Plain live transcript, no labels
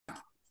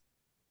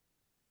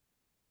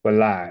We're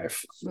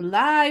live. We're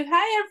live.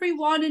 Hi,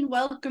 everyone, and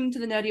welcome to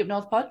the Nerdy Up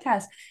North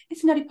podcast.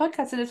 It's a nerdy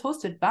podcast that is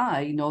hosted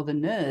by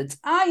Northern Nerds.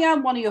 I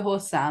am one of your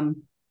hosts,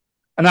 Sam.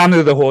 And I'm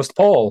the host,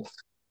 Paul.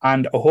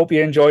 And I hope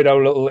you enjoyed our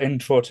little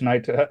intro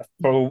tonight.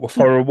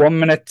 For a 1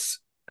 minute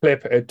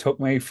clip, it took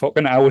me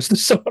fucking hours to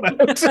sort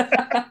out.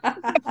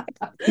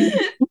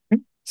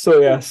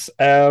 So, yes,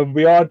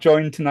 we are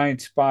joined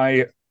tonight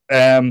by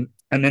an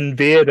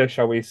invader,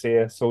 shall we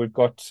say. So, we've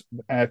got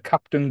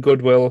Captain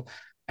Goodwill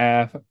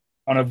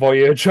on a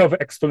voyage of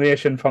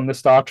explanation from the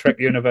Star Trek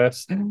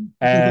universe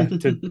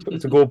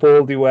to go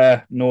boldly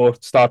where no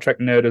Star Trek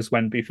nerders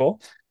went before.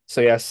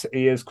 So yes,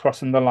 he is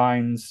crossing the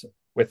lines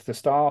with the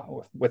Star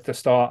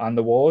and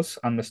the Wars,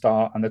 and the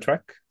Star and the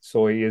Trek.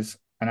 So he is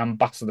an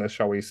ambassador,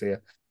 shall we say?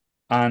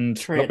 And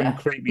looking Traitor.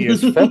 creepy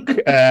as fuck.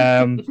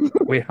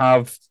 We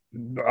have,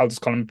 I'll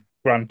just call him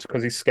Grant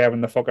because he's scaring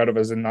the fuck out of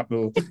us in that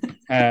little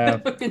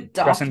Fucking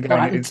dressing Daft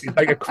gown. Grant. He's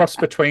like a cross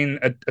between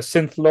a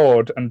synth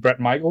lord and Brett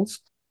Michaels.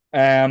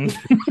 I'm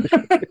scared.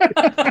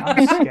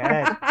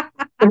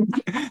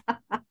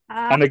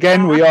 And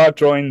again, we are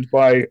joined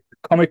by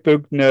comic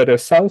book nerd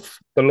herself,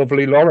 the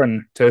lovely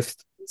Lauren, to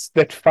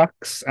spit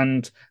facts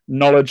and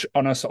knowledge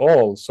on us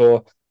all.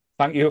 So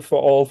thank you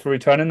for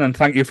returning, and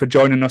thank you for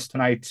joining us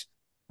tonight.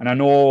 And I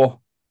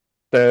know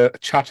the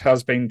chat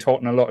has been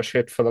talking a lot of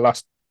shit for the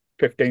last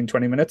 15,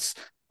 20 minutes.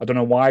 I don't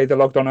know why they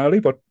logged on early,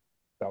 but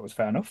that was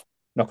fair enough.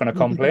 Not going to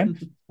complain.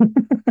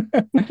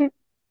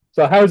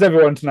 So how's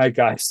everyone tonight,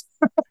 guys?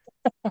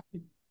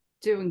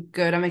 Doing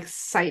good. I'm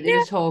excited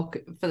to talk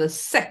for the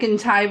second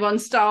time on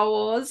Star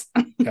Wars.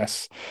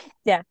 Yes.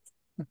 Yeah.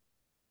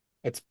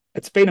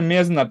 It's been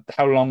amazing that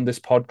how long this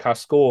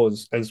podcast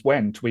goes has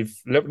went. We've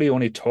literally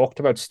only talked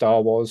about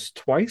Star Wars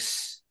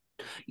twice.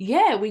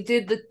 Yeah, we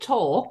did the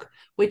talk,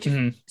 which,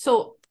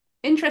 so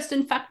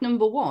interesting fact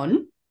number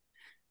one,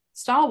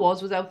 Star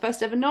Wars was our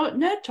first ever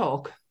nerd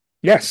talk.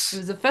 Yes. It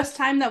was the first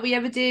time that we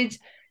ever did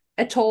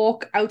a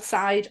talk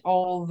outside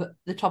of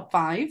the top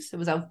fives. It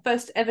was our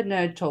first ever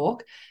nerd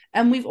talk.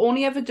 And we've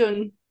only ever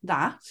done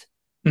that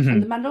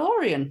and The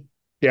Mandalorian.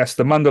 Yes,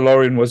 The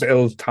Mandalorian was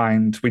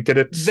ill-timed. We did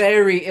it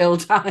very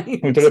ill-timed.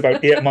 We did it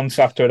about 8 months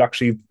after it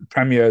actually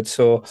premiered.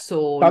 So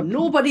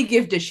nobody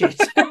gave a shit.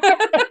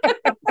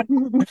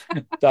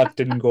 That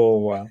didn't go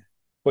well.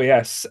 But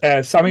yes,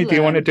 Sammy, do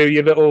you want to do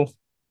your little,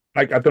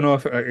 like, I don't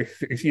know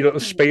if your little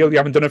spiel? You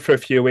haven't done it for a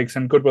few weeks,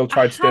 and Goodwill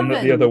tried to do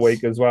it the other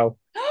week as well.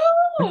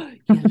 You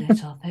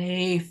little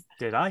thief.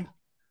 Did I?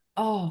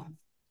 Oh,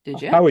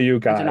 did you? How are you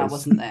guys? I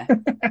wasn't there.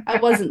 I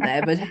wasn't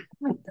there, but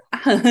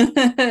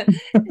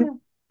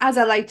as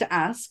I like to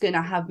ask, and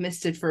I have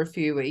missed it for a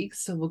few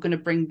weeks, so we're going to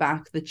bring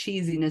back the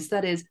cheesiness.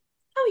 That is,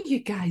 how are you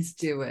guys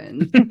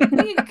doing?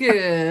 Are you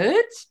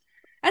good?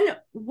 And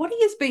what have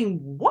you been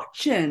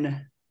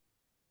watching?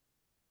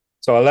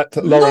 So I'll let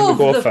Lauren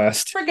go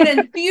first. Friggin'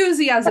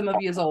 enthusiasm of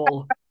you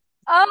all.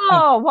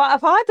 Oh, what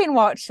have I been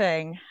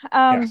watching?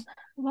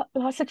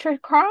 Lots of true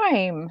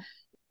crime.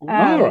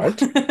 All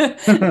right.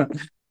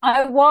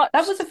 I watched.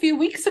 That was a few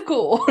weeks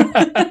ago.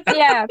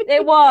 Yeah,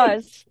 it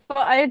was. But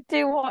I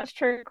do watch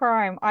true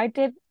crime.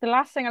 The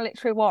last thing I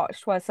literally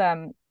watched was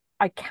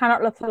I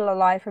cannot look for the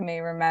life of me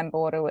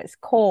remember what it was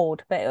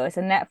called, but it was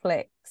a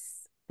Netflix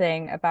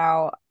thing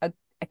about a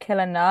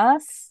killer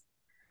nurse.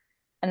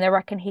 And they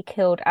reckon he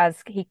could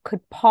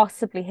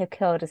possibly have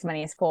killed as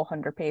many as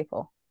 400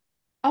 people.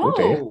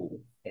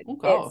 Oh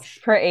gosh.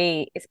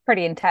 It's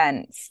pretty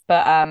intense,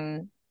 but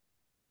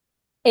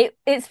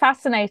it's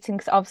fascinating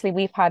because obviously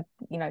we've had,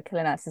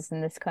 killer nurses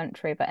in this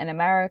country, but in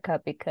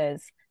America,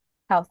 because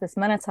health is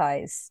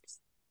monetized.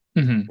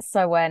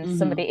 So when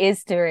somebody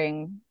is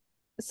doing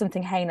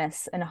something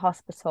heinous in a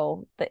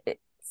hospital, that it's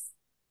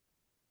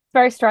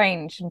very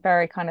strange and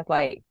very kind of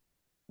like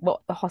what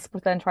the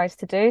hospital then tries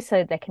to do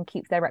so they can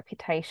keep their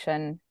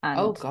reputation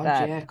and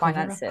their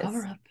finances.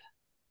 Cover up.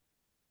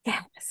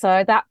 Yeah,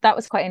 so that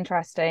was quite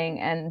interesting,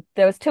 and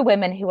there was two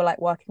women who were like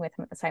working with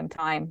him at the same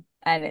time,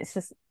 and it's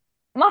just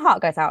my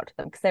heart goes out to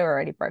them because they were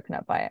already broken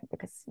up by it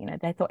because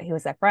they thought he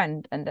was their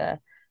friend and a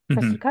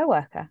trusted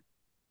co-worker.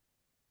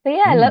 So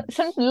yeah,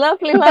 some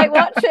lovely light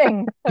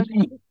watching.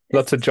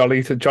 Lots of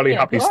jolly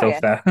happy stuff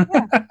there.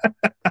 Yeah,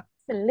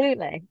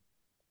 absolutely.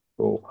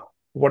 Cool.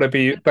 What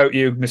about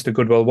you, Mr.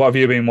 Goodwill? What have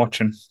you been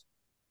watching?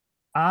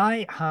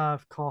 I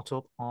have caught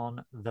up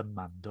on The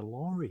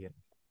Mandalorian.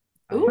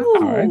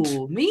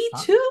 Ooh, me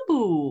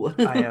too.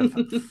 I have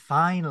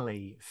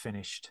finally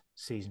finished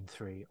season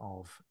 3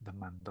 of The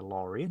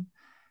Mandalorian.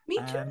 Me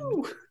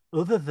too.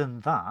 Other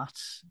than that,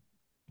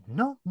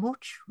 not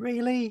much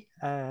really.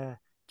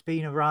 It's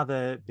been a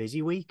rather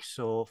busy week,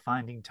 so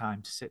finding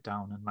time to sit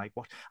down and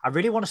watch. I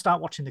really want to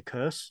start watching The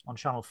Curse on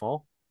Channel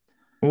 4.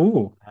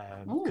 Ooh.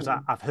 Because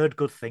I've heard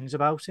good things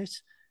about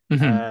it.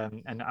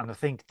 And I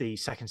think the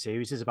second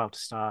series is about to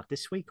start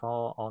this week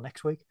or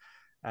next week.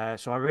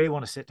 So I really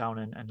want to sit down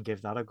and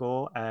give that a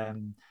go.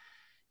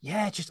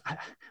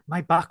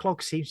 My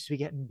backlog seems to be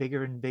getting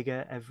bigger and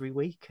bigger every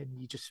week, and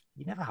you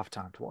never have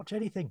time to watch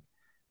anything.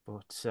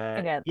 But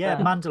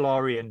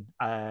Mandalorian.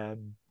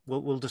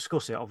 We'll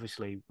discuss it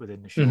obviously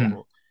within the show.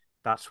 But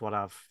that's what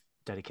I've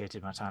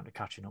dedicated my time to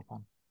catching up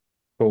on.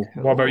 Cool.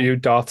 What about you,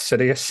 Darth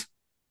Sidious?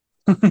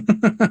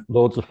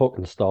 Loads of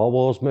fucking Star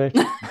Wars, mate.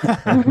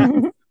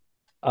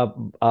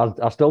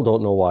 I still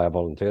don't know why I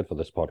volunteered for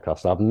this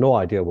podcast. I have no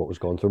idea what was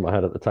going through my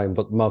head at the time,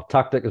 but my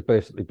tactic has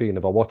basically been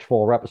if I watch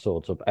 4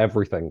 episodes of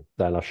everything,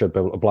 then I should be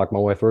able to black my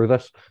way through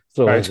this.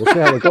 So Right. we'll see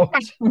how it goes.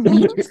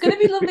 It's going to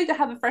be lovely to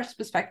have a fresh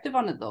perspective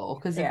on it, though,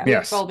 because Yeah. we've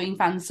Yes. all been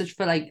fans such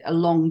for like a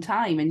long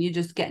time, and you're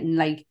just getting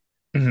like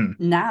Mhm.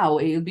 now.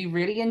 It'll be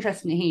really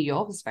interesting to hear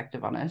your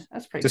perspective on it.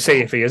 That's pretty To cool.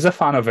 see if he is a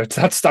fan of it.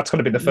 That's going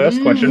to be the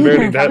first question,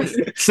 really.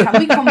 Can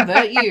we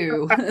convert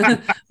you?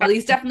 Well,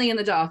 he's definitely in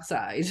the dark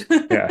side.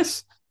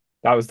 Yes.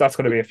 That's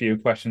going to be a few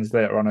questions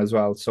later on as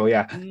well. So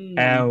yeah.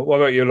 Mm. What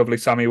about you, lovely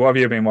Sammy? What have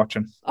you been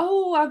watching?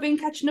 Oh, I've been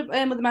catching up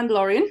with The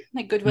Mandalorian,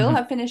 like Goodwill. Mhm.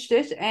 I've finished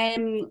it.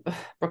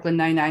 Brooklyn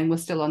Nine-Nine, we're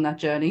still on that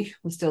journey.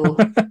 We're still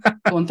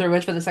going through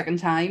it for the second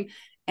time.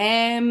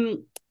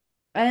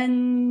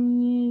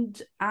 And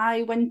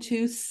I went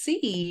to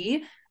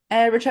see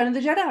Return of the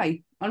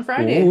Jedi on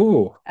Friday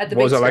Ooh. at the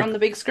What was big it like? on the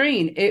big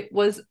screen. It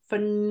was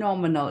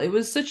phenomenal. It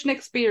was such an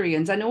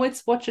experience. I know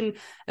it's watching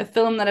a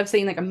film that I've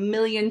seen like a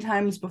million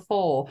times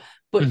before,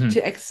 but Mhm.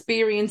 to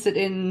experience it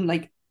in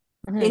like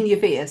Mhm. in your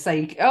face,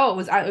 like it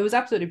was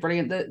absolutely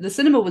brilliant. The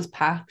cinema was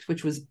packed,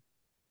 which was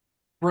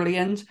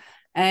brilliant.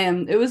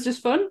 It was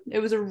just fun. It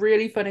was a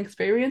really fun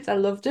experience. I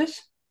loved it.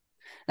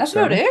 That's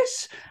about Same.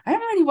 it. I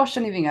haven't really watched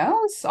anything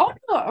else. Oh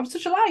no, I'm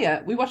such a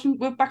liar.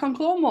 We're back on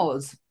Clone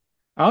Wars.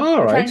 All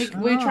We're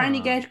right. trying to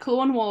get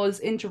Clone Wars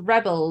into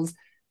Rebels,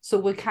 so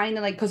we're kind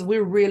of like, because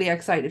we're really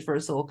excited for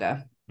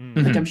Ahsoka,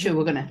 Mm. which I'm sure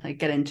we're gonna like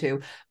get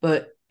into,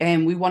 but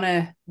we want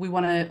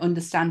to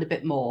understand a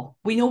bit more.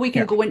 We know we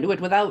can Yeah. go into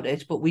it without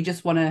it, but we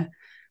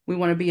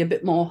want to be a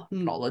bit more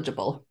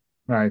knowledgeable.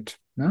 Right.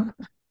 No?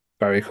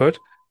 Very good.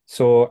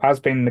 So, as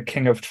being the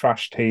king of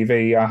trash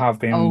TV, I have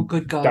been Oh,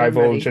 good God, I'm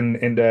ready. divulging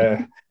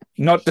into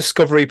not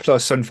Discovery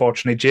Plus,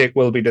 unfortunately. Jake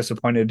will be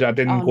disappointed. I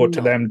didn't Oh, go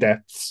to no. them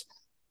depths.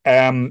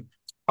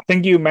 I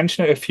think you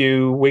mentioned it a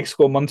few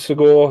months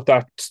ago,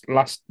 that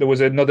there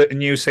was another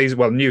new season.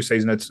 Well, new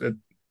season. It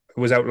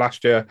was out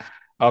last year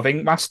of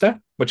Ink Master,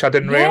 which I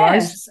didn't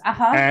realize.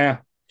 Yes,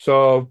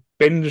 So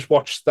binge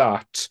watched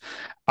that,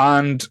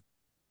 and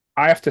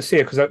I have to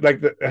say, because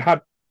it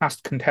had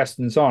past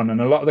contestants on,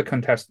 and a lot of the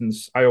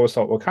contestants I always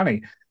thought were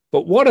canny.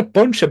 But what a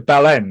bunch of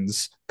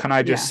bellends, can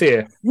I just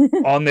say,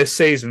 on this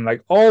season?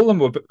 Like, all of them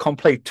were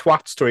complete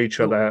twats to each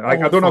other.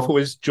 Like, I don't know if it Awful.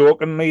 was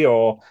jokingly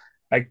or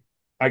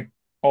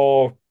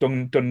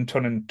done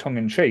tongue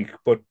in cheek,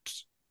 but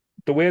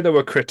the way they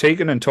were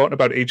critiquing and talking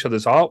about each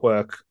other's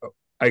artwork,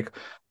 like,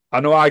 I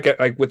know I get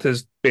like, with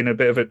us being a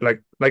bit of it,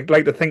 like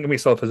to think of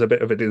myself as a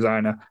bit of a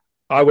designer.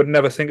 I would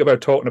never think about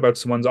talking about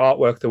someone's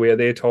artwork the way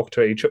they talk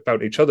to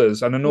about each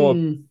other's. And I know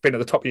being at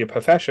the top of your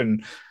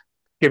profession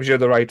gives you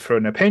the right for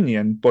an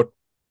opinion, but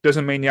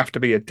doesn't mean you have to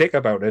be a dick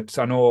about it.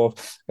 I know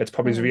it's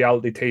probably a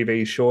reality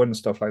TV show and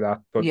stuff like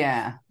that, but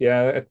yeah,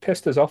 it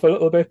pissed us off a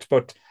little bit.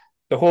 But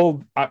the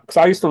whole, because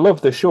I used to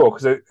love the show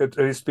because it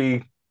used to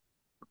be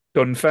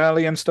done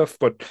fairly and stuff,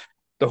 but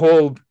the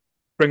whole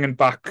bringing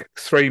back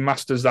 3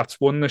 masters that's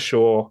won the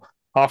show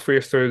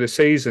halfway through the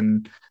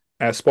season.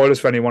 Spoilers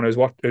for anyone who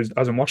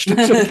hasn't watched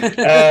it.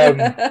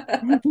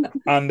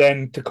 And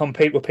then to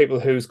compete with people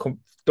who's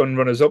done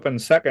runners up and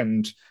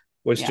second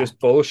was just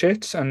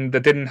bullshit. And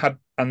they didn't have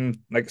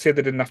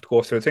to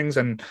go through things.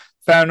 And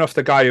fair enough,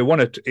 the guy who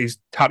won it, he's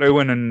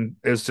tattooing and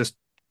is just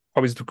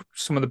probably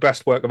some of the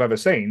best work I've ever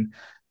seen.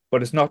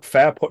 But it's not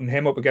fair putting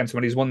him up against him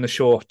when he's won the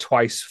show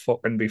twice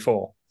fucking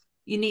before.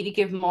 You need to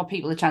give more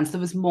people a chance.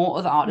 There was more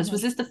other artists.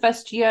 Was this the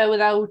first year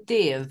without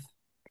Dave?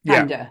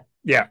 Kinda.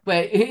 Yeah.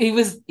 Where he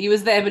was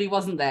there, but he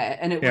wasn't there.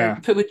 And it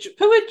was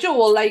poor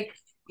Joel, like,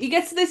 he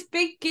gets this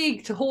big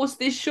gig to host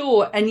this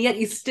show, and yet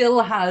he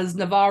still has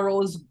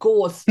Navarro's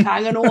ghost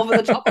hanging over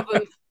the top of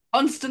him,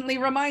 constantly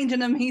reminding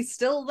him he's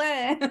still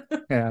there.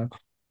 Yeah.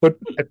 But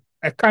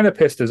it kind of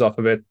pissed us off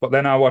a bit. But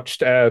then I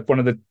watched one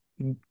of the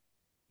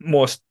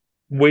most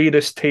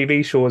weirdest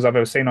TV shows I've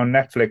ever seen on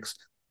Netflix.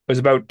 It was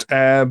about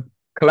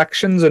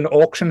collections and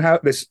auction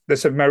house.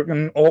 This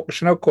American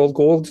auctioneer called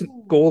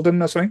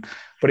Golden or something,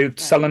 but he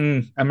was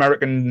selling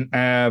American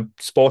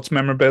sports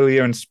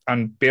memorabilia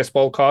and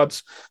baseball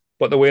cards.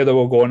 But the way they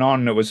were going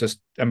on, it was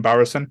just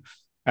embarrassing.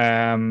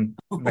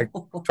 Like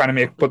trying to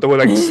make, but they were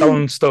like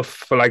selling stuff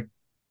for like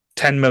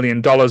 $10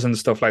 million and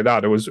stuff like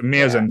that. It was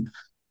amazing,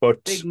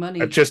 but big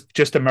money.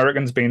 Just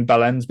Americans being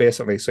bellends,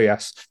 basically. So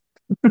yes.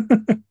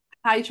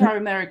 Hi to our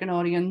American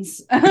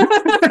audience.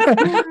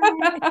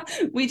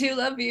 We do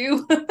love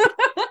you.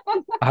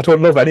 I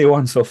don't love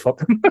anyone, so fuck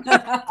them.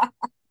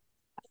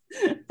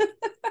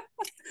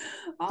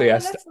 So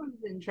yes, that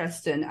sounds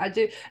interesting. I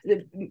do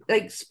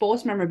like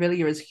sports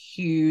memorabilia is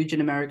huge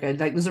in America.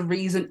 Like, there's a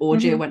reason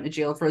OJ went to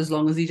jail for as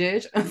long as he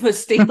did for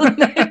stealing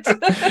it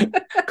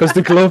because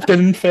the glove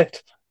didn't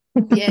fit.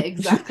 Yeah,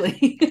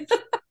 exactly.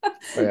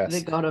 Yes.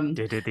 They got him.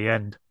 Did at the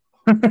end.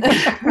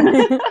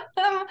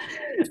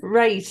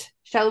 Right.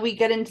 Shall we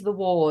get into the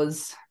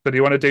wars? So do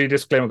you want to do your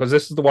disclaimer? Because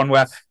this is the one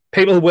where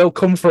people will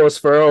come for us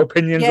for our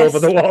opinions Yes. over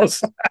the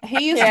wars.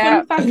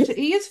 Yeah.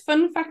 He is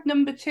fun fact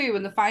number 2,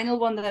 and the final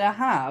one that I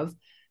have.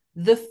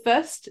 The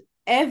first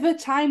ever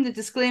time the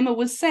disclaimer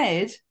was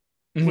said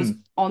was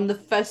on the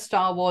first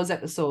Star Wars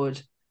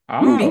episode.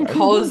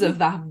 Because of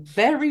that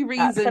very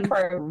reason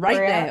right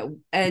there.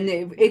 And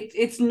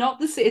it's not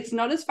it's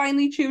not as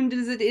finely tuned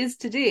as it is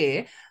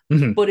today,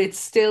 but it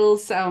still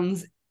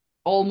sounds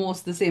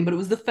almost the same. But it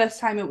was the first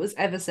time it was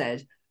ever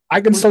said.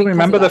 I can still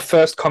remember the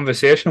first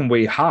conversation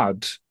we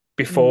had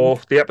before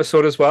the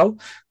episode as well.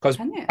 Because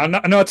I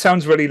know it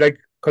sounds really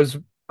because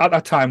at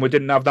that time we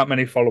didn't have that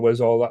many followers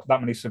or that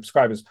many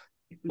subscribers.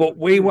 But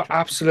we were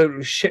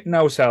absolutely shitting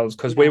ourselves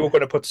because we were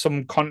going to put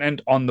some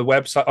content on the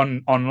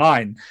website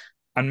online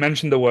and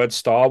mention the word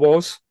Star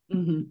Wars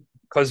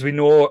because we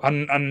know,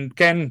 and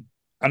again,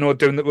 I know we'll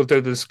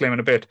do the disclaimer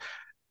in a bit,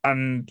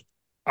 and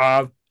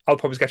I'll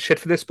probably get shit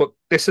for this, but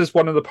this is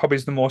one of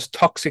the most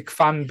toxic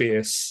fan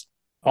base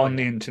on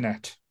the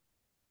internet.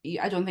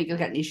 I don't think you'll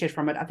get any shit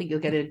from it. I think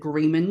you'll get an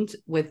agreement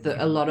with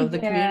a lot of the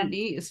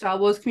community, Star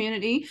Wars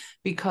community,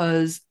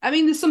 because I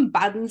mean, there's some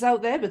bad ones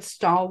out there, but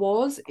Star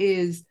Wars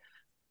is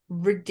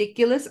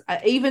ridiculous.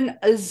 Even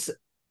as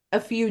a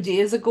few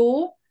days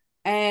ago,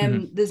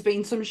 there's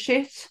been some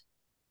shit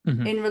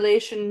in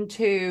relation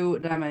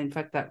to, I mean, in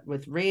fact, that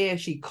with Rey,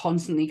 she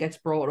constantly gets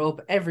brought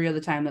up every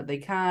other time that they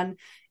can.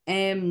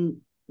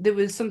 There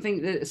was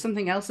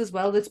something else as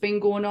well that's been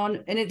going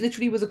on, and it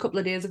literally was a couple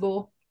of days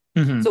ago.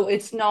 So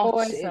it's not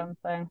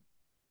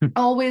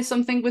always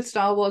something with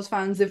Star Wars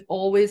fans.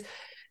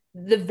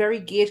 They're very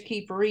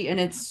gatekeepery, and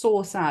it's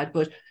so sad.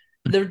 But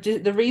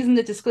the reason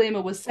the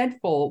disclaimer was said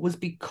for was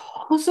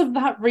because of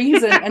that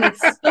reason, and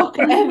it's stuck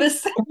ever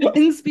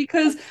since.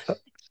 Because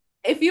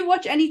if you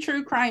watch any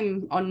true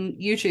crime on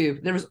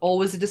YouTube, there is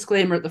always a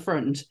disclaimer at the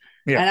front.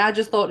 And I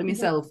just thought to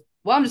myself,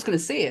 well, I'm just going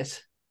to say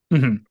it.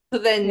 So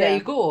then there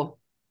you go,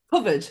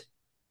 covered,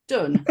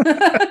 done.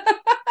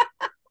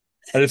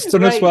 And it's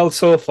done us well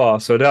so far.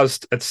 So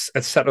it's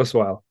set us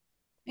well.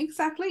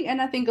 Exactly,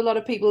 and I think a lot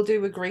of people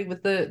do agree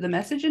with the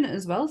message in it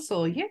as well.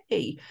 So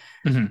yay,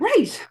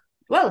 right.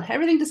 Well,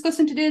 everything discussed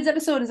in today's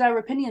episode is our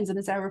opinions, and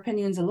it's our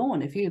opinions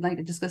alone. If you'd like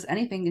to discuss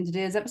anything in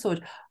today's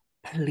episode,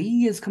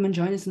 please come and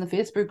join us in the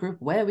Facebook group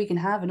where we can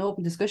have an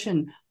open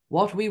discussion.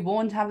 What we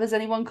won't have is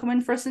anyone coming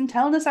for us and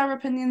telling us our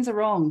opinions are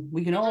wrong.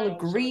 We can all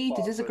agree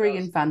to disagree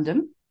in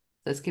fandom.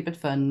 Let's keep it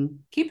fun,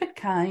 keep it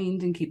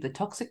kind, and keep the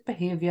toxic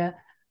behaviour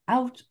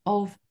out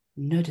of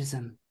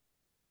nerdism.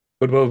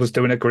 Goodwill was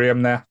doing a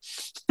Graham there.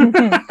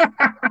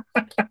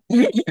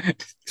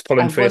 He's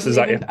pulling faces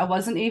at you. I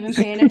wasn't even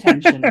paying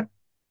attention.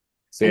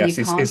 So yes,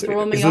 you can't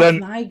throw me off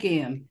my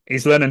game.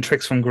 He's learning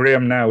tricks from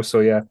Graham now,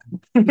 so yeah.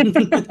 Not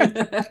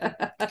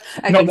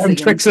them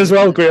tricks as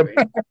well, Graham.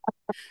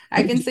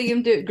 I can see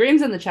him do.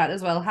 Graham's in the chat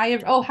as well. Hi,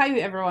 hi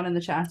everyone in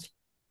the chat.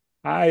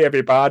 Hi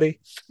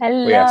everybody.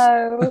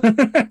 Hello.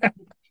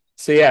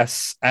 So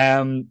yes,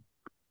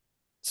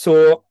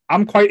 so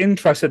I'm quite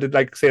interested,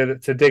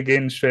 to dig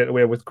in straight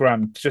away with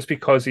Grant, just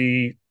because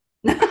he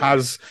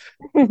has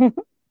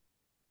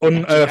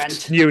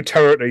unearthed new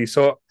territory.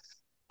 So,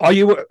 are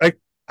you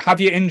have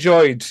you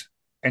enjoyed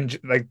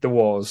the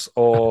wars,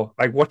 or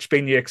what's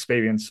been your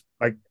experience?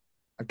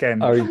 Again,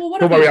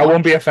 don't worry, I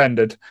won't be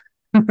offended.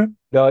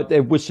 No,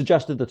 it was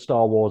suggested that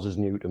Star Wars is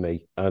new to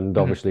me, and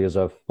obviously, as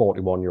a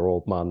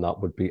 41-year-old man,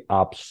 that would be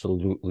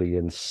absolutely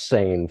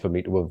insane for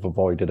me to have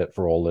avoided it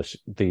for all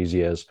these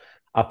years.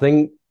 I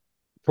think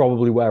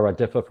probably where I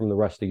differ from the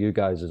rest of you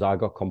guys is I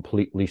got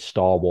completely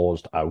Star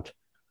Warsed out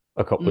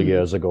a couple of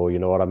years ago. You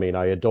know what I mean?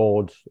 I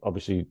adored,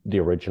 obviously, the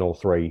original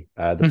 3.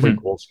 The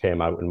prequels came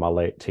out in my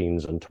late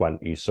teens and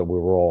 20s, so we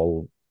were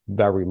all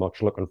very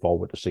much looking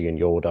forward to seeing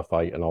Yoda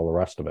fight and all the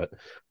rest of it.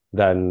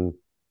 Then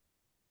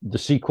the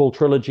sequel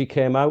trilogy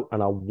came out,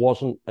 and I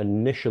wasn't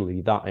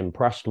initially that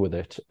impressed with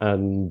it.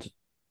 And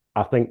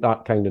I think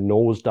that kind of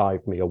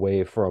nosedived me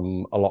away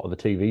from a lot of the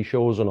TV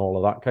shows and all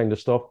of that kind of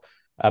stuff.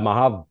 I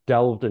have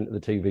delved into the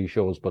TV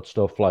shows, but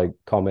stuff like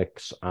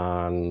comics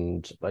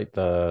and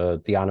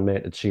the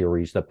animated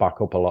series that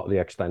back up a lot of the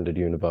extended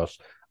universe,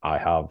 I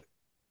have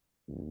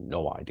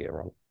no idea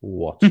on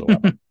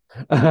whatsoever.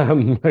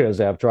 Because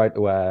I've tried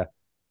to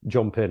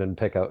jump in and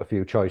pick out a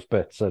few choice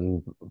bits,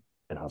 and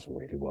it hasn't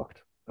really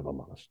worked, if I'm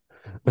honest.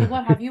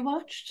 What have you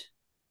watched,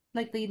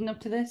 leading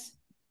up to this?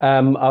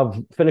 I've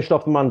finished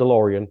off The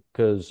Mandalorian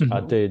because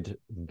I did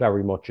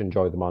very much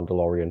enjoy The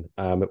Mandalorian.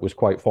 It was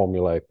quite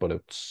formulaic,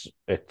 but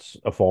it's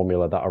a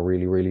formula that I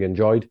really, really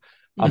enjoyed.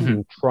 I've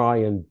been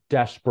trying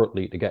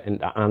desperately to get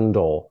into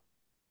Andor,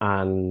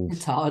 and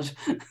it's hard.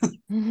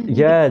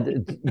 Yeah,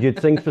 you'd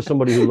think for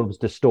somebody who loves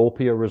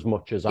dystopia as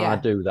much as I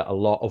do that a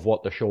lot of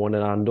what they're showing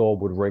in Andor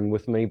would ring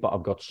with me, but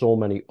I've got so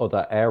many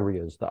other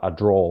areas that I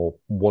draw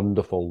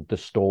wonderful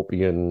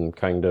dystopian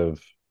kind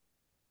of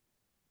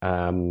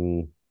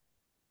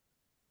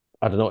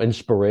I don't know,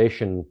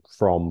 inspiration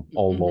from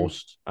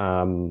almost,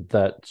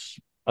 that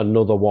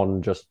another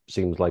one just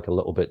seems like a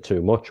little bit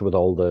too much with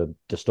all the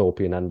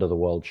dystopian end of the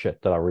world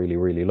shit that I really,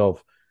 really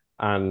love.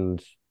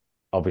 And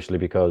obviously,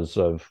 because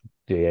of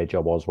the age I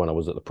was when I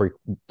was at the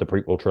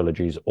prequel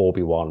trilogies,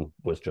 Obi-Wan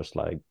was just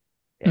like,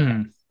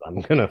 yeah,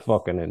 I'm gonna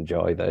fucking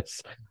enjoy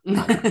this.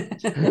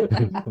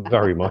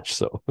 Very much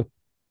so.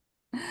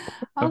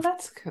 Oh,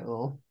 that's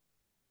cool.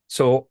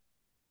 So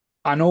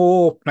I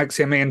know, like,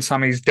 say, me and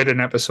Sammy's did an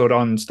episode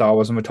on Star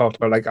Wars and we talked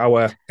about like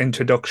our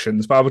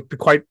introductions, but I would be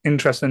quite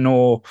interested to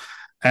know,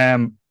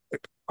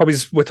 probably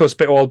with us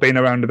all being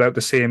around about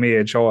the same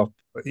age or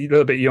a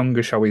little bit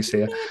younger, shall we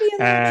say? Maybe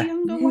a little bit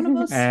younger, one of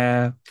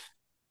us.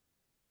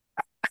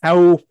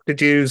 How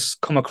did you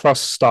come across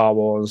Star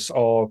Wars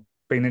or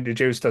being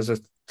introduced as a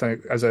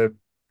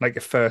like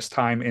a first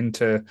time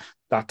into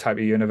that type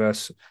of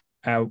universe?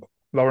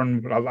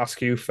 Lauren, I'll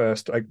ask you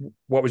first. Like,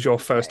 what was your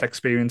first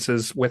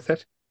experiences with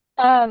it?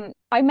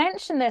 I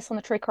mentioned this on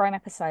the True Crime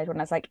episode when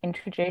I was like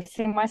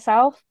introducing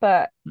myself,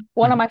 but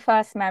one of my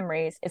first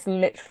memories is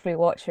literally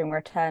watching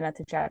Return of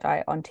the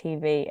Jedi on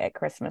TV at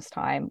Christmas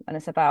time, and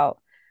it's about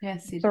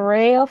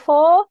 3 or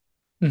 4.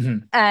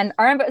 And I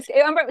remember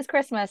it was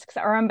Christmas because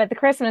I remember the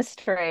Christmas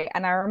tree,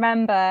 and I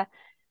remember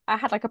I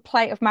had like a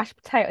plate of mashed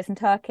potatoes and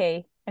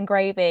turkey and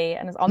gravy,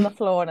 and it was on the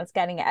floor, and I was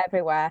getting it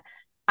everywhere.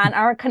 And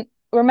I can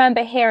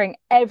remember hearing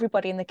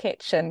everybody in the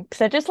kitchen because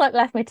they just like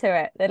left me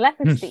to it. They left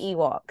me to the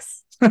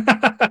Ewoks,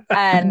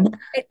 and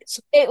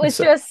it was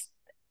just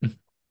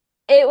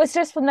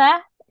from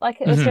there. Like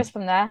it was just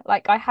from there.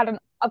 Like I've got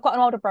an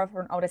older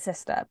brother and an older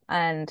sister,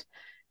 and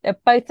they're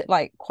both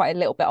like quite a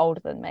little bit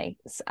older than me.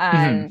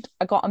 And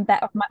I got on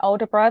better with my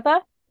older brother.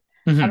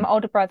 And my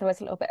older brother was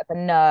a little bit of a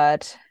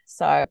nerd,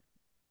 so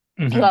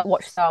he like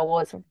watched Star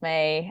Wars with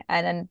me,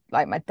 and then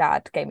like my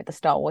dad gave me the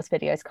Star Wars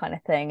videos kind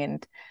of thing,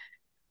 and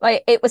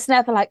like it was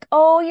never like,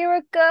 oh, you're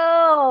a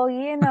girl,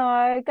 you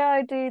know,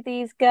 go do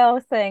these girl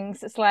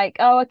things. It's like,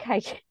 oh,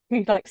 okay,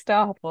 you like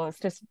Star Wars,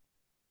 just,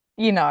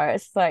 you know,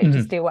 it's like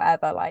just do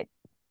whatever. Like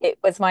it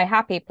was my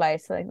happy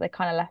place, so they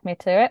kind of left me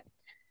to it.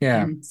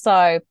 Yeah.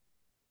 So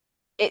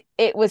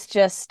it was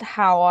just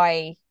how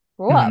I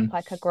grew up.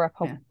 Like I grew up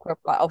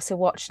like also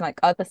watching like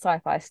other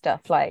sci-fi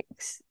stuff like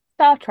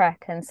Star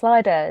Trek and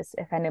Sliders,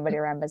 if anybody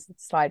remembers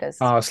Sliders.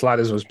 Oh,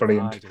 Sliders was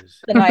brilliant.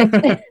 Then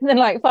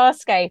like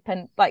Farscape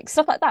and like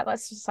stuff like that.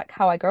 That's just like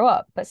how I grew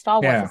up. But Star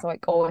Wars is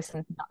like always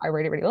something that I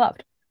really, really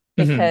loved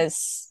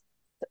because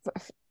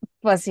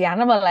fuzzy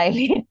animal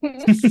aliens.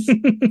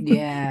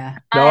 Yeah.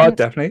 No,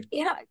 definitely.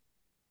 Yeah.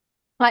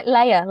 Like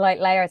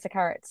Leia as a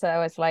character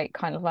was like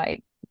kind of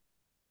like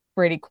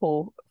really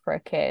cool for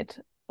a kid,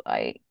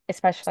 like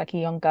especially like a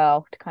young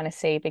girl to kind of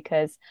see,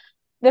 because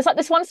there's like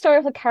this one story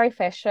of Carrie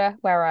Fisher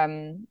where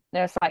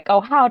there's like, oh,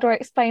 how do I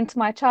explain to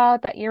my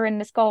child that you're in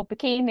this gold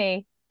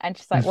bikini? And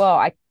she's like, well,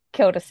 I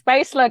killed a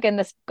space slug in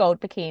this gold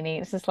bikini.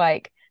 It's just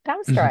like,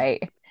 damn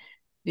straight.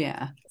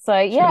 Yeah. So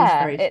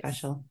yeah, very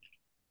special.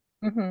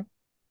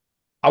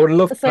 I would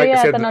love so like yeah,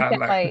 I said, then I'd get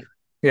like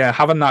yeah,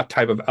 having that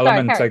type of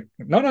element, Sorry.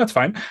 like no, it's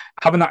fine.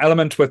 Having that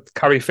element with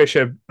Carrie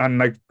Fisher and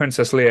like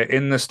Princess Leia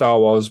in the Star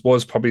Wars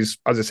was probably,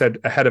 as I said,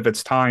 ahead of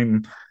its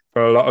time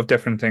for a lot of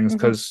different things,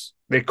 because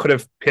they could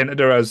have painted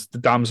her as the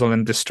damsel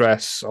in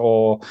distress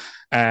or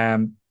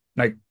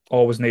like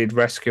always need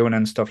rescuing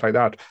and stuff like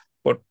that.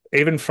 But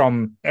even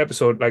from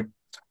episode like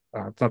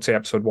not say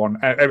episode 1,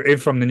 even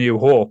from the New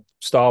Hope,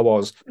 Star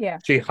Wars,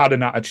 she had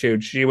an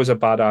attitude. She was a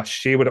badass.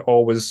 She would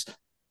always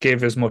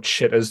give as much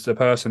shit as the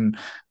person.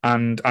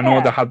 And I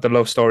know they had the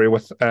love story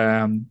with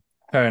her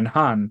and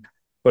Han,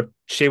 but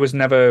she was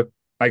never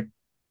like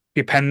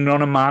dependent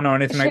on a man or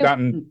anything like that.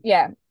 And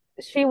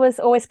she was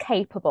always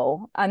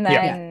capable. And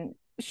then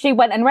she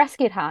went and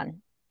rescued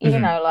Han. You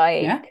know,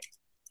 like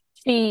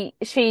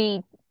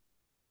she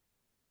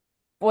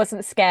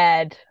wasn't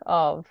scared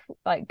of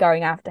like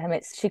going after him.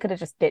 She could have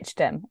just ditched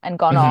him and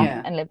gone off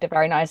and lived a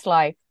very nice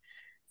life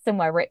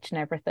somewhere rich and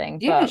everything.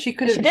 Yeah, but she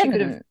could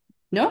have.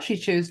 No, she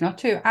chose not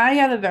to. I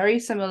had a very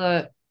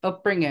similar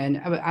upbringing.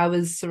 I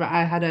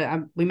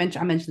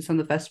mentioned this on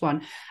the first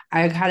one.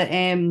 I had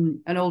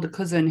an older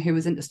cousin who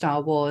was into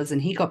Star Wars,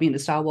 and he got me into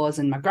Star Wars,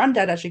 and my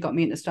granddad actually got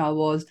me into Star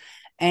Wars.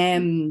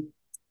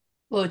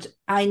 But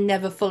I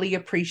never fully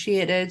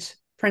appreciated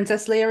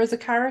Princess Leia as a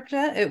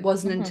character. It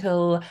wasn't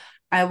until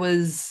I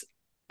was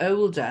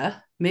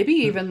older, maybe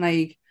even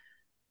like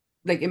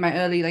in my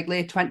early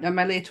late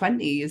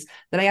 20s,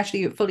 that I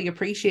actually fully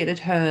appreciated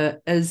her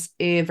as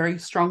a very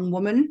strong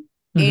woman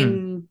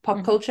in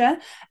pop culture.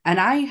 And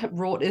I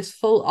wrote this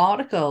full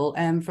article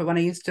for when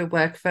I used to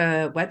work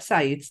for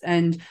websites,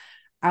 and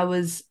I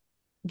was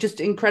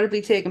just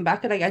incredibly taken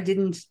back at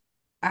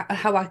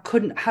how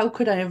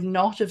could I have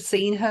not have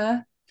seen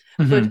her.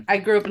 But I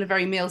grew up in a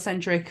very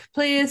male-centric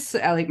place.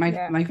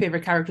 My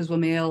favorite characters were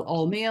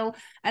all male,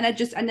 and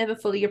I never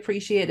fully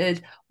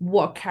appreciated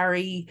what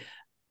Carrie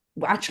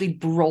actually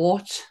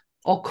brought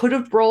or could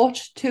have brought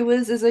to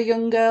us as a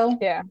young girl.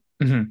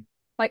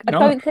 Like, I No.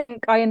 don't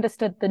think I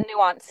understood the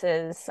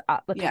nuances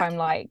at the Yeah. time,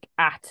 like,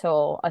 at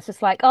all. I was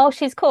just like, oh,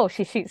 she's cool.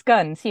 She shoots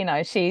guns, you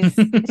know, she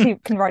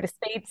can ride a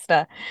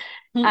speedster.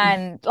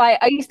 And like,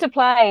 I used to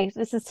play,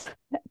 this is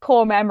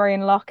poor memory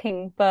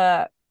unlocking,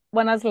 but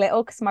when I was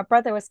little, because my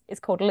brother is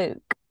called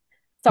Luke.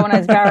 So when I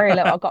was very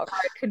little, I got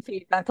very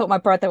confused. I thought my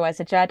brother was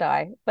a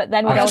Jedi. But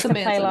then we'd that's also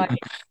play amazing.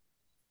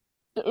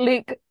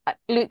 like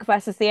Luke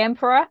versus the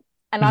Emperor,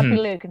 and I'd be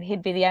Mhm. Luke and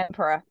he'd be the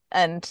Emperor,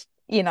 and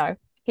you know,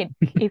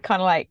 he'd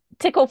kind of like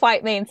tickle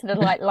fight me instead of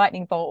like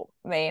lightning bolt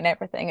me and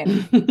everything, and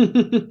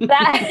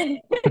that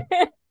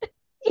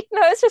you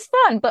know, it's just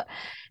fun. But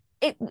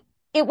it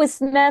it was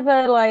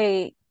never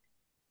like,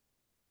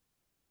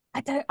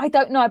 I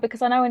don't know,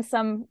 because I know in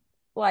some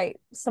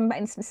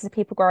instances of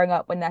people growing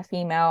up when they're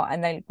female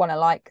and they want to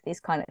like these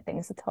kind of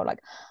things, they're told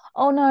like,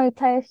 oh no,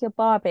 play with your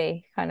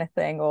Barbie kind of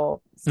thing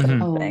or sort Mhm.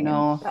 of Oh thing. And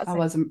no, that's I a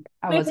wasn't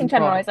sweeping brought up that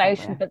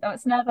generalization, way. but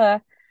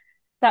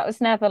that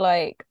was never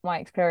like my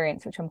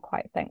experience, which I'm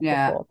quite thankful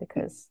Yeah. for,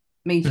 because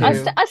Me Mhm.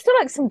 too. I still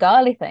like some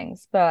girly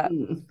things, but I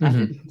Mhm.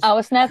 didn't. I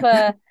was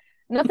never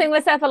nothing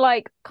was ever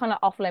like kind of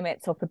off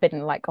limits or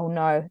forbidden, like, oh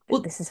no,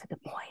 Well, this is for the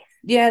boys.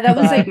 Yeah, that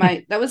was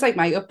But like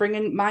my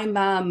upbringing. My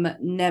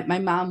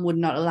mom would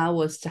not allow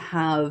us to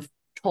have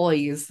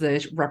toys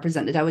that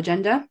represented our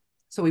gender.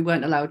 So we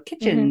weren't allowed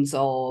kitchens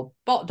or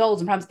dolls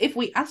and prams. If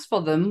we asked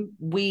for them,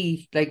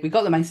 we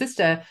got them. My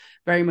sister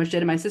very much did.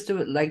 And my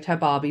sister liked her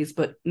Barbies,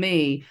 but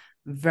me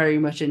very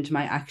much into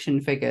my action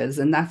figures.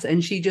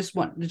 And she just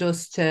wanted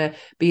us to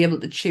be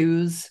able to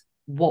choose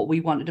what we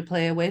wanted to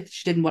play with.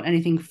 She didn't want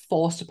anything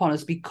forced upon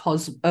us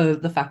because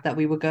of the fact that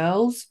we were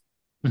girls.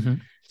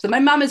 Mhm. So my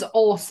mum is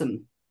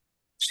awesome.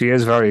 She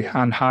is very,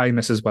 and hi,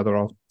 Mrs.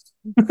 Weatherall.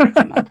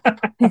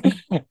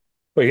 Mum.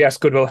 But yes,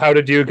 Goodwill, how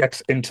did you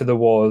get into the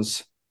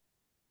wars?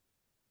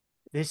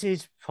 This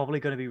is probably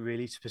going to be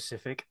really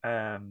specific.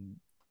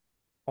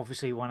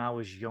 Obviously, when I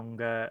was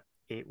younger,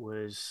 it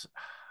was,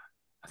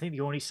 I think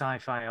the only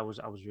sci-fi I was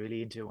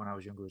really into when I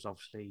was younger was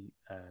obviously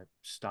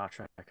Star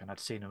Trek, and I'd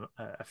seen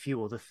a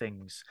few other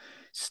things.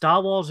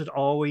 Star Wars had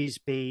always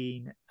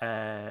been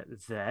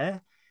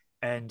there,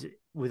 and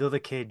with other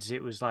kids,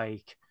 it was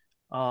like,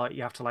 oh,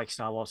 you have to like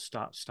Star Wars,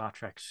 Star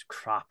Trek's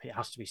crap. It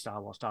has to be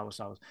Star Wars, Star Wars,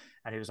 Star Wars.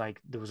 And it was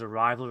like there was a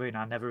rivalry, and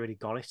I never really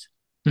got it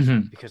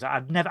Mhm. because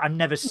I'd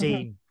never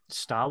seen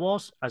Star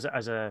Wars as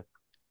a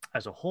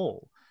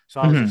whole.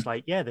 So I was just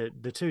like, yeah,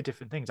 the two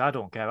different things. I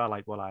don't care. I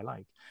like what I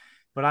like.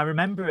 But I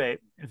remember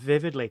it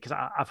vividly because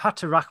I've had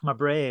to rack my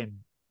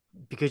brain,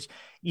 because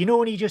you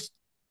know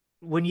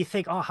when you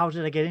think, oh, how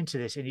did I get into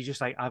this? And you're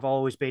just like, I've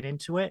always been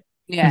into it.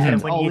 Yeah, Mhm.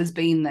 it's always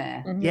been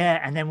there.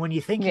 Yeah, and then when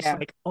you think, it's Yeah.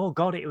 like, oh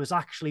God, it was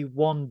actually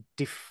one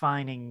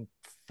defining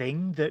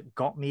thing that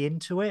got me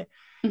into it.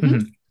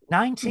 Mhm.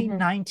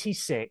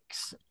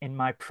 1996 in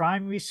my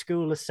primary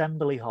school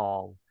assembly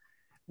hall,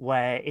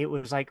 where it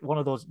was like one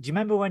of those. Do you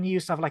remember when you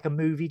used to have like a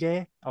movie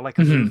day or like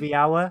a movie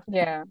hour?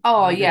 Yeah.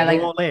 Oh Where they'd yeah,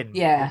 roll in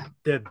yeah.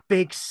 the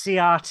big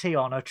CRT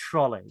on a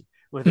trolley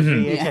with a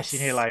Mhm. VHS,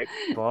 and you're like,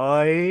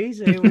 boys,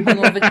 here Your we go.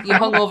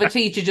 hungover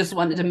teacher just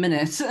wanted a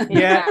minute.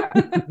 Yeah,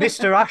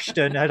 Mr.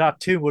 Ashton had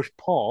too much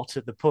port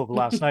at the pub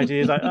last night. He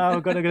was like, oh,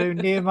 we're going to go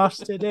near mass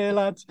today,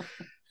 lads.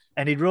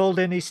 And he'd rolled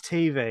in his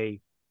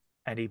TV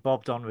and he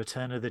bobbed on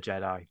Return of the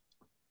Jedi.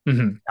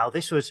 Mhm. Now,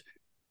 this was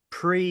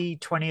pre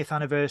 20th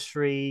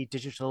anniversary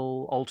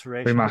digital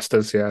alteration.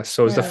 Remasters, yeah.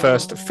 So it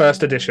was the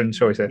first edition,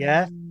 shall we say?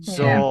 Yeah.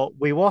 So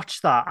we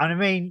watched that. And I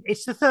mean,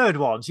 it's the third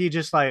one. So you're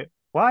just like,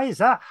 why is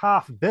that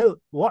half built?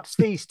 What's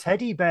these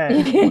teddy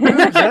bears? You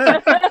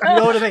know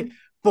what I mean?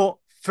 But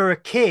for a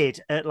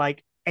kid at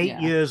like 8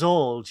 years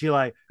old, you're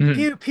like,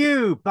 pew,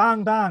 pew,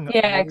 bang, bang.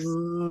 Yeah.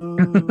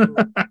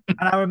 And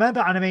I remember,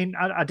 and I mean,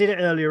 I did it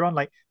earlier on.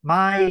 Like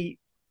I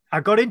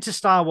got into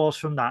Star Wars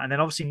from that. And then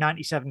obviously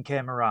 97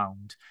 came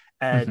around.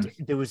 And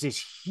there was this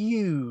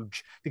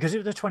huge, because it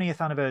was the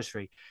 20th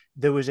anniversary,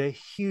 there was a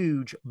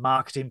huge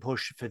marketing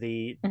push for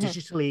the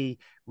digitally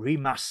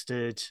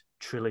remastered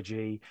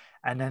trilogy.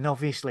 And then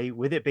obviously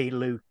with it being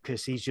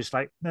Lucas, he's just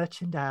like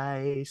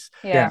merchandise.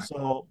 Yeah.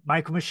 So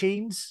Micro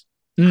Machines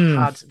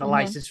had the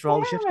license for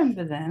all the shit. I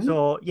remember them.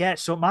 So yeah,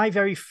 so my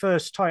very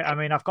first toy, I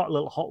mean, I've got a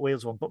little Hot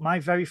Wheels one, but my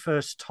very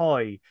first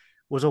toy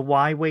was a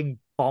Y-Wing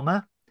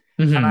bomber.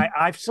 And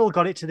I've still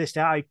got it to this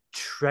day. I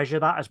treasure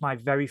that as my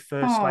very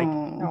first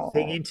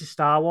thing into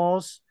Star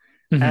Wars.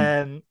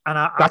 And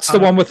that's the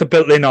one with the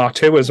built-in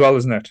R2 as well,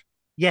 isn't it?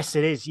 Yes,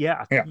 it is.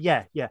 Yeah.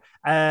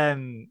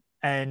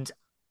 And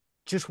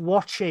just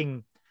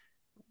watching,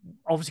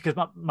 obviously,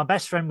 because my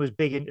best friend was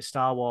big into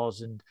Star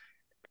Wars, and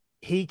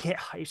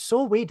it's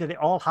so weird that it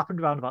all happened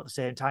around about the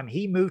same time.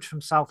 He moved from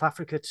South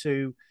Africa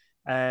to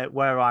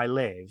where I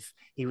live.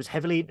 He was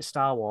heavily into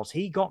Star Wars.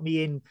 He got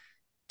me in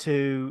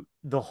to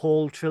the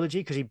whole trilogy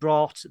because he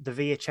brought the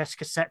VHS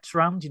cassettes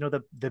round, you know,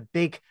 the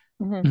big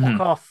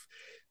off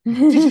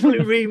digitally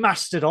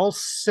remastered, all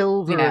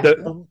silver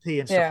and bumpy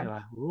and stuff.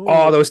 Like,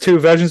 oh, there was two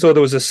versions, though.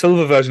 There was a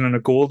silver version and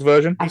a gold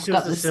version. I've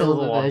got the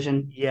silver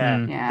version.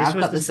 Yeah, I've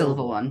got the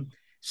silver one.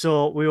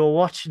 So we were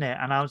watching it,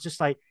 and I was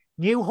just like,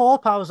 New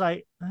Hope, I was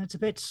like, it's a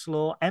bit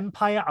slow.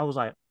 Empire, I was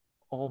like,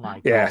 oh my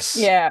God. Yes.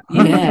 Yeah.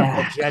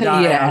 Jedi,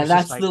 I Yeah, was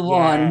that's just like, the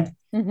one.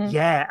 Mhm.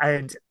 Yeah,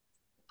 and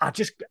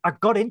I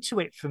got into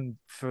it from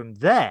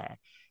there.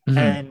 Mhm.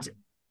 And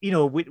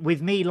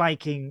with me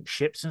liking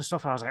ships and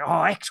stuff, I was like,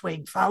 oh,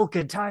 X-Wing,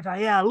 Falcon, TIE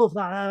Fighter, yeah, I love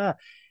that.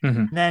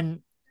 Mhm. And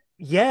then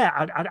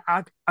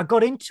I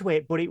got into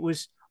it, but it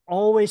was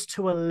always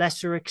to a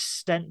lesser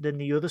extent than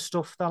the other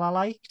stuff that I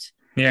liked.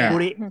 Yeah.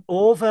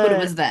 But But it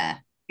was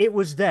there. It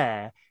was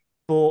there,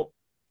 but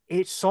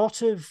it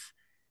sort of,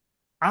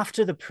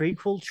 after the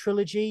prequel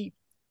trilogy,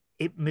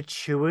 it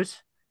matured.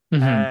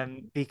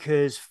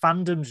 Because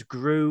fandoms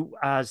grew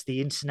as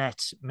the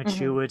internet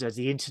matured, as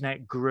the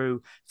internet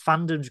grew,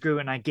 fandoms grew,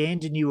 and I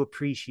gained a new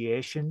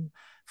appreciation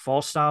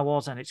for Star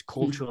Wars and its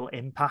cultural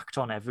impact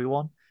on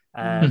everyone.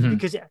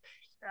 Because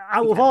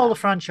out of all the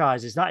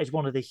franchises, that is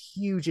one of the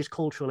hugest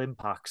cultural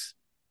impacts.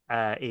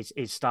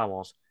 Is Star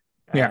Wars?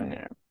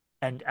 Yeah,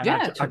 and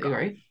I totally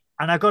agree.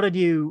 And I got a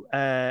new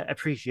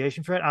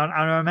appreciation for it. And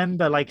I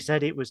remember, like I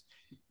said,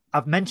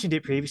 I've mentioned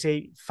it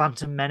previously.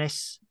 Phantom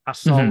Menace, I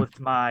saw with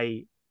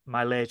my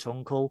late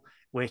uncle,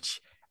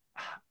 which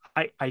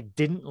I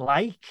didn't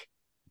like,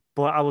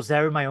 but I was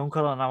there with my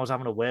uncle and I was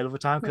having a whale of a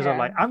time because I'm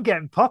like, I'm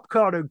getting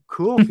popcorn and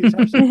coke.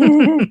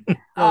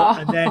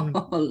 And then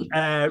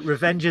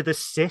Revenge of the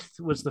Sith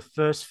was the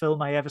first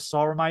film I ever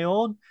saw on my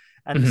own,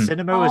 and the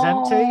cinema was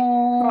empty.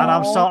 And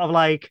I'm sort of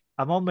like,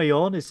 I'm on my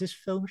own. Is this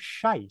film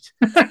shite?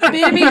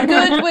 Baby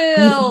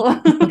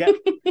Goodwill.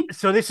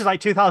 So this is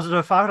like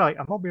 2005. Like,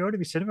 I'm on my own in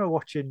my cinema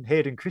watching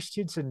Hayden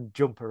Christensen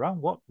jump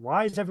around.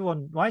 Why is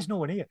no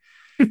one here?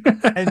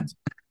 And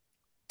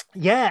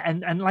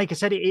and like I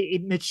said,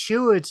 it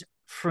matured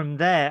from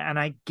there, and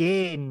I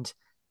gained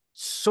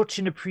such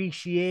an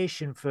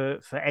appreciation for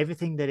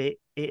everything that it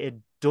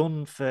had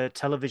done for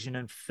television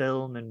and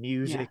film and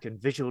music and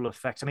visual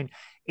effects. I mean,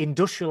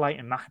 Industrial Light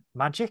and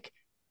Magic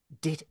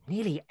did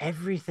nearly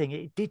everything.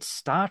 It did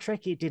Star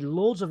Trek. It did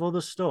loads of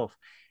other stuff.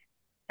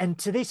 And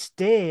to this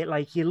day,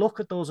 like, you look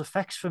at those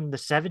effects from the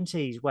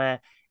 70s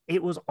where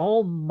it was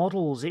all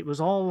models. It was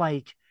all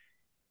like,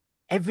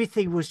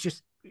 everything was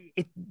just,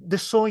 they're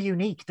so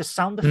unique. The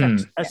sound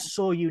effects are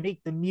so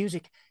unique. The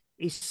music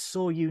is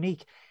so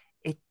unique.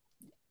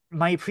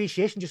 My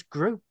appreciation just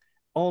grew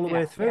all the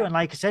way through. Yeah. And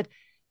like I said,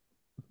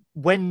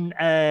 when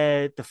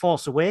The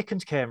Force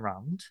Awakens came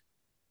around,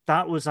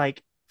 that was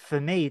like, for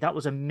me, that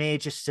was a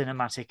major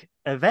cinematic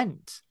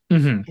event.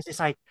 Because it's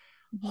like,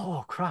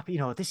 oh crap,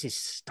 this is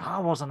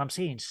Star Wars, and I'm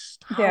seeing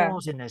Star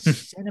Wars in the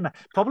cinema.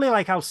 Probably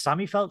like how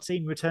Sammy felt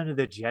seeing Return of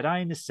the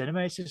Jedi in the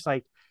cinema. It's just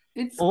like,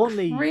 it's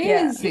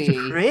crazy.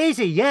 It's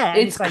crazy, yeah.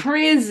 It's like,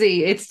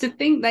 crazy. It's to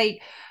think,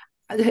 like,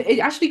 it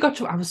actually got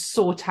to, I was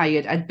so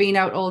tired. I'd been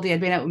out all day.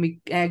 I'd been out with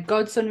my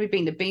godson. We'd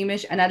been to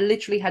Beamish, and I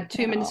literally had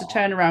 2 minutes to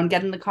turn around,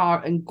 get in the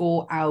car, and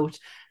go out.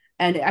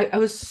 And I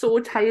was so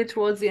tired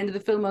towards the end of the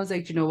film. I was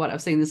like, you know what?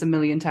 I've seen this a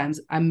million times.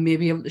 I may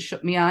be able to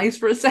shut my eyes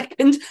for a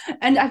second.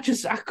 And I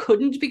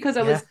couldn't, because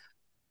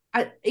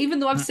even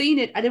though I've seen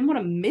it, I didn't want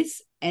to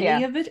miss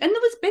any of it. And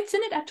there was bits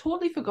in it I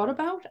totally forgot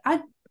about. I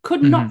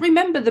could not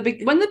remember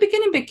when the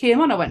beginning bit came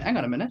on. I went, hang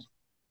on a minute.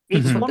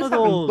 It's one of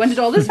those. When did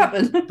all this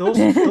happen?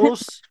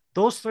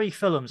 Those three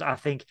films, I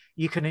think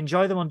you can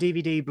enjoy them on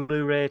DVD,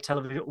 Blu-ray,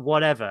 television,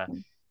 whatever.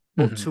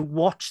 But to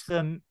watch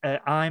them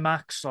at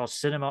IMAX or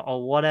cinema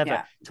or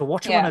whatever, to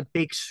watch them on a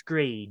big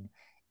screen,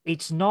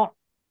 it's not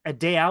a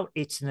day out,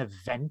 it's an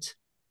event.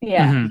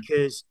 Yeah.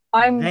 Because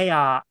they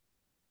are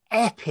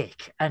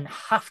epic and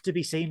have to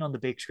be seen on the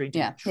big screen.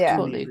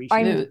 Totally.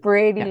 I'm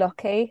really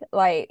lucky.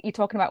 Like, you're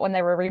talking about when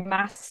they were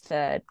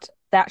remastered,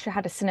 they actually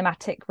had a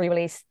cinematic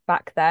re-release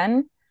back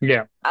then.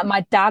 Yeah. And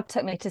my dad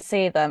took me to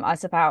see them. I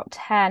was about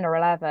 10 or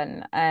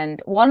 11.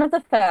 And one of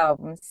the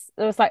films,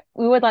 it was like,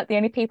 we were like the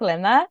only people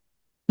in there.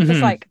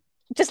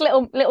 Just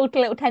little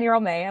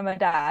 10-year-old me and my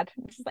dad.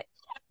 Just like,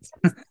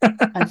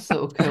 that's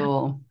so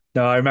cool.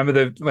 No, I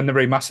remember when they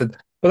remastered.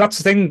 But that's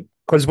the thing,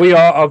 because we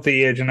are of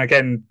the age, and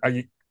again,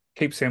 I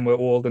keep saying we're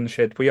old and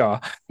shit. We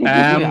are.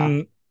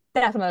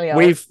 Definitely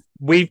old.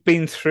 We've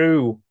been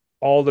through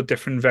all the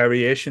different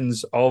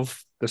variations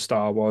of the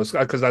Star Wars,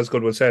 because as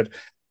Goodwill said,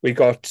 we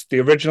got the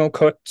original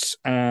cuts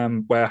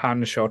where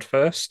Han shot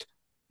first.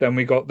 Then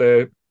we got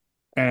the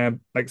the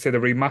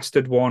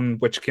remastered one,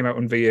 which came out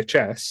on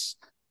VHS.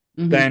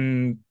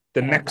 Then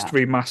the next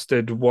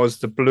remastered was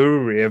the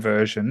Blu-ray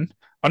version.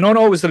 Oh,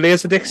 no, it was the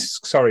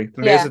Laserdisc. Sorry,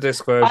 the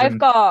Laserdisc version. I've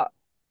got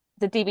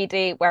the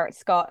DVD where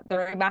it's got the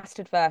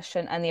remastered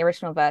version and the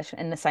original version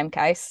in the same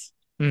case.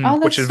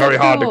 Which is very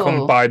hard to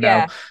come by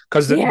now.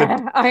 Because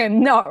I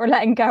am not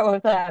letting go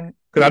of them.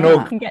 Because I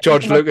know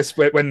George Lucas,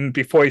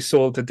 before he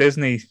sold to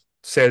Disney,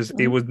 says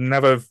he would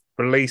never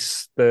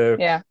release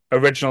the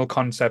original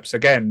concepts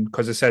again,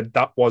 because he said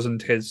that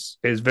wasn't his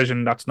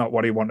vision. That's not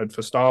what he wanted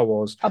for Star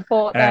Wars. I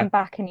bought them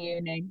back in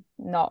uni.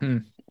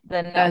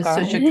 That's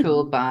such a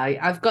cool buy.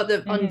 I've got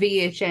on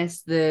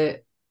VHS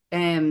the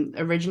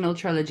original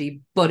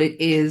trilogy, but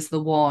it is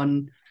the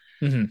one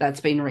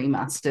that's been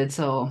remastered.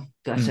 So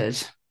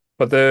gutted.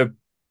 But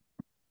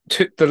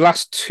the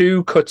last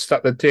two cuts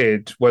that they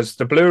did was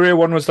the Blu-ray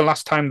one was the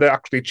last time they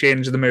actually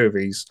changed the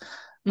movies,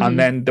 and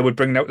then they would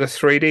bring out the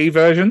 3D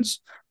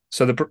versions.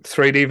 So the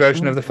 3D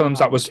version of the films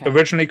that was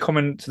originally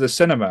coming to the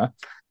cinema,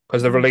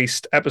 because they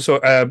released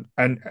episode A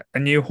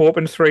New Hope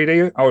in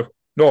 3D. Oh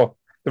no,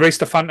 they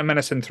released The Phantom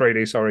Menace in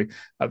 3D. Sorry,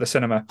 at the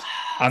cinema,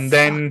 and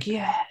then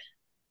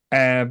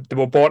they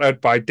were bought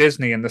out by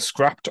Disney and they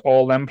scrapped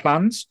all them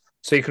plans.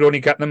 So you could only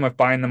get them with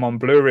buying them on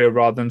Blu-ray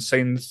rather than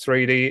seeing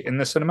 3D in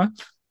the cinema.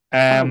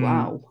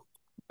 Wow.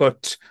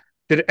 But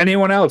did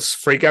anyone else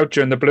freak out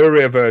during the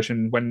Blu-ray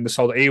version when they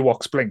saw the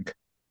Ewoks blink?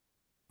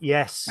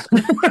 Yes.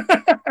 Now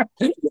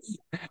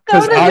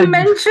that you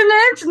mention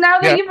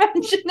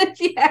it,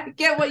 yeah, I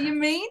get what you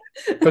mean.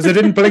 Because they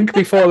didn't blink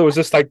before. There was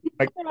just like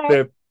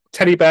the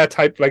teddy bear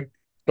type like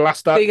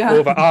glassed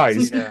over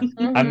eyes,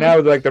 and now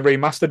like the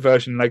remastered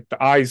version, like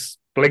the eyes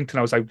blinked, and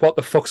I was like, "What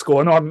the fuck's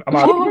going on?"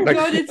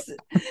 God! It's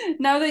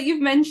now that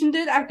you've mentioned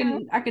it, I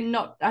can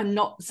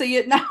not see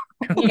it now.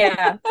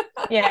 Yeah,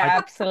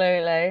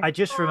 absolutely. I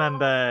just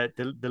remember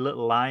the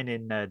little line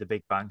in The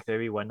Big Bang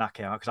Theory when that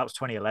came out, because that was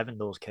 2011.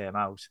 Those came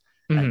out,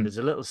 and there's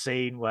a little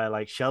scene where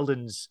like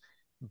Sheldon's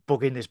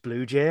bugging this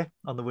blue jay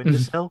on the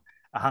windowsill.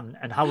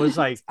 And Howard's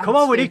like, "Come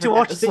on, we need to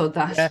watch this.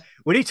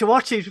 We need to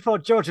watch these before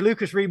George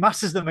Lucas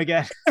remasters them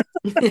again."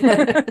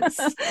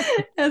 Yes.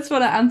 That's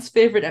one of Ant's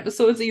favorite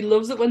episodes. He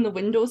loves it when the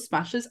window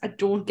smashes. I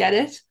don't get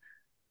it,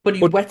 but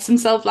he wets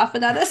himself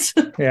laughing at it.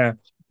 Yeah,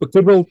 but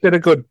Goodwill did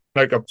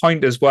a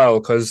point as well,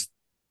 because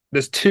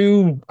there's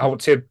two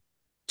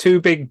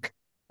big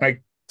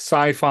like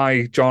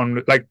sci-fi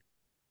genre like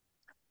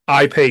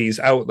IPs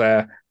out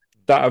there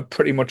that have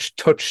pretty much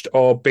touched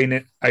or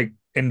been like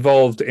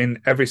involved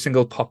in every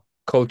single pop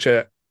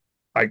culture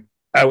like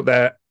out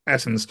there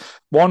essence.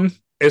 One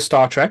is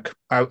Star Trek.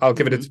 I'll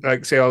give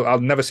it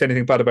I'll never say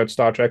anything bad about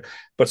Star Trek,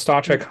 but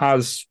Star Trek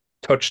has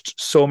touched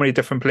so many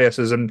different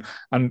places and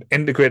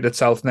integrated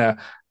itself there.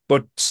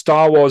 But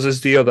Star Wars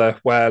is the other,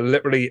 where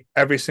literally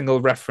every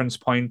single reference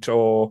point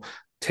or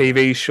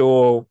TV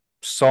show,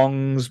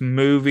 songs,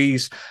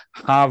 movies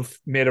have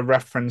made a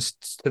reference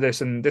to this,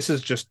 and this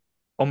is just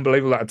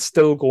unbelievable that it's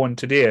still going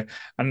today.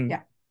 And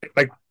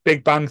like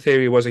Big Bang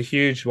Theory was a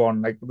huge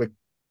one, like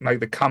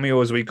the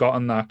cameos we got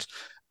on that.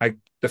 Like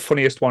the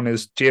funniest one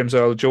is James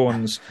Earl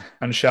Jones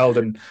and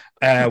Sheldon,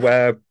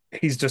 where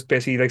he's just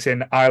basically like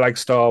saying, "I like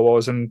Star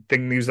Wars," and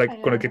thinking he's like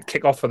going to get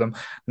kicked off for them,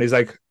 and he's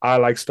like, "I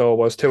like Star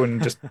Wars too,"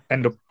 and just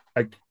end up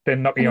like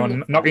then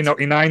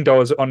knocking 9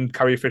 doors on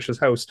Carrie Fisher's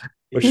house,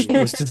 which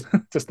was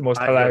just the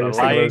most hilarious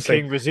thing. Lion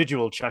King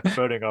residual check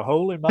burning a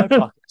hole in my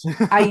pocket.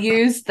 I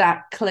used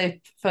that clip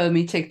for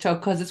me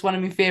TikTok because it's one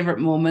of my favorite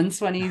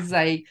moments when he's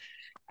like,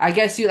 "I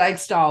guess you like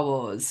Star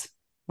Wars.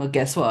 Well,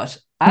 guess what?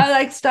 I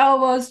like Star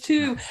Wars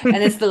too."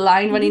 And it's the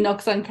line when he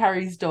knocks on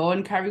Carrie's door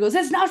and Carrie goes,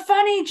 "It's not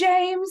funny,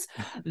 James."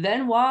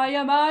 "Then why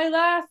am I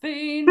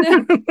laughing?"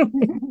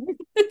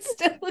 It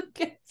still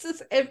gets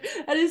us. And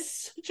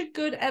it's such a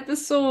good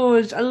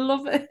episode. I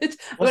love it.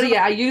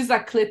 I use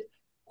that clip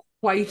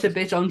quite a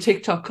bit on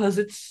TikTok because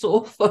it's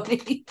so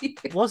funny.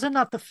 Wasn't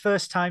that the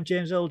first time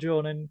James Earl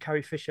Jones and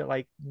Carrie Fisher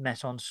like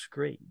met on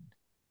screen?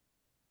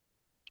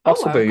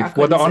 Possibly.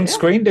 Were they on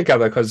screen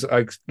together because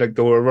like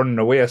they were running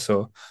away?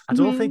 So I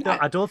don't think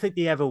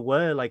they ever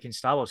were like in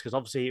Star Wars, because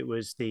obviously it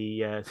was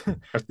the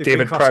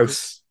David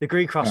Prowse, the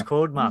Green Cross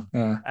Code Man.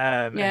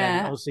 And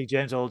then obviously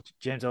James Earl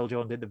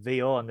Jones did the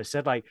VO, and they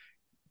said like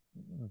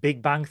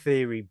Big Bang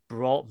Theory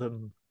brought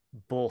them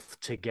both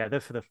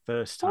together for the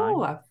first time.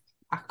 Oh,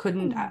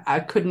 I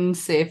couldn't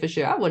say for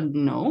sure. I wouldn't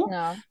know.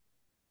 No.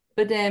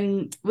 But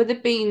with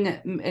it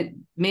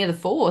being May the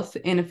 4th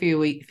in a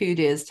few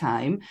days'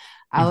 time,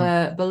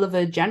 our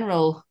beloved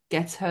General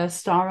gets her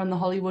star on the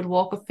Hollywood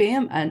Walk of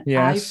Fame, and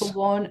I, for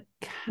one,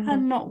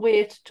 cannot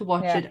wait to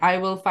watch it. I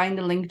will find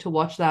a link to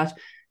watch that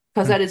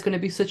because that is going to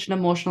be such an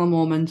emotional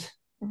moment.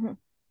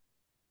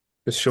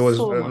 This show is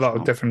a lot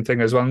of different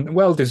things as well,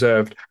 well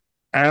deserved.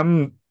 I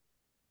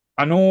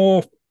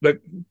know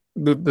like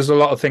there's a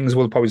lot of things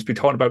we'll probably be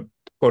talking about,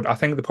 but I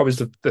think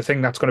the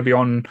thing that's going to be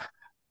on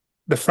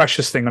the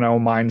freshest thing on our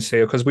minds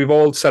here, because we've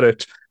all said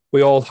it.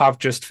 We all have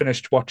just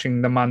finished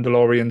watching The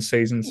Mandalorian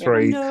season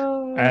 3.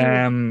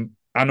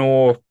 I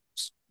know,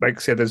 like I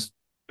said, there's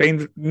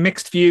been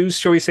mixed views,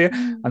 shall we say?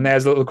 And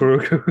there's little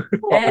Grogu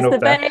popping up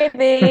there.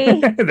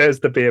 Baby. There's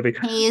the baby.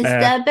 He's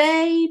the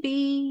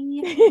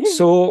baby.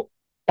 So,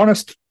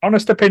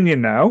 honest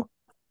opinion now.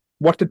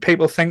 What did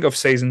people think of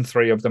season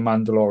 3 of The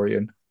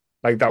Mandalorian?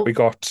 Like that we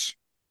got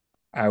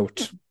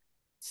out.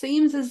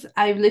 Seems as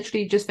I've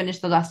literally just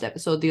finished the last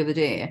episode the other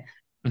day.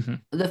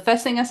 The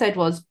first thing I said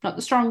was not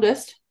the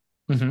strongest,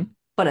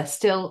 but I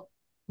still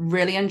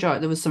really enjoyed it.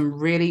 There was some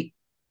really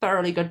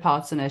thoroughly good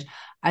parts in it.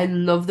 I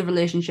love the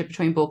relationship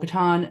between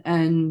Bo-Katan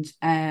and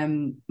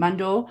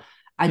Mando.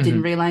 I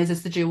didn't realize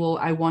it's the duo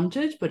I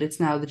wanted, but it's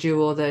now the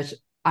duo that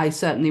I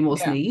certainly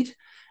most need.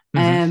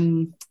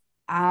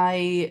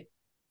 I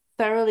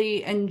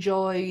thoroughly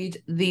enjoyed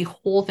the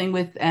whole thing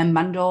with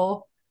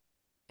Mando,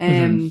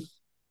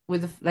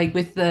 with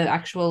the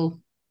actual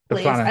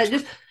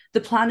place.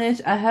 the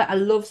planet. I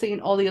love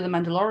seeing all the other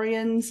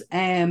Mandalorians.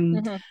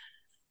 Mhm.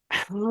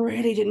 I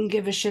really didn't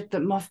give a shit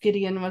that Moff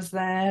Gideon was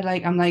there.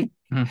 Like, I'm like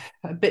Mhm.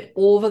 a bit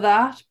over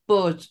that,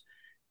 but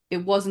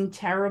it wasn't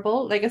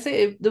terrible. Like I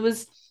say, there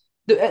was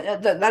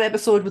that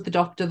episode with the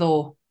Doctor,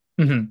 though.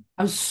 Mhm.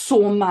 I was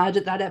so mad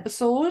at that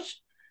episode.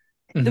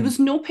 There Mhm. was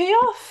no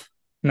payoff.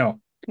 No.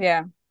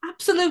 Yeah.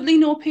 Absolutely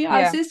no payoff. I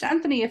Yeah. says to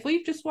Anthony, if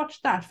we've just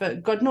watched that for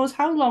God knows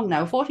how long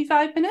now,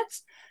 45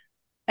 minutes,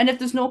 and if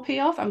there's no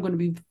payoff, I'm going to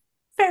be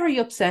very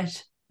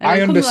upset. And I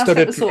then come the last understood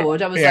it.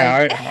 episode, I was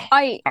Yeah, like,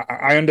 I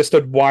I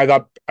understood why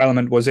that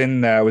element was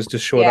in there, was to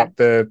show Yeah.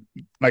 that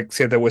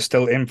say there was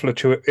still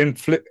infiltrated.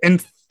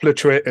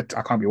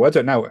 I can't be words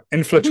right now.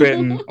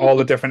 Infiltrating all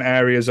the different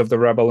areas of the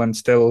rebel and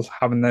still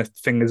having their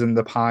fingers in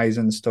the pies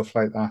and stuff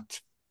like that.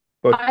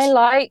 But I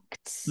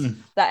liked Mm.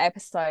 that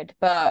episode,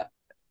 but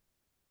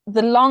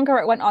the longer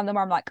it went on, the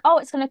more I'm like, oh,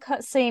 it's going to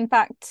cut scene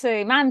back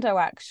to Mando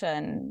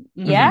action.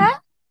 Mhm. Yeah.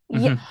 Yeah.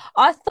 Mhm.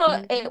 I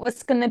thought it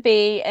was going to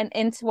be an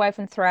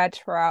interwoven thread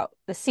throughout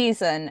the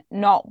season,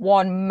 not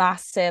one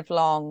massive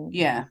long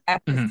yeah.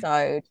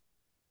 episode.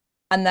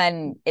 And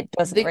then it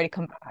doesn't They- really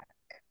come back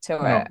to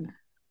No. it.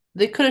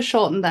 They could have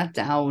shortened that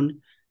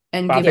down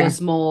and But I given think-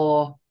 us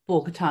more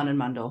Bo-Katan and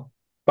Mando.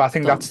 But I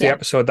think that's the Yeah.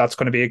 episode that's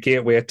going to be a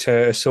gateway to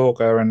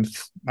Ahsoka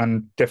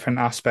and different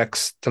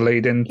aspects to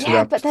lead into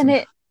Yeah, that. but then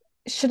it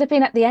should have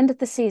been at the end of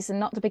the season,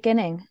 not the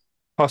beginning.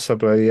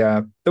 Possibly,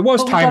 yeah. There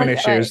was But we timing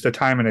gotta- issues. The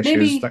timing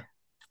issues.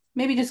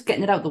 Maybe just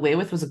getting it out the way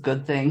with was a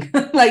good thing.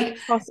 Like,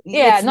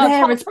 Yeah, it's no,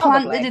 there, it's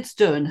probably. planted, it's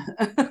done.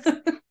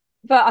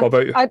 But What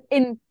about you?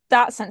 in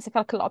that sense, I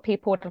feel like a lot of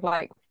people would have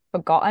like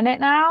forgotten it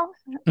now.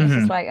 It's Mhm.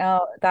 just like,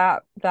 oh,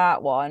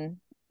 that one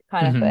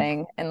kind of Mhm.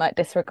 thing, and like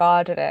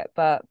disregarded it.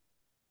 But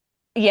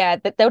yeah,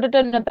 they would have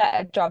done a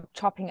better job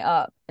chopping it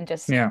up and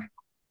just Yeah.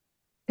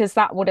 because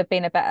that would have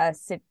been a better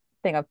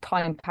thing of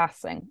time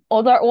passing.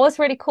 Although it was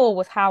really cool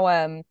was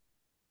how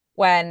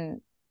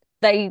when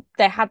they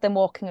had them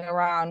walking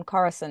around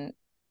Coruscant,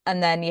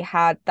 and then you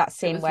had that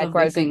scene was where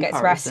lovely Grogu seeing gets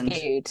Coruscant.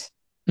 rescued.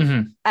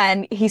 Mhm.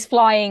 And he's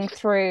flying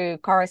through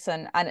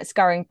Coruscant, and it's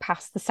going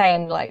past the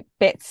same like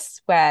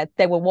bits where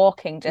they were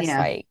walking just Yeah.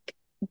 like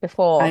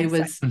before. I So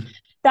was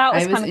that I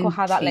was was kind of cool in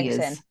how that links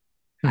in. tears.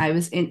 I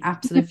was in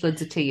absolute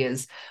floods of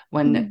tears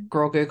when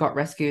Grogu got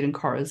rescued in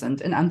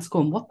Coruscant, and Ant's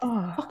going, "What the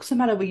Oh. fuck's the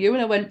matter with you?"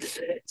 And I went,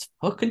 "It's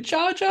fucking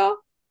Jar Jar.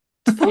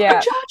 It's fucking Yeah.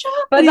 Jar Jar."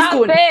 But And that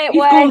bit he's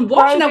where going,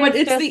 "What?" And I went,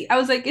 Grogu's I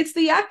was like, "It's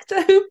the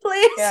actor who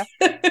plays Yeah.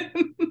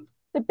 him."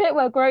 The bit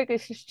where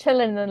Grogu's just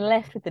chilling and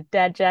left with the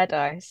dead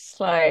Jedi. It's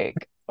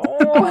like, Oh,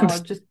 oh,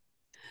 just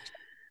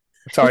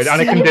Sorry, It's-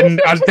 Anakin It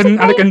didn't. was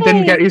Anakin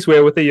didn't get baby. his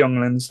way with the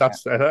younglings. That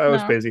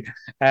was No. busy.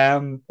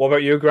 What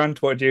about you,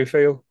 Grant? What do you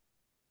feel?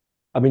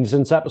 I mean,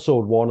 since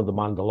episode 1 of The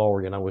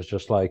Mandalorian, I was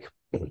just like,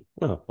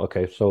 oh,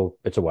 okay, so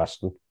it's a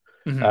Western.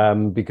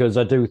 Mhm. Because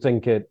I do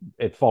think it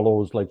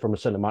follows, like from a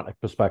cinematic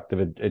perspective,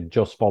 it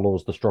just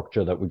follows the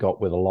structure that we got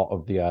with a lot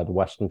of the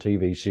Western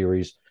TV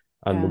series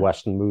and the Yeah.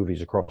 Western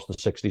movies across the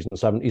 60s and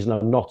 70s. And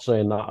I'm not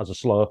saying that as a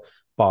slur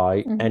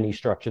by Mhm. any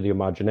stretch of the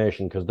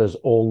imagination, because there's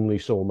only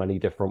so many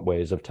different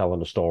ways of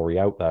telling a story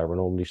out there and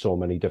only so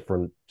many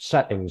different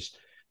settings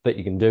that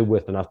you can do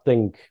with. And I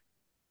think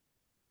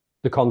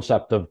the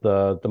concept of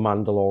the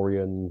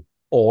Mandalorian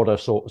order,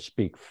 so to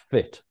speak,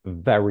 fit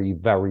very,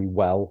 very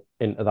well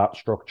into that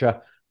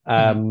structure.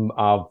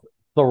 I've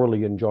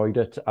thoroughly enjoyed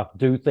it. I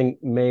do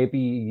think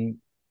maybe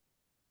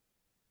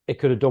it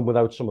could have done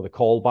without some of the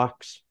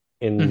callbacks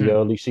in Mhm. the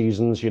early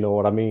seasons. You know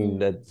what I mean? Mm.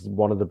 That's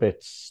one of the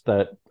bits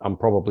that I'm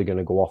probably going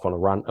to go off on a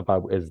rant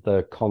about, is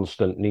the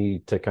constant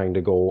need to kind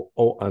of go,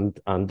 oh,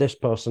 and this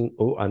person,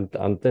 oh,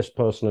 and this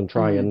person, and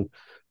try Mhm. and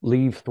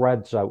leave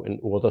threads out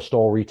into other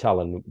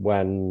storytelling,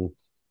 when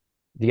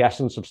the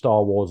essence of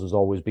Star Wars has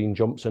always been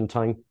jumps in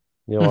time.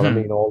 You know what I Mhm.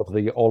 mean?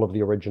 All of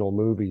the original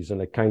movies, and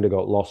it kind of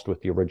got lost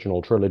with the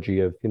original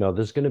trilogy of,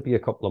 there's going to be a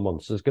couple of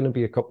months, there's going to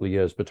be a couple of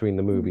years between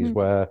the movies Mhm.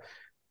 where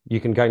you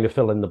can kind of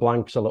fill in the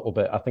blanks a little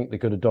bit. I think they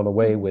could have done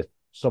away with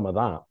some of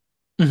that.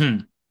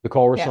 Mhm. The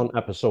Coruscant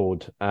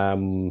episode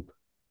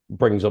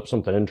brings up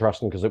something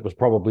interesting, because it was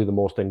probably the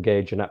most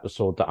engaging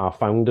episode that I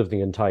found of the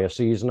entire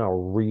season. I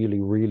really,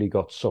 really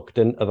got sucked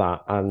into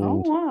that. And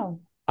oh wow.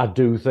 I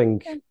do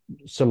think,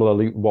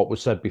 similarly, what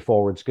was said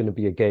before, it's going to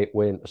be a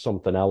gateway into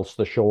something else.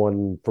 They're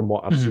showing, from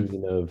what I've Mhm.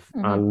 seen of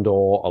Mhm. Andor,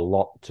 a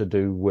lot to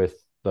do with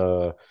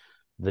the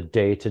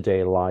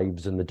day-to-day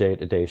lives and the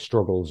day-to-day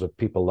struggles of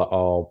people that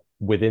are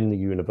within the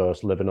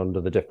universe, living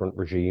under the different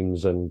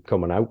regimes and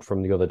coming out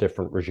from the other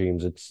different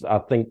regimes. I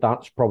think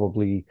that's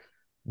probably,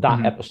 that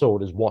Mhm.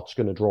 episode is what's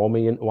going to draw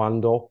me into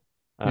Andor.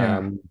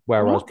 Yeah.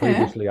 Whereas Okay.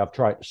 previously I've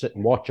tried to sit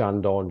and watch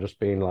Andor and just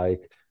being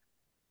like,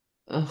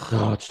 Ugh.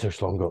 oh, it's too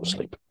slow, go to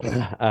sleep.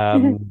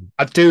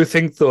 I do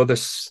think though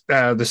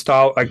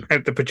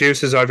the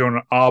producers,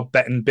 everyone are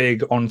betting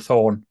big on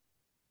Thrawn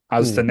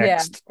as the Mm.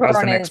 next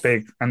Thrawn next is-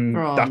 big, and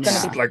Thrawn,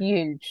 that's Gonna be like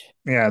huge.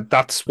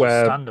 that's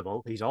where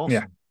Understandable. He's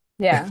awesome.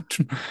 Yeah.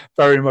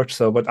 very much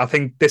so. But I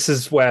think this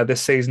is where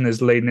this season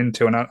is leading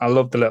into, and I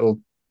love the little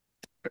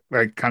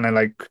like kind of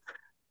like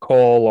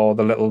call or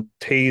the little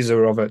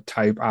teaser of it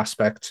type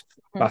aspect.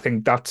 I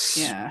think that's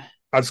Yeah.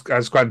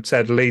 as Grant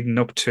said, leading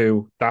up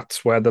to,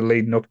 that's where they're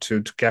leading up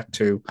to get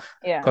to.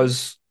 Yeah.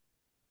 Because,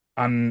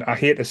 and I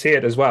hate to say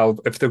it as well,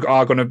 if they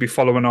are going to be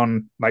following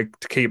on, like,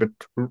 to keep it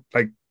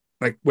like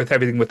with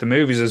everything with the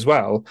movies as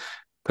well,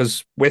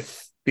 because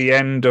with the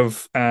end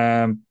of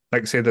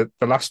like say the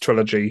last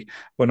trilogy,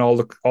 when all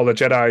the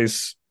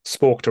Jedis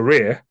spoke to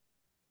Rey,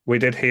 we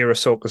did hear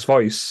Ahsoka's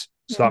voice,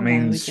 so that Yeah, we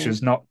means did.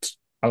 she's not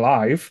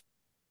alive.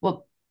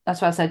 Well,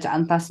 that's what I said to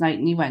Ant last night,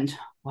 and he went,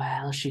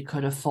 "Well, she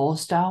could have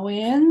forced our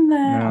way in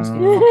there." I was like,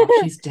 No. "Fuck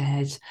off, she's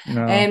dead."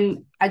 No.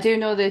 I do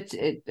know that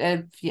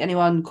if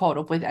anyone caught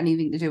up with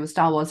anything to do with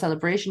Star Wars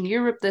Celebration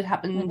Europe that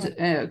happened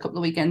a couple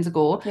of weekends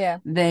ago, Yeah.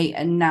 they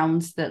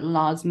announced that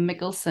Lars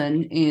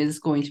Mikkelsen is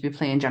going to be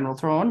playing General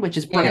Thrawn, which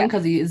is brilliant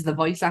because he is the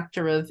voice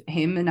actor of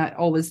him, and I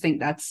always think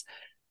that's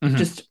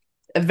just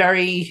a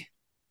very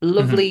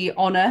lovely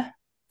honor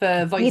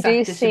for voice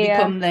actors to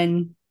become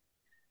then.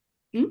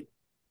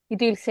 You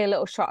do see a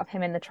little shot of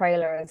him in the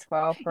trailer as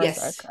well for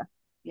Ahsoka.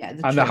 Yeah,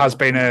 and there has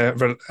been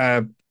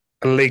a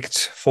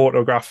leaked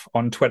photograph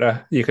on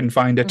Twitter. You can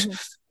find it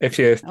if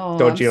you're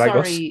dodgy like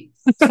us.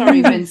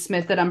 Sorry, Vince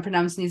Smith, that I'm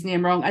pronouncing his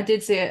name wrong. I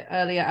did say it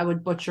earlier. I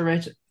would butcher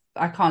it.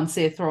 I can't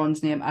say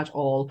Thrawn's name at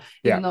all.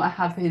 Even though I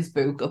have his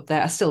book up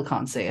there, I still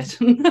can't say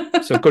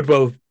it. So,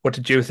 Goodwill, what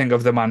did you think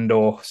of the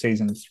Mando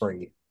season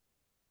 3?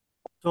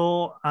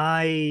 So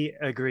I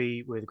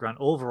agree with Grant.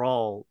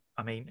 Overall,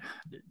 I mean,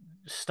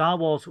 Star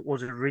Wars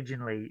was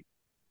originally,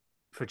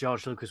 for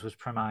George Lucas, was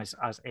premised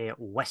as a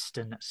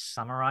Western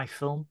samurai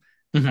film.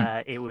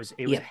 It was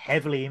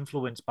heavily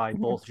influenced by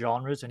both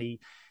genres, and he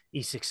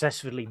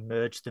successfully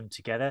merged them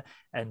together.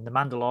 And The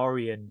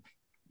Mandalorian,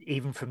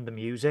 even from the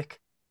music,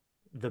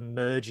 the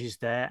merge is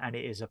there, and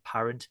it is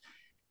apparent.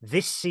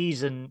 This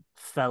season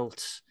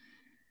felt...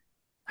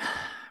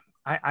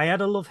 I had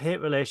a love-hate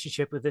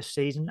relationship with this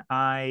season.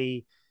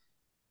 I'd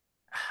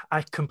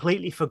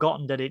completely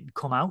forgotten that it'd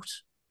come out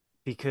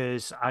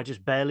because I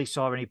just barely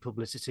saw any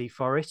publicity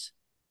for it.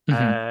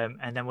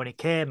 And then when it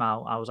came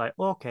out, I was like,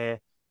 okay,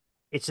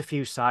 it's a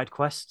few side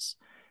quests.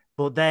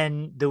 But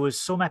then there was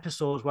some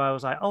episodes where I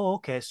was like, oh,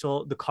 okay,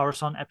 so the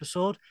Coruscant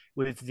episode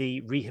with the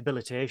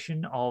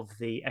rehabilitation of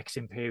the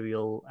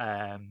ex-Imperial,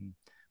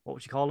 what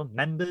would you call them,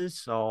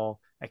 members or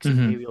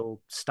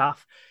ex-Imperial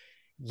staff.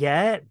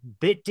 Yeah,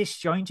 bit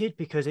disjointed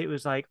because it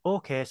was like,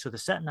 okay, so they're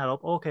setting that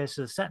up. Okay,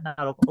 so they're setting that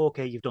up.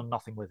 Okay, you've done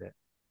nothing with it.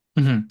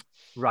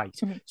 Right.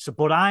 So,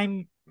 but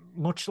I'm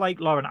much like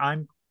Lauren,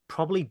 I'm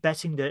probably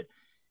betting that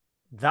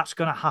that's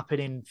going to happen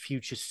in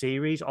future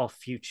series or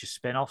future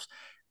spin-offs.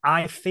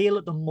 I feel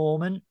at the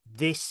moment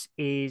this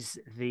is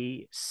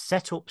the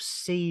setup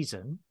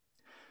season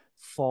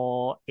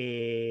for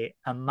a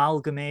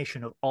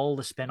amalgamation of all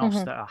the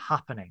spin-offs that are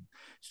happening.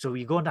 So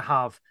you're going to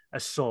have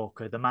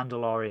Ahsoka, The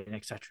Mandalorian,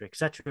 etc.,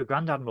 etc.,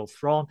 Grand Admiral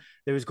Thrawn.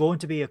 There is going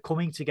to be a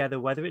coming together,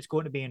 whether it's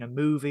going to be in a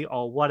movie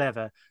or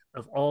whatever,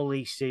 of all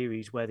these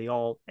series where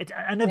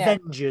an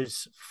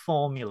Avengers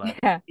formula,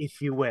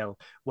 if you will,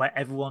 where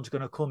everyone's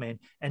going to come in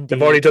and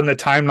they've already done the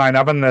timeline,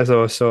 haven't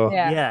they? So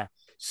yeah.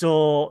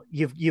 So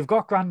you've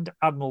got Grand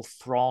Admiral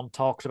Thrawn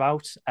talked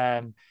about.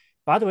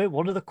 By the way,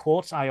 one of the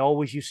quotes I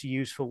always used to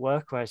use for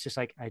work, where it's just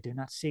like, I do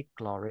not seek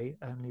glory,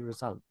 only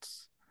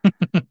results.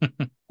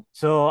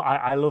 So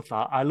I love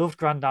that. I loved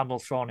Grand Admiral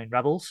Thrawn in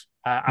Rebels.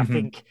 I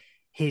think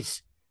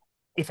if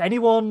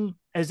anyone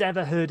has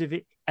ever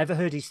heard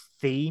his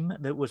theme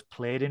that was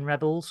played in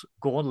Rebels,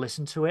 go and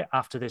listen to it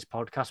after this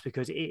podcast,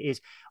 because it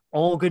is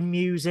organ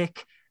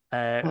music,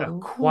 a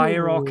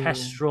choir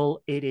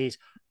orchestral. It is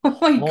oh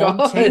my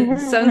haunting. God,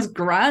 sounds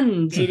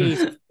grand.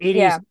 It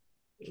is.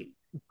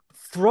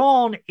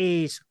 Thrawn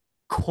is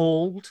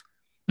cold.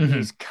 He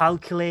is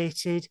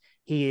calculated.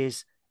 He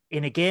is,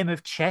 in a game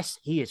of chess,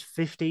 he is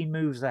 15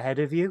 moves ahead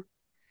of you.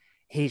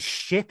 His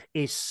ship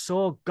is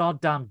so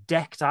goddamn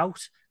decked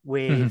out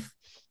with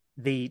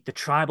the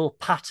tribal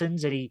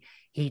patterns, and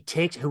he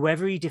takes,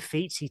 whoever he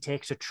defeats, he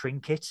takes a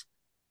trinket.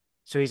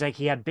 So he's like,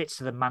 he had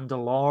bits of the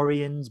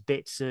Mandalorians,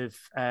 bits of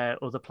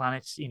other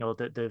planets,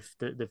 that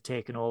they've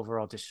taken over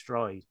or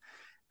destroyed.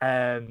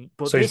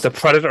 But so he's the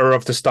predator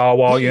of the Star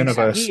Wars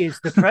universe. He is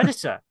the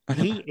predator.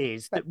 He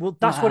is.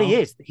 That's what he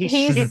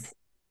is.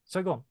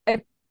 So go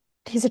on.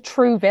 He's a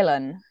true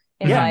villain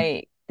in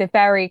like the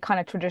very kind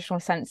of traditional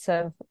sense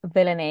of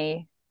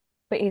villainy,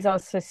 but he's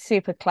also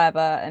super clever,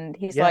 and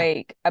he's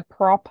like a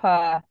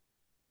proper,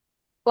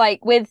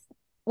 like with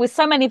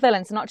so many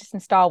villains, not just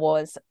in Star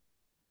Wars,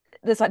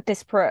 there's like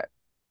disparate,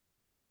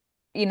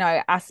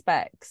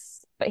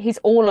 aspects, but he's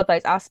all of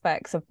those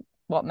aspects of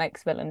what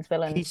makes villains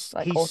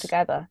all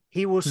together.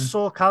 He was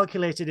so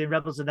calculated in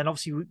Rebels, and then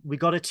obviously we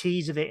got a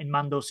tease of it in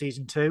Mando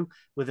season 2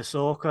 with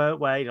Ahsoka,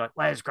 where you're like,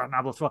 where's Grand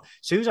Admiral Thrawn?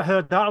 As soon as I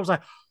heard that, I was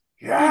like,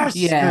 yes,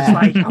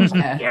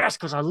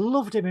 because I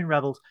loved him in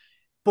Rebels.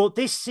 But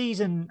this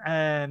season,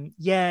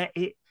 the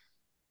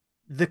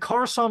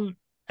Coruscant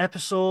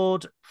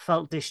episode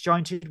felt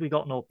disjointed. We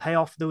got no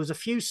payoff. There was a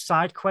few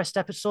side quest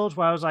episodes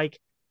where I was like,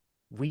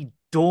 we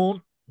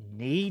don't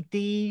need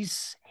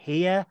these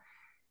here.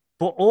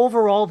 But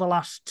overall, the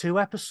last 2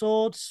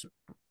 episodes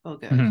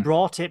Okay. Mhm.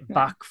 brought it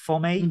back for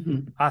me.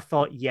 Mhm. I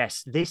thought,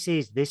 yes, this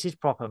is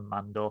proper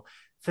Mando.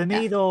 For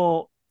me, Yeah.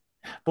 though,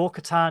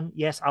 Bo-Katan,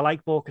 yes, I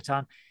like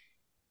Bo-Katan.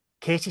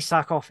 Katie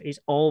Sackhoff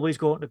is always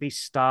going to be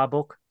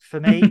Starbuck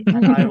for me,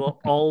 and I will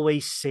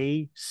always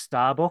see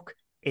Starbuck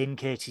in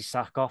Katie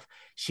Sackhoff.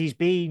 She's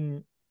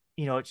been,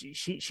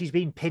 she's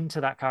been pinned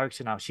to that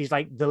character now. She's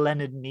like the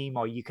Leonard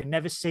Nimoy. You can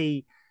never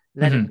see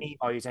Leonard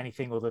Nimoy as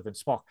anything other than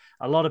Spock.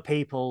 A lot of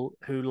people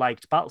who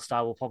liked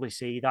Battlestar will probably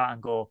see that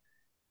and go,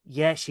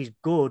 yeah, she's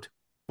good,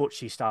 but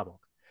she's Starbuck.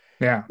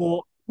 Yeah.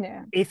 But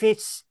Yeah.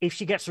 if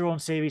she gets her own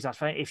series, that's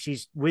fine. If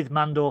she's with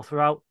Mando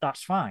throughout,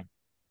 that's fine.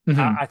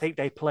 Mhm. I think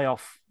they play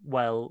off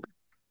well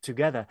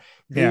together.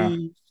 Yeah.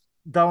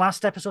 The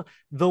last episode,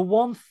 the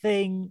one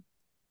thing,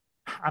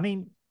 I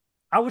mean,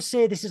 I would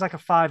say this is like a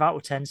 5 out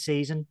of 10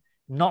 season.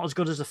 Not as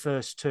good as the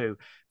first 2,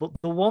 but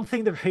the one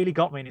thing that really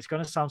got me, and it's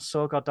going to sound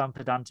so goddamn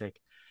pedantic,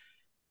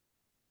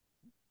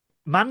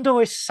 Mando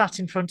is sat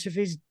in front of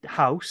his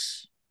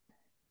house.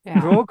 Yeah.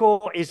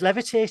 Grogu is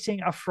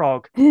levitating a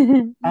frog,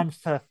 and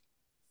for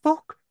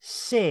fuck's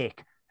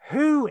sake,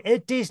 who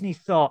at Disney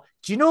thought,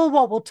 do you know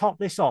what will top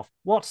this off?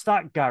 What's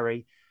that,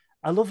 Gary?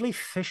 A lovely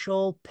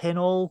fishhole,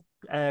 pinhole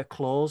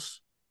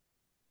clothes.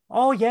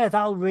 Oh, yeah,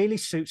 that'll really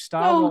suit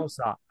Star Oh. Wars,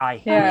 that. I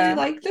hate I really Yeah. it.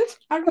 liked it.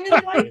 I really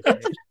liked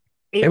it.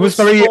 It was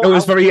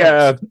very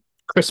outdated.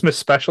 Christmas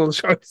special,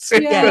 shall I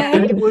say? Yeah.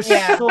 It was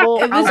Yeah.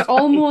 so It was out-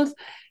 almost,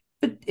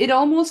 but it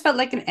almost felt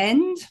like an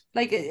end.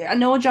 Like, I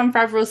know Jon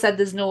Favreau said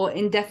there's no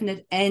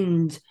indefinite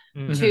end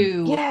Mm.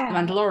 to Yeah. The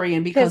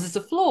Mandalorian because it's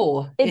a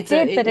flaw. It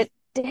did, but it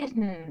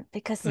didn't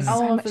because there's Mhm.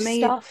 so Oh, much for me,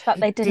 stuff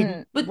that they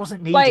didn't. But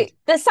wasn't needed. Like,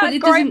 there's But that it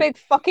great doesn't- big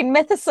fucking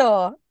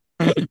mythosaur.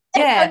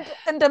 Yeah.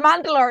 And the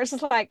Mandalore is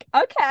just like,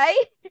 okay.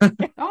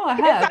 Oh, I Is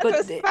have, that but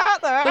just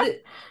sat there?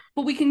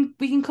 but we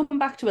can come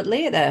back to it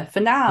later. For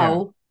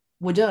now,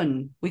 we're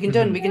done. We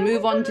can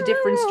move on to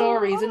different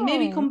stories and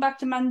maybe come back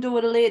to Mando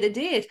at a later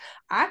date.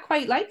 I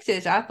quite liked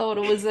it. I thought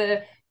it was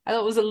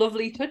a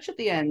lovely touch at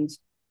the end.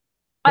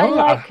 I Well,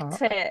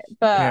 liked it,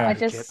 but Yeah. I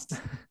just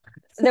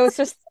there was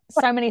just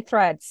so many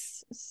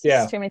threads.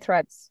 Yeah. Too many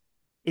threads.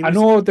 It I was-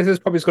 know this is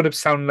probably going to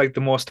sound like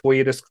the most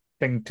weirdest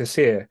thing to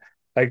say.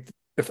 Like,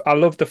 if I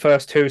love the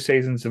first 2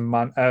 seasons of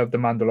The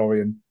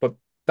Mandalorian, but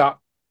that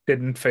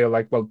didn't feel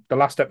like, well, the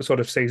last episode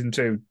of season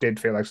 2 did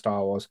feel like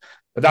Star Wars,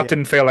 but that Yeah.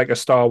 didn't feel like a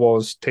Star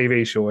Wars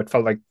TV show. It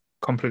felt like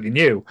completely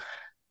new.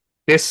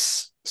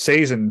 This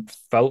season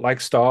felt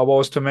like Star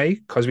Wars to me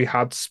because we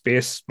had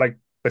space, like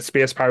the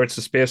space pirates,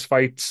 the space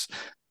fights.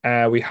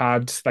 We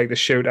had like the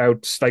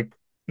shootouts, like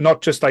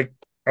not just like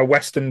a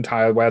Western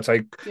tile where it's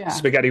like Yeah.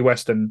 spaghetti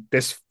Western.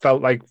 This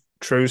felt like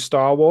true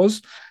Star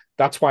Wars.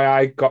 That's why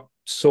I got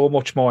so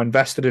much more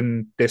invested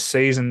in this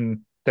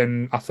season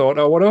than I thought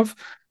I would have.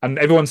 And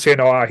everyone's saying,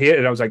 "Oh, I hate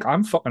it." I was like,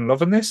 "I'm fucking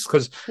loving this,"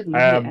 because Didn't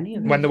hate any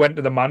of when it. they went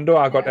to the Mando,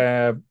 I got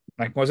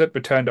like, was it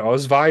Return to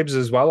Oz vibes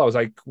as well? I was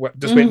like,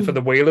 just waiting for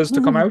the whalers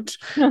to come out,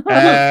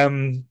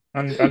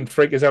 and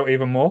freak us out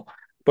even more.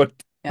 But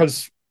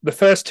because the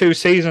first 2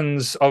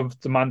 seasons of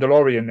The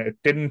Mandalorian, it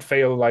didn't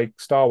feel like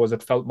Star Wars.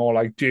 It felt more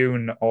like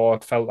Dune, or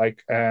it felt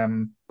like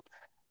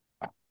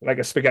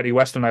a spaghetti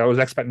western. I was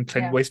expecting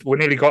Clint Eastwood. We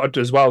nearly got it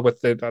as well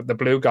with the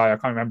blue guy. I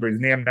can't remember his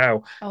name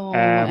now.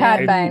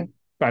 Cad Bane.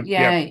 But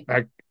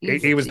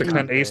he was the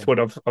Clint Eastwood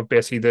of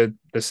basically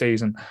the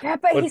season. Yeah,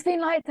 but he's been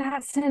like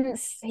that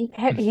since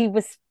he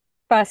was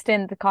first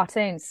in the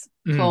cartoons.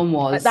 Clone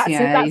Wars. That's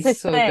he's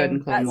his so thing. good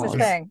in Clone That's Wars.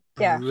 his thing.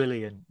 Yeah.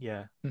 Brilliant.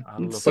 Yeah. I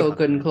love So that.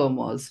 good in Clone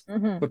Wars.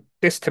 But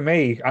this, to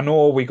me, I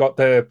know we got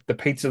the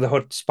Pizza the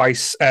Hut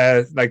spice,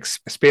 like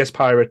space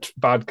pirate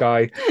bad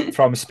guy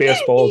from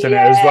Spaceballs in it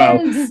as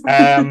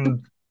well.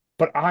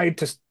 But I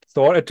just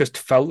thought it just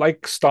felt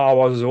like Star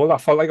Wars as well. I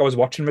felt like I was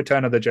watching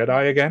Return of the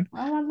Jedi again.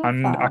 Oh, I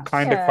And love I that.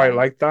 kind of quite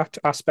like that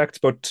aspect.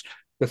 But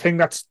the thing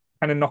that's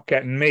kind of not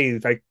getting me,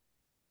 like,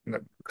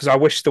 because I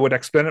wish they would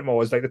explain it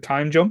more, is like the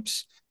time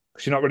jumps.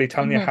 Because you're not really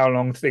telling you how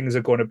long things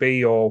are going to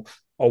be, or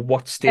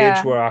what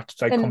stage we're at,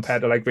 like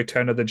compared to like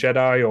Return of the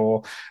Jedi,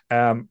 or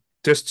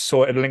just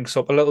so it links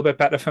up a little bit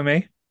better for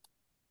me.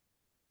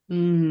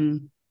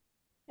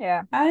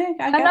 Yeah, I know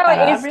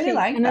that. it is I really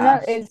like and that. I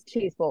know it is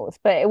cheese balls,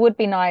 but it would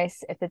be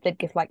nice if they did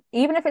give, like,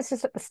 even if it's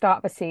just at the start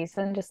of a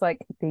season, just like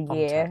the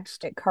year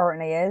Context. it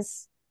currently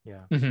is.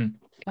 Yeah.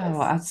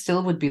 Oh, I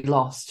still would be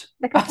lost.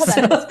 They could put that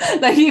in the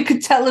script. Like, you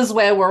could tell us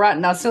where we're at,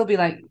 and I'd still be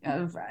like,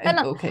 oh, right, And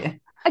okay.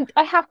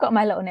 I have got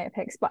my little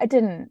nitpicks, but I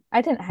didn't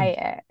hate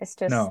it. It's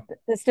just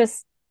there's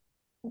just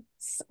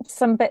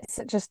some bits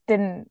that just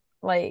didn't,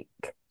 like,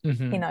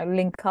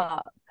 link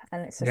up,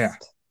 and it's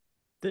just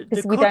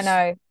because we don't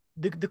know.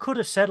 They could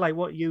have said, like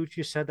what you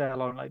just said there,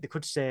 Lauren. Like, they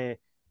could say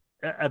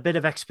a bit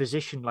of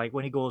exposition, like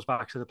when he goes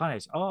back to the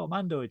planet. Oh,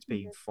 Mando, it's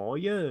been 4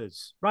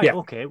 years, right? Yeah.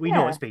 Okay, we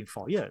know it's been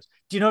 4 years.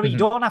 Do you know what I mean? You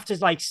don't have to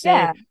like say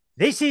Yeah.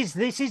 this is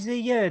the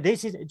year.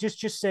 This is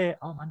just say,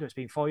 oh, Mando, it's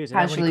been 4 years. And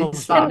then when he Casually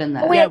comes slide back, in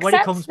there. We yeah, when he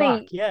accept comes the-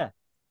 back, yeah.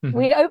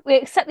 We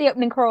accept the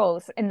opening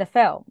crawls in the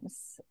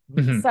films,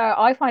 so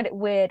I find it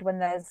weird when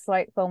there's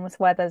like films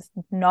where there's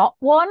not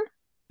one.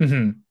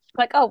 Mhm.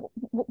 Like, oh,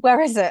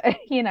 where is it?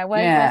 You know,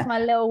 where's Yeah. my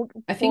little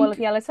I ball of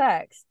think yellow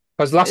text?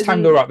 Because last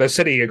time they isn't were at the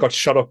city, it got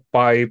shot up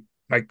by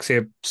like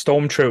say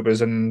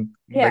stormtroopers and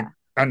like Yeah.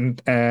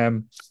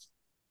 and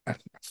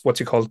what's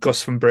he called,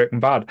 Gus from Breaking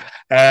Bad.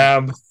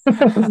 Um,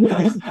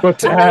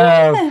 but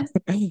oh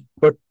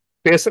but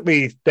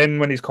basically, then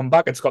when he's come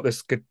back, it's got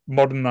this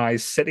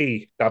modernized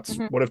city that's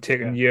Mhm. would have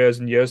taken Yeah. years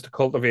and years to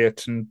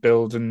cultivate and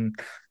build and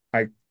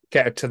like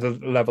get it to the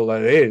level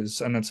that it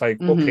is. And it's like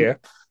yeah. okay,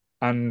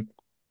 and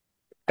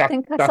I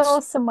think I saw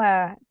that's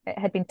somewhere it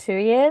had been 2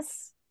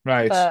 years,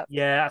 right. but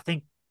Yeah, I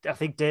think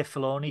Dave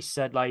Filoni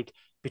said like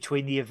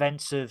between the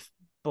events of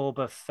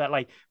Boba Fett,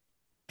 like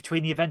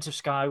between the events of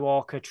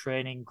Skywalker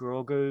training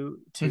Grogu,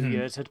 2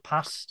 years Mhm. had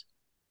passed.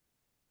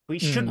 But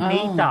it shouldn't Mhm. need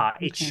Oh, that.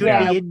 It okay. should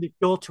yeah, be in the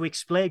show to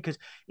explain because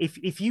if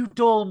you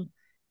don't,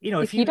 if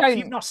you if you've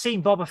don't, not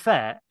seen Boba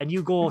Fett and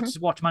you go Mhm. to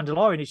watch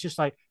Mandalorian, it's just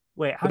like,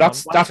 wait, But hang on, why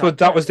is that that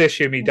there? was the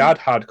issue my Mhm. dad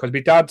had because my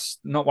dad's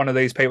not one of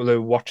these people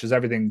who watches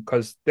everything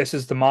because this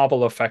is the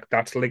Marvel effect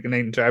that's linking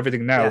into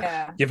everything now. Yeah,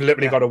 yeah, You've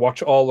literally yeah. got to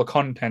watch all the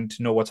content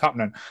to know what's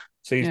happening.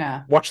 So you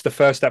Yeah. watched the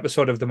first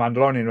episode of The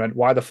Mandalorian and went,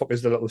 "Why the fuck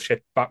is the little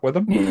shit back with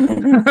him?"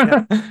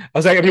 Yeah. I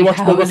was like, "Have you Like, watched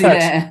how Boba is he Fett?"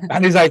 there?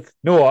 And he's like,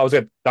 "No." I was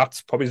like,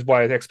 "That's probably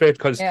why I explained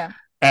because." yeah.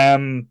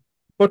 Um,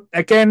 but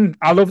again,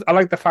 I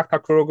like the fact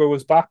that Grogu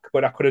was back,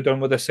 but I could have done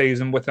with a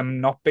season with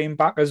him not being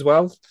back as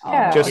well.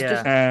 Yeah. Oh, Just it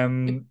just Yeah.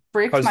 it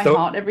breaks because my the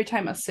heart every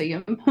time I see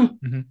him.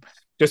 Mhm.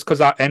 Just because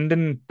that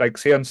ending, like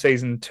say on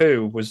season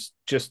two, was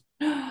just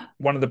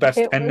one of the best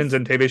It endings was,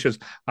 in TV shows,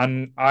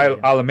 and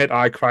Brilliant. I'll admit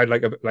I cried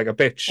like a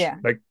bitch, yeah.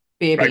 like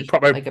Baby,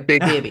 proper like a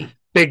baby.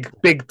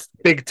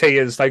 big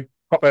tears, like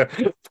proper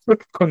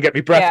couldn't get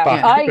me breath Yeah,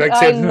 back. Yeah. Like I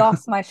saying,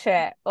 lost my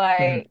shit Mhm.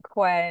 like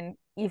when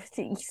you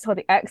saw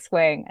the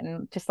X-wing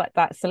and just like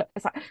that. So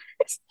it's like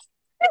it's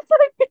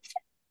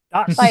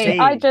That like scene,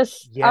 I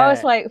was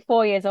yeah. like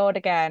 4 years old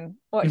again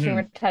watching Mhm.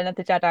 Return of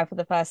the Jedi for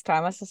the first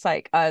time. I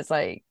was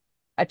like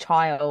a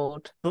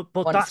child But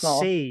that once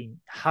more.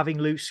 scene, having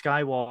Luke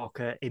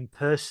Skywalker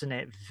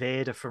impersonate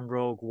Vader from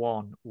Rogue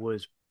One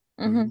was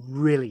Mhm.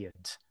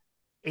 brilliant.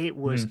 It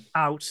was Mhm.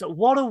 out. So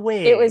what a It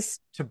way was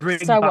to bring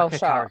so well back a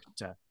shot.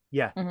 character.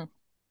 Yeah. Mhm.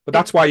 But Like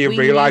that's why you we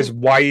realize knew,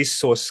 why he's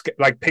so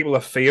like people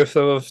are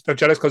fearful of the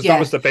Jedi because that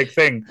was yeah, the big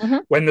thing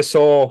Mhm. when they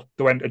saw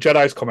when a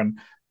Jedi's coming.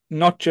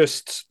 Not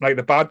just like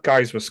the bad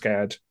guys were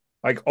scared,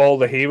 like all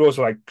the heroes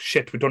were like,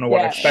 "Shit, we don't know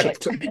what to Yeah, like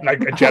expect."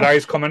 Like a oh,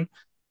 Jedi's coming, and it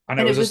and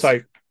it was just was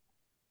like,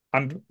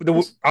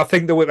 I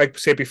think they were like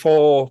say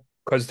before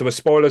because there were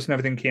spoilers and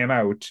everything came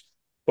out,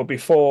 but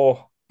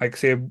before like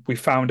say we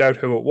found out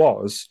who it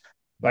was,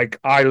 like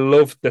I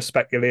loved the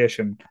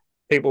speculation.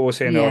 People were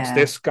saying, "Oh, it's yeah.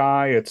 this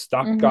guy, it's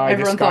that Mhm. guy, this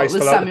Everyone thought it guy's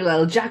was still out." Samuel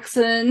L.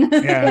 Jackson.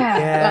 Yeah, yeah,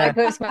 Yeah. like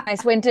it was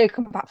Mace Windu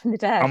come back from the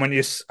dead. and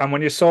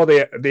when you saw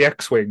the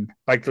X-wing,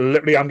 like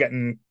literally, I'm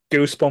getting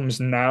goosebumps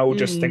now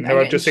just thinking. I'm I've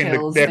getting just seen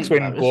chills the thinking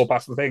X-wing about it. go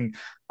past the thing,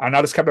 and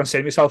I just kept on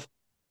saying to myself,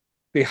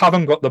 "They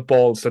haven't got the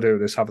balls to do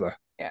this, have they?"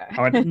 Yeah.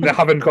 I went, "They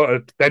haven't got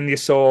it." Then you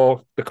saw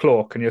the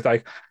cloak, and you're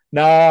like,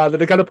 "Nah,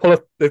 they're gonna pull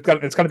it.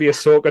 It's gonna be a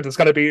Ahsoka. It's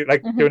gonna be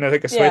like Mhm. doing a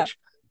Yeah. switch."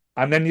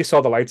 And then you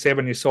saw the lightsaber,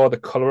 and you saw the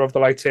color of the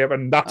lightsaber,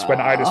 and that's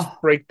when I just Oh,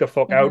 freaked the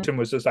fuck out Mhm. and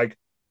was just like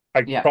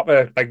yeah.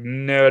 proper like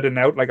nerding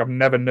out like I've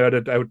never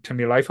nerded out to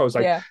my life. I was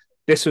like, Yeah.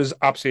 this was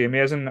absolutely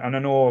amazing. And I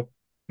know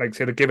like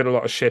say to give it a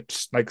lot of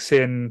shit, like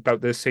saying about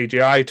the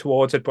CGI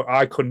towards it, but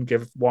I couldn't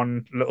give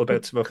one little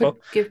bit of a Could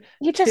fuck. give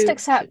You just two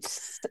accept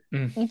shits.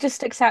 Mm, you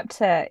just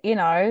accept it, you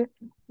know.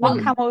 Mark Well,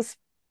 mhm, Hamill's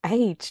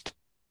aged,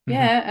 mhm.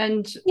 yeah,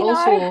 and you know.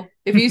 also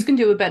if you can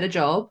do a better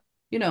job,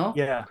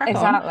 Yeah. crack on.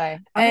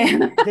 Exactly. I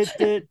mean,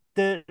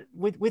 the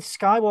with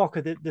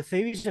Skywalker, the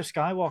theories of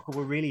Skywalker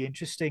were really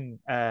interesting,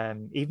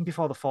 even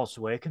before The Force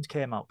Awakens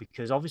came out,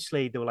 because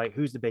obviously they were like,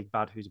 "Who's the big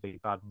bad? Who's the big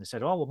bad?" And they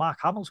said, "Oh, well, Mark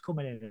Hamill's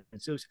coming in,"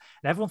 and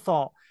everyone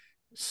thought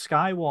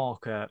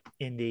Skywalker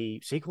in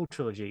the sequel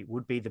trilogy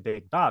would be the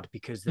big bad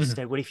because they Mhm.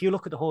 said, "Well, if you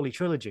look at the Holy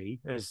Trilogy,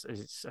 as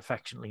it's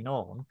affectionately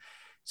known."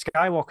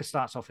 Skywalker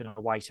starts off in a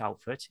white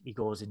outfit. He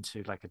goes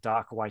into like a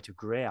darker white or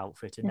grey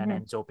outfit and then Mhm.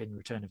 ends up in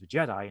Return of the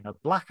Jedi in a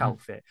black Mhm.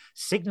 outfit,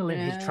 signaling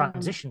his Yeah.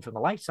 transition from the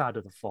light side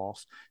of the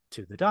Force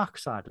to the dark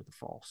side of the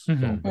Force.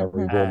 Mhm. Very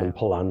Mhm. Roman Um,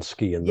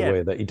 Polanski in the yeah,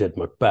 way that he did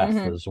Macbeth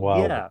Mhm. as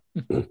well.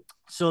 yeah.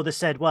 So they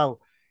said, well,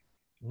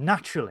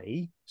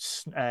 naturally,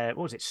 what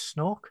was it,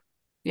 Snoke?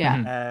 Yeah.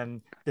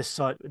 Mhm.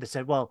 They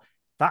said, well,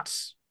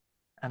 that's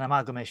an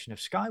amalgamation of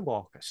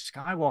Skywalker.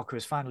 Skywalker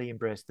has finally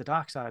embraced the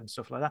dark side and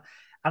stuff like that.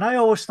 And I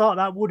always thought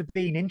that would have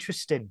been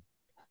interesting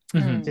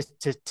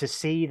Mhm. to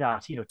see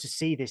that, to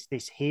see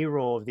this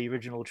hero of the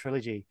original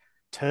trilogy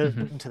turn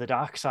Mhm. to the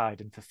dark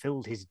side and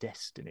fulfilled his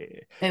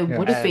destiny. It Yeah.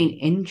 would have been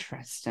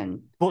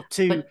interesting. But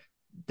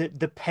But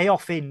the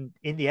payoff in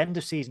the end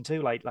of season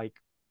two, like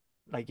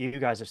you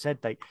guys have said,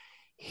 like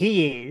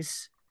he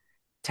is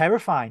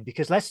terrifying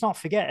because let's not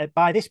forget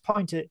by this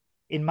point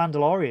in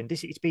Mandalorian,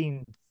 it's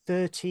been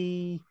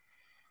 30.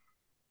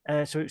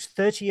 So it was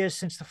 30 years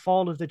since the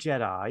fall of the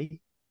Jedi,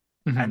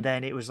 and Mhm.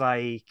 then it was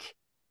like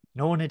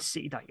no one had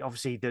seen that.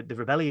 Obviously, the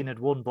rebellion had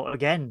won, but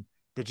again,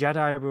 the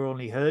Jedi were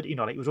only heard, you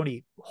know, like it was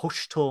only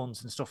hushed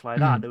tones and stuff like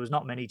that. Mhm. There was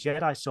not many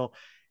Jedi. So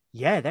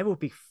yeah, they would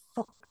be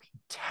fucking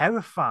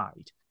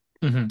terrified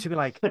Mhm. to be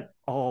like, But-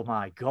 oh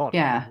my God,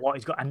 Yeah. what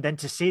he's got. And then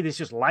to see this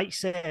just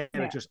lightsaber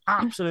Yeah. just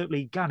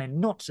absolutely gunning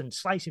nuts and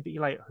slicing, but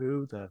you're like,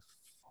 who the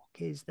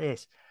fuck is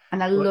this?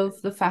 And I But-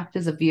 love the fact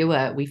as a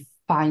viewer, we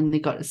finally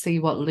got to see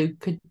what Luke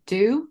could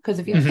do. Because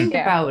if you Mhm. think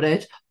Yeah. about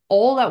it,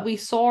 all that we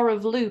saw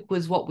of Luke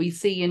was what we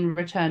see in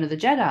Return of the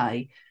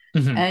Jedi.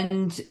 Mhm.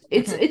 And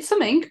it's Mhm. it's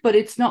something, but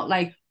it's not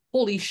like,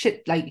 holy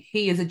shit, like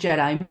he is a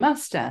Jedi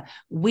Master.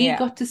 We Yeah.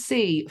 got to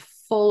see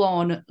full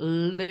on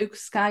Luke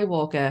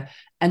Skywalker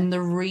and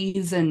the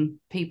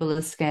reason people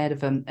are scared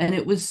of him. And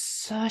it was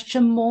such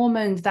a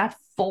moment, that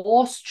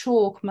force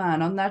choke,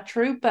 man, on that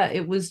trooper.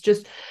 It was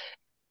just,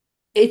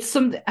 it's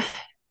something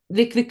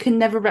they can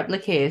never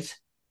replicate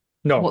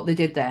No. what they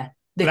did there.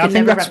 They And I can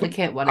think never that's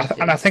replicate what it did.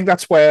 and I think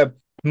that's where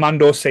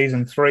Mando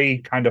season 3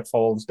 kind of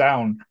falls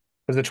down,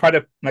 because they try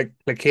to like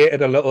placate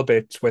it a little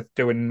bit with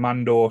doing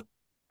Mando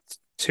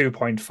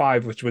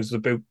 2.5, which was the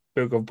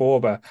Book of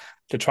Boba,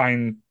 to try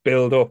and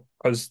build up,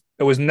 because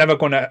it was never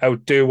going to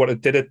outdo what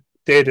it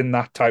did in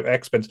that type of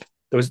expense.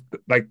 There was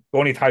like the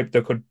only thing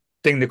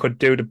they could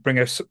do to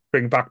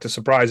bring back to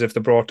surprise if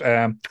they brought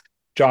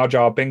Jar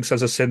Jar Binks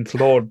as a Sith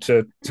Lord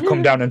to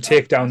come down and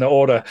take down the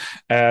Order,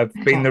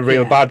 being the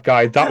real Yeah. bad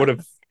guy. That would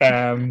have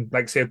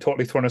like say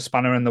totally thrown a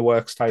spanner in the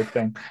works type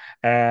thing.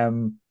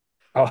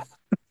 Oh,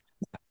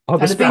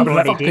 That'd have been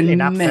Scrabble- fucking in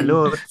mint.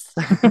 absolute.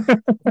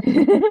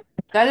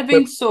 That'd have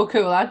been so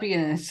cool. I'd be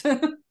in it.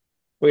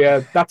 But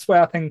yeah, that's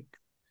where I think,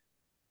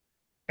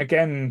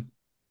 again,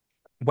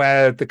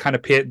 where they kind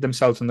of painted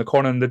themselves in the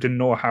corner and they didn't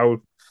know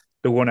how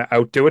they want to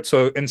outdo it.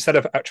 So instead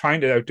of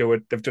trying to outdo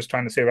it, they're just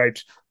trying to say, right,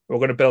 we're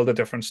going to build a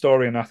different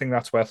story. And I think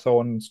that's where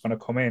Thorne's going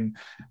to come in.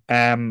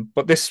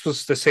 But this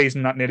was the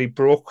season that nearly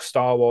broke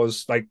Star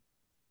Wars, like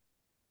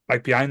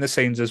behind the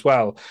scenes as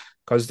well,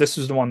 because this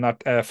is the one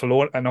that not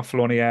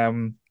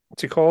Filoni,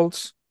 what's he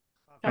called?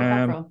 Jon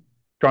Um, Favreau.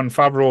 Jon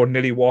Favreau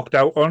nearly walked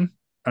out on,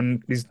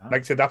 and he's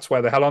like I said, that's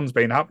where the hell on's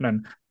been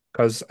happening,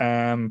 because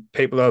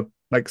people are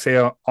like say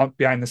on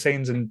behind the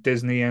scenes, and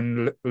Disney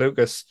and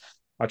Lucas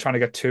are trying to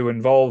get too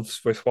involved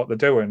with what they're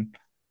doing,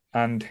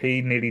 and he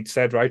nearly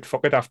said, right,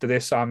 fuck it, after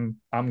this, I'm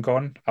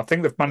gone. I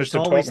think they've managed It's to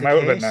talk always him the out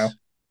of it case. now.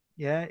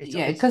 Yeah,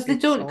 Yeah, because he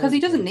always doesn't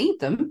the case. need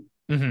them.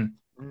 Mm-hmm.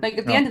 Like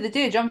at the No. end of the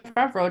day, Jon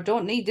Favreau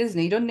don't need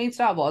Disney, don't need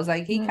Star Wars.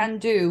 Like he Mm. can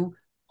do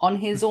on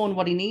his own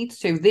what he needs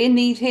to. They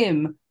need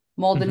him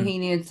more than Mhm. he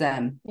needs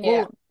them. Yeah,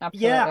 Well,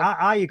 absolutely. Yeah,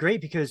 I agree,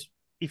 because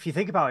if you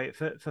think about it,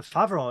 for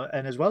Favreau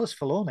and as well as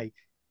Filoni,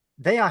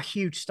 they are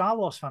huge Star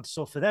Wars fans.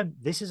 So for them,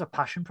 this is a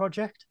passion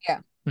project.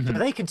 Yeah. So Mhm.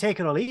 they can take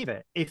it or leave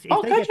it. If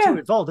Oh, they get gotcha. too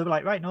involved, they'll be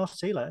like, right, no,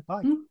 see you later,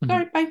 bye.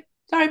 Sorry, bye.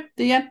 Sorry.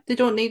 Yeah, they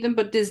don't need them,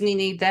 but Disney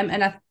need them.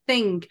 And I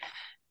think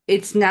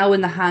it's now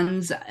in the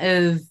hands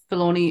of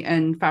Filoni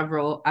and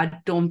Favreau. I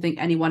don't think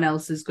anyone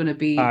else is going to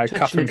be touching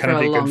Kathleen it for a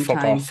Kennedy can long fuck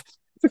time. off.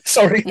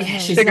 Sorry, Yeah, she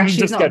she's can not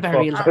just get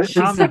very fucked. liked.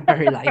 She's not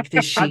very liked,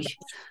 is she?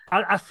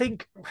 I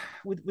think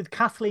with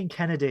Kathleen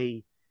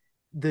Kennedy,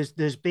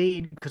 there's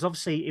been, because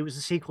obviously it was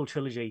the sequel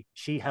trilogy.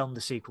 She helmed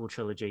the sequel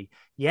trilogy.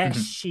 Yes,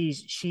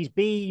 Mhm. she's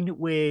been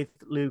with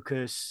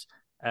Lucas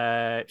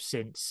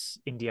since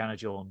Indiana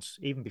Jones,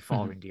 even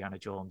before Mhm. Indiana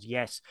Jones.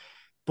 Yes,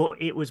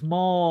 but it was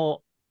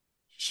more.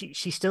 She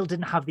still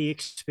didn't have the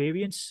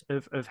experience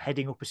of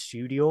heading up a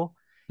studio.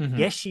 Mhm.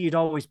 Yes, she had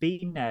always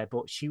been there,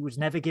 but she was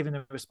never given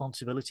the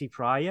responsibility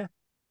prior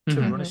to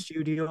Mhm. run a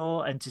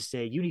studio and to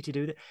say, you need to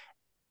do that.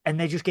 And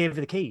they just gave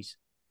her the keys.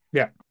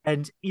 Yeah.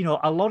 And, you know,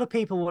 a lot of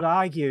people would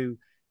argue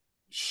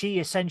she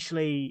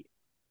essentially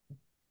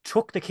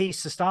took the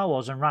keys to Star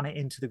Wars and ran it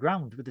into the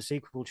ground with the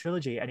sequel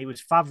trilogy. And it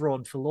was Favreau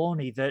and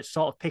Filoni that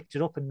sort of picked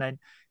it up and then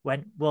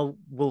went, well,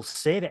 we'll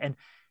save it. And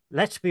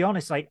let's be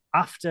honest, like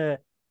after,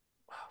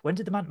 when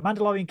did the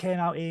Mandalorian came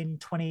out in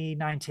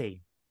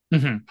 2019?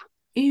 Mhm.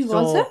 Who was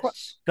So- it?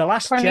 The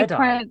Last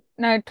Jedi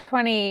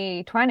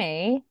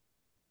 2020.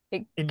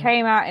 It In-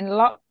 came out in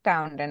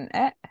lockdown, didn't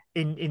it?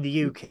 in the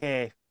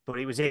UK, but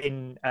it was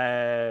in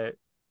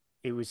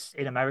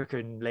America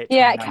in late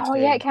Yeah.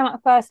 2019. It came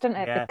out first, didn't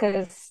it? Yeah.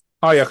 Because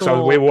Oh yeah, because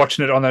So- we were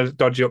watching it on the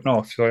dodgy up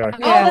north. So yeah, Oh,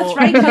 that's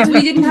right, because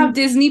we didn't have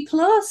Disney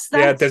Plus. Yeah,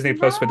 That's Disney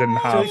Plus we didn't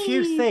have.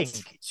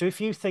 So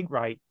if you think,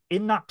 right,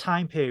 in that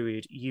time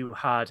period, you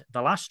had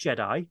The Last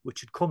Jedi,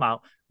 which had come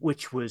out,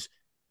 which was,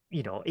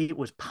 you know, it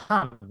was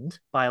panned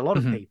by a lot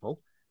of Mhm.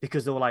 people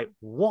because they were like,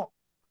 what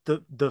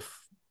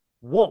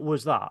what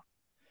was that?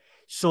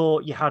 So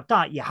you had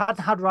that. You hadn't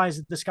had Rise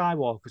of the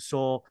Skywalker.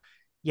 So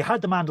you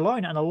had The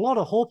Mandalorian, and a lot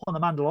of hope on The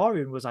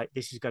Mandalorian was like,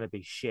 this is going to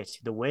be shit.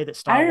 The way that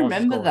Star I Wars is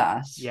remember going,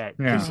 that. Yeah,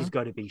 Yeah. this is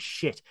going to be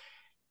shit.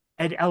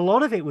 And a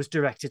lot of it was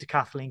directed to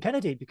Kathleen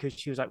Kennedy because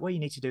she was like, well, you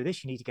need to do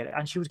this, you need to get it.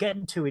 And she was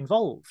getting too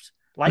involved.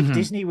 Like Mhm.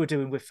 Disney were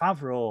doing with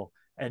Favreau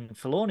and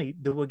Filoni,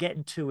 they were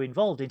getting too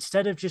involved.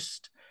 Instead of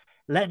just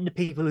letting the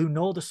people who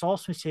know the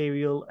source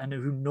material and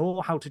who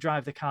know how to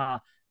drive the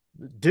car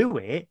do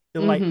it. They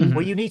were like, Mhm.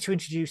 well, you need to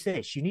introduce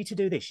this, you need to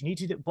do this, you need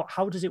to do, but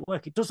how does it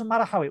work? It doesn't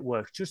matter how it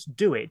works, just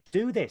do it.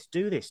 Do this,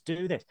 do this,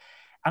 do this.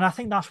 And I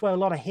think that's where a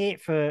lot of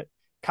hate for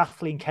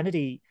Kathleen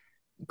Kennedy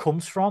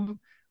comes from,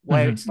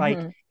 where Mhm. it's like,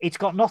 Mhm. it's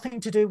got nothing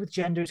to do with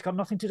gender, it's got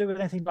nothing to do with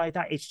anything like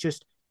that. It's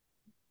just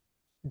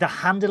the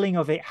handling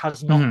of it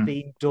has not Mhm.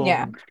 been done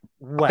Yeah.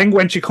 well. I think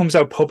when she comes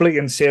out public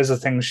and says the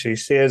things she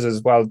says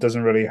as well,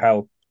 doesn't really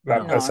help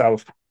that No.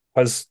 herself.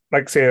 Because,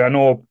 like I say, I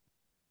know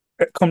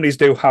companies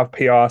do have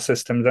PR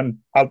systems, and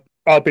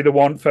I'll be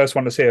the first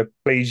one to say,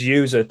 please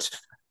use it.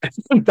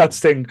 That's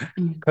thing,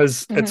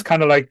 because it's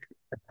kind of like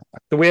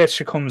the way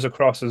she comes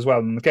across as well.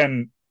 And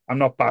again, I'm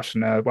not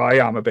bashing her, but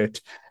I am a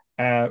bit.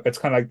 It's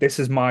kind of like, this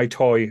is my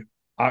toy.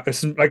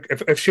 This is like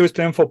if she was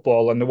playing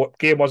football and the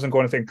game wasn't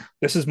going to think,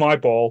 this is my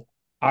ball,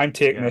 I'm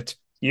taking Yeah. it.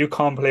 You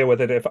can't play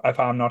with it if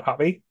I'm not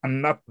happy,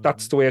 and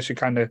that's the way she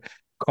kind of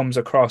comes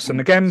across. And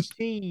again,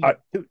 See, I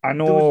there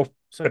know was,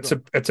 sorry, go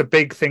on. it's a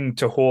big thing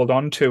to hold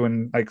on to,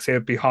 and like say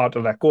it'd be hard to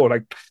let go.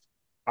 Like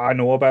I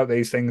know about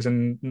these things,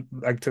 and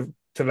like to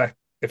let,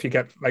 if you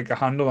get like a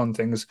handle on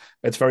things,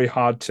 it's very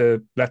hard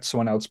to let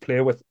someone else play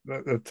with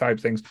the type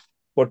of things.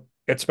 But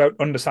it's about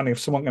understanding if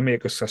someone can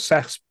make a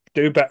success,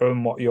 do better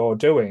than what you're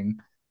doing,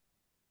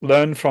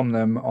 learn from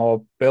them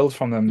or build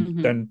from them,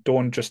 Mhm. then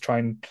don't just try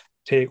and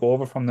take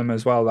over from them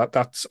as well.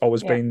 That's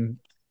always Yeah. been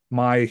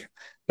my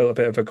little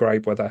bit of a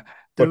gripe with her.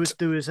 There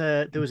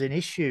But was an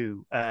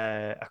issue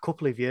a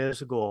couple of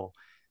years ago.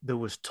 There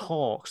was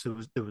talks,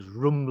 there was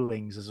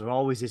rumblings, as there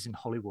always is in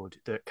Hollywood,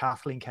 that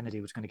Kathleen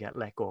Kennedy was going to get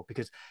let go.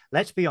 Because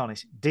let's be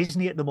honest,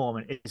 Disney at the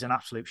moment is an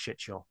absolute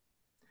shit show.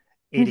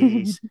 It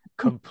is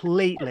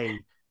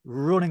completely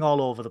running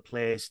all over the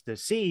place. The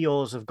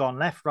CEOs have gone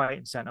left, right,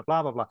 and center.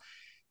 Blah blah blah.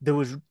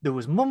 There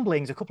was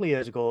mumblings a couple of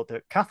years ago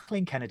that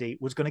Kathleen Kennedy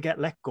was going to get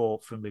let go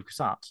from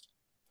LucasArts.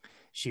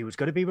 She was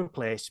going to be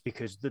replaced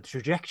because the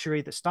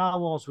trajectory that Star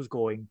Wars was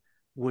going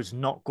was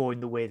not going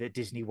the way that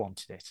Disney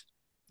wanted it.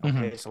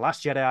 Okay, so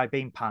Last Jedi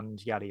being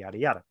panned, yada yada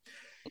yada.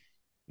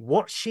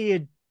 What she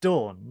had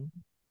done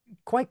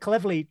quite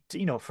cleverly,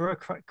 for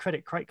her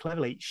credit, quite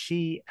cleverly,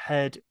 she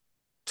had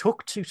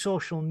took to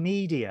social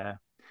media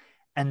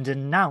and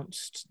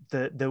announced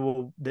that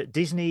that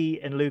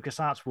Disney and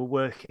LucasArts were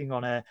working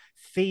on a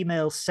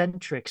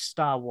female-centric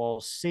Star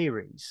Wars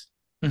series.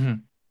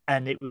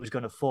 And it was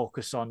going to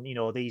focus on,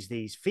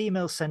 these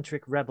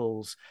female-centric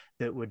rebels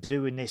that were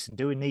doing this and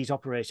doing these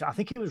operations. I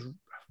think it was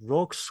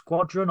Rogue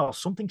Squadron or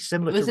something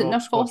similar Was to it Rogue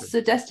not Squadron. Forces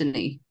of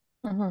Destiny?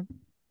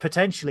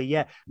 Potentially,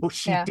 yeah. But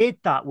she Yeah. did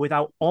that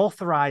without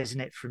authorizing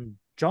it from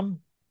Jon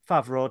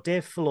Favreau,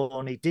 Dave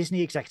Filoni,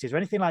 Disney executives, or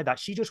anything like that.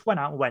 She just went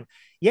out and went,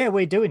 yeah,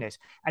 we're doing this.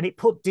 And it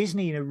put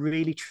Disney in a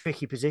really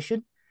tricky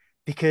position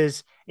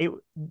because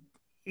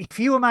if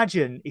you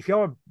imagine, if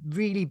you're a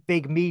really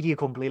big media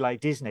company like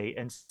Disney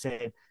and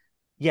saying,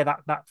 yeah,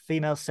 that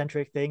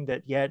female-centric thing,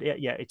 that yeah,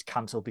 it's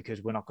cancelled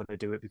because we're not going to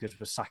do it because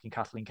we're sacking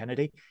Kathleen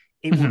Kennedy,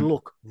 it would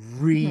look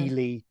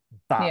really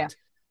bad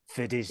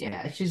for Disney.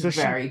 Yeah, she's So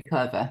very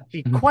clever.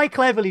 she quite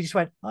cleverly just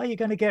went, oh, you're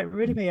going to get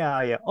rid of me,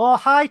 are you? Oh,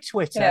 hi,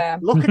 Twitter. Yeah.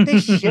 Look at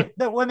this shit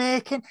that we're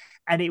making.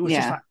 And it was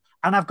just Yeah. like,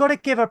 and I've got to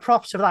give her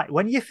props for that.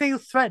 When you feel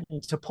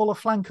threatened to pull a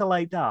flanker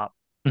like that,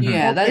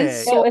 Yeah, that Okay.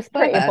 is It so was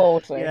pretty clever.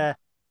 ballsy. yeah,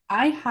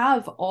 I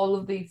have all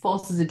of the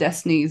Forces of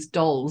Destiny's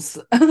dolls.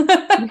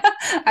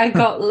 I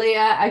got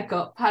Leia, I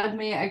got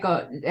Padme, I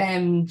got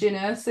Jyn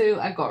Erso,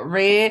 I got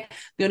Rey.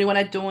 The only one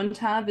I don't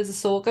have is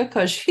Ahsoka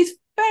because she's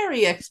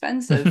very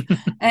expensive.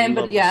 Love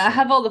But yeah, I Ahsoka.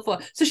 have all the four.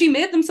 So she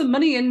made them some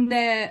money in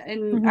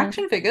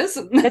action figures.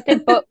 They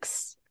did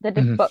books. They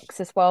did Mhm. books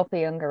as well for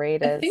younger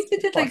readers. I think they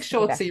did like Forces of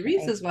short Destiny.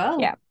 series as well.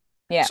 Yeah.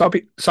 Yeah. So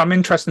I'm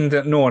interested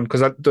in knowing,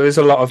 because there is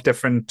a lot of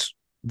different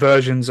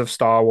versions of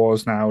Star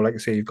Wars now. Like I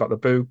say, you've got the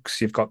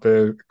books, you've got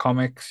the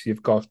comics,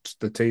 you've got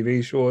the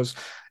TV shows,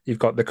 you've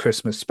got the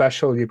Christmas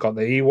special, you've got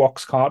the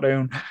Ewoks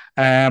cartoon,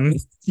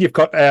 you've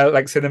got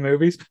like I say, the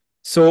movies.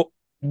 So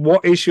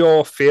what is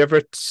your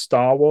favorite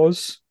Star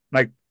Wars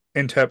like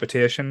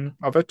interpretation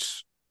of it?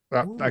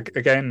 Like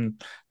again,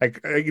 like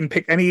you can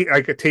pick any,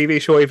 like a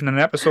TV show, even an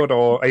episode,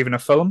 or even a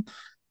film.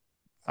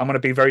 I'm going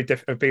to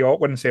be be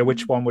awkward and say,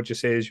 which one would you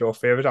say is your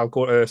favorite? I'll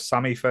go to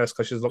Sammy first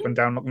because she's looking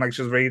down, looking like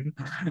she's reading.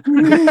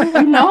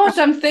 I'm not.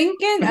 I'm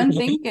thinking. And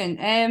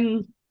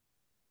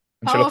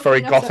she looked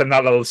very goth in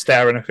that little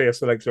stare in her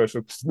face. Like, so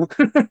It's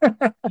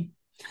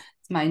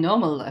my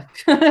normal look.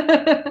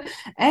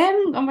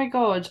 Oh my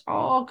god.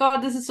 Oh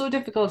god, this is so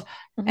difficult.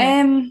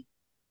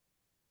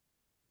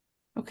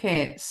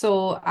 Okay,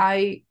 so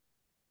I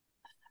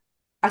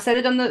said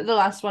it on the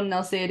last one and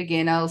I'll say it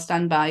again. I'll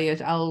stand by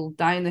it. I'll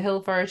die in the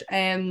hill for it.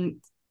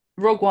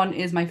 Rogue One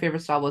is my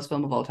favorite Star Wars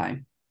film of all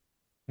time.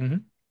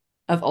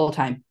 Of all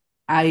time.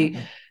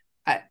 I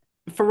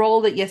for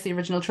all that, yes, the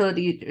original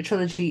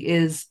trilogy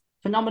is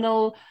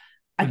phenomenal.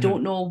 I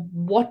don't know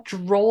what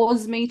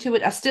draws me to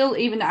it.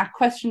 I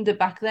questioned it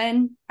back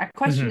then. I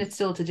question it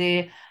still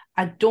today.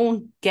 I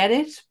don't get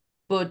it,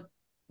 but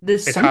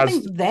there's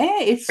something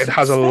there. It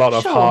has a lot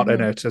of heart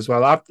in it as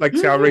well. I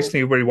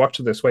recently rewatched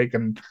it this week,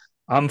 and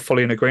I'm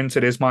fully in agreement.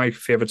 It is my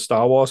favorite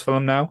Star Wars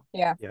film now,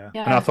 Yeah. Yeah.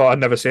 and I thought I'd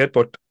never say it,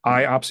 but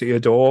I absolutely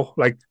adore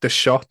like the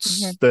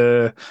shots,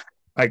 the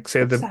like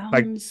say the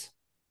like, sounds.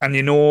 and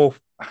you know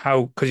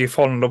how because you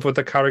fall in love with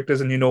the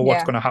characters and you know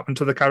what's Yeah. going to happen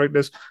to the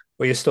characters,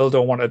 but you still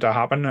don't want it to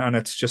happen, and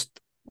it's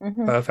just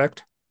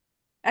perfect.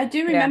 I do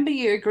Yeah. remember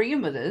you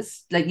agreeing with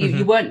us. Like you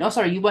Mhm. weren't. Oh,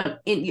 sorry, you weren't.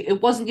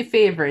 It wasn't your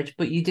favorite,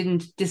 but you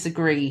didn't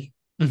disagree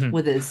Mhm.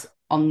 with us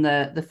on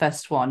the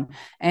first one.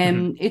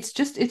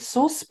 It's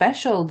so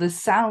special. The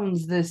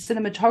sounds, the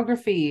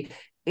cinematography,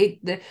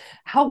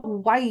 how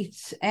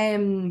white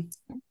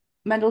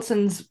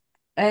Mendelssohn's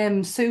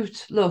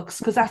suit looks,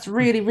 because that's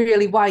really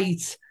really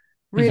white,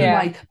 really Yeah.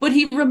 white. But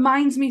he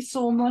reminds me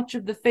so much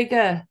of the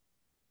figure,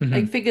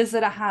 like Mhm. figures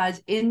that I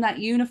had in that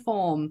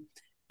uniform,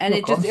 and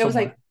Look on it was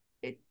somewhere. like.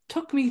 It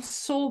took me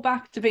so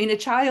back to being a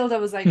child. I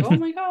was like, "Oh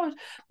my god,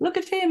 look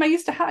at him! I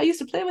used to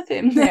play with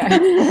him." Yeah.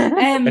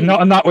 And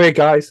not in that way,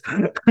 guys.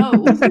 No.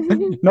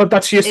 Not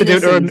that she used to do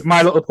it Innocent. to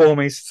My Little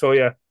Ponies. So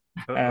yeah,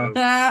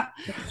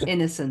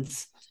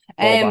 Innocence.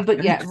 Throwback.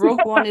 But yeah,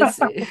 Rogue One is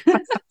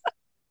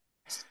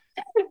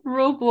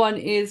Rogue One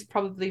is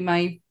probably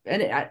my,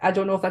 and I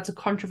don't know if that's a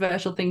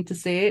controversial thing to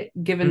say,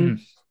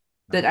 given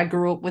that I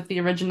grew up with the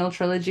original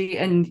trilogy.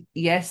 And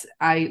yes,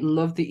 I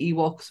love the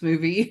Ewoks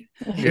movie.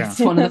 Yeah. It's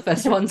one of the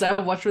first ones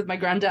I watched with my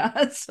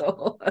granddad.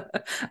 So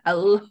I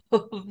love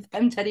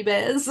them teddy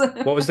bears.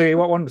 What was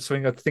what one?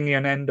 Something a thingy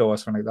and Endo or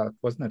something like that,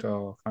 wasn't it?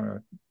 Oh, I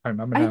can't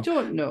remember now. I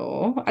don't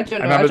know. I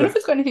don't remember know if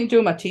it's got anything to do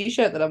with my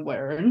t-shirt that I'm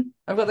wearing.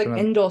 I've got like Dunno.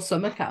 indoor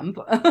summer camp.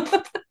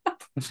 I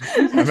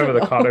remember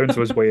the cartoons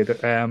was weird.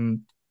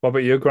 What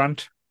about you,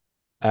 Grant?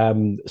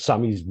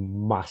 Sammy's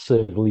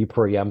massively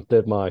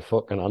preempted my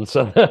fucking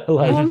answer.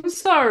 Like, I'm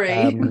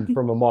sorry.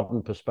 from a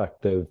modern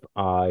perspective,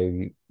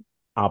 I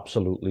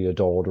absolutely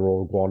adored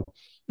Rogue One.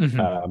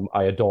 Mhm.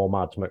 I adore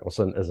Mads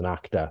Mikkelsen as an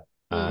actor.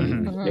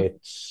 And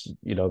it's,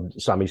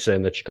 Sammy's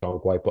saying that she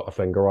can't quite put a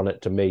finger on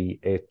it. To me,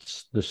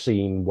 it's the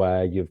scene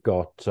where you've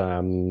got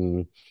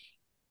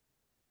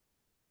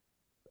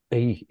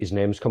his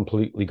name's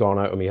completely gone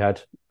out of my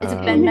head. Is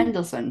it Ben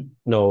Mendelsohn?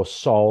 No,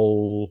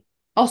 Saul.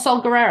 Oh,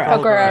 Saul Guerrero.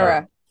 Saul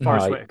Guerrero.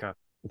 Forrest Aye. Whitaker.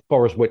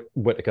 Forrest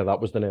Whitaker,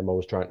 that was the name I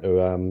was trying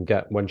to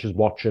get when she's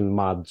watching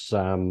Mad's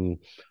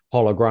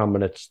hologram,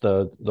 and it's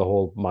the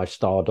whole My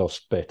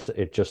Stardust bit.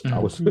 It just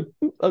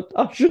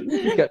I shouldn't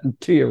be getting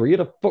teary at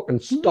a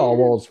fucking Star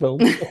Wars film.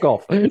 Fuck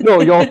off.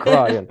 No, you're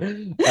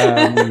crying.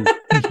 And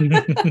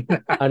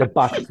it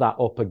backs that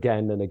up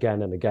again and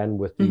again and again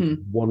with these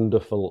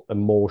wonderful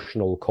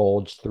emotional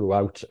chords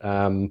throughout.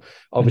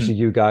 Obviously,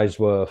 you guys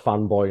were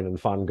fanboying and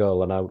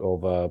fangirling out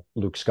over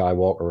Luke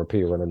Skywalker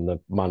appearing in The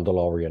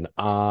Mandalorian.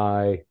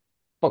 I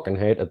fucking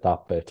hated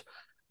that bit.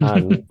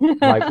 And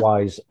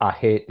likewise, I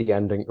hate the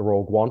ending to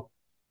Rogue One.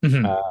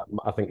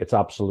 I think it's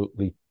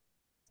absolutely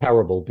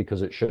terrible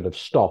because it should have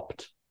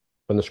stopped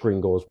when the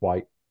screen goes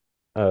white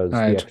as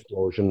the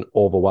explosion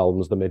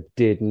overwhelms them. It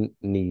didn't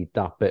need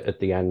that bit at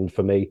the end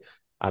for me,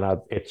 and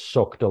it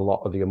sucked a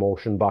lot of the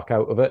emotion back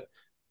out of it.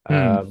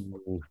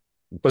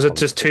 Was it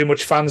just too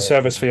much fan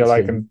service for your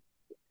liking?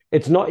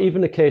 It's not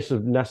even a case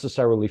of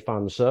necessarily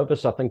fan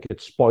service. I think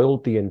it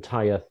spoiled the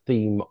entire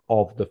theme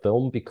of the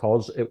film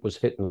because it was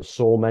hitting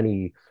so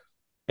many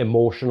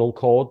emotional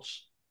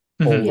chords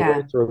all the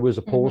way through, as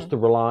opposed to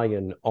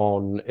relying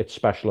on its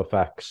special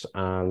effects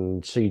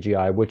and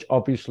CGI, which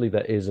obviously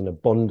there is an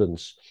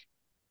abundance.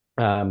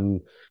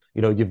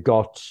 You've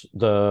got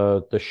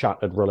the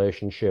shattered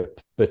relationship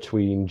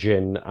between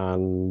Jin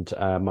and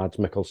Mads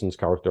Mikkelsen's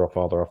character or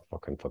father. I've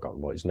fucking forgotten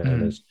what his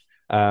name is.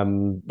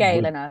 Galen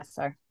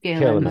Erso.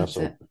 Galen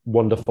Erso.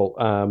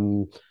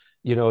 Wonderful.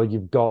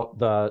 You've got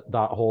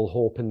that whole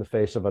hope in the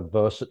face of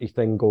adversity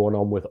thing going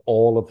on with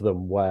all of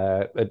them,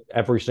 where at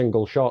every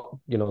single shot,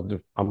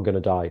 I'm going to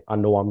die. I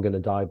know I'm going to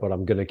die, but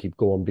I'm going to keep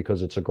going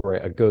because it's a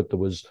greater good. There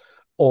was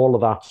all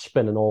of that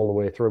spinning all the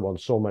way through on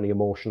so many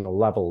emotional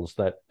levels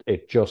that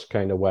it just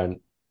kind of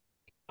went,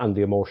 and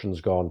the emotion's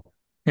gone.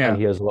 Yeah. And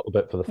here's a little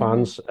bit for the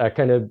fans.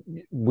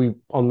 We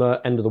on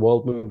the End of the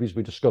World movies,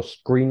 we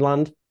discussed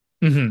Greenland.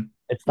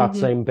 It's that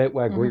same bit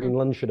where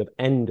Greenland should have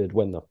ended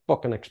when the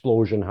fucking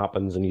explosion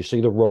happens and you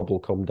see the rubble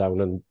come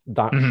down, and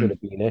that should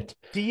have been it.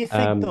 Do you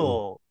think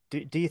though?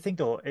 Do you think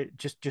though?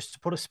 Just to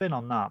put a spin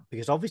on that,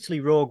 because obviously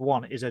Rogue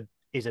One is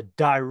a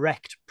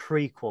direct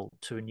prequel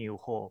to A New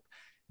Hope.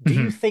 Do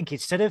you think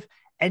instead of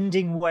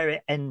ending where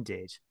it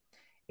ended,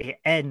 it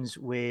ends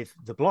with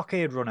the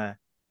blockade runner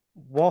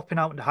warping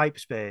out into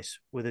hyperspace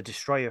with a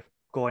destroyer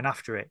going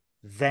after it,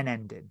 then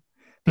ending?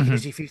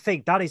 Because if you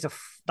think that is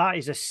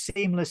a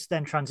seamless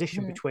then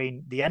transition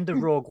between the end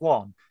of Rogue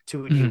One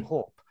to A New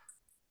Hope.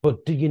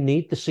 But do you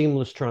need the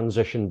seamless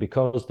transition?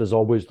 Because there's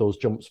always those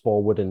jumps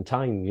forward in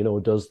time.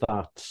 Does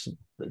that?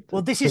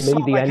 Well, this is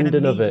sort of like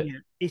ending of it.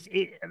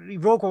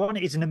 Rogue One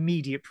is an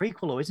immediate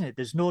prequel, though, isn't it?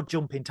 There's no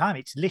jump in time.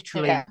 It's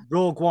literally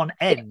Rogue One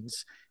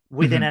ends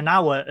within an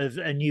hour of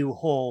A New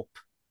Hope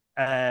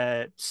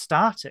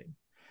starting.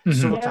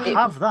 So to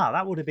have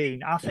that would have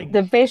been, I think,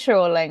 the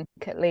visual link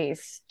at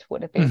least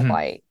would have been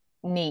quite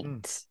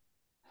neat.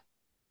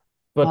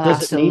 But Oh, I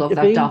does it still need love to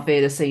that be? Darth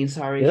Vader scene.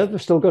 Sorry. Yeah,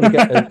 they've still got to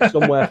get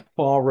somewhere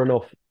far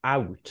enough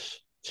out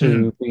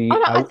to be Oh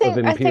no, out of I think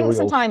Imperial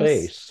sometimes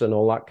space and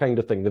all that kind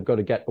of thing. They've got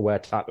to get to where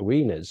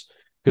Tatooine is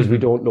because we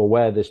Mhm. don't know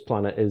where this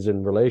planet is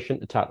in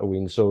relation to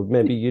Tatooine. So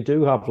maybe you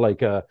do have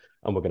like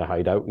and we're going to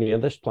hide out near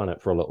this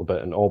planet for a little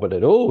bit and orbit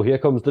it. Oh, here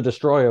comes the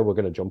destroyer. We're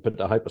going to jump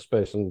into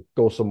hyperspace and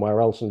go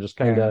somewhere else and just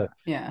kind of,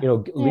 Yeah.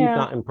 leave Yeah.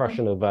 that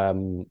impression of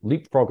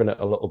leapfrogging it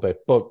a little bit.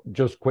 But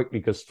just quickly,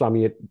 because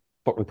Sammy had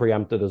fucking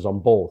preempted us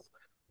on both.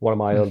 One of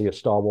my earliest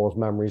Star Wars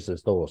memories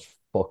is those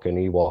fucking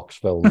Ewoks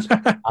films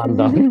and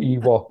that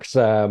Ewoks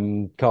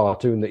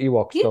cartoon, the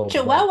Ewoks You film.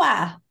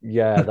 chihuahua.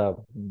 Yeah, they're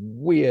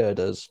weird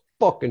as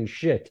fucking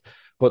shit.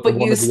 But they're But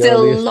one you of the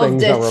still earliest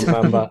loved things I it.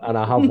 remember, and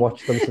I have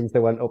watched them since they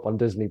went up on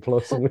Disney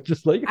Plus, and we're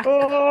just like, I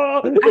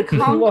oh, can't quite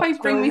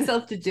Ewoks bring film.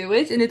 myself to do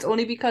it, and it's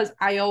only because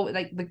I always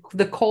like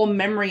the core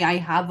memory I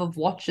have of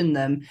watching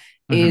them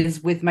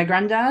is with my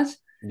granddad,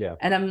 Yeah,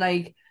 and I'm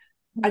like,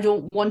 I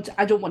don't want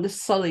to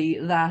sully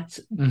that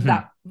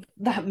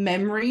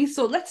memory.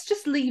 So let's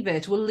just leave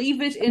it. We'll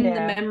leave it in the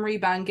Yeah. memory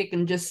bank. It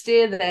can just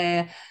stay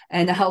there,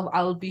 and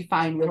I'll be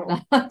fine with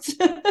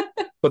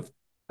that. But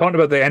talking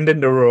about the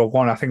ending to Rogue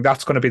One, I think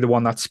that's going to be the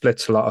one that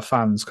splits a lot of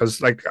fans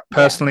because, like,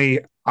 personally,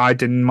 I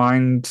didn't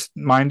mind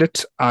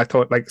it. I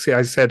thought, like, see,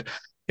 I said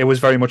it was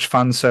very much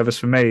fan service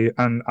for me,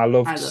 and I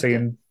loved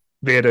seeing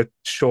Vader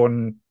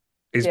showing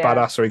his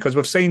badassery because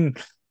we've seen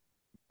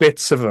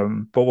bits of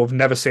him, but we've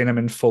never seen him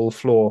in full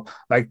flow.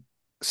 Like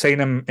seeing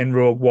him in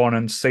Rogue One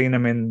and seeing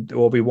him in the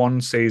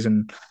Obi-Wan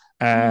season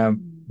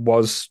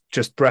was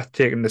just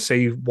breathtaking to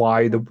see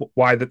why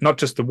the not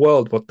just the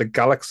world but the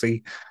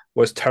galaxy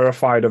was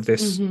terrified of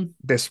this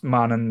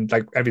man and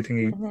like everything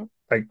he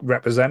like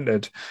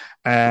represented.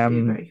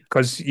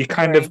 Because you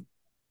kind of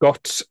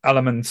got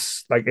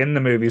elements like in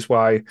the movies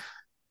why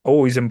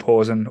always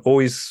imposing,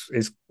 always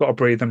he's got a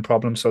breathing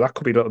problem, so that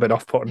could be a little bit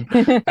off-putting.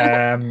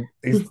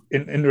 He's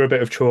into a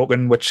bit of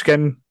choking, which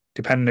again,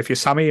 depending if you're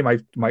Sammy, you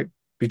might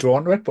be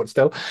drawn to it, but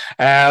still.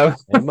 Hey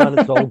man,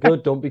 it's all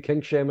good. Don't be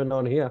king shaming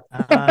on here.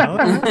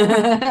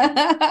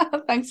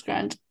 Thanks,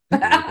 Grant.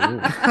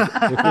 Yeah.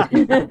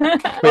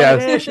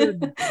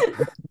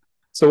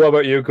 So what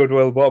about you,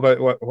 Goodwill?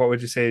 What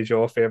would you say is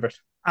your favorite?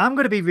 I'm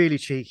going to be really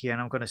cheeky,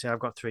 and I'm going to say I've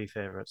got 3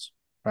 favorites.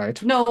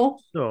 Right. No.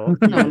 So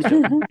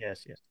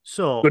yes.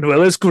 So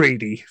Goodwill is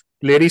greedy.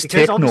 Ladies,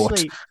 take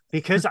note.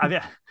 Because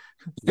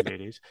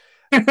ladies,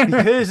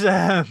 because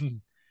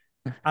I'm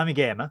a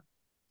gamer.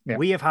 Yeah.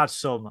 We have had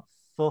some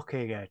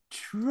fucking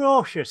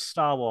atrocious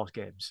Star Wars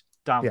games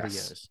down the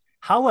years.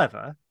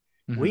 However,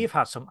 we've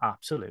had some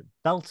absolute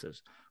belters.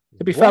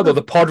 To be fair, though,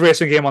 the pod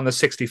racing game on the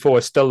 64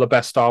 is still the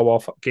best Star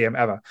Wars game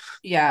ever.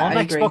 Yeah, on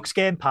Xbox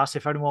Game Pass,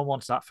 if anyone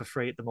wants that for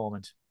free at the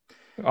moment.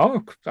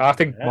 Oh, I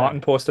think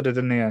Martin posted it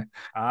in there.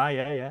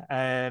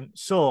 Yeah.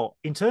 So,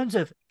 in terms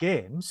of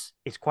games,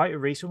 it's quite a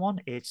recent one.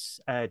 It's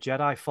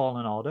Jedi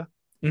Fallen Order.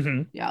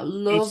 Yeah, I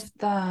love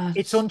that.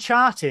 It's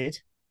Uncharted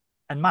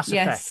and Mass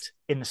Effect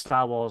in the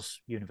Star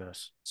Wars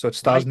universe. So it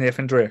stars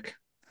Nathan Drake.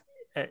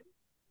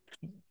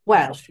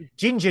 Well,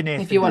 Ginger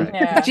Nathan. If you want,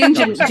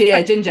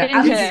 Drake.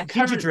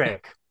 Ginger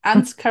Drake.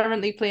 Ant's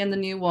currently playing the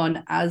new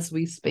one as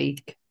we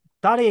speak.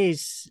 That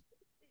is,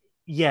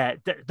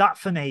 that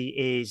for me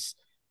is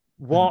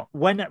what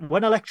when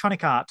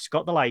Electronic Arts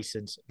got the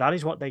license, that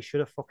is what they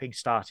should have fucking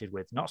started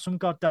with. Not some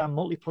goddamn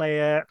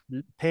multiplayer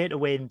pay to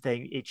win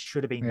thing. It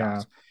should have been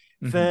that.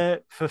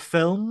 For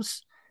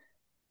films,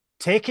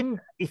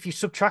 if you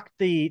subtract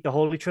the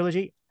Holy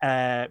Trilogy,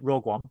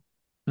 Rogue One,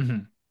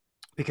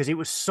 because it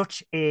was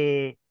such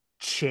a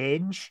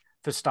change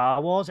for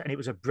Star Wars, and it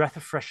was a breath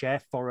of fresh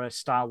air for a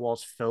Star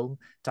Wars film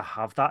to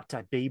have that,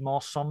 to be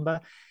more somber.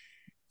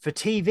 For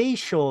TV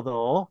show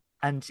though,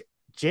 and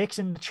Jake's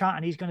in the chat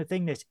and he's going to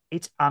think this,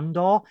 it's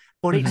Andor,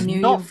 but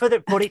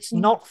it's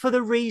not for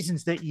the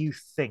reasons that you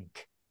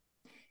think.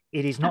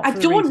 It is not. I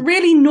don't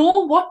really know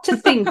what to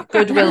think,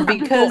 Goodwill,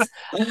 because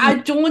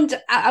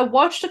I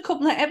watched a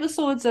couple of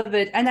episodes of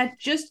it, and I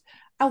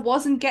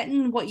wasn't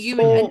getting what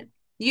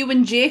you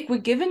and Jake were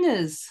giving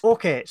us.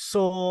 Okay,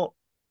 so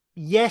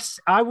yes,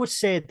 I would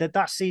say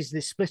that season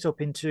is split up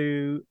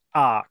into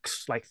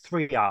arcs, like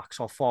 3 arcs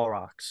or 4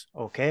 arcs,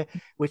 okay,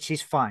 which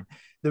is fine.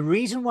 The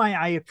reason why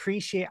I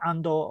appreciate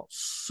Andor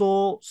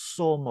so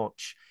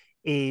much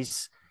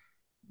is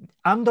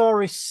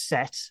Andor is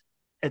set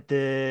at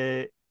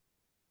the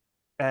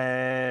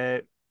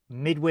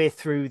midway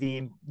through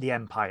the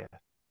Empire,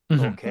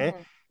 okay?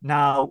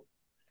 Now,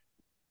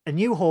 A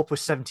New Hope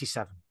was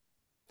 77.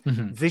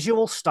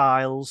 Visual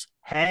styles,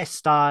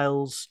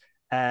 hairstyles,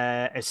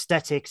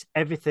 aesthetics,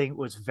 everything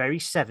was very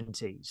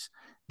 70s.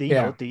 You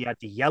had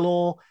the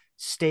yellow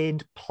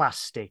stained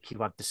plastic, you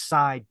had the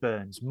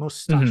sideburns,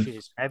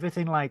 mustaches,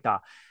 everything like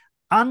that.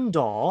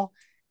 Andor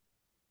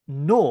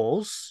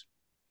knows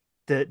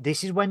that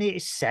this is when it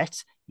is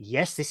set.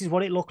 Yes, this is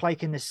what it looked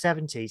like in the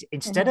 70s.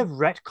 Instead of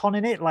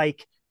retconning it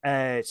like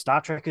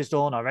Star Trek has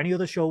done or any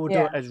other show would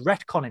do, as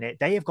retconning it,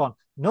 they have gone,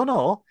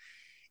 no.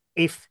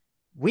 If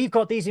we've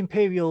got these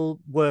imperial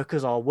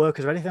workers or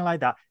anything like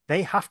that.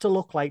 They have to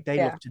look like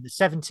they looked in the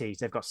 70s.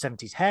 They've got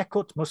 70s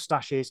haircuts,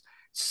 mustaches,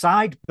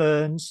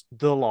 sideburns,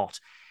 the lot.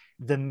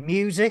 The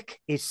music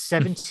is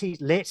 70s,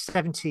 late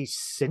 70s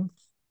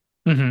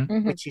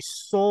synth, which is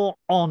so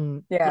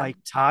on like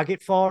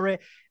target for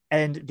it.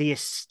 And the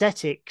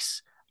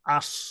aesthetics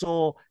are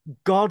so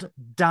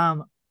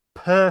goddamn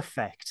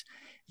perfect.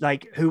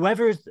 Like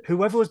whoever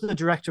was the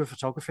director of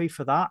photography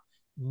for that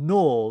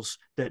knows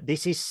that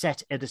this is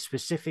set at a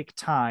specific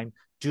time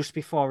just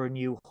before A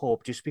New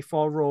Hope, just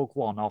before Rogue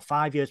One, or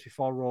 5 years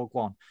before Rogue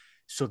One.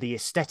 So the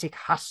aesthetic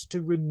has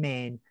to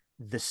remain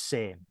the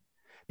same.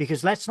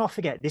 Because let's not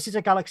forget, this is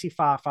a galaxy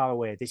far, far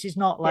away. This is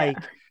not like...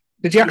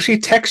 Did you actually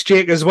text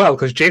Jake as well?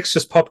 Because Jake's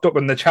just popped up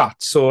in the chat.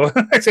 So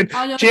I said,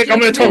 no, Jake, I'm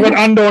going to talk about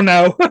Andor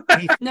now.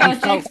 No,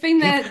 Jake's been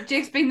there.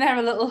 Jake's been there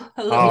a little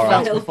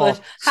while.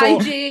 But hi,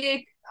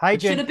 Jake. Hi,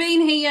 Jake. Should have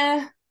been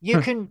here.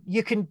 You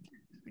can.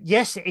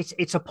 Yes,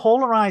 it's a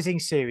polarizing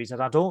series,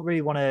 and I don't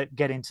really want to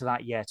get into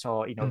that yet,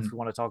 or if we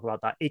want to talk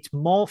about that. It's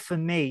more for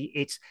me.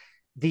 It's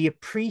the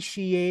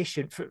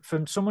appreciation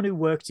from someone who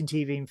worked in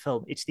TV and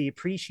film. It's the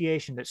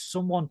appreciation that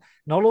someone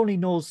not only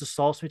knows the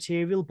source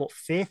material, but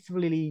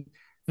faithfully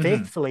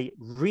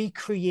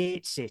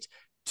recreates it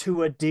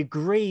to a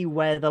degree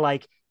where they're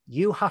like,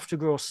 you have to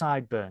grow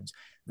sideburns.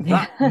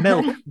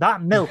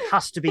 That milk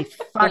has to be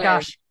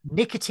fagash,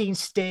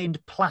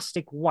 nicotine-stained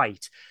plastic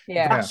white.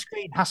 That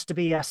screen has to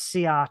be a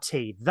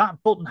CRT.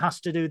 That button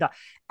has to do that.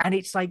 And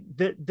it's like,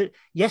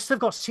 yes, they've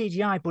got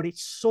CGI, but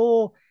it's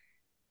so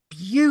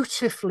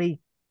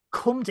beautifully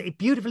comes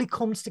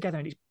together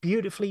and it's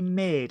beautifully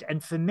made.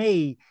 And for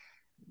me,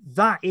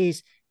 that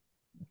is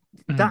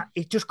that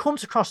it just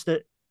comes across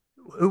that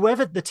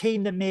whoever the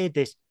team that made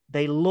this,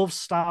 they love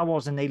Star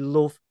Wars and they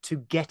love to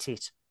get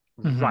it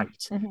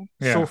right.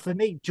 So for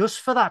me,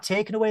 just for that,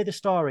 taking away the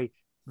story,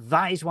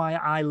 that is why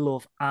I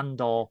love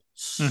Andor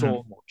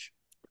so much.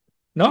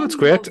 No, it's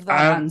great.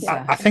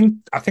 I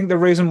think the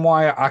reason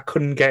why I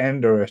couldn't get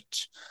into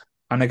it,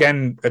 and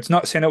again, it's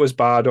not saying it was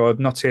bad or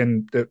not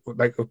saying that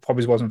like it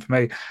probably wasn't for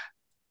me,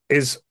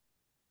 is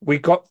we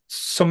got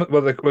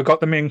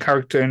the main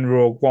character in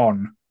Rogue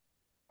One,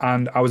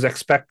 and I was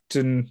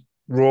expecting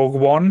Rogue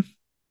One,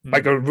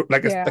 like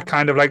a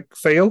kind of like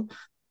feel,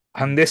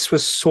 and this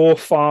was so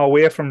far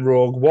away from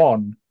Rogue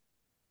One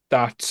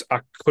that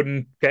I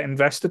couldn't get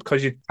invested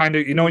because you kind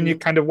of, when you're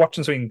kind of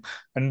watching something,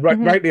 and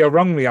rightly or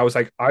wrongly, I was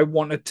like, I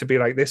wanted to be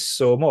like this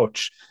so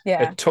much.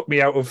 It took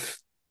me out of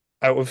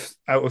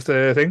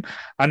the thing.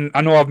 And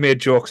I know I've made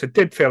jokes. It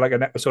did feel like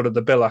an episode of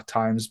The Bill at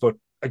times, but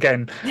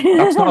again,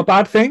 that's not a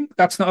bad thing.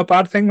 That's not a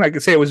bad thing. Like I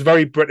say, it was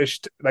very British,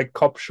 like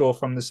cop show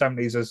from the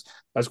 70s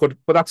as good.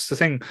 But that's the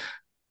thing.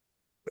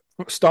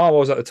 Star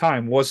Wars at the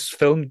time was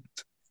filmed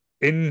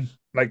in,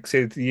 like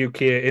say, the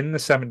UK in the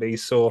 70s,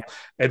 so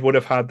it would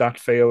have had that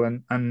feel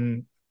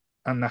and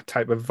that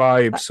type of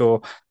vibe.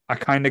 So I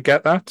kind of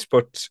get that,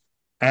 but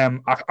I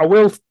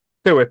will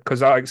do it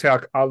because, like I say, I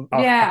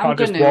can't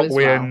just walk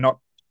away and not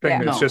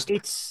think it's just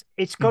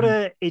it's got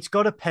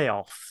to pay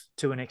off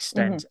to an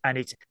extent, and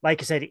it's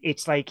like I said,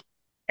 it's like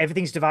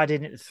everything's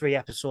divided into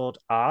 3-episode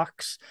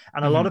arcs,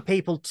 and a lot of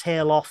people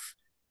tail off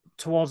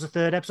towards the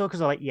 3rd episode because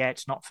they're like,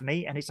 it's not for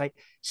me, and it's like,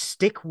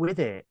 stick with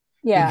it.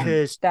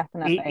 Because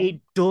definitely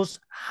it does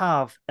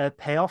have a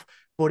payoff,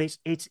 but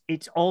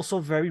it's also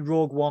very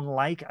Rogue One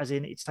like, as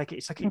in it's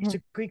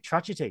a Greek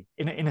tragedy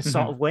in a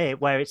sort of way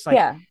where it's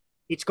like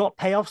it's got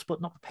payoffs,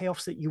 but not the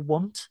payoffs that you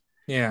want.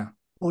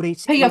 But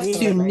it's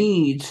payoffs you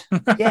need.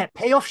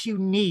 Payoffs you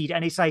need,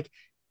 and it's like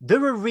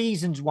there are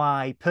reasons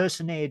why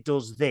person A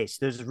does this.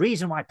 There's a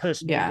reason why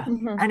person A,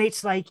 and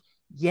it's like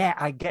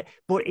I get,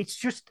 but it's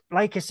just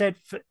like I said,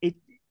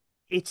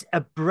 it's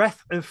a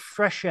breath of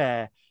fresh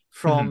air.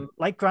 From,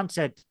 like Grant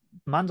said,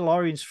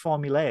 Mandalorian's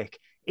formulaic.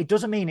 It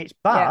doesn't mean it's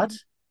bad,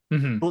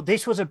 but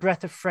this was a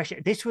breath of fresh air.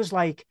 This was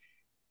like,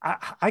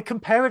 I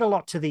compare it a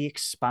lot to The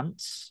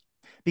Expanse,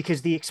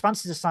 because The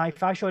Expanse is a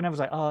sci-fi show, and I was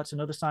like, it's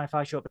another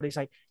sci-fi show. But it's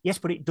like, yes,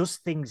 but it does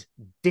things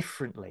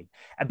differently.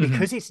 And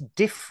because it's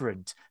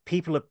different,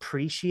 people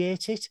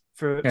appreciate it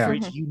for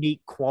its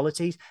unique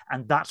qualities.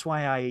 And that's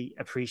why I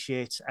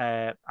appreciate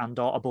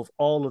Andor above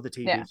all of the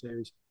TV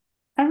series.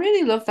 I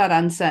really love that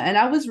answer. And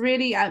I was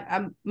really,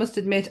 I must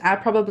admit, I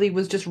probably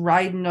was just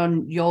riding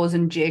on yours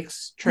and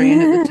Jake's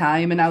train at the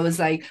time. And I was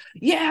like,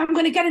 I'm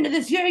going to get into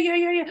this.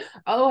 Yeah.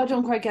 Oh, I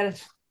don't quite get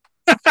it.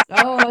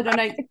 Oh, I don't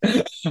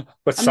know.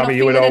 But Sammy,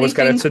 you would always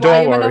get it, so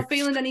don't worry. I'm not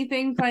feeling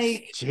anything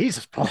like...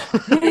 Jesus, Paul.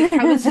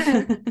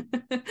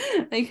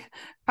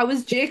 How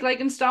was Jake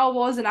liking Star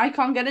Wars and I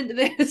can't get into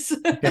this?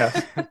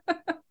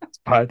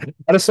 I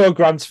just saw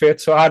Grant's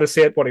face, so I had to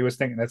say it what he was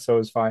thinking it, so it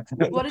was fine.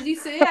 What did he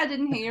say? I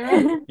didn't hear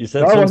him. You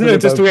said wasn't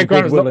it just the way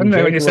Grant was looking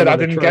when you said I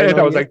didn't get it?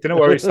 I was like, don't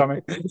worry,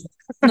 Sammy.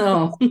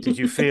 No. Did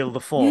you feel the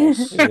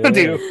force?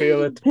 Do you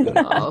feel it?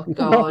 Oh,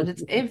 God,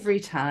 it's every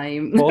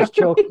time. Force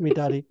choked me,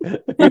 Daddy.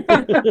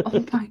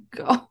 Oh, my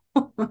God.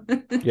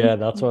 Yeah,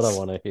 that's what I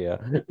want to hear.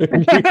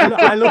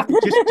 I love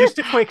just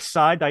a quick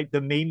side, like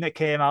the meme that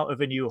came out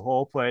of A New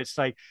Hope, where it's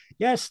like,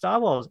 yeah, Star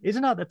Wars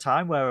isn't at the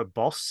time where a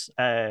boss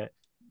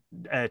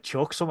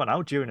choked someone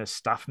out during a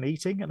staff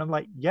meeting, and I'm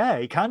like, yeah,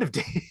 he kind of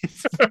did.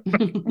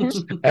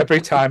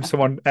 Every time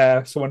someone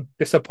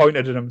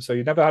disappointed in him, so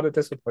you never had to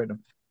disappoint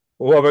him.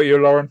 What about you,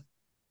 Lauren?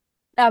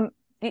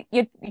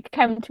 You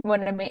came to one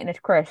of the meeting as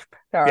crisp.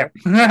 Sorry.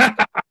 Yeah.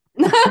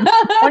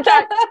 One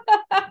time,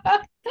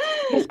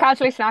 just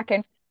casually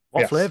snacking.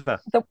 What Yes. flavor?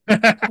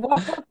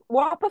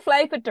 Whopper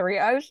flavored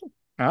Doritos.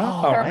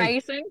 Oh, They're right.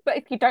 amazing. But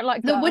if you don't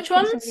like The which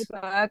garlic in ones?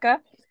 your burger,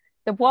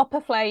 the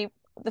Whopper flavor,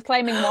 the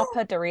flaming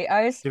Whopper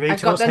Doritos. I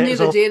got them the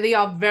other day. They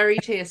are very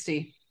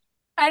tasty.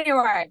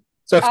 Anyway,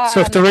 so if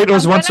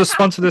Doritos I'm wants to gonna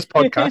sponsor this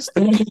podcast,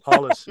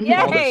 Paula's.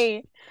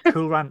 yay!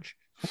 Cool Ranch.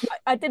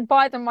 I did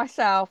buy them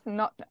myself.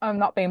 I'm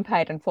not being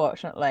paid,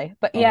 unfortunately.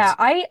 But Oh, yeah,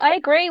 I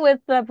agree with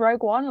the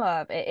Rogue One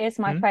love. It is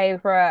my Mhm.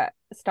 favorite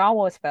Star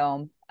Wars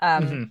film.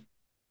 Mhm.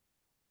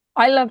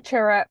 I love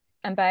Chirrut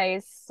and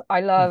Baze. I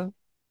love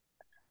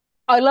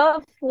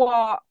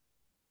what,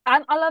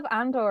 and I love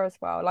Andor as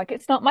well. Like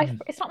it's not my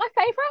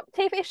favorite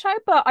TV show,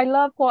 but I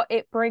love what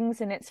it brings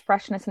in its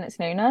freshness and its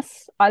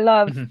newness.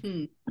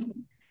 Mhm.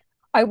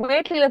 I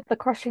weirdly love the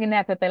crushing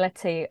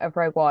inevitability of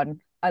Rogue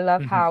One. I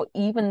love Mhm. how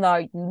even though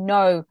you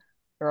know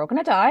they're all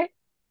gonna die,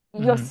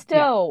 you're Mhm.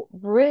 still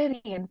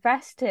really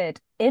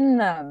invested in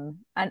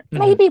them. And Mhm.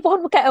 maybe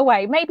one will get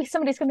away. Maybe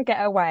somebody's gonna get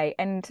away.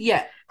 And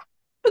Yeah.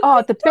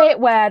 oh, the bit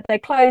where they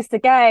close the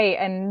gate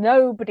and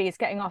nobody's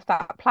getting off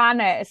that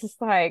planet, it's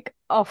just like,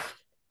 oh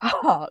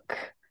fuck.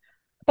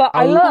 But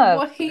I Oh, love,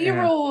 What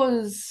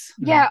heroes.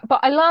 yeah, but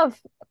I love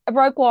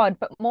Rogue One,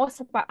 but more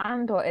so about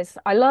Andor is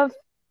I love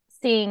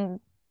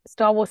seeing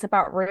Star Wars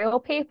about real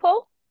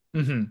people.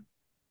 Mhm.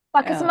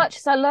 Like as Yeah. much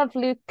as I love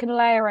Luke and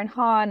Leia and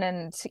Han,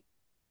 and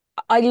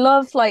I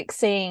love like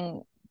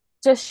seeing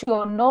just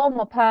your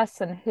normal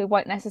person who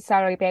won't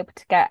necessarily be able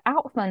to get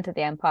out from under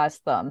the Empire's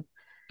thumb.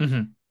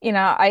 Mhm. You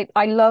know,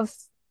 I love,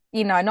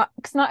 you know, not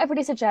because not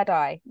everybody's a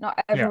Jedi,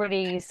 not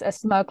everybody's a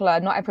smuggler,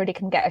 not everybody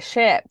can get a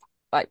ship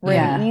like really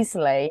Yeah.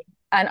 easily.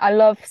 And I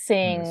love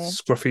seeing,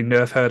 Scruffy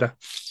nerf herder.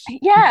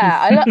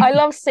 yeah, I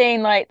love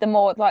seeing like the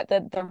more like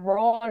the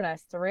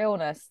rawness, the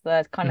realness,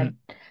 the kind of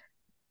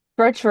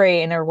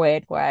drudgery in a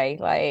weird way.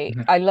 Like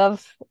Mhm. I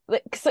love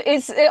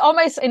because it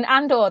almost in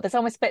Andor, there's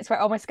almost bits where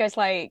it almost goes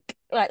like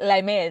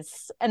Les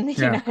Mis, and you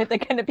Yeah. know they're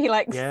going to be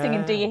like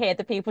singing "Do you Yeah. hear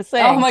the people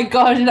sing?" Oh my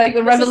god, like the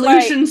It's just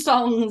Revolution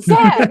songs.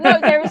 Yeah, no,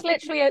 there is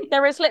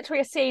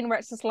literally a scene where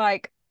it's just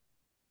like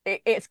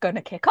it's going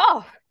to kick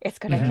off. It's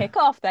going to Mhm. kick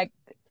off. They're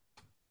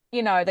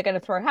going to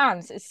throw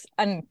hands.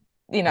 And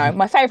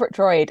my favorite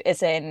droid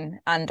is in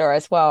Andor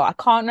as well. I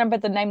can't remember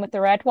the name of the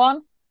red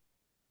one.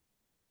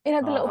 You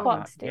know, the little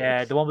box dude.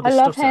 Yeah, the one with I the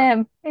love stutter.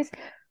 him. He's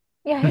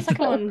like a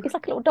Fun.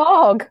 little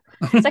dog.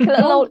 It's like a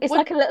little Oh, it's what-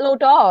 like a little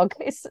dog.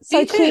 It's so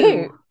Me too.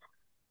 cute.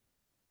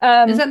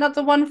 Is that not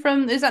the one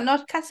from? Is that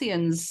not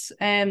Cassian's?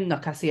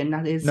 Not Cassian.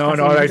 That is No,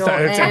 Cassian no, Andor.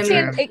 it's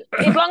Cassian,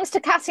 it belongs to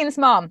Cassian's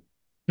mom.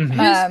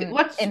 Mhm.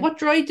 What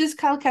droid does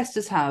Cal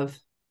Kestis have?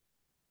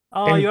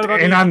 Oh, you're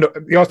about in Andor,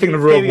 you're thinking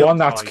of Rogue One.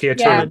 That's K2.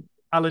 Yeah.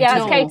 Alan Yeah,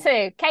 No. it's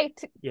K2.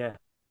 K2. Yeah.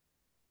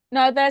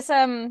 No, there's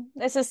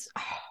this.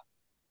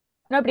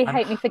 Nobody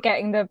hate me for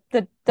getting the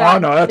Oh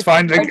no, that's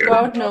fine. Oh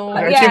god, no.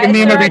 If Yeah, you can it's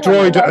name the every red one,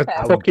 I droid, love it.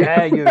 How fuck you.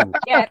 dare you?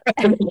 Yeah.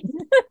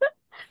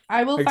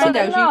 I will Exactly.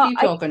 find out. No, You keep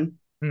talking.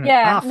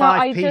 Yeah, no,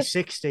 I just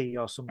R5P60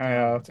 or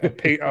something.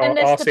 P And or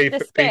there's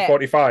this bit.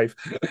 RC-P45.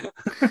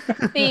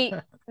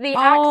 the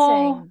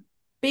Oh, acting.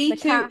 The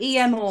cast.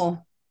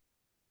 B2EMO.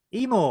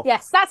 Emo.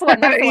 Yes, that's the one.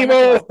 That's the one.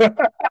 That's the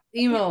one.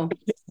 Emo.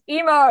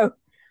 Emo.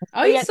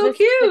 Oh, he's Yeah, so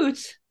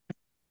cute.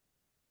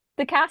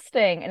 The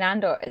casting in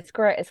Andor is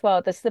great as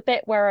well. There's the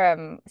bit where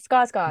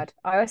Skarsgård.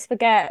 I always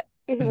forget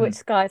which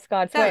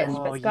Skarsgård's which,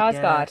 Oh, but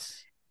Skarsgård.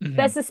 yes.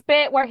 There's this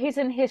bit where he's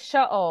in his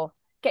shuttle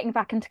getting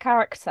back into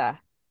character.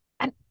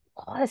 And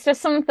there's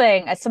just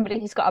something, as somebody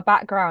who's got a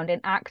background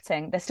in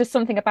acting, there's just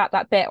something about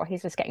that bit where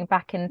he's just getting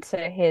back into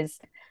his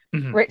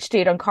rich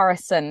dude on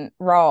Coruscant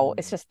role.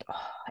 It's just,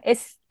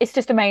 it's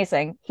just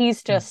amazing.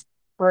 He's just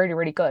really,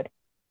 really good.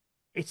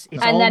 It's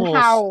And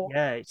almost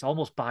then it's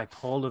almost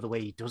bipolar the way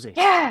he does it.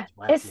 Yeah, as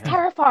well. it's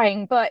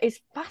terrifying, but it's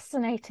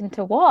fascinating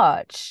to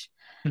watch.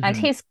 And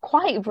he's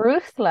quite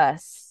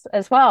ruthless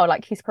as well.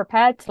 Like he's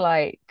prepared to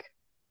like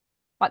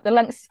the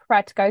lengths he's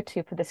prepared to go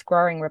to for this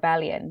growing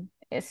rebellion.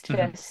 It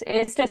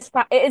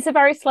is a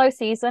very slow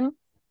season.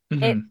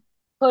 It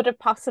could have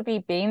possibly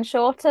been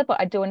shorter, but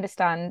I do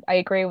understand. I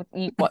agree with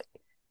what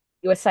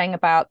you were saying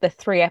about the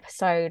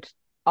 3-episode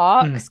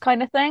arcs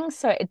kind of thing.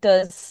 So it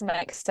does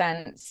make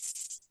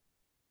sense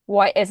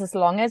why it is as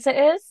long as it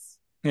is.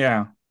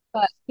 Yeah.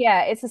 But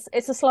yeah, it's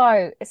a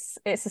slow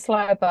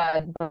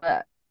burn,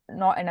 but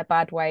not in a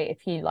bad way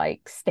if you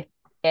like stick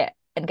it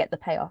and get the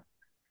payoff.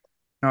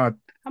 No,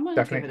 I'm gonna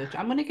definitely.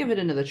 I'm gonna give it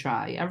another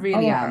try. I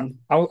really am.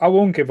 I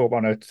won't give up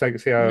on it. Like I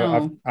say,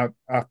 No. I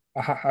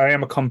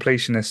am a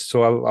completionist,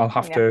 so I'll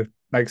have to,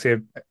 like I say,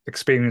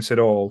 experience it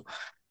all.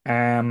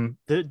 There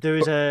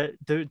is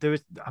there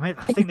is. I mean,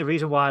 I think the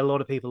reason why a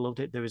lot of people loved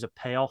it, there is a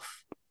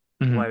payoff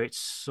where it's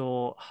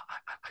so.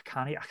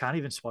 I can't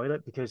even spoil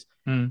it because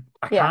I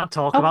can't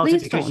talk about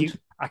it because don't.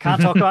 I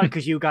can't talk about it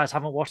because you guys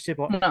haven't watched it.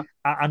 But No.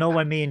 I know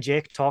when me and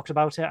Jake talked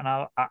about it,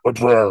 and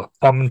Goodwill,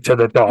 come to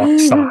the dark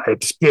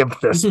side. Give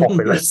the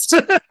spoilers.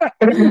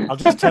 I'll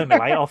just turn the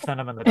light off. Then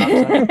I'm in the dark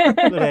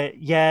side.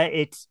 But yeah,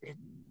 it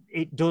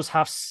does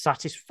have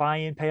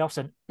satisfying payoffs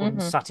and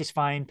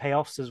unsatisfying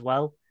payoffs as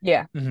well.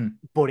 Yeah,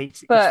 but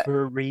it's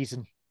for a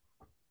reason.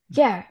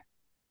 Yeah,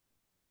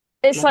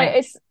 it's like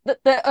it's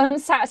the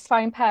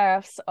unsatisfying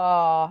payoffs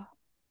are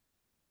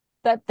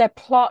that their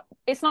plot.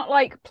 It's not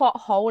like plot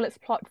hole; it's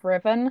plot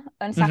driven.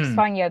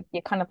 Unsatisfying, you're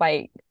kind of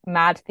like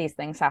mad these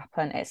things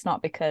happen. It's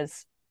not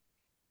because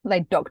they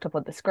docked up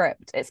on the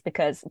script. It's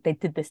because they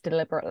did this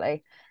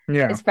deliberately.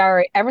 Yeah, it's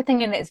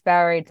everything in it is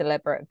very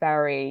deliberate,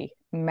 very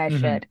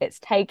measured. It's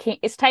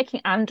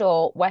taking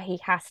Andor where he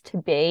has to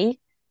be.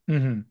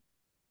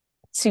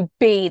 To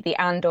be the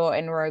Andor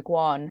in Rogue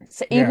One.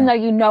 So even though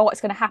you know what's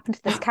going to happen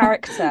to this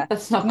character,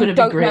 that's not going to be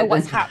don't great. know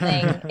what's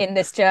happening in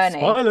this journey.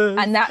 Spoilers.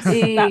 And that's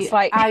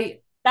like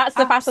that's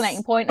the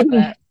fascinating point of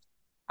it.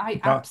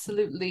 I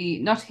absolutely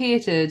not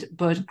hated,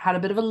 but had a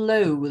bit of a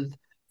loathe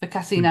for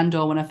Cassian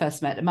Andor when I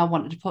first met him. I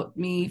wanted to put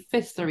me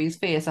fist through his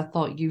face. I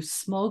thought, you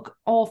smug,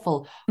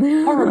 awful,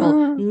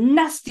 horrible,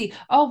 nasty.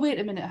 Oh, wait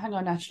a minute. Hang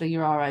on, Ashley,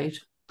 you're all right.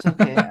 It's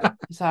okay.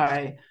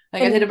 Sorry.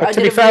 Like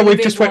to be fair,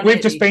 we've just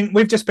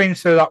been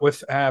through that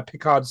with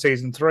Picard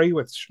season 3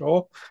 with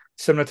Shaw.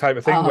 Similar type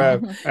of thing where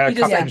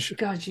Captain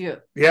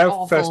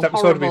first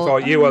episode horrible. We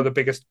thought you are the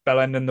biggest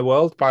bellend in the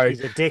world. He's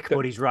a dick,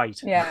 but he's right.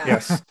 Yeah.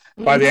 Yes.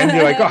 By the end,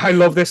 you're like, I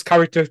love this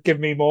character. Give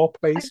me more,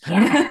 please.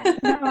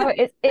 No,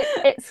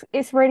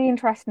 it's really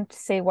interesting to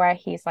see where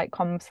he's like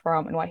comes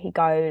from and where he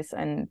goes,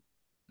 and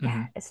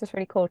it's just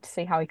really cool to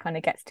see how he kind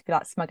of gets to be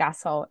that smug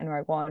asshole in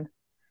Rogue One.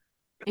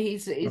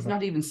 He's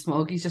not even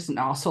smug. He's just an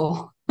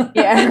arsehole.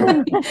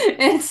 Yeah.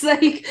 It's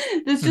like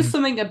there's just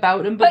something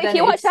about him. But if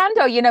you watch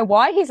Andor, you know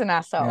why he's an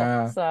asshole.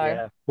 Yeah.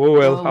 So we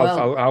will.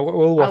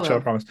 We'll watch it, I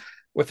promise.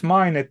 With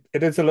mine, it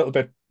is a little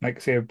bit like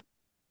say,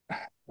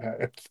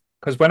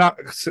 because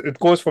it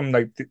goes from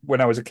like when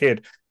I was a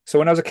kid. So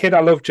when I was a kid, I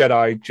loved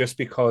Jedi just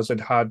because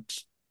it had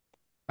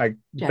like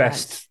Jedi's.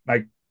 Best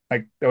like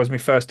that was my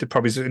first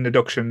probably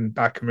introduction.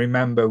 I can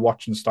remember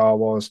watching Star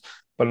Wars,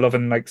 but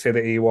loving like say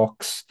the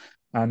Ewoks.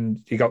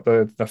 And you got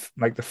the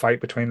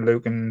fight between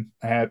Luke and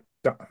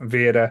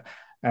Vader,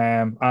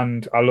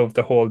 and I love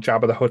the whole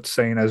Jabba the Hutt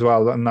scene as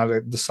well, and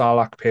the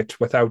Sarlacc pit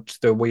without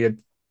the weird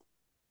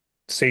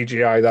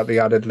CGI that they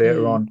added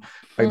later on,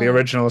 like the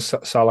original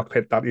Sarlacc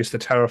pit that used to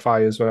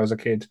terrify us when I was a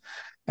kid,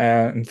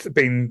 and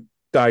being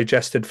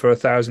digested for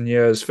 1,000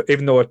 years,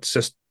 even though it's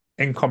just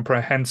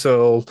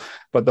incomprehensible,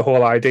 but the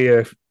whole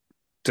idea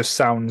just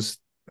sounds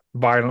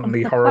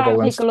violently horrible.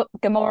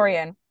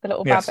 Gamorrean, the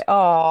little baby.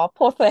 Oh,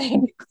 poor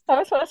thing.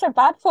 I felt so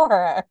bad for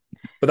her.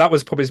 But that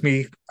was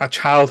probably a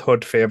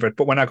childhood favorite.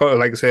 But when I got to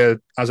like say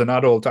as an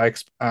adult,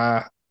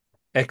 I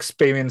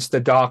experienced the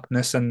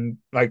darkness and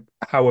like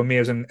how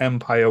amazing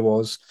Empire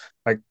was.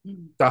 Like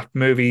that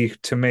movie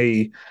to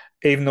me,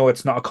 even though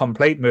it's not a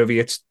complete movie,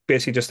 it's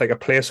basically just like a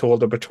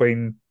placeholder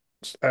between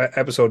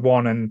episode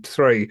 1 and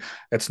 3.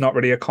 It's not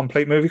really a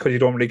complete movie because you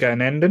don't really get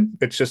an ending.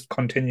 It's just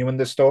continuing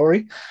the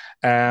story.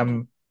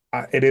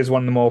 It is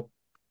one of the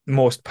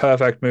most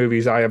perfect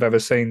movies I have ever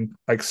seen,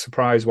 like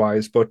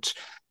surprise-wise. But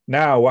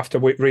now, after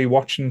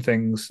rewatching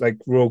things, like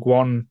Rogue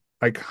One,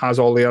 like has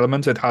all the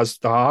elements. It has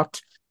the heart,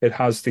 it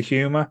has the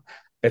humor,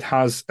 it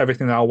has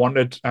everything that I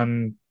wanted,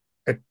 and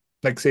it,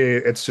 like say,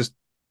 it's just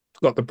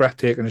got the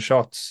breathtaking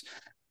shots.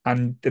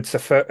 And it's the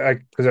first,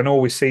 because I know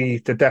we see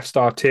the Death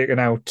Star taking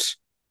out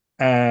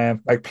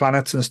like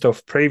planets and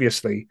stuff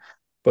previously,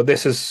 but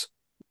this is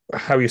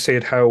how you see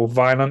it, how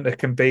violent it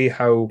can be,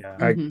 how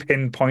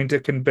pinpoint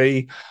it can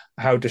be,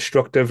 how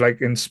destructive,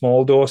 like in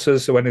small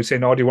doses. So when they're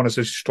saying, "Oh, do you want us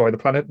to destroy the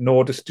planet?"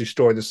 No, just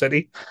destroy the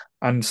city.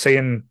 And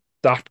seeing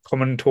that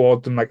coming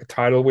toward them like a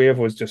tidal wave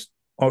was just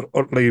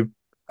utterly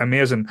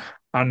amazing.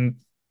 And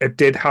it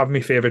did have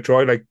my favorite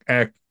droid, like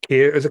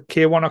is it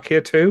K1 or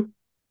K2?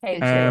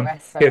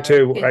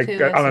 K2, like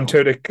Alan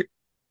Tudyk.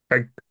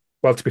 Like,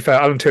 well, to be fair,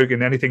 Alan Tudyk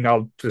in anything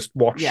I'll just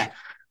watch. Yeah,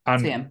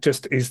 and same.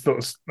 Just he's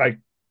like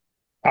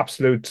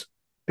absolute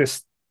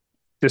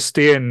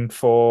disdain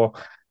for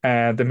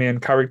the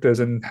main characters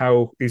and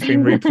how he's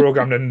been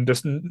reprogrammed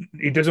and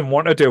he doesn't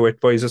want to do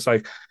it, but he's just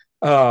like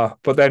but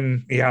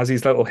then he has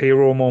his little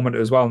hero moment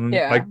as well. And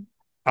like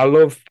I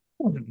love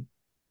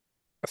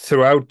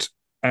throughout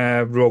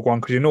Rogue One,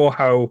 because you know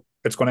how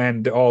it's going to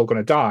end, they're all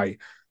going to die,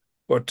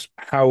 but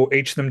how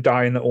each of them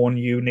die in their own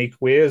unique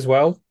way as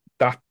well.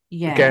 That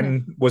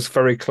again was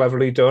very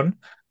cleverly done.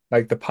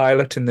 Like the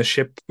pilot in the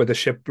ship with the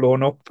ship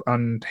blown up,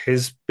 and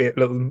his bit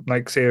little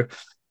like say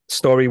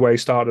story where he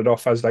started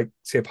off as like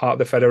say part of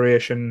the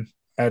Federation,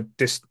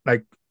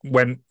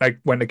 went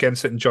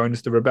against it and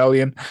joins the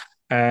rebellion,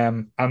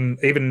 and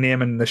even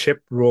naming the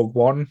ship Rogue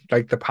One,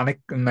 like the panic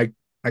and like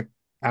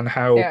and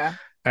how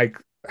like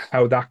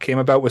how that came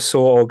about was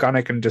so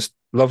organic and just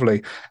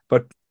lovely.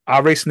 But I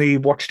recently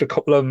watched a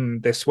couple of them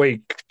this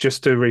week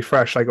just to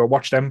refresh. Like I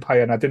watched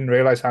Empire and I didn't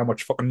realize how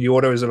much fucking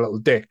Yoda is a little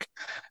dick.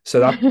 So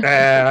that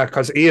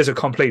because he is a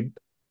complete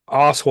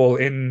asshole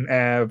in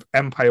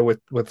Empire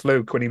with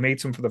Luke when he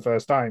meets him for the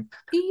first time.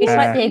 He's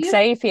like the is.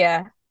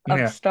 Xavier of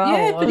Yeah. Star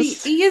Yeah, Wars. but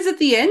he is at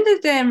the end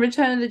of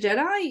Return of the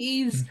Jedi.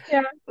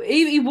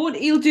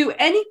 He'll do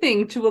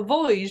anything to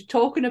avoid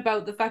talking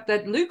about the fact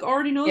that Luke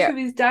already knows who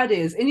his dad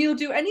is, and he'll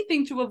do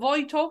anything to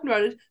avoid talking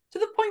about it to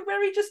the point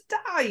where he just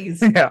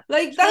dies. Yeah.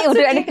 Like that's He'll a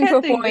do anything to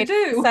dickhead thing avoid to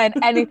do. saying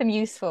anything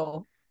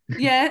useful.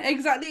 Yeah,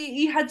 exactly.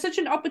 He had such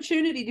an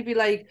opportunity to be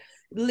like,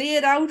 lay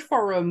it out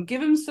for him,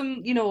 give him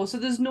some, so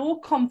there's no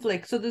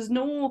conflict, so there's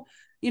no,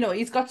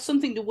 he's got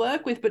something to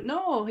work with, but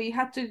no, he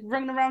had to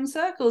run around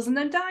circles and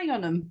then die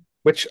on him.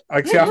 Which,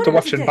 like, see, Yeah, after Yoda's a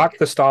watching dick. back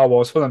the Star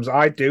Wars films,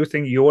 I do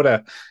think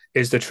Yoda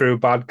is the true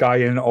bad guy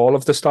in all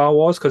of the Star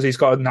Wars because he's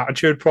got an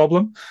attitude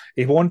problem.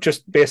 He won't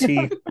just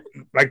basically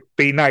like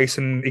be nice,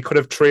 and he could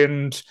have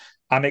trained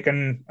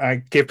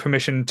Anakin, give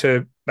permission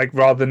to like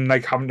rather than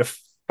like having to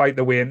fight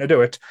the way in to do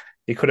it.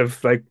 He could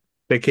have like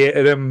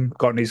placated him,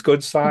 gotten his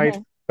good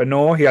side, but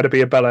no, he had to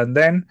be a Bellend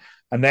then,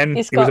 and then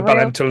He's he was a got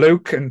real- Bellend to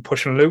Luke and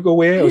pushing Luke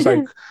away. It was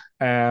like.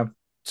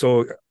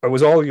 So it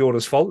was all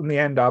Yoda's fault in the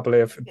end, I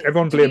believe.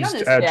 Everyone To be blames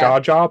honest, Jar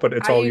Jar, but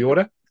it's I all agree.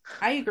 Yoda.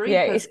 I agree.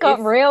 Yeah, 'cause he's got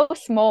if- real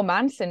small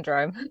man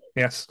syndrome.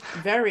 Yes.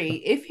 Very.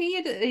 If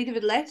he'd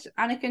have let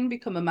Anakin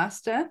become a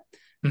master,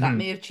 that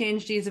may have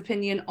changed his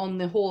opinion on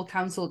the whole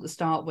council to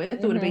start with.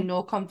 There would have been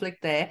no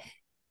conflict there.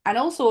 And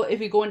also,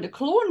 if we go into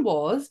Clone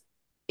Wars,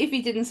 if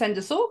he didn't send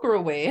Ahsoka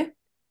away,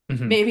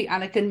 maybe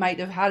Anakin might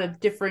have had a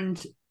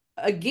different,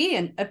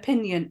 again,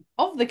 opinion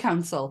of the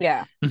council.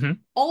 Yeah.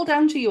 All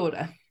down to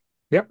Yoda.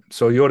 Yep.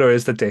 So Yoda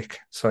is the dick.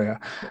 So yeah.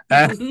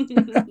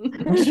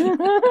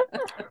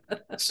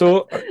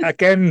 So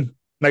again,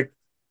 like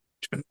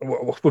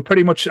we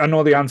pretty much I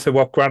know the answer.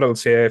 What Grant will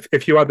say.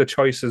 If you had the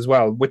choice as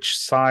well, which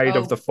side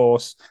of the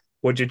Force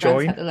would you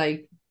Grant's join? had to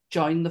like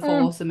join the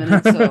Force a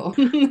minute, so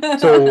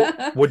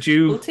So would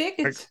you? We'll take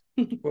it.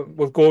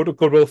 We'll go to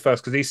Goodwill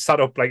first because he's sat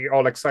up like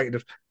all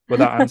excited with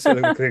that answer.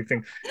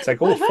 It's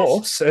like, oh,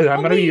 Force. I'm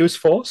going to use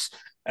Force.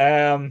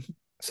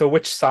 So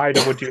which side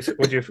would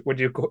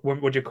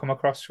you come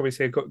across? Shall we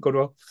say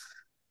Goodwill?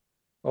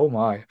 Oh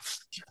my.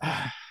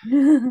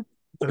 Oh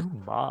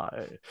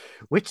my.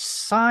 Which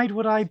side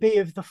would I be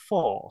of the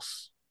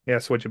Force?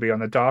 Yes, would you be on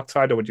the dark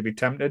side or would you be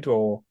tempted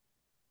or?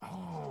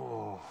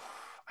 Oh,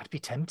 I'd be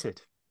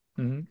tempted.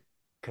 Mm-hmm.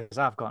 Because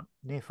I've got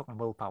near fucking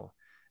willpower.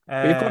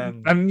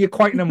 And you're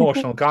quite an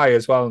emotional guy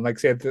as well. And like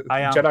I said,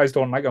 Jedis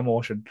don't like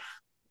emotion.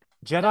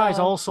 Jedis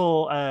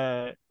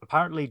also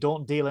apparently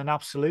don't deal in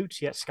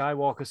absolutes, yet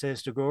Skywalker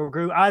says to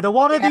Grogu, either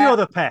one or the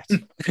other, pet.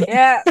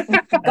 Yeah.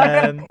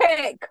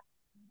 Pick.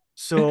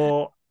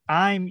 So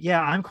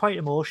I'm quite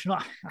emotional.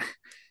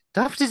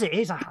 Daft as it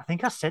is, I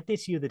think I said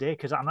this the other day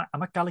because I'm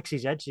at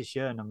Galaxy's Edge this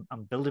year and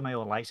I'm building my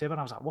own lightsaber and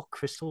I was like, what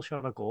crystal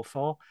should I go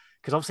for?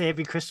 Because obviously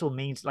every crystal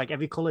means, like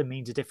every color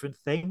means a different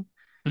thing.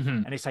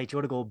 And it's like, do you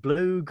want to go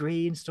blue,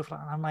 green, stuff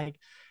like that? And I'm like,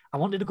 I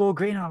wanted to go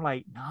green and I'm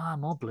like, nah,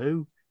 more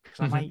blue. Because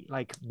I might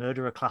like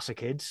murder a class of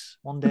kids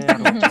one day. I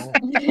don't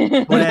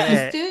know.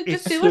 But,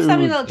 just do what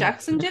Samuel L.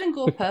 Jackson did and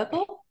go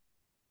purple.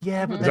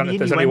 Yeah, but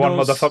there's only one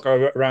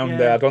motherfucker around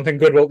there. I don't think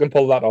Goodwill can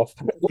pull that off.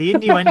 The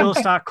innuendos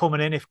start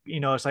coming in if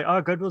it's like,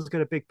 oh, Goodwill's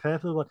got a big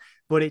purple one,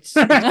 but it's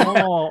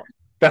more.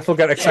 Beth will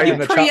get excited in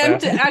the chat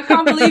there. I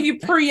can't believe you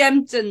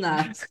preempting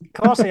that. Of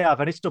course I have,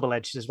 and it's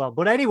double-edged as well.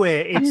 But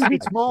anyway,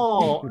 it's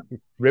more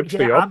ribs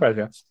for your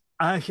pleasure.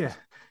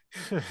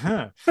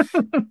 Yeah.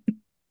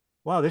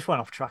 Wow, this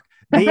went off track.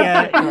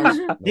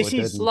 This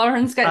is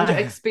Lauren's getting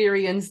to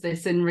experience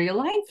this in real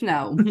life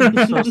now.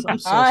 I'm so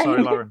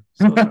sorry, Lauren.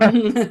 So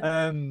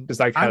sorry. It's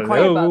like,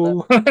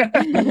 hello.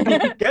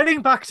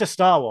 Getting back to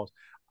Star Wars,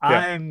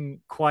 I'm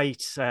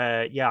quite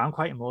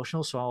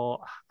emotional.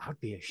 So I'd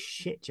be a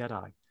shit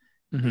Jedi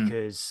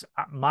because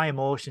my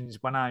emotions,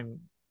 when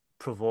I'm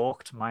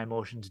provoked, my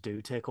emotions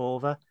do take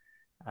over.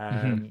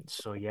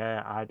 So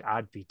yeah,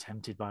 I'd be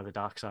tempted by the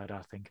dark side,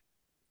 I think.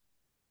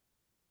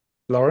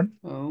 Lauren?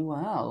 Oh,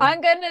 wow.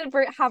 I'm going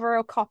to have a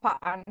real cop-out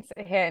answer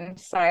here and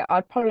say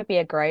I'd probably be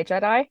a grey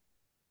Jedi.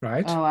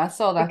 Right. Oh, I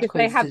saw that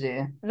quiz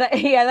today.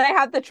 They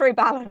have the true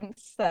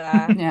balance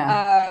there.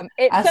 Yeah.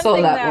 I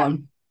saw that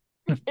one.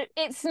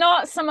 It's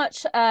not so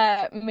much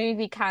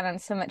movie canon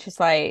so much as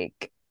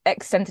like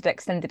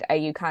extended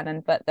AU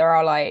canon, but there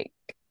are like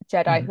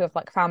Jedi who have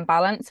like found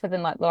balance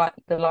within like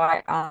the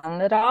light and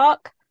the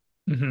dark.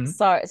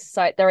 So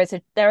there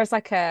is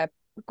like a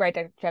Grey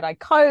Jedi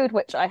code,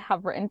 which I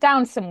have written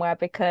down somewhere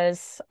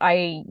because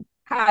I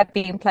had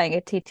been playing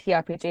a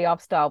TTRPG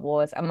of Star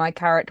Wars and my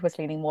character was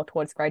leaning more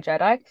towards Grey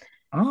Jedi.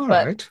 All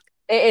right.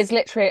 It is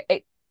literally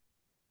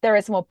there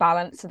is more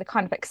balance, so they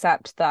kind of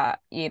accept that,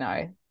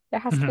 there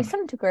has to be Mhm.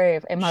 some degree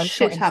of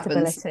emotional Shit happens.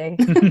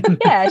 instability.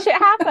 Yeah, shit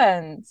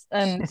happens.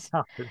 And It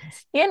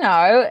happens.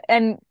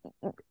 and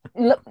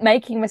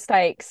making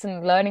mistakes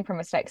and learning from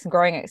mistakes and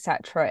growing,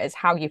 etc., is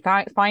how you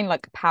find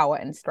like power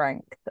and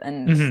strength,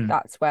 and Mhm.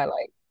 that's where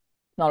like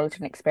knowledge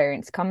and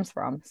experience comes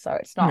from. So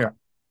it's Yeah. not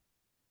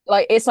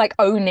like it's like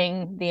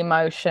owning the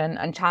emotion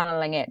and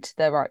channeling it to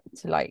the right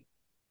to like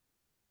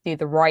do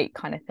the right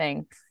kind of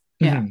thing.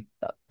 Yeah. Mhm.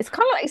 But it's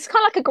kind of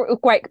like a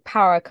great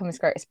power comes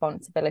great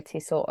responsibility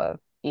sort of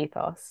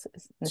ethos.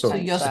 In the So So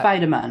sense you're that-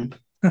 Spider-Man.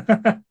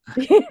 I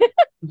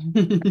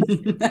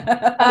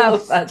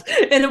love that.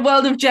 In a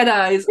world of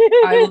Jedis,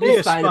 I will be Be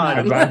a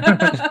Spider-Man.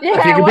 Spider-Man. Yeah,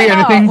 If you could why be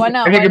not? anything, Why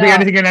not? if you Why could be not?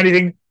 anything and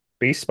anything,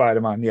 be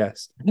Spider-Man.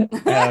 Yes.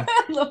 I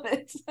love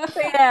it.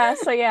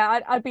 So yeah,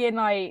 I'd be in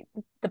like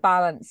the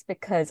balance,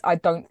 because I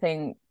don't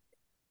think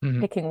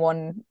Mhm. picking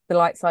one, the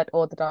light side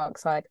or the dark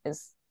side,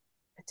 is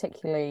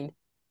particularly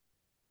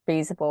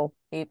feasible,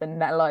 even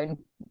let alone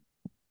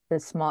the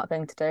smart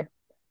thing to do.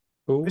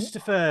 Cool.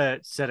 Christopher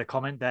said a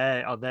comment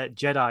there on the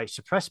Jedi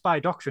suppressed by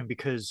doctrine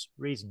because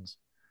reasons.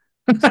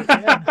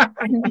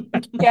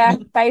 Yeah,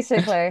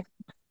 basically.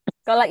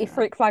 Gotta let your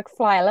freak flag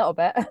fly a little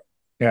bit.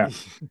 Yeah.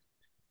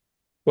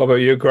 What about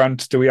you,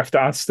 Grant? Do we have to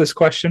ask this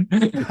question?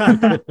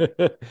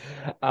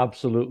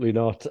 Absolutely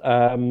not.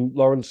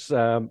 Lawrence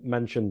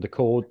mentioned the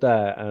code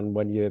there, and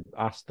when you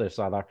asked this,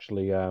 I'd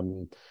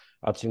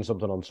seen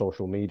something on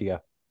social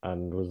media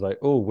and was like,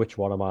 "Oh, which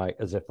one am I?"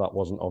 As if that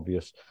wasn't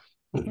obvious.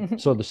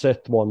 So the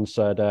Sith one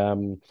said,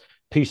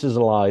 "Peace is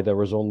a lie.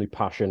 There is only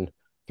passion.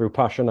 Through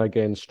passion I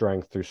gain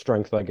strength. Through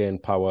strength I gain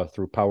power.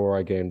 Through power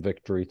I gain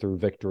victory. Through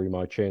victory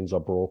my chains are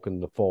broken.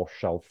 The Force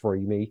shall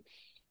free me."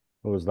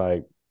 It was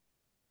like,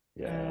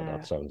 yeah,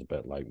 that sounds a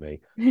bit like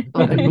me.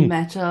 Fucking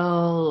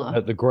metal.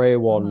 The grey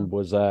one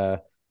was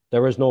there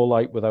is no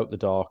light without the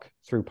dark.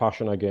 Through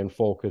passion I gain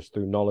focus.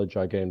 Through knowledge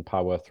I gain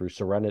power. Through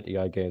serenity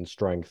I gain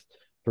strength.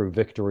 Through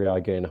victory I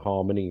gain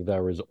harmony.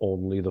 There is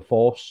only the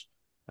Force.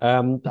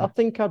 I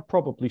think I'd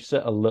probably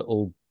sit a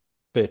little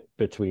bit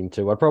between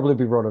two. I'd probably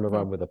be running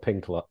around with a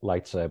pink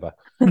lightsaber,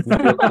 maybe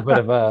a little bit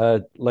of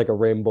a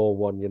rainbow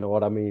one. You know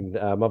what I mean?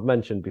 I've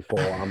mentioned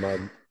before, I'm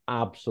an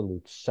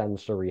absolute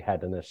sensory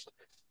hedonist.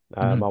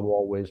 I'm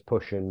always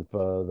pushing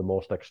for the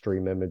most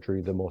extreme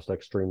imagery, the most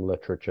extreme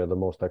literature, the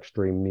most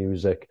extreme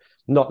music.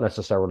 Not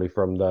necessarily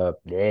from the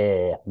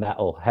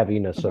metal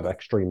heaviness of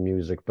extreme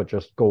music, but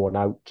just going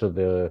out to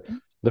the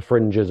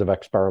fringes of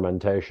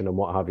experimentation and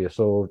what have you.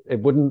 So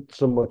it wouldn't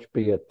so much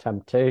be a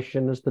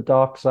temptation as the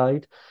dark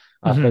side.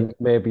 I think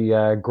maybe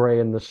grey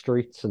in the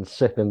streets and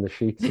Sith in the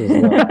sheets as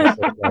well.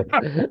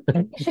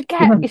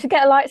 You should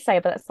get a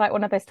lightsaber that's like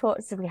one of those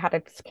torches we had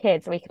as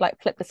kids, where you could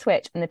like flip the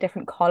switch and the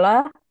different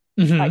collar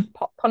like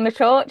pop on the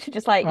torch,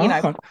 just like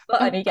Oh.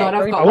 button, you God, get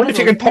I've green. got I wonder if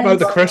you one can of pop those out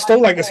the pens.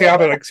 crystal, like see how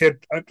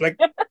like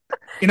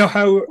you know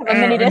how A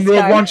mini in disco.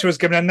 Rogue One she was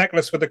given a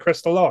necklace with the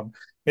crystal on.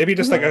 Maybe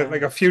just like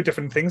a few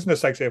different things, and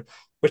it's like, say,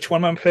 which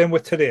one am I playing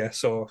with today?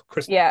 So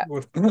crystal. Yeah.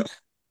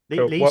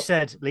 Lee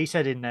said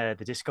in the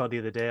Discord the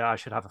other day I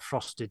should have a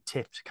frosted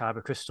tipped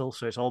kyber crystal,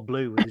 so it's all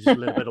blue with just a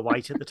little bit of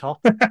white at the top.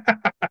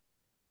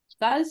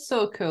 That is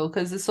so cool,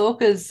 because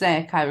Ahsoka's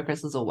kyber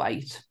crystals are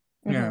white.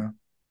 Yeah.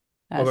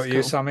 That's What about you,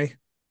 cool. Sammy?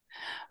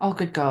 Oh,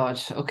 good God.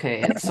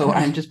 Okay, so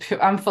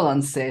I'm full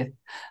on Sith.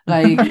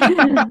 Like,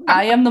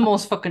 I am the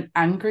most fucking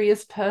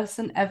angriest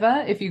person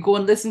ever. If you go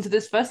and listen to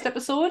this first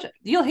episode,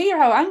 you'll hear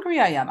how angry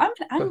I am. I'm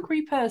an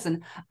angry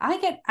person. I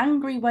get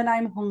angry when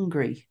I'm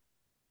hungry.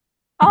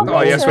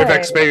 Oh, yes, we've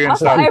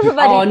experienced that.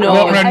 Everybody. Oh, no,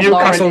 Walking around Lauren,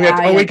 Newcastle yet.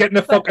 I Are we am- getting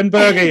a fucking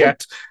burger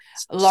yet?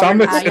 Lauren,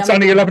 Sam, I it's am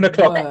only the 11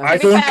 o'clock. worst. I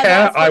don't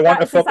care. I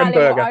want a fucking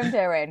exactly burger. what I'm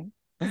doing.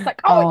 It's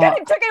like, oh, get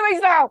it, chicken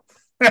wings now.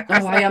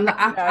 Oh,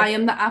 I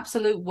am the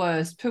absolute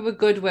worst. Poor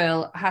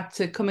Goodwill had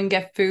to come and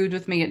get food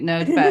with me at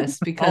Nerdfest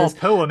because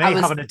poor me I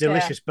was- having a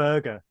delicious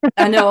burger.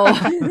 I know.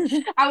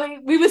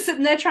 We were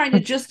sitting there trying to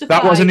justify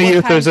That wasn't a what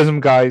time-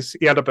 euphemism, guys.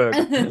 He had a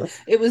burger.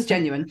 It was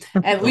genuine.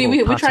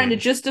 We were trying to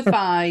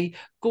justify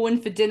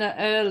going for dinner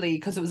early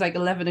because it was like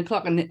 11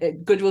 o'clock,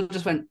 and Goodwill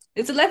just went,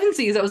 "It's 11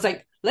 C's." I was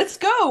like, "Let's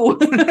go."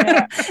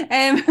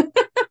 I'm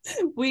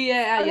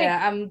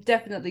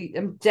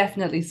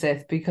definitely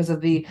Sith because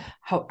of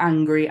how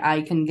angry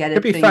I can get To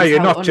at be things. fair, you're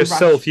how not just unrational-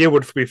 Sylph. You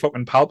would be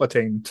fucking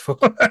Palpatine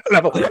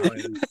level.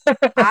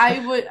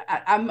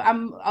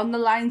 I'm on the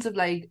lines of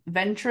like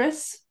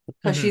Ventress,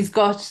 because she's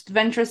got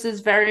Ventress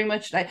is very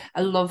much like,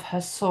 I love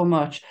her so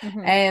much.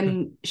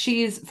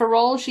 She's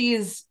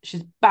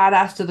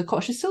badass to the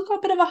core. She's still got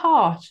a bit of a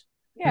heart.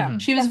 Yeah.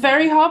 She was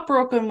very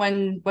heartbroken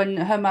when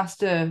her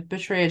master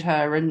betrayed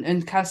her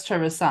and cast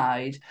her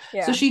aside.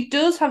 Yeah. So she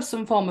does have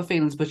some form of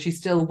feelings, but she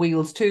still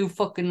wields two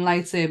fucking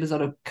lightsabers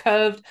that are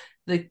curved.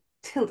 They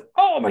tilt.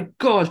 Oh my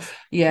God.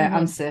 Yeah,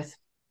 I'm Sith.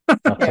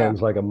 That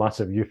sounds like a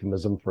massive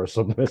euphemism for a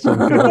submissive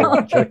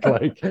girl. Check,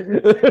 like,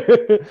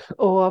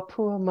 oh, our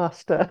poor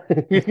master.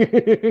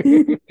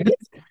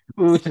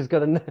 Ooh, she's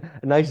got a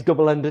nice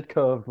double-ended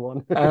curved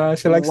one.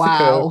 She likes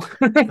Wow.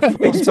 the curve.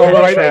 It's all the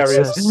right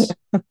areas.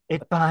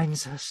 It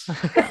binds us.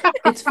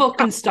 It's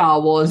fucking Star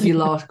Wars, you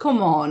lot.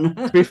 Come on.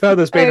 To be fair,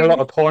 there's been a lot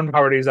of porn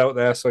parodies out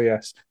there, so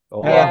yes.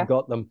 Oh, Yeah. I've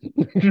got them.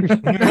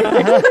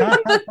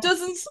 That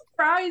doesn't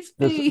surprise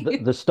me.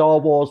 The Star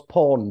Wars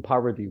porn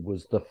parody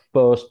was the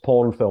first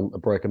porn film to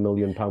break £1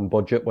 million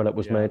budget when it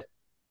was made.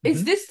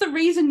 Is this the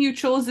reason you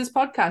chose this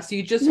podcast?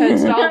 You just heard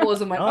Star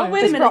Wars and went, No, oh, wait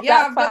a just minute. drop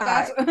Yeah, I've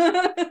that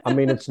got that. I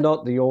mean, it's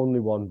not the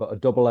only one, but a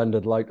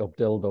double-ended light-up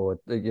dildo,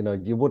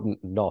 you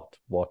wouldn't not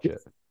watch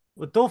it.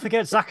 Well, don't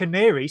forget Zack and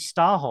Mary,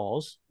 Star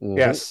Wars. Mhm.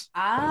 Yes.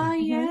 Ah,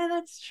 yeah,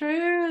 that's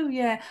true.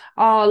 Yeah.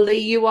 Oh, Lee,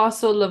 you are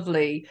so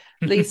lovely.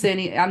 Lee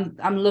saying,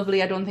 I'm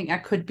lovely. I don't think I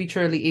could be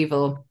truly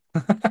evil.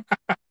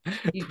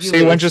 You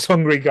See, we're wait. just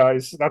hungry,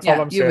 guys. That's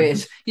all I'm you saying.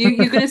 wait.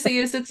 You're going to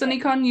see us at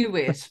SunnyCon? You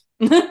wait.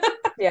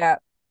 Yeah.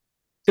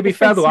 To be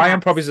Different fair, though, I am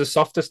snacks. probably the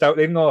softest out,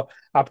 even though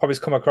I probably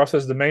come across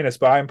as the meanest,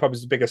 but I am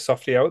probably the biggest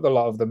softy out of a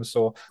lot of them.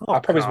 So Oh, I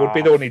probably would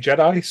be the God. only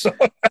Jedi. So,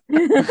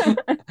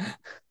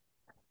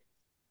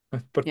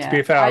 but to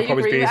be fair, I'll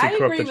probably be easily I agree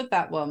corrupted. with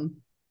that one.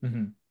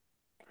 Mhm.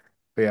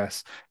 But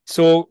yes.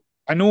 So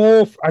I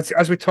know,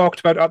 as we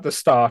talked about at the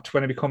start,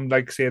 when it become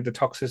like, say, the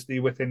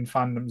toxicity within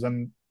fandoms,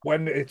 and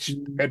when it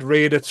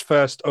reared its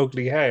first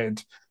ugly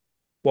head,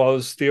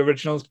 was the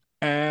original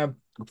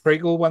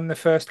prequel when they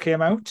first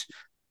came out.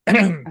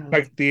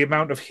 Like the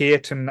amount of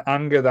hate and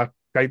anger that,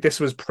 like, this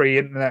was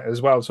pre-internet as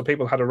well, so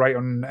people had to write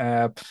on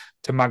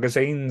to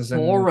magazines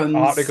and Forums.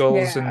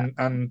 articles Yeah.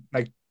 and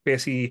like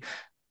basically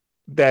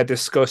their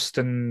disgust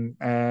and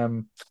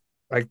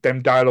like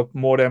them dial-up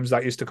modems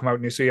that used to come out,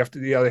 and so you have to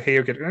the other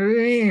hear get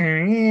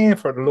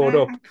for it to load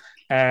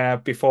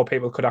up before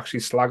people could actually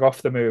slag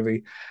off the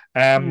movie.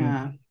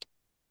 Yeah.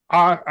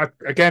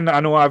 Again, I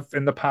know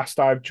in the past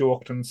I've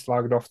joked and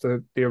slagged off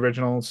the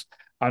originals.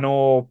 I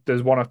know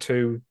there's one or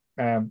two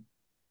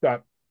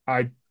that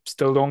I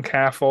still don't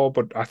care for,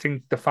 but I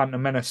think the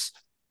Phantom Menace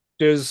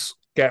does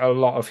get a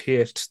lot of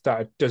hate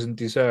that it doesn't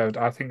deserve.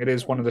 I think it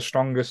is one of the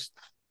strongest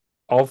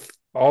of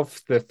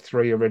the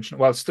three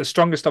original. Well, it's the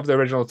strongest of the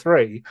original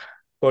three,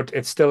 but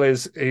it still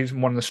is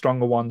one of the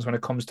stronger ones when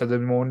it comes to the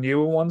more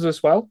newer ones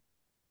as well.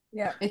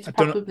 Yeah. It's I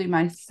don't know- probably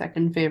my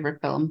second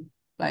favorite film.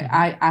 Like, Mhm.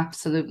 I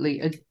absolutely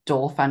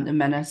adore Phantom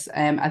Menace.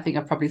 I think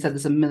I've probably said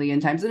this a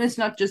million times, and it's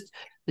not just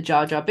the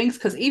Jar Jar Binks,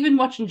 because even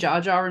watching Jar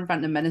Jar and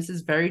Phantom Menace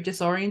is very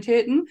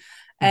disorientating.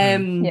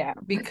 Yeah.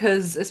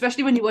 Because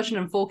especially when you're watching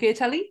on 4K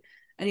telly,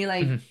 and you're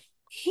like, Mhm.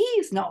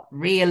 he's not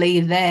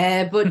really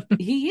there, but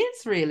he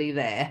is really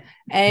there.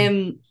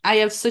 I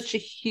have such a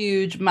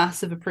huge,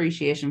 massive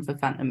appreciation for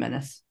Phantom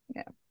Menace.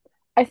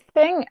 I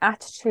think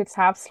attitudes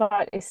have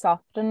slightly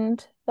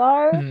softened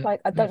though. Mhm.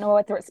 Like, I don't know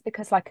whether it's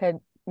because like a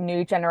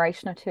new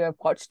generation or two have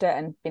watched it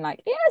and been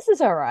like, yeah, this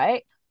is all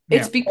right.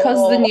 It's Yeah. because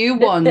Or the new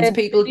ones,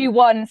 the new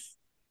ones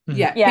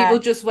yeah, Yeah. people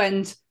just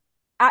went,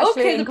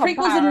 actually okay, in the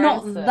prequels are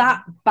not comparison,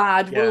 that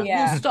bad. We'll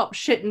Yeah. stop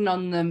shitting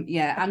on them.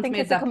 Yeah, I and think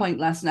made it's a that point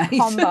last night.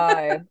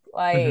 combo.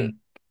 Like, Mhm.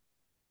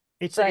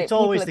 It's like it's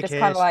always people the have just case.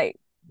 kind of like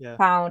Yeah.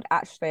 found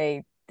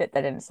actually that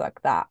they didn't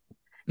suck that.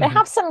 They Mhm.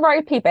 have some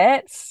ropey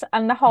bits,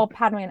 and the whole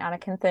Padme and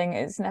Anakin thing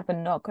is never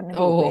not going to be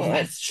Oh, weird.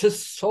 that's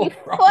just so You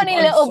wrong funny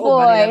on little so many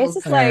boy. It's levels.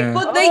 just like, Yeah.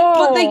 But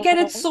they get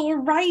oh, it so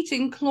right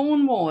in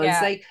Clone Wars.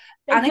 Yeah, Like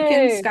they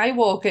Anakin do.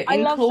 Skywalker I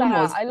in love Clone that.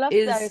 Wars I love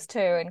is those two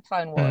in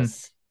Clone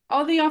Wars.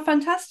 oh, they are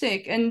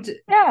fantastic. And like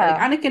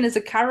Yeah. Anakin as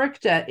a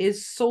character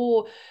is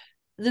so.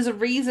 There's a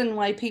reason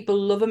why people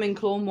love him in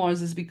Clone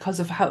Wars is because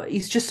of how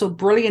he's just so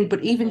brilliant.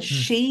 But even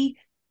she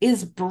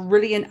is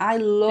brilliant. I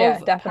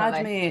love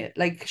definitely. Padme.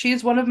 Like, she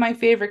is one of my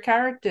favorite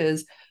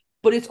characters,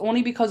 but it's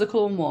only because of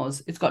Clone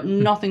Wars. It's got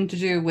nothing to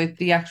do with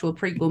the actual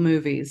prequel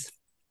movies.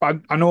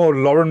 I know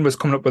Lauren was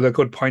coming up with a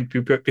good point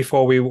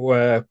before we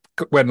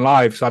went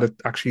live, so I'd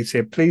actually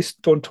say, please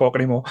don't talk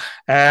anymore.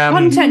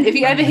 Content. If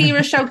you ever hear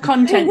us shout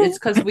content, it's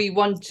because we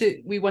want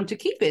to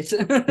keep it.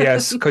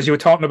 Yes, because you were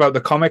talking about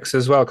the comics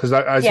as well. Because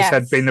as you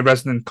said, Yes. being the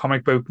resident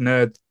comic book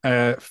nerd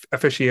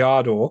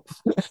aficionado,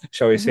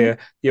 shall we say,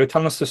 you were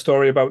telling us the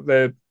story about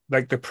the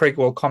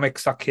prequel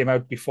comics that came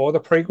out before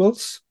the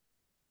prequels.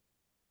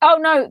 Oh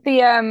no,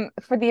 the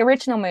for the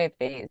original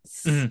movies.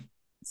 Mhm.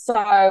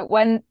 So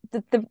when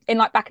the in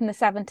like back in the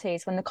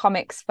 70s when the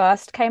comics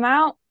first came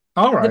out,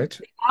 All right.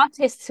 the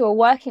artists who were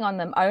working on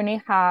them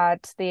only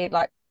had the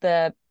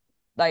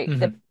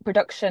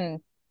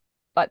production,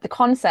 like the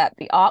concept,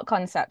 the art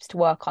concepts to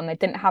work on. They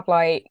didn't have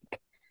like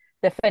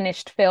the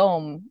finished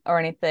film or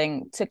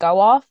anything to go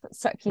off.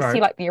 So if you see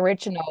Right. like the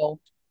original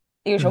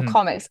Mhm.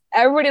 comics,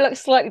 everybody looks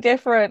slightly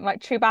different.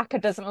 Like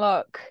Chewbacca doesn't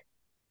look.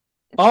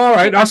 All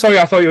right. I'm sorry.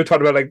 I thought you were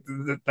talking about like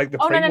the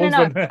Oh no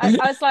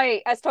prequels. no!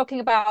 I was talking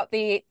about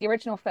the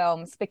original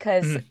films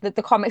because Mhm.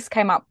 the comics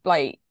came out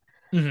like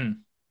Mhm.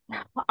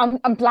 I'm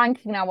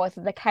blanking now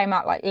whether they came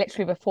out like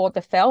literally before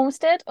the films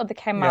did or they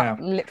came Yeah.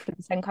 out literally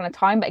the same kind of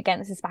time. But again,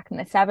 this is back in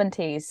the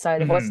 70s, so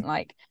there Mhm. wasn't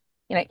like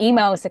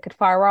emails they could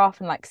fire off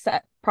and like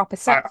set proper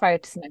set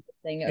photos and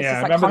everything. It was Yeah, I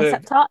just like remember the-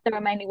 concept art they were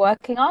mainly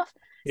working off.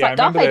 It's Yeah, I like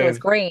Darth remember Vader the- was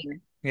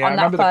green Yeah, I on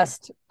that remember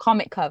first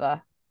comic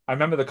cover. I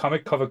remember the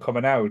comic cover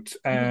coming out.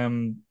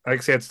 Like I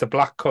say, it's the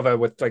black cover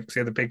with like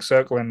say the big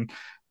circle and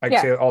like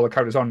Yeah. say all the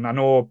characters on. I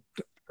know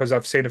because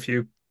I've seen a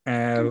few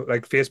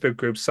like Facebook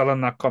groups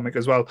selling that comic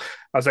as well.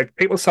 I was like,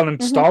 people selling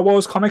Mhm. Star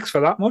Wars comics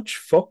for that much?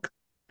 Fuck.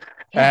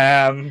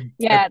 Yeah. Um,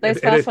 Yeah, it, those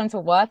it first is. ones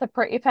are worth a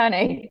pretty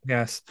penny.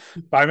 Yes,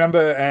 but I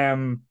remember,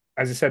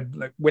 as I said,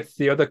 like with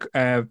the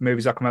other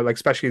movies that come out, like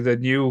especially the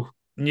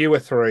newer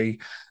three,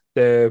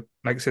 the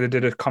like I said, they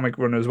did a comic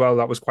run as well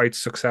that was quite Mhm.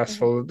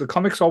 successful. The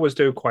comics always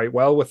do quite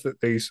well with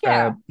these,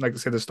 Yeah. like I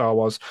say, the Star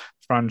Wars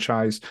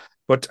franchise.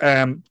 But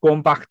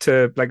going back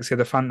to like I say,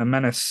 the Phantom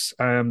Menace,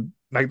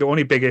 like the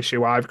only big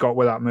issue I've got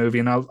with that movie,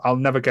 and I'll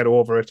never get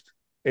over it,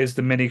 is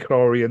the mini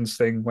chlorians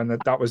thing when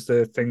that was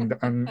the thing,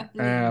 and I knew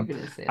you were going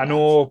to say I that.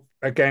 know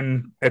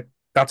again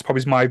that's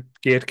probably my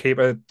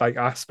gatekeeper like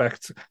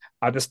aspect.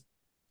 I just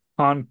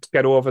can't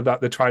get over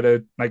that they try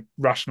to like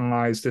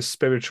rationalize this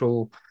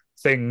spiritual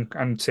thing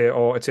and say,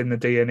 oh, it's in the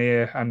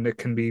DNA and it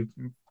can be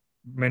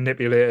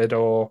manipulated,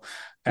 or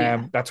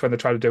Yeah. that's when they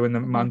try to do in the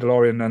Mhm.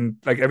 Mandalorian, and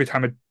like every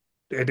time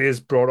it is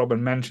brought up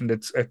and mentioned,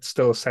 it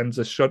still sends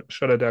a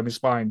shudder down my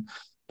spine.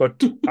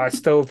 But I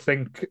still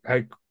think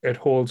like it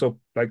holds up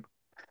like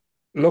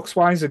looks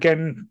wise.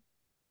 Again,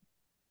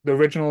 the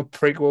original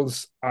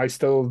prequels, I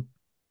still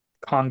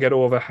can't get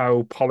over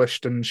how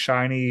polished and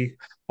shiny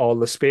all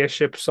the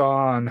spaceships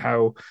are, and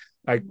how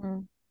like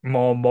Mhm.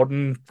 more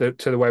modern to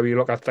the way we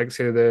look at like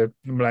say the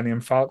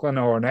Millennium Falcon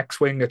or an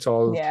X-wing. It's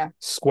all Yeah.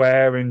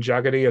 square and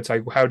jaggedy. It's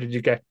like how did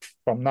you get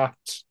from that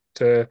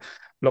to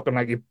looking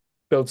like you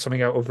built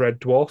something out of Red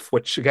Dwarf?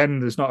 Which again,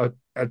 there's not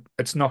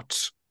it's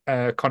not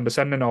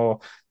condescending or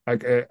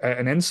like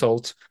an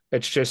insult.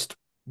 It's just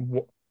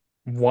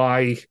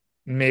why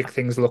make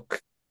things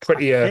look I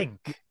prettier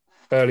think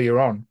earlier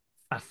on.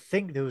 I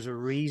think there was a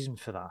reason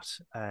for that.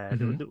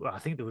 Mm-hmm. I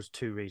think there was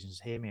two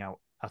reasons. Hear me out.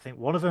 I think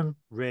one of them,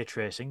 ray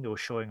tracing. They were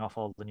showing off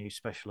all the new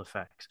special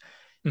effects.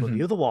 But Mm-hmm.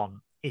 the other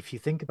one, if you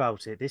think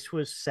about it, this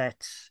was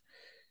set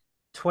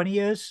 20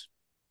 years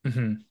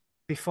Mm-hmm.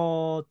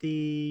 before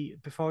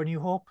A New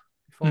Hope,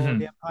 before the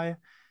Mm-hmm. Empire.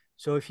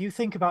 So if you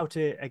think about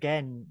it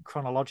again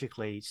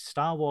chronologically,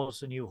 Star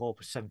Wars A New Hope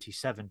was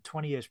 77,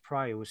 20 years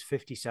prior was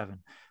 57.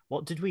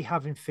 What did we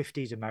have in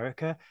 50s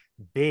America?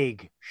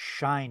 Big,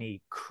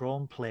 shiny,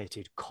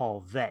 chrome-plated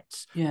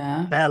Corvettes,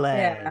 Yeah. Bel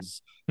Yeah.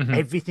 Airs. Mm-hmm.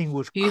 Everything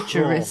was chrome.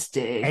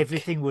 Futuristic.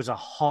 Everything was a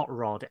hot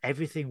rod.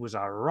 Everything was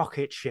a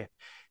rocket ship.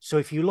 So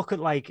if you look at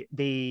like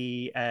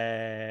the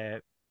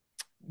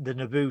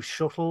Naboo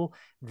shuttle,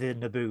 the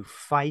Naboo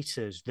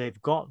fighters,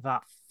 they've got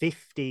that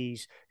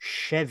 50s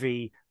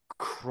Chevy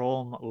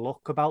chrome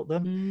look about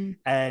them. Mm.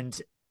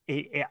 And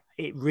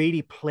it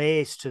really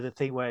plays to the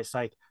thing where it's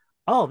like,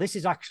 oh, this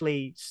is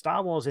actually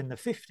Star Wars in the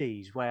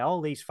 50s, where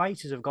all these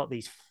fighters have got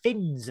these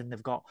fins and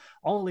they've got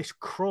all this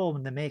chrome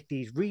and they make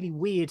these really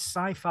weird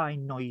sci-fi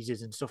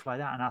noises and stuff like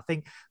that. And I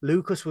think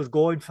Lucas was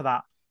going for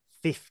that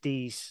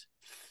 50s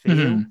feel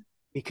Mm-hmm.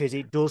 because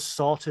it does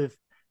sort of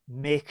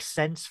make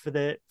sense for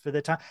the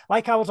time.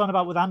 Like I was on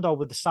about with Andor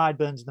with the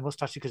sideburns and the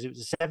mustache because it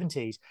was the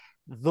 70s.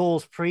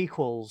 Those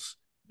prequels,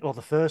 or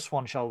the first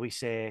one, shall we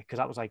say, because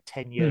that was like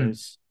 10 Mm-hmm.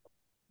 years.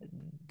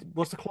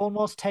 Was the Clone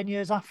Wars 10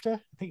 years after? I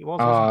think it was,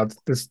 wasn't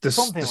it? There's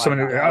Something like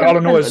something. that. All I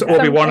know is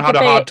Obi-Wan It's a had a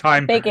hard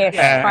time, biggish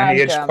Yeah. and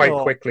he time aged jump. quite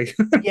So quickly.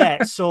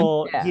 yeah,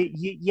 so Yeah.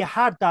 you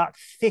had that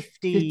Didn't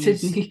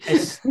 50s he?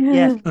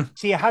 yeah,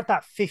 so you had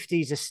that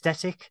 50s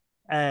aesthetic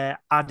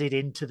added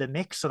into the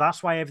mix. So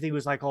that's why everything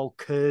was like all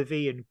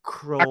curvy and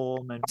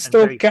chrome and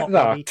Still very get hot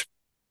roddy. that,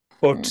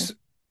 but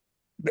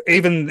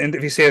even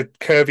if you say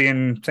curvy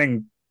and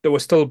thing, there were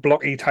still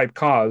blocky type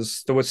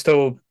cars. There was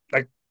still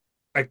like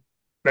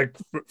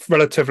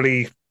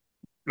relatively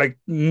like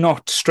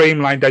not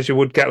streamlined as you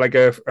would get like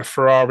a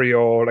Ferrari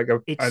or like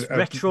It's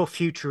retro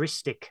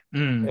futuristic.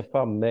 If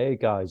I may,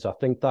 guys, I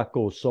think that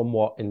goes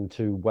somewhat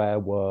into where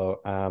we're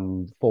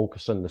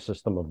focusing the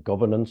system of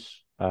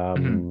governance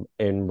Mhm.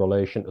 in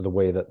relation to the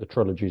way that the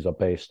trilogies are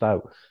based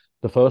out.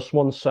 The first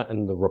one's set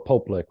in the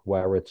Republic,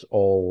 where it's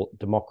all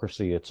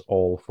democracy, it's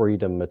all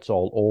freedom, it's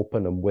all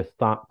open, and with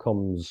that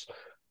comes,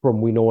 from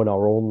we know in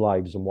our own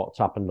lives and what's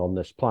happened on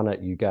this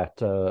planet, you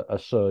get a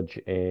surge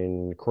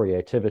in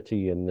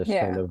creativity and this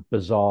kind Yeah. of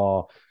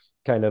bizarre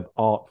kind of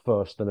art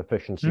first and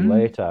efficiency Mhm.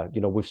 later. You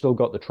know, we've still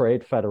got the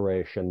Trade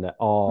Federation that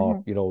are,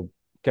 Mhm. you know,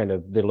 kind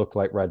of they look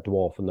like Red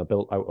Dwarf and they're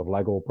built out of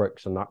Lego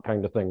bricks and that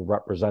kind of thing,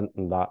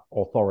 representing that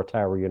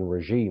authoritarian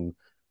regime.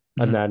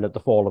 And Mhm. then at the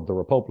fall of the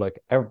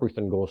Republic,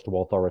 everything goes to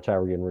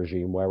authoritarian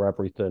regime where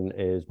everything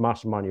is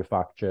mass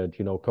manufactured,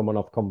 you know, coming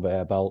off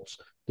conveyor belts.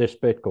 This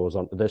bit goes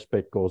onto this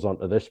bit, goes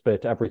onto this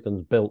bit.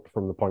 Everything's built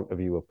from the point of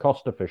view of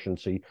cost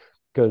efficiency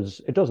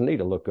because it doesn't need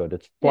to look good.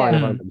 It's flying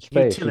Yeah. around in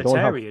space. You don't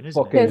have Utilitarian, isn't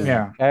it? fucking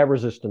Yeah. air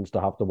resistance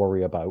to have to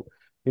worry about.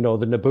 You know,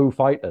 the Naboo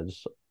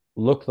fighters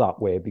look that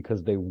way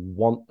because they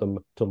want them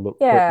to look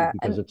pretty Yeah.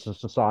 because And it's a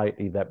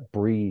society that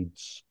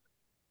breeds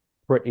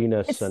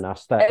prettiness it's and a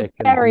aesthetic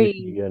and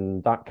beauty very,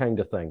 and that kind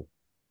of thing.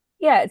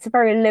 yeah, it's a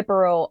very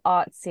liberal,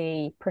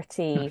 artsy,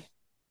 pretty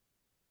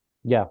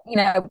Yeah,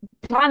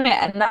 planet.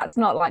 And that's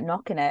not like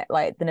knocking it.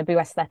 Like the Naboo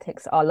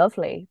aesthetics are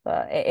lovely,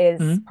 but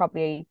it is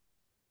probably,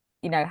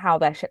 how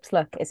their ships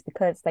look is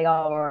because they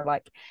are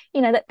like,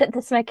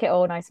 let's make it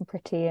all nice and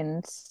pretty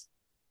and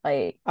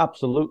like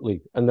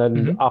absolutely. And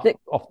then Mhm.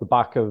 off the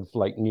back of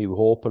like New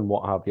Hope and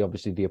what have you,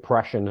 obviously the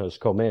oppression has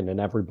come in and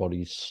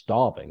everybody's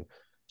starving.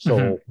 So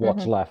Mhm.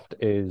 what's left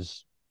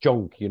is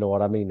junk, you know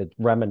what I mean? It's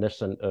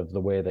reminiscent of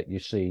the way that you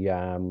see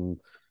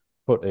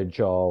footage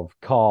of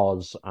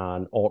cars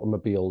and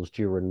automobiles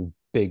during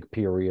big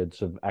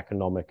periods of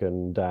economic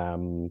and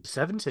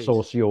 70s.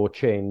 socio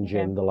change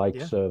Yeah. in the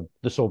likes of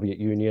the Soviet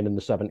Union in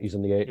the 70s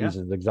and the 80s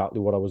is exactly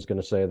what I was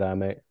going to say there,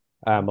 mate.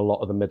 A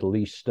lot of the Middle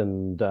East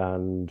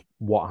and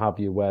what have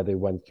you, where they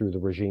went through the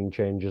regime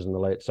changes in the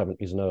late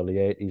 70s and early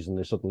 80s, and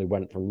they suddenly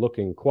went from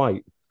looking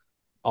quite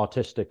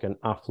artistic and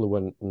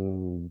affluent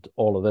and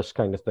all of this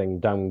kind of thing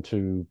down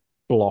to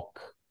block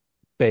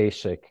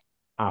basic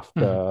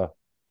after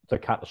the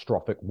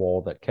catastrophic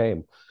war that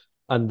came.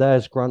 And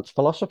there's Grant's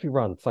philosophy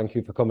rant. Thank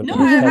you for coming No, to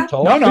this I- TED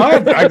Talk. No,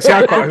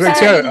 exactly. I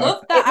absolutely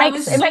love that. It I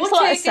makes was it makes a so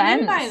lot of taken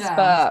in by sense,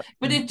 that.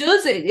 but It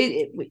does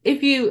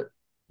if you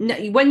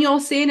when you're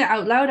saying it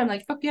out loud, I'm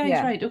like, fuck yeah, he's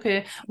Yeah. right.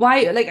 Okay,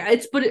 why? Like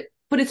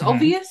but it's Mhm.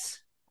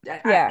 obvious.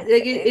 Yeah,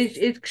 Like it's-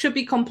 it should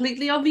be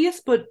completely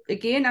obvious. But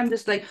again, I'm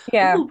just like,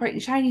 Yeah. oh, bright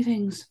and shiny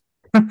things.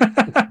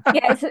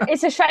 yeah,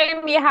 it's a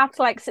shame you have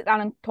to like sit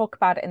down and talk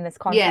about it in this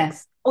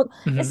context. Well,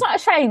 it's not a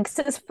shame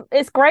because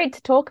it's great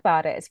to talk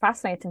about it. It's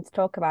fascinating to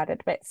talk about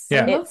it, but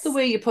Yeah. I love the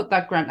way you put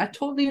that, Grant. I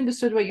totally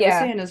understood what you were Yeah.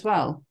 saying as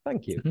well.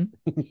 Thank you.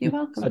 You're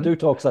welcome. I do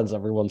talk sense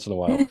every once in a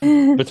while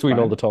between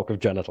all the talk of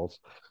genitals.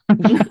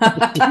 You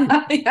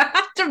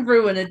had to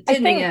ruin it, I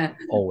didn't think-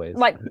 you? Always.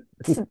 like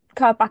to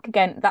come back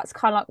again. That's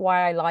kind of like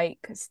why I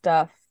like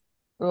stuff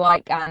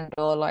like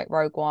Andor, like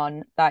Rogue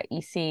One, that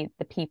you see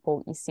the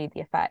people, you see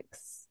the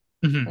effects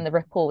Mhm. and the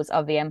ripples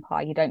of the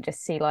Empire. You don't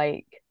just see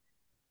like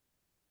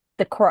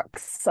the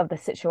crux of the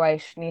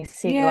situation. You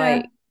see Yeah.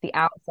 like the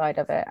outside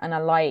of it, and I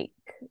like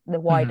the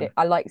wider.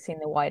 I like seeing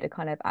the wider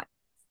kind of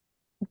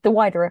the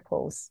wider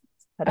ripples.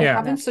 I'm Yeah.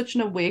 having such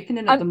an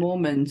awakening at the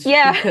moment.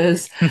 yeah.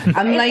 Because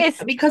I'm like,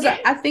 It's- because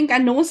I think I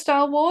know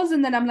Star Wars,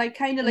 and then I'm like,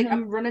 kind of like,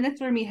 I'm running it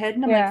through my head,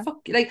 and I'm Yeah. like,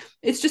 fuck, like,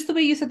 it's just the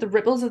way you said the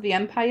ripples of the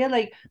Empire.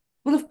 Like,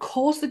 well, of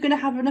course they're going to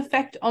have an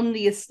effect on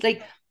the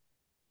the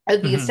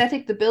Mhm.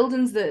 aesthetic, the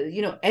buildings,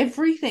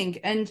 everything.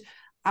 And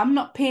I'm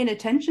not paying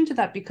attention to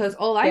that because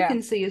all I Yeah.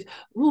 can see is,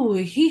 oh,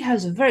 he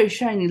has a very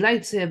shiny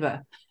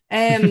lightsaber.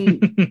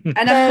 And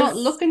I'm not There's-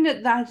 looking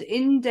at that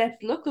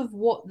in-depth look of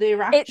what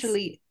they're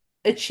actually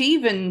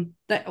achieving.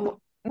 That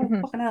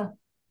Mhm. fucking hell.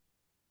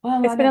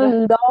 Well, It's been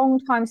a long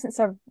time since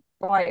I've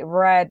like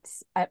read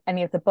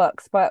any of the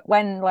books, but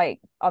when like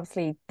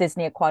obviously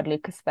Disney acquired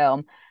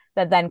Lucasfilm,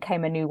 then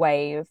came a new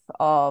wave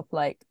of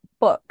like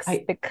books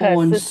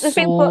because there's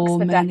been books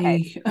for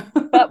decades.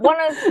 But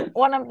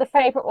one of the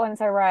favorite ones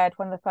I read,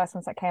 one of the first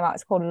ones that came out,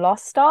 is called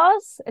Lost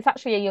Stars. It's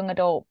actually a young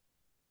adult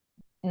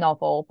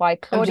novel by I'm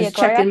Claudia just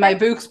Gray, checking I my think.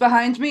 books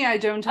behind me. I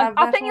don't have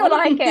I that think you'll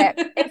one. like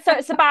it.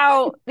 It's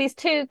about these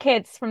two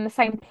kids from the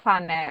same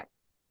planet.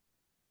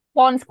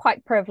 One's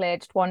quite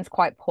privileged, one's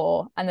quite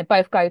poor, and they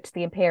both go to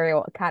the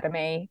Imperial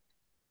Academy.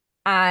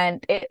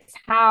 And it's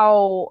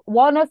how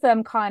one of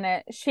them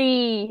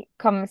she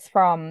comes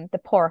from the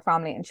poorer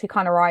family and she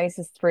kind of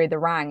rises through the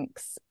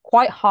ranks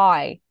quite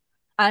high.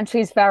 And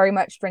she's very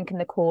much drinking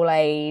the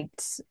Kool-Aid,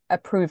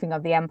 approving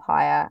of the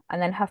Empire.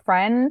 And then her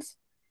friend,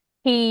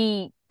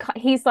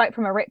 he's like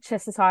from a richer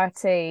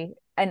society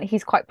and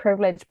he's quite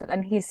privileged, but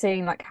then he's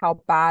seeing like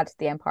how bad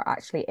the Empire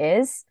actually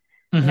is.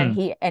 And then Mhm.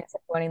 he ends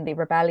up joining the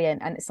rebellion.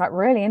 And it's like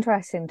really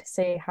interesting to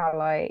see how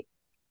like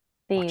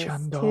these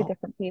two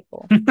different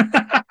people.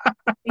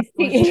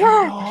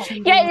 Yeah,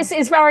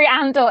 it's very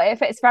Andor.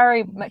 If it's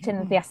very much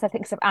in the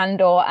aesthetics of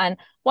Andor, and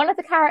one of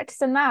the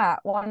characters in that,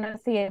 one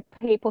of the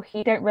people,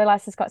 you don't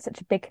realize has got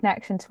such a big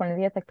connection to one of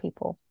the other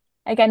people.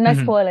 Again, no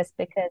Mhm. spoilers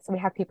because we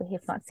have people who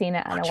have not seen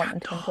it, and I want them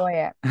to enjoy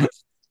it.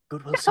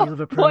 Goodwill seal of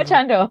approval. Watch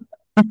Andor.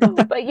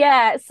 But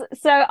yeah,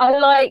 so I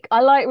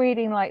like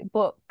reading like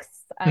books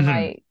and Mhm.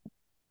 like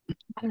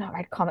I've not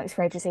read comics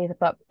for ages either,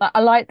 but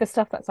I like the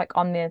stuff that's like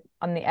on the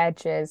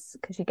edges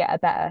because you get a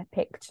better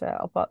picture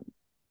of what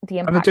the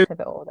impact of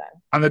it all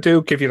then. And they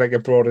do give you like a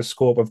broader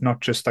scope of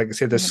not just like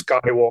say the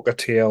Skywalker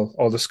tale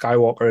or the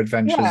Skywalker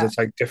adventures. Yeah. It's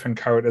like different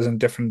characters and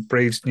different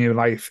breathes new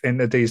life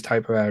into these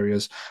type of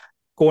areas.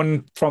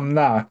 Going from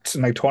that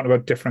and like talking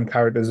about different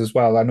characters as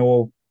well. I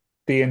know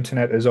the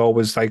internet is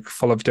always like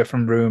full of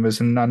different rumors,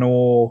 and I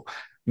know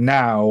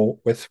now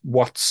with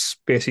what's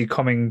basically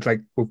coming,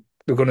 like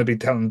we're going to be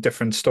telling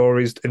different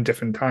stories in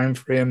different time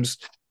frames.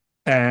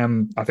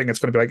 I think it's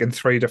going to be like in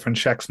 3 different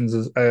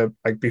sections,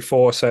 like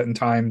before a certain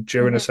time,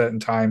 during a certain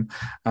time,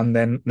 and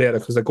then later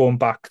because they're going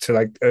back to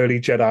like early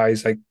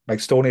Jedi's, like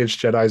Stone Age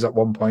Jedi's at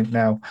one point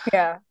now.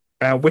 Yeah.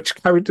 Which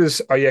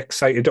characters are you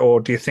excited,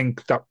 or do you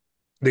think that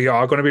they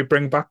are going to be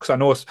bring back? Because I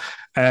know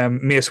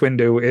Mace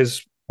Windu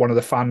is one of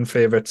the fan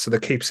favorites, so they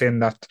keep saying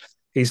that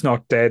he's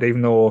not dead,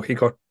 even though he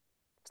got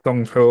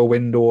thrown through a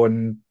window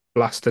and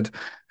blasted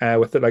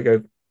with it, like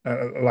a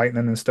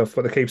lightning and stuff.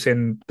 But they keep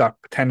saying that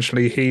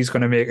potentially he's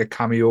going to make a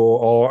cameo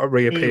or a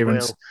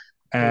reappearance.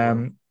 He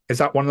will. Is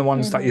that one of the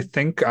ones that you Mhm.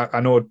 think? I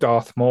know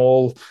Darth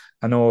Maul.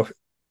 I know,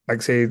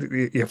 like say,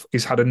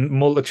 he's had a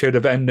multitude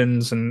of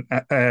endings, and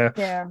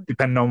Yeah.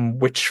 depending on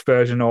which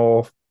version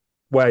or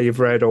where you've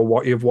read or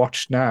what you've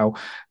watched now.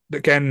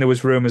 Again, there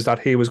was rumors that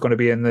he was going to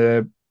be in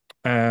the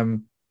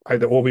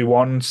either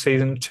Obi-Wan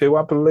season 2,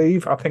 I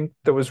believe. I think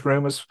there was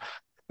rumors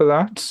for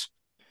that.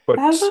 But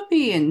That would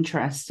be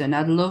interesting.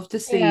 I'd love to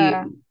see.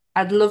 Yeah.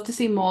 I'd love to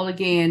see Maul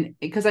again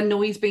because I know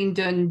he's been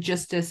done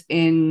justice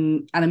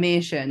in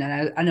animation,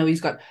 and I know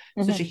he's got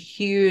such a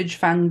huge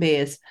fan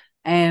base.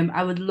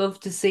 I would love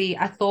to see.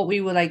 I thought we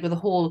were like with the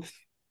whole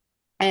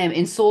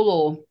in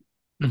Solo,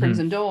 Mhm.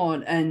 Crimson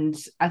Dawn, and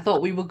I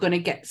thought we were going to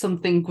get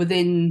something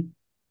within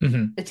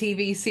Mhm. a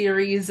TV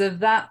series of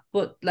that,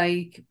 but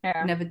like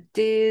Yeah. never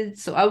did.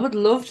 So I would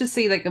love to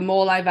see like a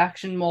more live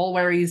action Maul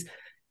where he's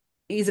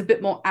a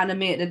bit more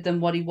animated than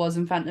what he was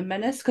in Phantom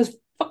Menace. Because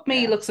fuck me,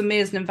 he looks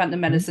amazing in Phantom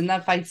Menace, and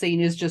that fight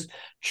scene is just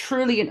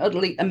truly and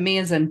utterly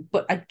amazing.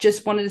 But I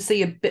just wanted to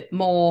see a bit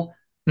more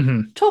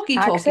Mhm. talky.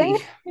 Well, Acting?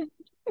 to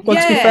be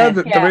fair,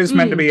 Yeah. there is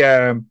meant to Mm.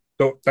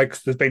 be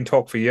like there's been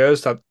talk for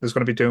years that there's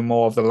going to be doing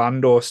more of the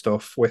Lando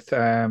stuff with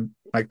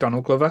like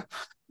Donald Glover.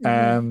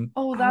 Um,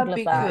 Oh, I would that'd love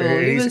be that. cool.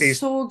 He he's was he's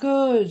so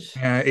good.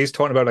 he's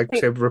talking about like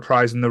say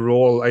reprising the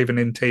role even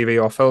in TV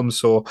or film.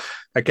 So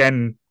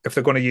again, if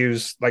they're going to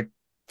use like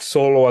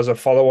Solo as a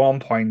follow-on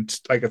point,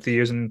 like if they're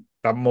using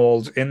that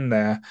mold in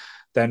there,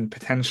 then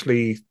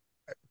potentially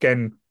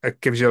again it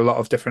gives you a lot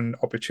of different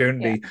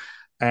opportunity.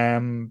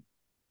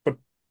 But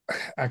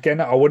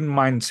again, I wouldn't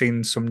mind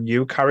seeing some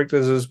new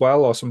characters as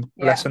well, or some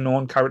Yeah. lesser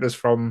known characters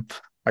from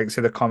like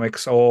say the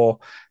comics, or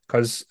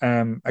because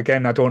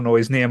again I don't know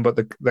his name, but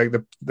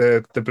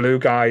the blue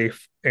guy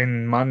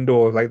in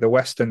Mando, like the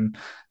Western,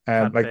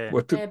 Cad like Bane.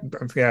 what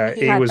Yeah.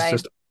 he Cad was Bane.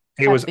 just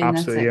he Cad was Bane, that's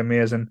absolutely it.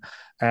 amazing.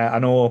 I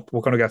know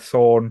we're going to get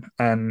Thorn,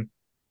 and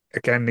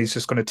again he's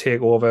just going to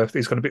take over.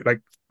 He's going to be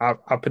like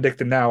I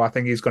predicted now. I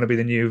think he's going to be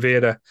the new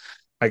Vader,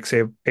 like say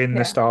in the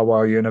Yeah. Star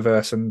Wars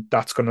universe, and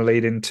that's going to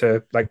lead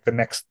into like the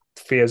next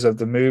phase of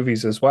the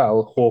movies as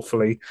well.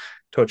 Hopefully,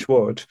 touch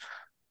wood.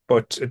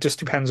 But it just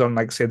depends on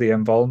like say the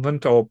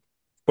involvement, or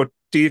but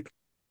do you,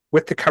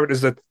 with the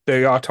characters that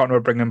they are talking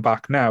about bringing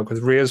back now, because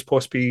Rhea's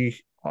supposed to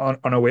be on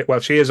her way. Well,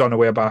 she is on her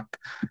way back.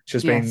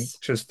 Yes.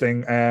 She's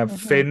thing. Mhm.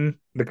 Finn,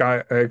 the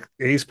guy,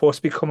 he's supposed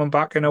to be coming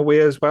back in a way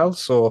as well.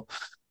 So.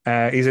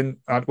 He's in,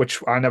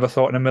 which I never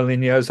thought in a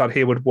million years that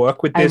he would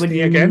work with I would Disney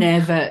again.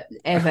 never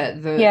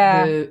ever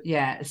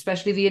Yeah.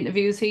 especially the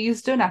interviews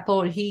he's done. I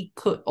thought he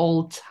cut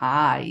all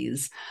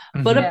ties,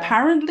 but Mhm. Yeah.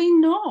 apparently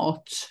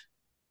not.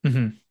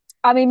 Mhm.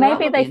 I mean, So that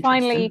maybe would they be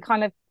finally interesting.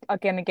 kind of are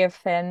going to give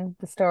Finn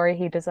the story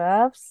he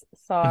deserves.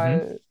 So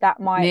Mhm. that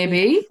might lead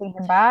Maybe. to seeing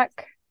him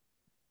back.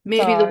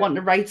 Maybe they So want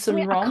to right I some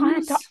mean,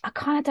 wrongs. I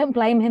kind of don't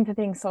blame him for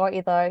being salty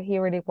though. He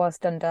really was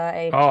done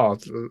dirty. Oh,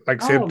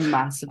 like I said, Oh, I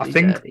massively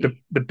think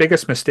dirty. the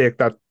biggest mistake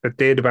that they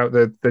did about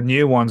the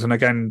new ones, and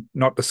again,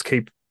 not to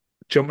keep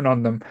jumping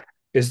on them,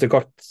 is they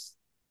got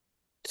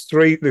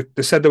three.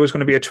 They said there was going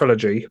to be a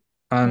trilogy,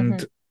 and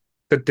Mhm.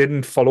 they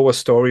didn't follow a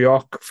story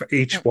arc for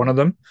each one of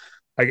them.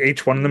 Like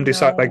each one of them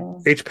decided, like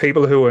No. each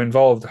people who were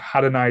involved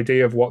had an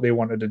idea of what they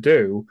wanted to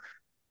do.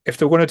 If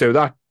they were going to do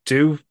that,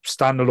 do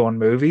standalone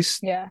movies.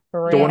 Yeah,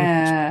 for real. Don't,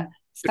 Yeah,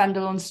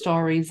 standalone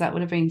stories that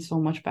would have been so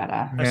much better.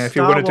 A yeah, if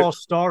you're Star going to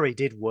Wars story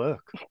did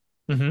work.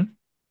 do, yep.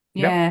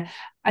 Yeah,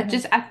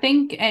 Mhm. I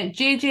think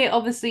JJ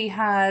obviously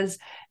has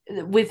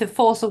with the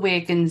Force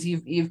Awakens.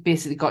 You've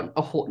basically got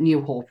a whole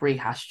new hope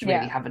rehashed, really,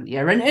 Yeah. haven't you?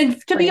 And to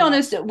Pretty be much.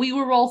 honest, we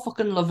were all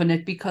fucking loving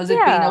it because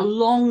it'd been a Yeah.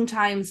 long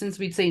time since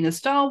we'd seen a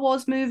Star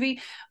Wars movie.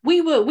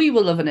 We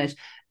were loving it.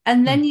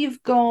 And then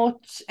you've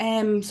got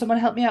someone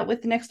help me out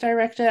with the next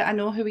director. I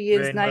know who he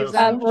is. Rainn Knives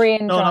Wilson. Out.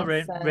 Rian No, not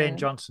Rain. Johnson. Rain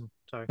Johnson.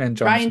 Sorry.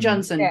 And Ryan Johnson.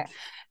 Johnson. Yeah.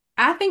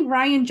 I think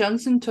Ryan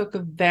Johnson took a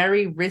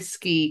very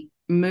risky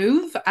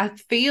move. I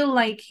feel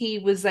like he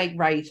was like,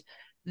 right,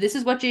 this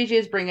is what JJ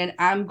is bringing.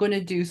 I'm going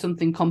to do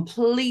something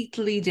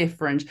completely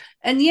different.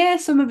 And yeah,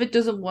 some of it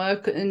doesn't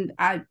work. And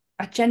I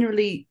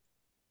generally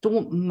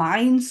don't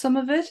mind some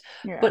of it.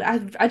 Yeah. But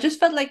I just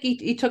felt like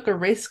he took a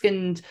risk.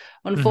 And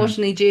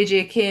unfortunately,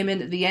 JJ came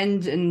in at the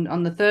end and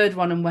on the third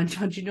one and went,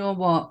 oh, do you know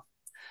what?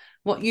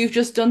 What you've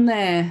just done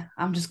there,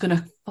 I'm just going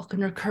to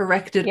fucking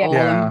correct it all.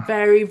 Yeah. I'm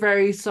very,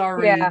 very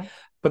sorry. Yeah.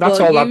 But that's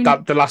Well, all you-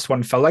 that the last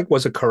one felt like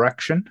was a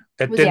correction.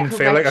 It Was a didn't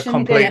feel like a correction,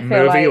 complete didn't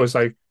feel movie. It like- was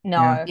like,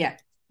 No.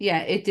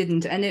 Yeah, it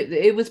didn't. And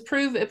it was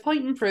a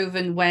point and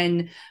proven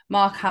when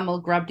Mark Hamill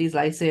grabbed his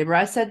lightsaber.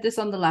 I said this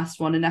on the last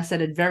one and I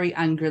said it very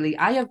angrily.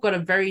 I have got a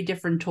very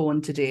different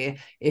tone today,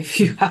 if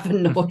you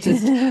haven't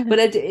noticed. But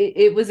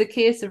it was a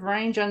case of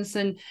Ryan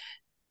Johnson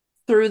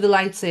threw the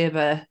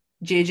lightsaber,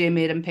 JJ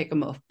made him pick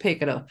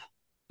it up.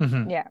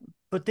 mhm. Yeah.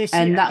 But this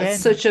And again, that's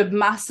such a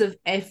massive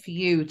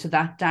FU to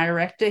that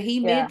director. He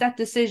Yeah. made that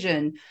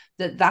decision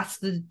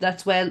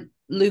that's where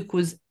Luke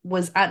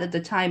was at the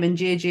time, and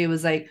JJ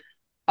was like,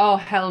 "Oh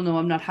hell no,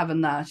 I'm not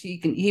having that.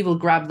 He will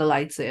grab the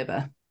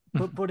lightsaber."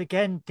 But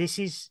again, this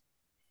is,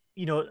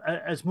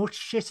 as much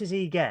shit as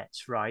he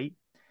gets, right?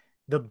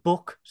 The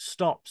book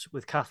stops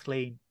with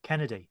Kathleen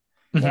Kennedy.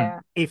 Yeah.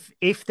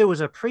 If there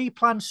was a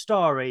pre-planned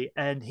story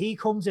and he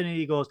comes in and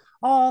he goes,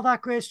 "Oh,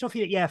 that great stuff,"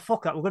 yeah,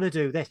 fuck that, we're going to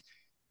do this.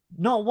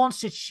 Not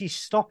once did she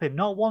stop him.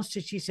 Not once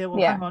did she say, "Well,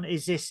 hang on,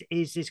 is this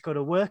going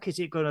to work? Is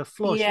it going to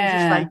flush?" Yeah.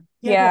 He's just like,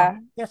 "Yeah,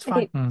 that's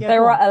fine." They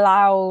were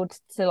allowed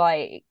to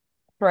like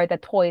throw their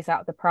toys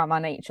out the pram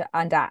and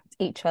at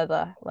each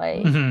other,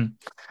 like. And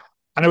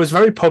it was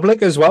very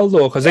public as well,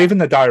 though, because even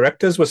the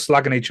directors were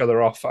slagging each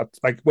other off.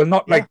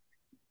 Not like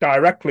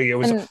directly. It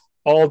was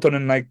all done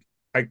in like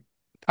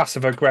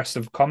passive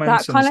aggressive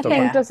comments. That kind of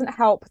thing doesn't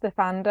help the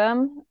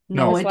fandom.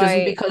 No, it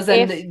doesn't, because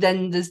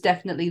then there's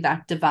definitely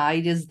that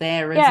divide is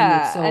there, isn't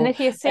it? So, and if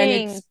you're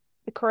seeing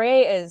the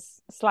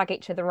creators slag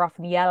each other off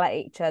and yell at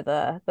each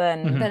other,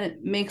 then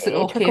it makes it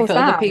okay for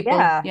other people.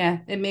 Yeah,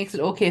 it makes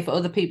it okay for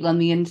other people on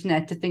the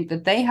internet to think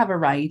that they have a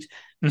right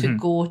to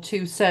go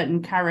to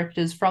certain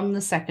characters from the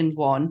second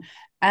one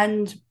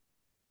and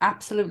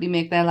absolutely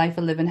make their life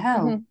a living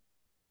hell.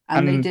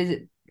 And they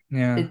did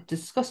it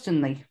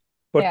disgustingly.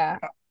 But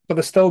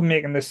they're still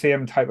making the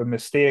same type of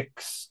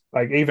mistakes,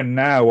 like even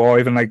now, or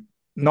even like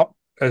not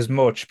as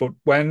much. But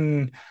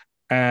when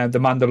The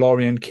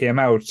Mandalorian came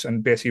out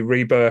and basically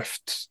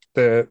rebirthed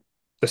the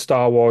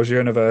Star Wars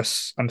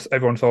universe, and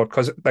everyone thought,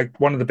 because like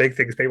one of the big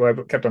things people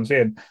kept on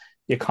saying,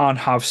 you can't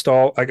have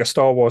a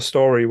Star Wars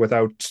story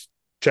without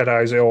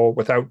Jedi's or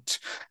without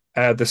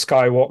the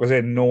Skywalkers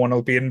in, no one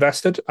will be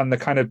invested. And they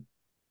kind of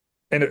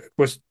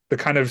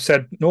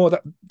said, no,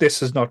 that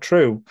this is not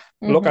true.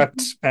 Look at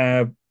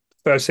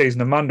first season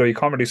of Mando, you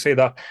can't really say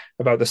that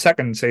about the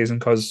second season,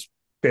 because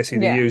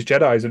basically they used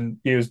Jedi's and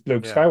used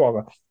Luke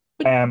Skywalker.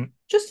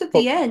 Just at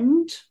the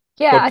end.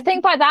 Yeah, I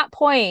think by that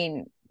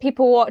point,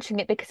 people were watching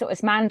it because it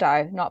was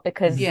Mando, not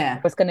because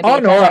it was going to be. Oh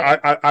no,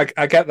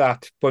 I get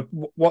that. But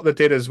what they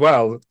did as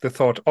well, they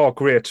thought, oh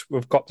great,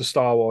 we've got the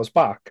Star Wars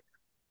back,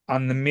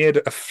 and they made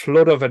a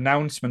flood of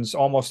announcements,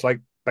 almost like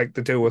they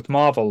do with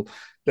Marvel.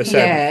 They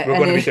said we're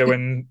going to be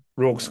doing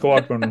Rogue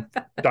Squadron,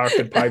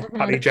 directed by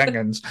Patty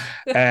Jenkins.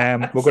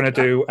 We're going to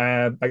do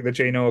like the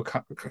Gino.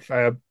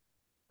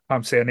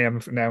 I'm saying her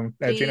name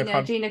now. Gina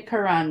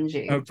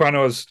Carano.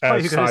 Carano's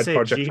side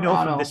project. Gino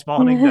from this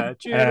morning there.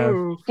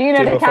 Gino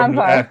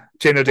DeCampo.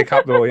 Gino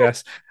DeCampo,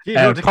 yes.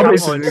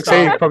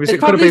 Probably it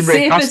could have been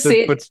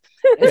recasted, but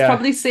it's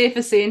probably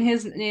safer saying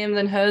his name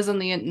than hers on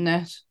the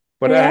internet.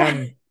 But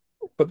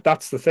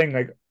that's the thing.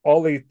 Like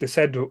they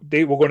said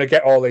they were going to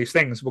get all these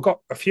things. We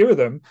got a few of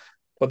them,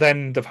 but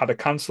then they've had to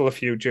cancel a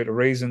few due to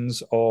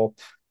reasons, or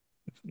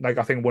like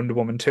I think Wonder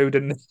Woman 2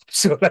 didn't.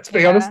 So let's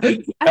be honest.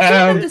 I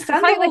don't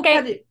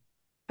understand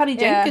Patty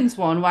Jenkins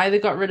one, why they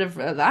got rid of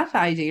that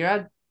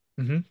idea.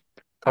 I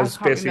can't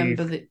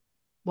remember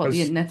what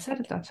the internet said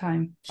at that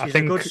time. She's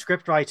a good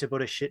script writer,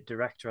 but a shit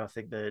director. I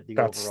think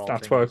that's overall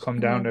where it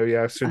come down to.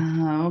 Yeah. So,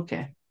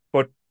 okay.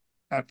 But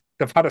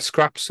they've had to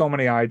scrap so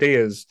many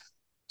ideas,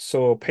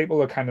 so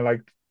people are kind of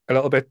like a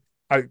little bit,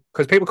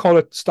 because people call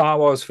it Star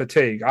Wars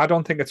fatigue. I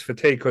don't think it's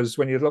fatigue, because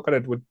when you look at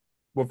it,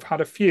 we've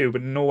had a few,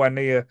 but nowhere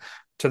near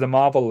to the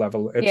Marvel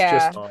level. It's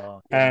just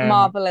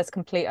Marvel is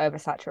complete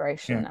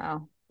oversaturation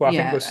now. Well, I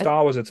think with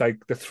Star Wars, it's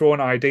like they're throwing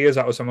ideas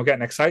at us and we're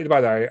getting excited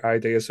by the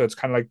ideas. So it's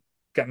kind of like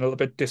getting a little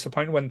bit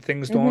disappointed when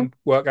things don't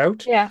work out.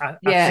 This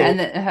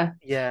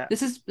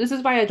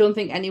is why I don't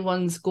think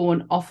anyone's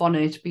going off on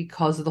it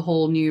because of the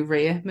whole new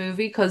Rey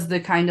movie, because they're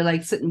kind of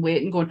like sitting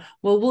waiting, going,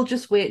 well, we'll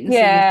just wait and see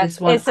if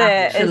this one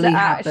actually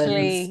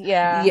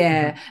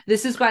happens.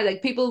 This is why,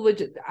 like, people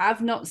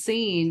I've not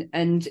seen,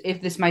 and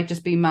if this might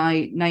just be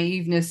my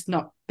naiveness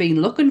not being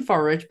looking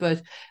for it,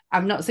 but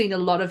I've not seen a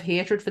lot of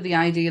hatred for the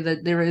idea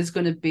that there is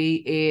going to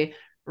be a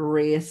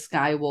Rey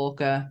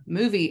Skywalker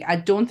movie. I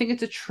don't think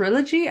it's a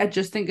trilogy. I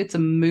just think it's a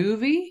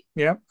movie.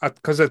 Yeah,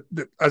 because as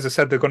I said, they've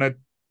said they're going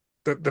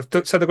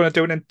to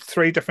do it in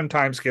 3 different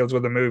timescales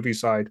with the movie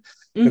side.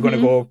 They're going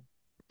to go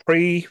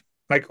pre,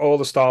 like, all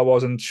the Star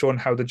Wars and showing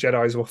how the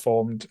Jedis were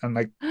formed, and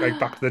like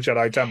Back to the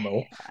Jedi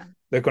General.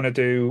 They're going to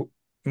do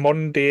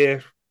modern day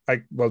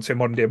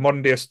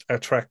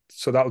Trek.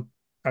 So that'll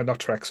not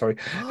Trek, sorry.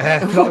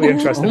 That'll be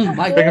interesting. Oh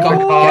my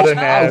God.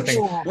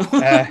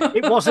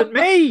 It wasn't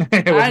me.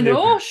 I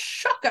know,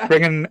 shocker.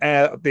 Bringing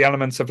the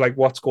elements of like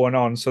what's going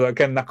on. So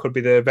again, that could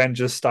be the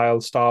Avengers style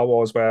Star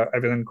Wars, where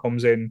everything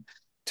comes in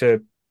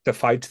to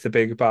fight the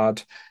big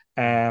bad.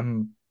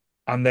 And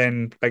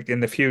then like in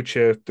the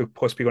future, they're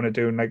supposed to be going to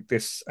do like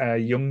this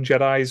young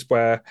Jedis,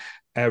 where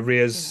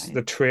Rey's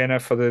the trainer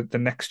for the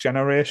next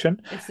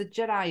generation. It's the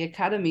Jedi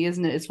Academy,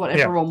 isn't it? It's what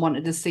everyone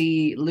wanted to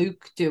see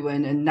Luke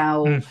doing, and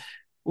now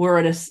we're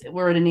at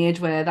an age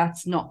where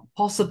that's not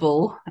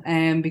possible,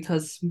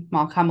 because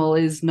Mark Hamill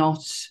is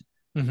not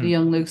the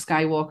young Luke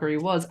Skywalker he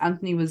was.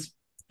 Anthony was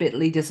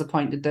bitterly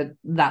disappointed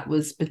that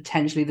was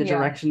potentially the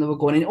direction they were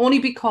going in, only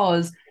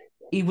because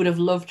he would have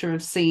loved to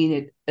have seen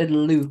it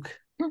and Luke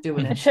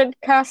doing it. Should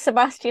cast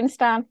Sebastian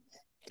Stan.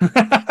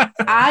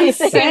 I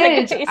He's a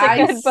said, good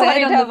I boy,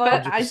 said on the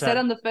Devil. I said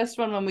on the first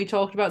one when we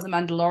talked about the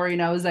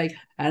Mandalorian, I was like,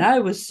 and I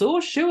was so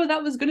sure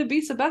that was going to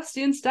be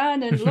Sebastian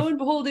Stan, and lo and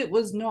behold, it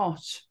was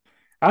not.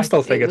 I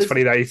still think It it's was-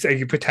 funny that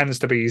he pretends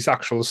to be his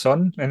actual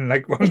son and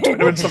like on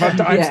Twitter and stuff at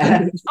times.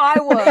 Yeah. I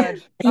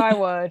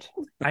would.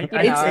 I You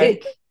know.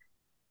 think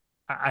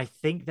I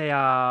think they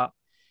are.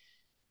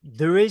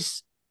 There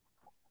is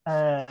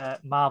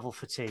Marvel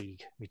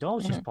fatigue. My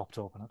door's just popped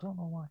open. I don't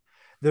know why.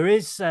 There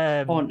is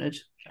Haunted.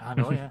 I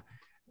know,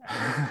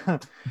 yeah.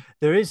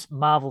 There is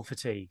Marvel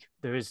fatigue.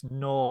 There is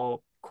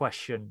no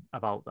question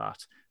about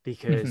that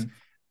because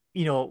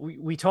you know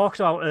we talked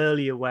about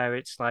earlier where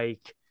it's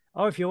like,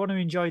 oh, if you want to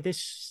enjoy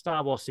this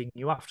Star Wars thing,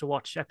 you have to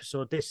watch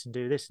episode this and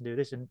do this and do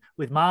this. And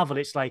with Marvel,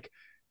 it's like,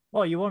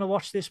 oh, you want to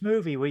watch this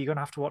movie where you're going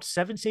to have to watch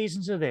 7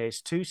 seasons of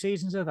this, 2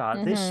 seasons of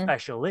that, this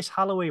special, this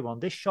Halloween one,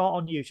 this short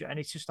on YouTube. And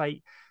it's just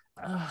like,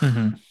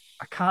 I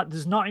can't,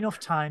 there's not enough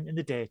time in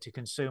the day to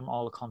consume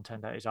all the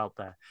content that is out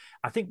there.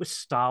 I think with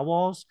Star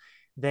Wars,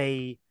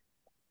 there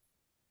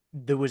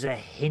was a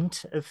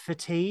hint of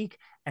fatigue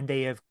and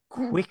they have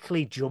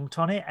quickly jumped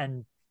on it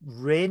and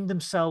reined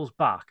themselves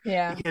back.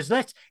 Yeah. Because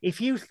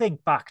if you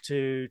think back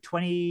to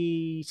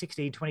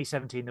 2016,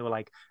 2017, they were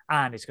like,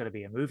 and it's going to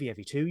be a movie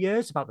every 2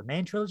 years about the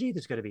main trilogy.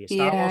 There's going to be a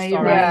Star Wars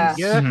story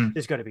every year.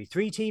 There's going to be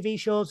 3 TV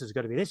shows. There's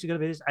going to be this, there's going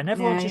to be this. And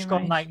everyone's just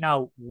gone like,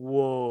 now,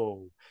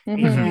 whoa. If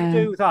you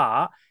do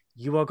that,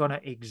 you are going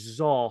to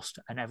exhaust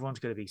and everyone's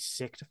going to be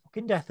sick to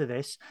fucking death of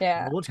this.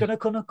 Yeah. No one's going to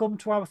come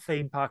to our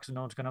theme parks and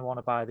no one's going to want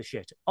to buy the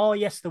shit. Oh,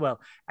 yes, they will.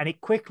 And it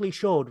quickly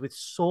showed with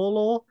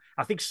Solo.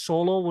 I think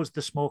Solo was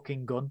the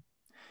smoking gun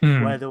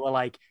where they were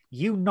like,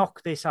 you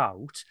knock this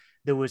out.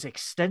 There was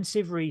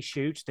extensive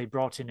reshoots. They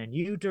brought in a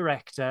new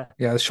director.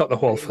 Yeah, they shot the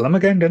whole film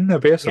again, didn't they,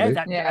 basically?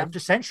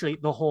 Essentially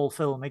the whole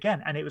film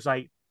again. And it was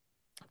like,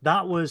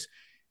 that was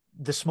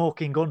the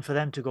smoking gun for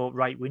them to go,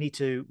 right, we need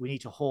to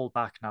hold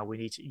back now. We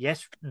need to,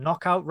 yes,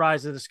 knock out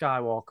Rise of the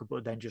Skywalker,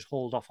 but then just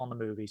hold off on the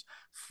movies,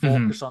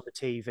 focus on the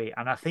TV.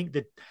 And I think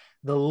that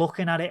they're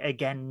looking at it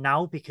again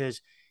now because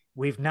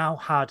we've now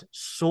had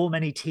so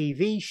many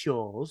TV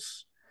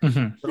shows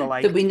that are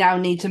like, that we now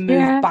need to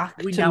move back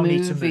we to now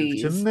movies. need to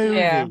move to movies.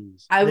 Yeah.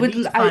 I would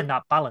need to find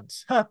that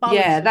balance.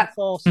 Yeah.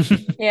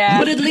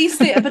 But at least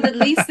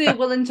they're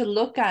willing to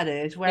look at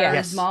it.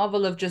 Whereas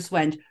Marvel have just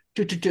went,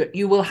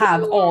 you will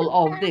have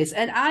all of this.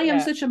 And I am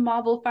such a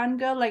Marvel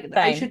fangirl. Like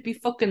I should be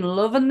fucking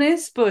loving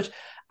this, but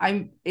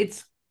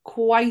it's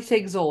quite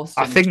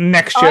exhausting. I think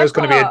next year is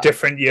going to be a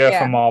different year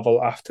for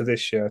Marvel after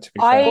this year, to be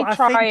fair.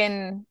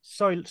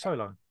 Sorry,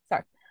 Lauren.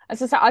 Sorry.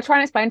 As I said, I try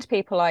and explain to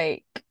people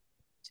like,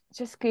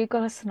 just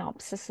Google a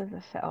synopsis of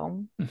the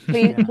film.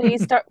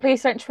 Please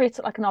don't treat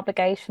it like an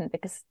obligation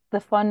because the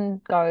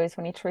fun goes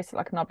when you treat it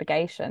like an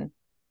obligation.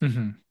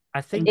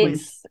 I think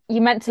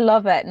you're meant to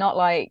love it, not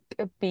like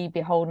be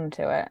beholden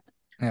to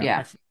it.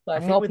 Yeah. So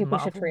more people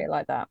should treat it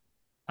like that.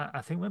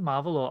 I think with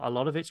Marvel, a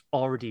lot of it's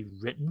already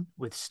written.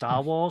 With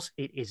Star Wars,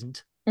 it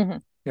isn't. Yeah.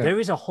 There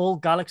is a whole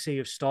galaxy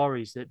of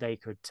stories that they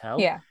could tell.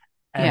 Yeah.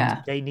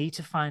 And they need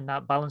to find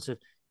that balance of,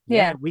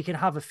 we can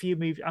have a few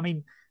movies. I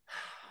mean,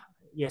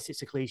 yes,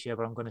 it's a cliche,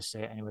 but I'm going to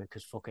say it anyway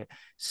because fuck it.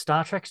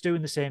 Star Trek's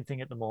doing the same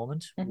thing at the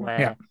moment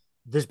where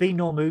there's been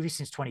no movie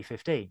since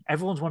 2015.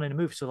 Everyone's wanting a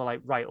movie. So they're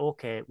like, right,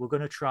 okay, we're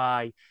going to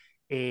try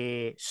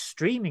a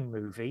streaming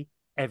movie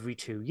every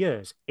 2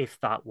 years. If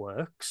that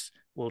works,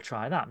 we'll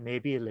try that.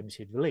 Maybe a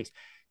limited release.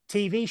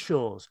 TV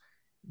shows,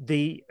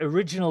 the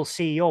original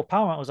CEO,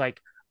 Paramount, was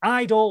like,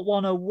 I don't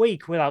want a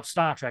week without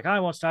Star Trek. I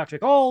want Star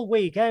Trek all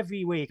week,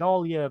 every week,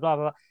 all year, blah,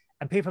 blah, blah.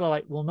 And people are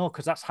like, well, no,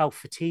 because that's how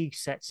fatigue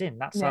sets in.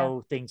 That's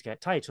how things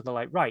get tight. So they're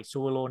like, right, so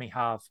we'll only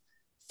have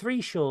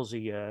 3 shows a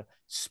year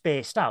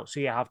spaced out. So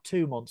you have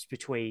 2 months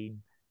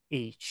between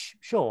each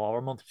show or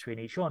a month between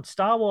each show. And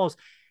Star Wars,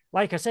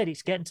 like I said,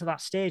 it's getting to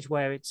that stage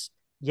where it's,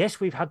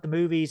 yes, we've had the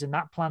movies and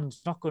that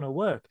plan's not going to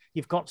work.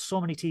 You've got so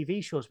many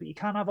TV shows, but you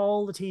can't have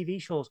all the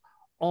TV shows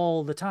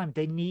all the time.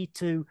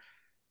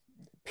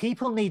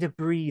 People need a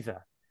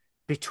breather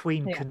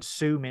between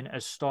consuming a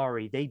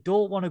story. They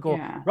don't want to go,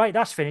 right,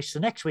 that's finished. So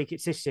next week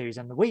it's this series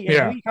and the week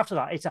after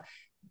that. It's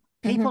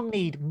people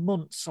need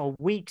months or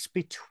weeks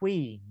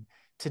between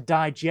to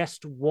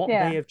digest what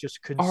they have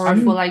just consumed. Or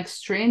for like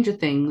Stranger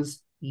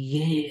Things,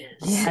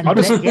 years. Or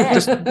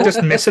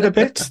just miss it a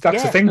bit.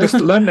 That's the thing. Just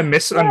learn to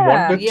miss and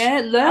want it.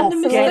 Yeah, learn to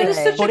miss it. That is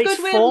such a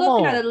good way of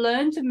looking at it.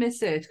 Learn to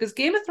miss it. Because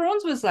Game of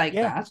Thrones was like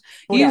that.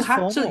 You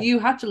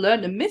had to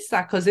learn to miss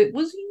that because it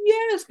was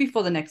years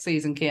before the next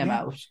season came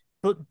out.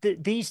 But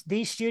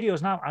these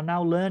studios now are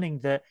now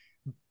learning that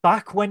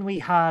back when we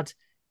had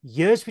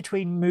years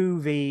between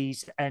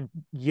movies and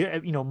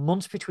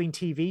months between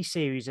TV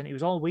series and it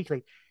was all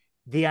weekly,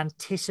 the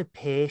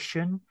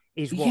anticipation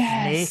is what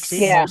makes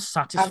it more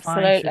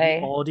satisfying for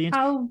the audience.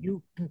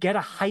 You can get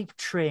a hype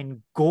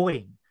train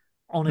going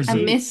on a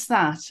series. I miss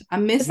that. I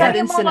miss that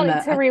in cinema. You're more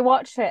likely to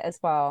rewatch it as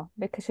well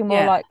because you're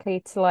more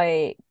likely to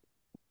like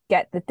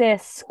get the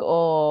disc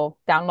or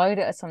download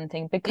it or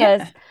something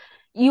because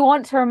you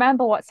want to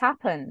remember what's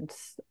happened.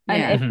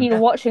 And if you're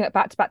watching it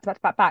back to back to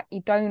back to back,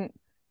 you don't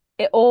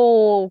it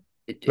all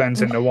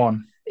blends into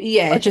one.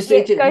 Yeah, it it goes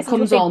into a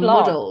comes big all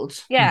blob.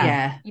 muddled. Yeah.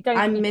 Yeah. You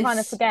kind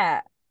of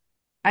forget.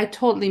 I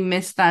totally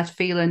miss that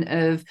feeling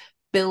of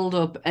build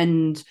up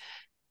and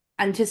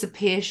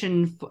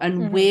anticipation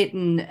and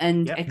waiting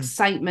and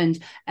excitement.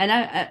 And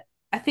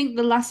I think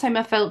the last time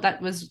I felt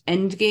that was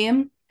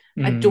Endgame.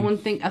 I don't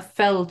think I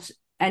felt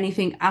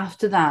anything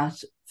after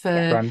that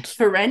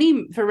for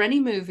any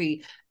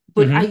movie.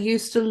 But I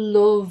used to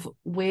love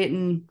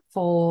waiting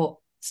for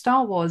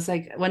Star Wars.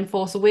 Like when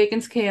Force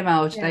Awakens came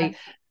out, like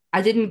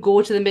I didn't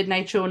go to the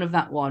midnight showing of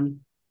that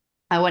one.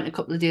 I went a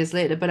couple of days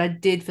later, but I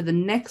did for the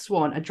next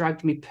one. I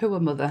dragged me poor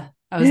mother.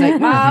 I was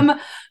like, Mom,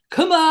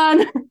 come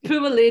on.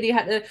 Poor lady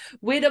had to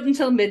wait up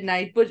until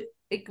midnight. But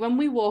when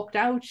we walked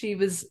out, she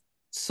was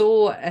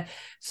so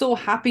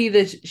happy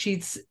that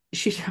she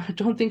I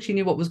don't think she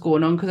knew what was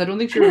going on because I don't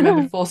think she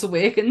remembered Force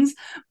Awakens.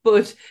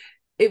 But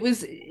it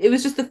was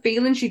just the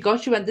feeling she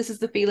got. She went, this is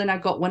the feeling I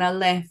got when I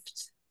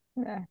left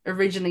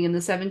originally in the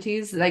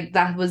 70s. Like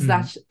that was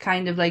that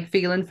kind of like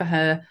feeling for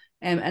her.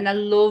 And I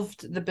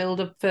loved the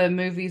build up for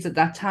movies at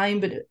that time,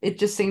 but it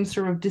just seems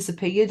to have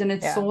disappeared, and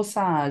it's so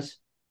sad.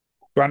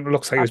 Grant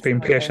looks like he was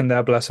being patient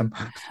there, bless him.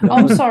 No,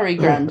 I'm sorry,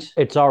 Grant.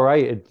 It's all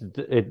right.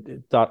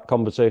 That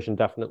conversation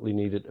definitely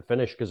needed to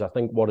finish because I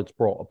think what it's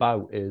brought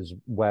about is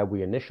where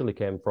we initially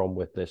came from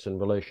with this in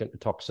relation to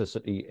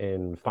toxicity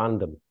in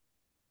fandom.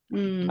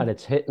 And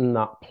it's hitting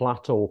that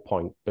plateau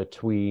point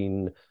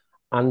between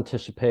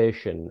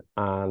anticipation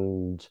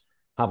and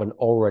having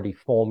already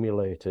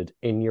formulated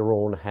in your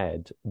own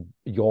head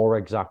your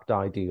exact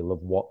ideal of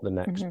what the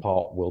next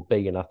part will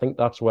be. And I think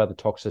that's where the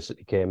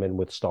toxicity came in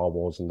with Star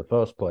Wars in the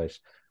first place.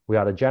 We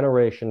had a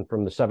generation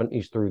from the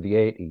 70s through the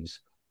 80s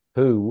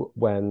who,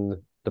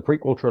 when the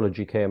prequel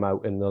trilogy came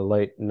out in the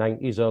late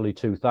 90s, early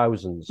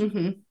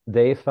 2000s,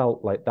 they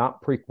felt like that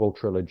prequel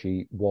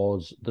trilogy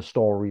was the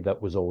story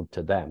that was owed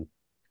to them.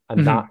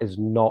 And that is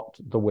not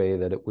the way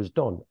that it was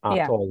done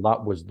at all.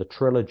 That was the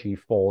trilogy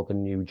for the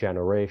new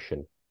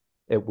generation.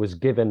 It was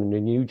given a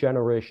new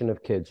generation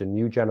of kids, a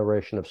new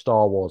generation of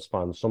Star Wars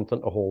fans,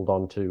 something to hold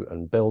on to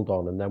and build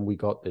on. And then we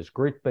got this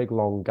great big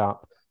long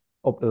gap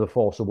up to The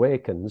Force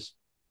Awakens,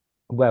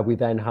 where we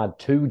then had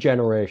two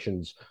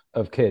generations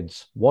of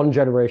kids, one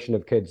generation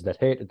of kids that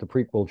hated the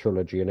prequel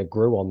trilogy and it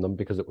grew on them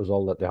because it was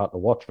all that they had to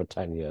watch for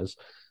 10 years.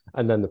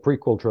 And then the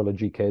prequel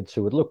trilogy kids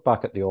who would look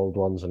back at the old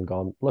ones and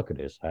gone, look at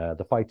this,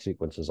 the fight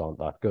sequences aren't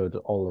that good,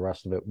 all the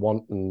rest of it,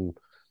 wanting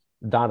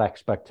that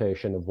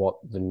expectation of what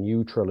the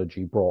new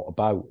trilogy brought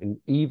about. And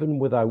even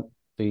without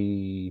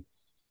the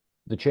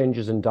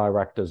changes in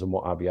directors and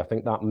what have you, I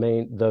think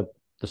that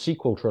the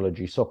sequel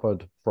trilogy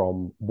suffered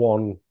from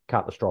one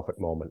catastrophic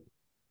moment.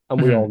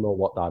 And we all know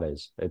what that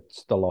is.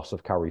 It's the loss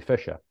of Carrie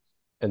Fisher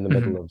in the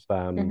middle of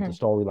the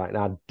storyline. And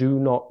I do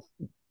not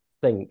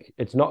think,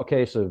 it's not a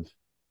case of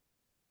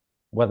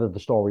whether the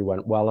story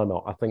went well or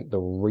not. I think the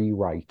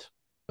rewrite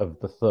of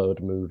the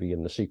third movie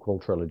in the sequel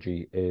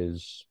trilogy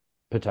is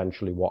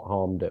potentially what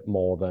harmed it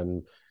more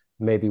than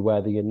maybe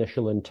where the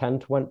initial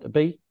intent went to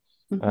be.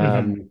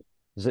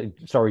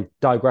 Sorry,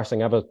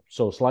 digressing ever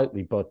so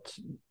slightly, but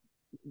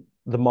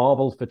the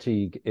Marvel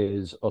fatigue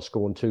is us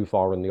going too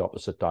far in the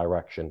opposite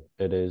direction.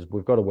 It is,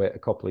 we've got to wait a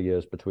couple of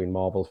years between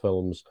Marvel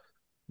films.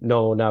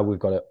 No, now we've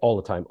got it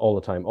all the time.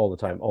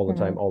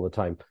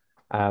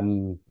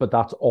 But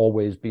that's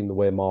always been the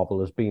way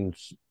Marvel has been.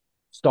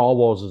 Star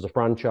Wars as a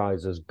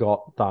franchise has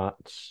got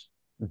that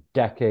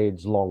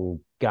decades-long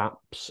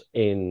gaps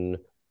in,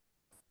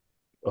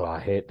 I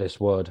hate this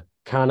word,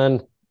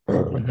 canon.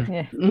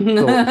 There's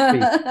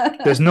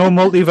no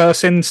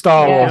multiverse in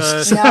Star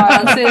Wars. No,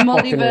 I'll say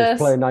multiverse.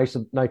 Play Knights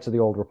of the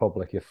Old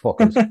Republic, you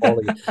fuckers.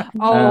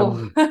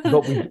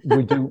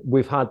 But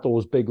we've had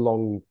those big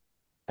long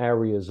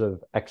areas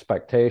of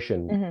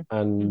expectation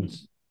and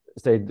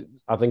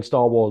I think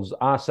Star Wars,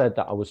 I said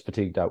that I was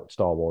fatigued out with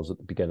Star Wars at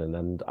the beginning,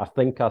 and I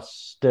think I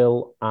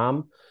still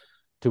am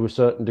to a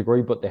certain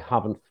degree, but they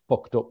haven't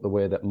fucked up the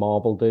way that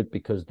Marvel did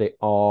because they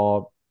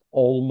are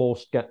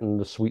almost getting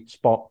the sweet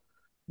spot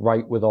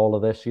right with all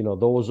of this. You know,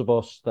 those of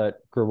us that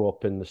grew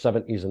up in the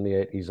 70s and the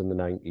 80s and the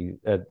 90s,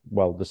 the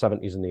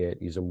 70s and the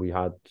 80s, and we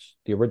had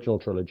the original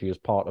trilogy as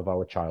part of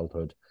our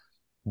childhood,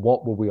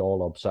 what were we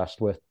all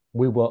obsessed with?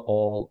 We were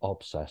all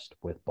obsessed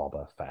with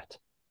Boba Fett.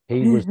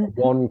 He was the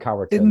one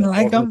character that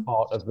wasn't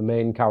part of the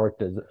main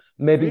characters.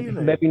 Maybe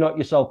not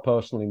yourself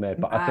personally, mate,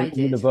 but I think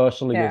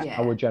universally as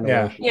our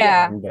generation.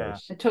 I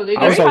totally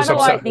I was always kind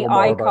of like the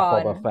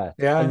icon. Boba Fett.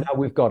 And now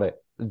we've got it.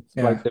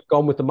 Like they've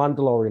gone with the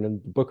Mandalorian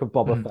and the Book of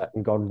Boba Fett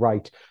and gone,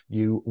 right,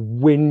 you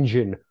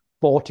whinging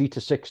 40 to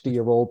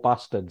 60-year-old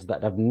bastards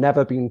that have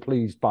never been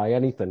pleased by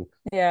anything.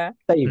 Yeah.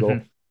 There you go.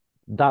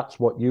 That's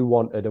what you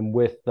wanted. And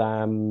with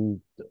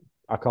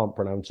I can't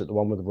pronounce it, the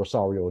one with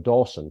Rosario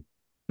Dawson.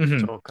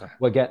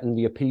 We're getting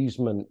the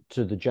appeasement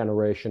to the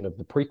generation of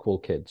the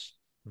prequel kids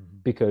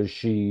because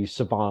she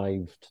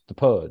survived the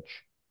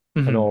purge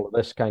and all of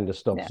this kind of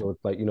stuff. So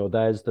it's like, you know,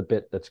 there's the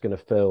bit that's going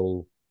to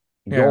fill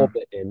your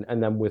bit in.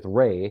 And then with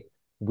Rey,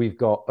 we've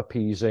got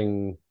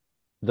appeasing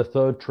the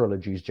third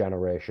trilogy's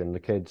generation, the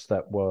kids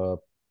that were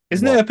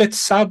Isn't it a bit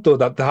sad though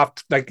that they have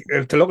to, like,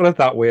 to look at it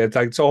that way? It's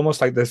like it's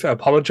almost like they're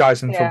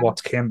apologizing for Yeah.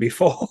 what came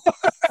before.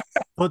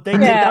 But they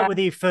did Yeah. that with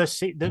the first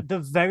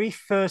the very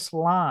first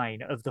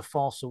line of The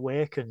Force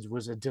Awakens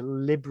was a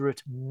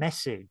deliberate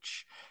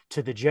message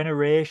to the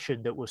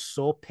generation that was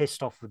so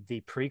pissed off with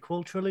the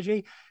prequel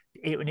trilogy.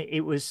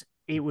 It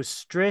was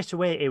straight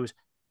away, it was,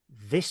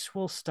 this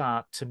will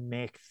start to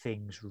make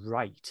things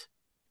right.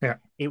 Yeah.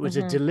 It was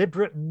a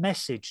deliberate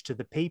message to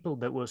the people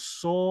that were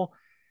so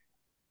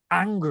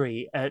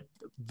angry at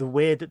the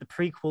way that the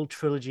prequel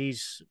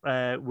trilogies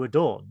were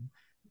done,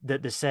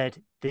 that they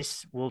said,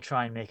 this will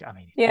try and make it. I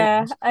mean,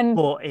 Yeah, does, and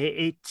but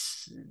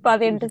it's by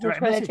the it end was a of the direct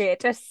trilogy, message. it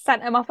just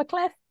sent him off a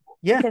cliff.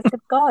 Yeah. Because good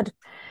God.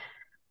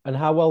 And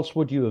how else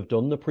would you have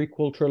done the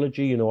prequel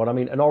trilogy? You know what I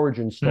mean? An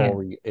origin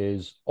story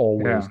is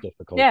always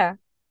difficult. Yeah.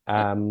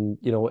 You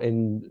know,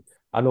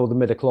 I know the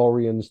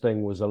midichlorians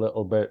thing was a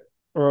little bit,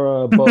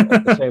 but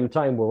at the same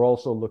time, we're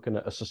also looking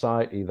at a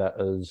society that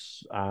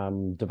has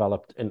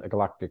developed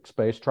intergalactic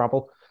space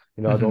travel.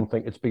 You know, I don't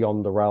think it's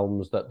beyond the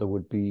realms that there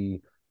would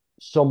be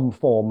some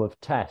form of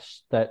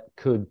test that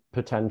could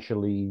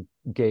potentially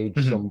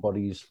gauge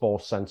somebody's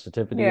force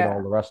sensitivity and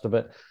all the rest of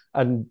it.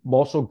 And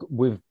also,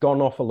 we've gone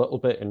off a little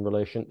bit in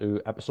relation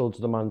to episodes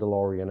of The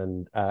Mandalorian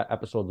and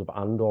episodes of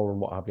Andor and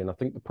what have you. And I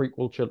think the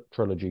prequel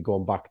trilogy,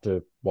 going back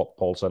to what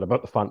Paul said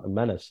about the Phantom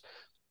Menace,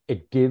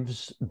 it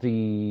gives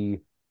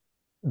the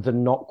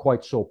not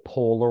quite so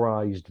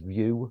polarized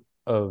view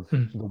of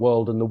the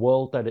world and the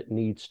world that it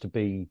needs to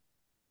be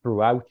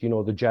throughout. You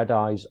know, the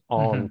Jedis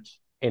aren't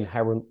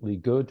inherently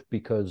good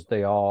because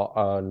they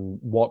are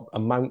what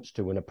amounts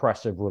to an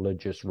oppressive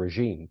religious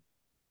regime.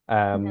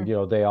 You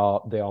know, they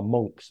are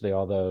monks. They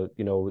are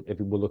you know, if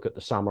we look at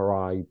the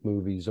samurai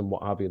movies and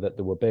what have you that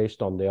they were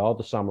based on, they are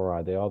the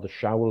samurai, they are the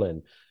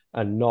Shaolin,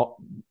 and not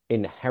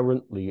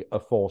inherently a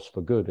force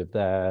for good if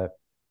their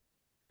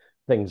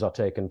things are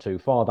taken too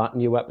far. That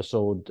new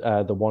episode,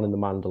 the one in The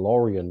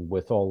Mandalorian,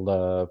 with all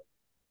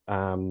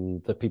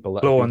the people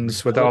that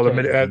Clones with all the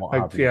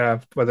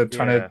where they're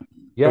trying to.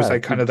 It was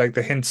like kind of like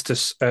the hints to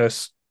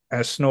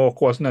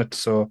Snoke, wasn't it?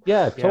 So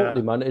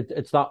totally, man.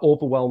 It's that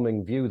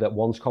overwhelming view that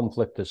once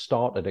conflict has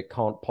started, it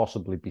can't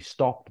possibly be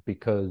stopped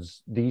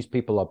because these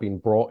people are being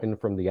brought in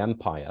from the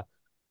Empire,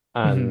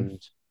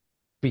 and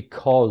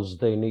because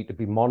they need to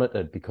be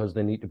monitored, because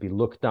they need to be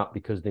looked at,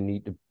 because they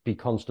need to be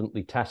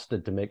constantly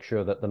tested to make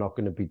sure that they're not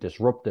going to be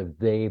disruptive,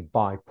 they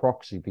by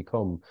proxy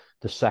become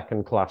the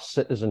second-class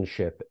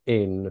citizenship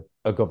in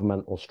a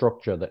governmental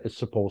structure that is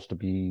supposed to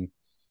be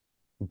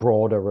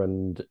broader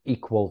and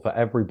equal for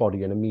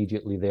everybody, and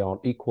immediately they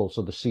aren't equal.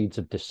 So the seeds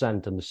of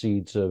dissent and the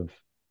seeds of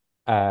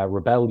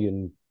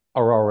rebellion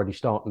are already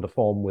starting to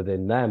form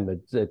within them.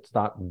 It's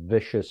that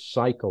vicious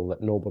cycle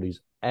that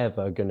nobody's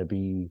ever going to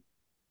be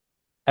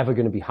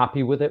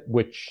happy with it,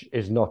 which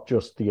is not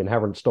just the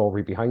inherent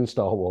story behind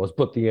Star Wars,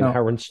 but the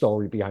inherent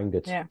story behind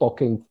its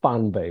fucking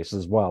fan base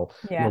as well.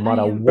 No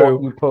matter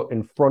what you put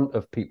in front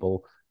of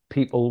people,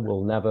 people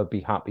will never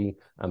be happy,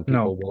 and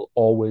people will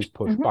always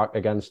push back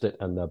against it,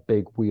 and the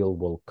big wheel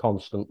will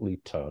constantly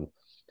turn.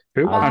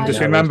 And just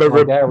remember,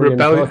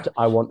 rebellion.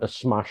 I want to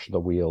smash the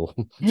wheel.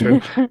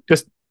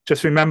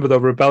 Just remember, the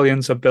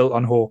rebellions are built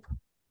on hope.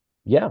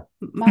 Yeah.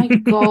 My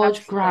God,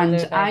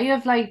 Grant, I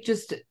have like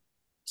just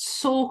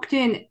soaked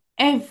in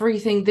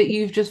everything that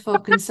you've just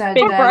fucking said.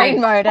 Big brain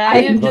mode, eh? I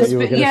am just,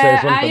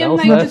 I am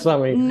like just no.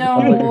 I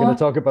thought you were going to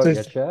talk about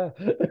your chair.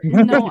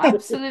 No,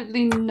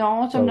 absolutely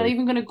not. I'm not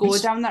even going to go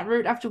down that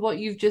route after what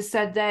you've just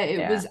said there.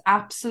 It was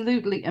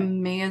absolutely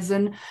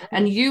amazing,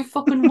 and you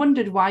fucking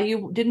wondered why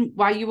you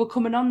were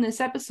coming on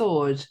this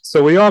episode.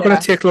 So we are going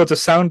to take loads of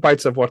sound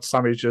bites of what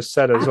Sammy just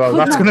said as well.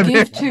 That's going to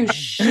give two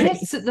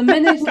shits at the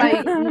minute.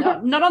 Like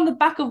not on the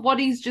back of what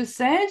he's just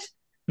said.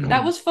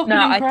 That was fucking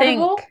incredible. I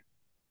think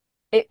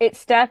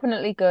it's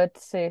definitely good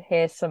to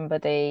hear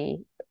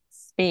somebody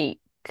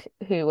speak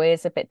who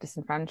is a bit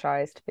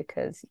disenfranchised,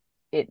 because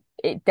it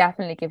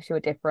definitely gives you a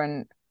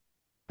different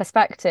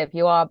perspective.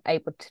 You are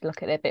able to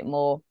look at it a bit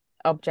more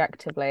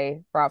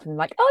objectively rather than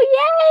like,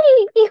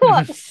 oh yay,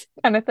 Ewoks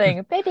kind of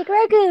thing. Baby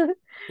Grogu.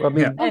 Well, I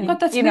mean, oh God,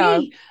 that's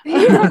me.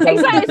 Exactly,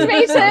 it's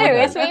me too.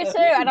 It's me too,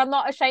 and I'm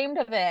not ashamed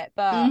of it.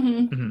 But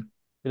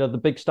you know, the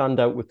big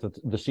standout with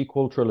the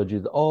sequel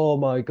trilogy, oh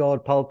my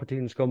God,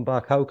 Palpatine's come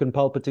back. How can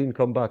Palpatine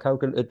come back?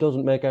 It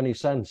doesn't make any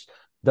sense.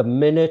 The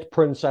minute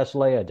Princess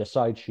Leia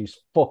decides she's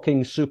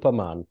fucking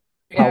Superman,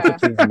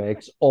 Palpatine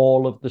makes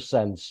all of the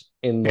sense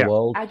in the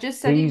world. I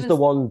just said he's the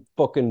one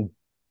fucking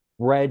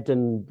bred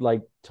and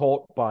like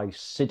taught by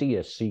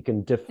Sidious. He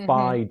can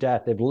defy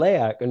death. If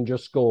Leia can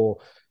just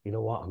go, you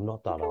know what, I'm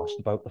not that arsed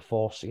about the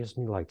Force. Here's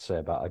my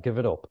lightsaber. I give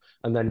it up.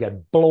 And then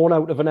get blown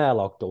out of an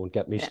airlock. Don't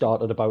get me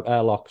started about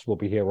airlocks. We'll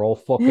be here all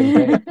fucking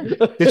day.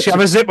 Did she have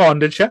a zip on,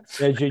 did she?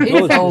 Yeah, she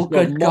does. Oh,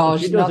 good God.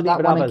 She doesn't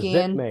even have a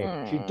zip,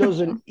 mate. She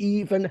doesn't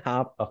even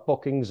have a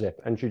fucking zip.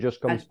 And she just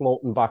comes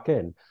floating back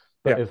in.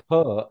 But if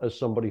as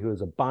somebody who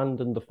has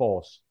abandoned the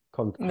Force,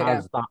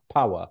 has that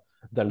power,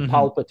 then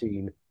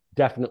Palpatine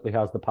definitely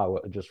has the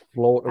power to just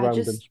float I around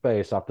in just-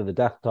 space after the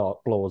Death Star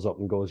blows up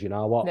and goes, you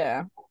know what?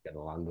 Yeah. Get a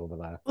land over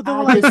there. But they were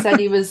I like, just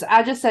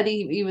said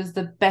he was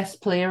the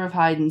best player of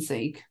hide and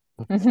seek.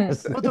 but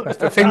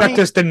The thing that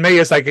just in me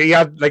is like he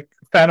had like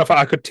fair enough.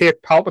 I could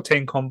take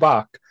Palpatine come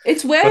back.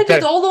 It's where But did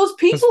then- all those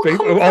people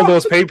come all from?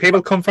 those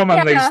people come from,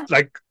 and Yeah. these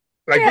like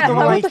Yeah, they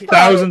were like-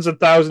 thousands and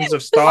thousands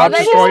of Star Are they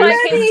just Destroyers.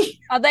 like his,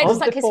 are they Of just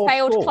like the his Force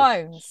failed Ghosts.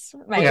 clones?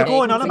 Maybe they're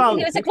going on about-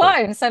 he was a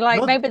clone, so like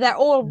No, maybe they're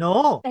all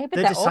no, maybe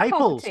they're they're all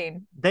disciples.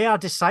 Palpatine. They are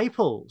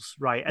disciples,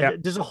 right? And Yeah.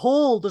 there's a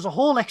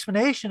whole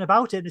explanation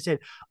about it. And they said,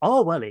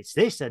 "Oh, well, it's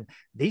this, and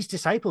these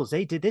disciples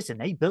they did this, and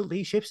they built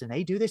these ships, and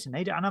they do this, and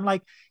they do." And I'm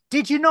like,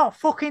 did you not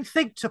fucking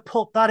think to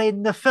put that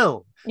in the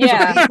film?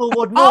 Yeah. So people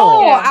would know.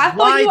 Oh, Yeah. I thought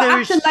why you were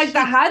there's acting like they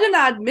shit. hadn't.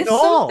 I'd missed No,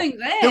 something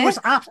there.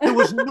 There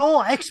was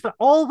no expert.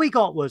 All we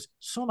got was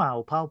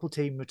somehow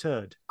Palpatine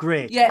returned.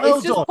 Great. Yeah, Well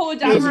it's just done. Poe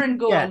It's- Dameron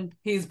going,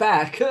 he's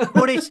back.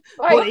 But it's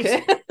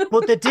Okay.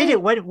 but they did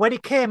it when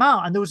it came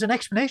out, and there was an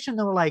explanation.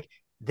 They were like,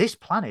 "This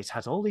planet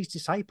has all these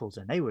disciples,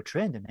 and they were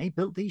trained, and they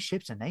built these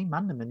ships, and they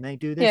manned them, and they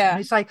do this." Yeah. And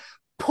it's like,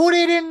 put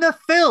it in the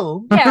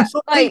film Yeah,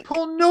 so like-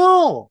 people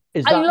know.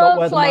 Is I that not love,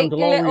 where the like,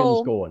 Mandalorian's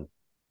little- going?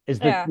 Is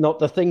Yeah. not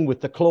the thing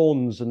with the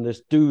clones and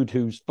this dude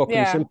who's fucking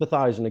Yeah.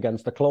 sympathizing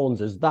against the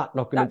clones? Is that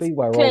not going to That's be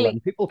where all clearly- them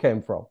people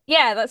came from?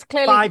 Yeah, that's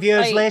clearly 5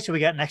 years like, later, we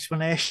get an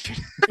explanation.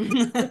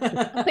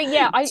 But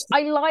yeah, I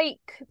like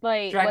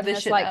Drag when this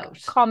there's shit like out.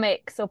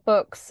 comics or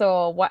books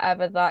or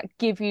whatever that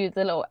give you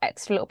the little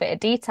extra little bit of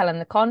detail in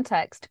the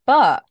context,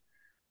 but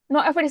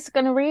not everybody's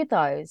going to read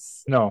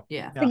those. No,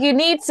 Yeah. Yeah. So you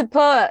need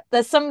to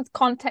there's some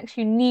context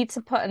you need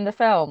to put in the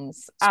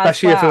films,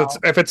 especially as well.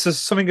 if it's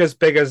something as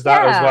big as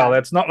that as Yeah. well.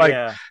 It's not like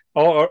Yeah.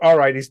 oh, all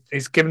right,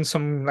 he's given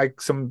some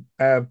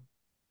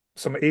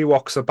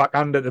Ewoks a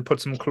backhander to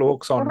put some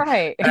cloaks on.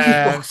 Right.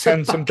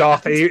 Send some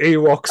Darth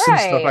Ewoks and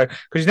stuff Right. like,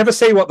 because you never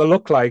see what they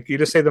look like. You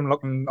just see them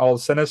looking all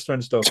sinister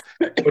and stuff.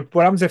 But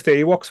what happens if the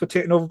Ewoks were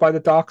taken over by the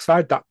dark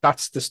side?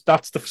 That's the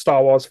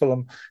Star Wars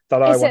film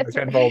that I Is want it- to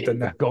get involved in.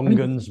 The There.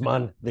 Gungans,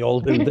 man, they all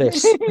do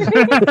this.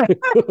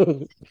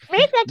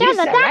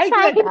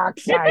 Dark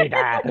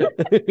side.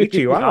 Eat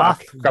you out.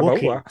 Darth Come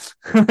Wookiee.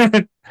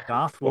 over.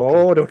 Darth Wookiee.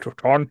 Oh, don't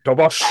turn to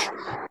us.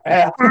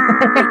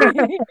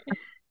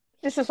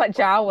 This is like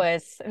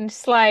Jawas, and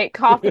just like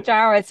half the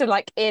Jawas are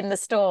like in the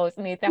stores,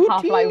 and they're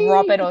half like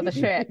robbing all the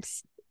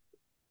ships.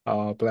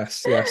 Oh,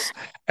 bless, yes.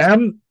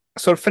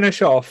 So to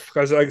finish off,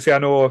 because like I say, I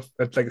know,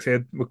 like I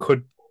said,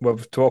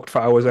 we've talked for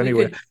hours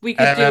anyway. We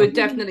could Um,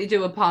 definitely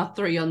do a part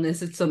 3 on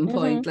this at some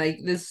point. Like,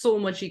 there's so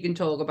much you can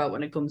talk about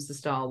when it comes to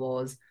Star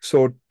Wars.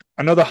 So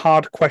another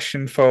hard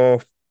question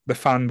for the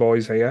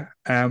fanboys here.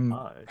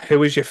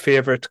 Who is your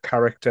favorite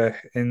character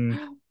in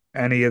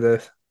any of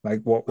the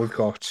what we've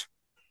got?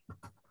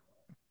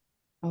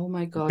 Oh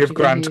my god! Give you're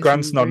gonna Grant. hear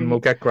Grant's some nodding. really- We'll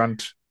get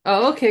Grant.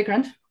 Oh, okay,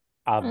 Grant.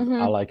 I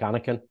Mhm. like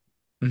Anakin.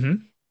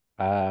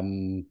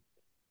 Mm-hmm.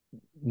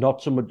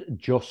 Not so much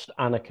just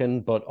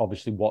Anakin, but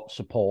obviously what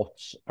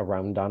supports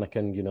around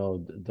Anakin. You know,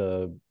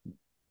 the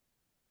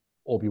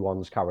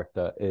Obi-Wan's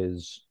character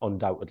is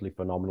undoubtedly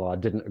phenomenal. I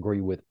didn't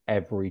agree with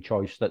every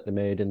choice that they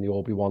made in the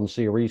Obi-Wan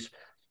series.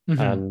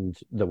 And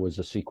there was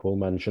a sequel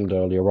mentioned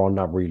earlier on.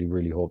 I really,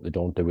 really hope they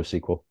don't do a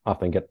sequel. I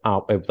think it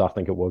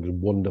works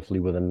wonderfully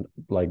within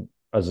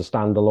as a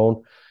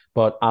standalone.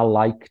 But I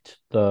liked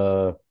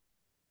the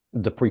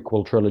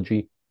prequel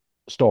trilogy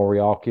story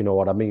arc. You know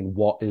what I mean?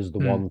 What is the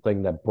one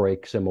thing that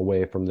breaks him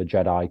away from the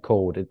Jedi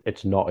code?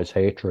 It's not his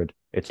hatred.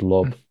 It's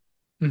love.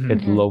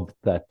 It's love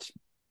that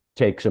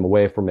takes him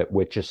away from it,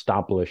 which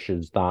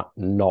establishes that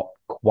not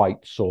quite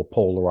so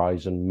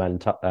polarizing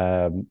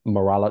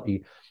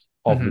morality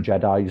of the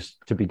Jedis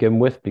to begin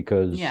with,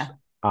 because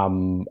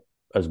I'm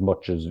as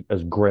much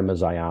as grim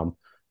as I am.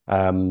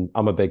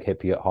 I'm a big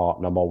hippie at heart,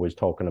 and I'm always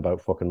talking about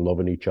fucking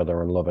loving each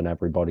other and loving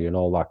everybody and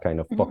all that kind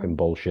of fucking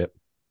bullshit.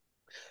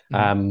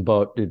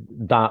 But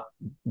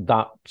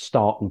that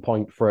starting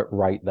point for it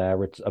right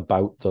there, it's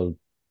about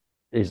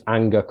his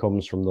anger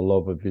comes from the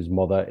love of his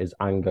mother. His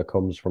anger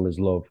comes from his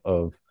love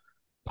of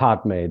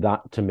Padme.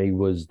 That to me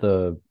was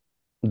the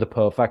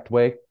perfect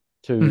way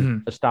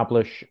to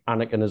establish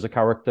Anakin as a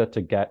character, to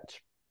get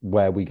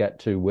where we get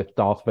to with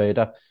Darth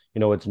Vader.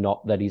 You know, it's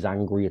not that he's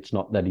angry, it's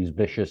not that he's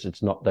vicious,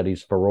 it's not that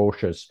he's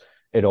ferocious.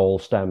 It all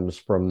stems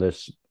from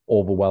this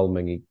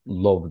overwhelming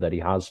love that he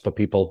has for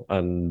people,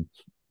 and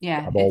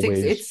Yeah, I've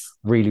always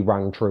really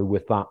rang true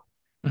with that.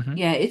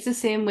 Yeah, it's the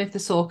same with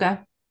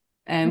Ahsoka,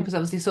 because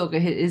obviously Ahsoka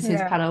is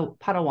his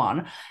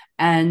Padawan,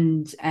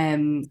 and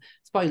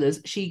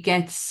spoilers, she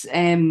gets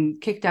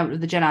kicked out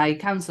of the Jedi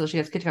Council, she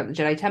gets kicked out of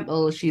the Jedi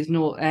Temple, she's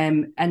no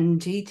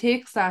and he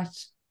takes that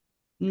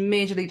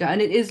majorly down,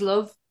 and it is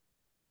love.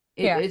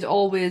 It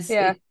always.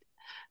 Yeah.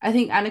 I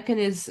think Anakin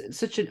is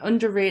such an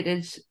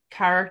underrated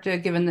character,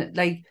 given that,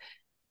 like,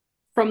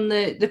 from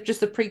the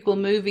just the prequel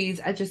movies,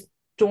 I just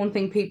don't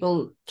think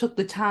people took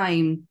the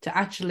time to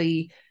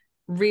actually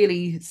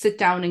really sit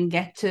down and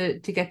get to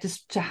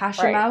hash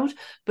him out.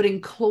 But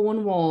in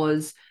Clone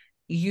Wars,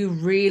 you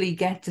really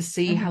get to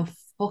see how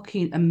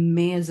fucking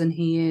amazing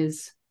he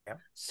is.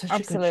 Such a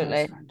good Absolutely.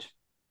 choice, Grant.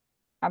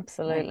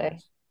 Absolutely.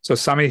 So,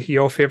 Sammy,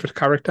 your favorite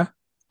character?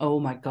 Oh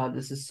my God,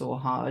 this is so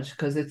hard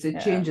because it Yeah.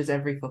 changes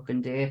every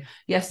fucking day.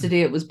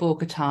 Yesterday it was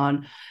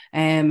Bo-Katan.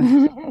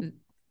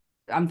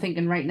 I'm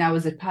thinking right now,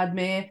 is it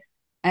Padme?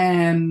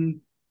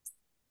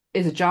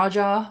 Is it Jar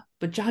Jar?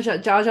 But Jar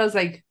Jar's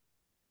like,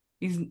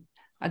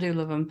 I do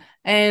love him.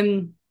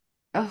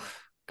 Oh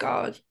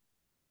God.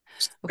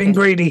 Being Okay.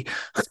 greedy.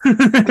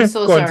 I'm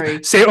so Go on,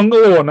 sorry. say Uncle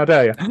Owen, I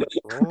dare you.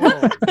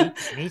 Oh,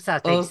 Nisa Oh.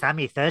 thinks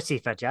Sammy thirsty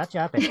for Jar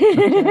Jar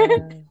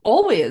Binks.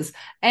 Always.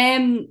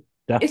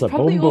 That's It's a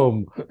probably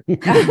boom boom.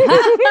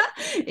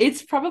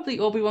 it's probably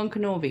Obi-Wan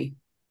Kenobi.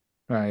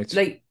 Right.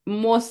 Like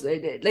most,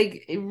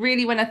 like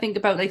really, when I think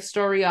about like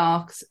story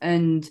arcs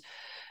and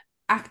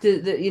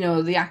actors, that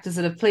the actors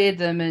that have played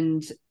them,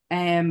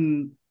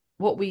 and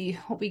what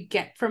we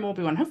get from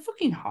Obi-Wan, how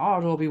fucking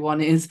hard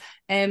Obi-Wan is.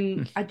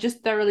 I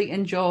just thoroughly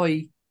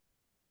enjoy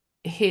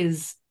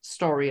his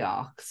story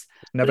arcs.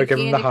 Never But give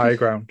him again, the if high you-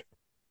 ground.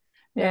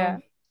 Yeah.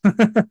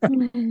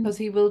 because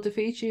he will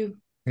defeat you.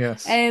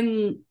 Yes.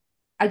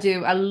 I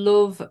do. I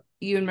love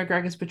Ewan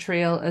McGregor's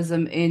portrayal as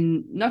him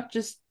in not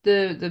just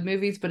the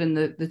movies, but in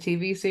the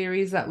TV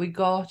series that we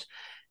got.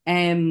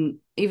 Even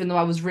though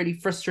I was really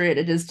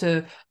frustrated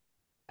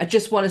I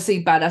just want to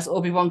see badass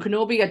Obi-Wan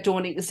Kenobi. I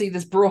don't need to see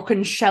this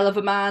broken shell of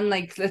a man.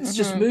 Like, let's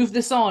just move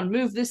this on.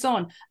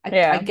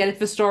 I get it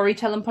for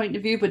storytelling point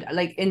of view, but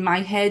like in my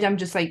head, I'm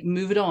just like,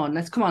 move it on.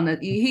 Let's come on.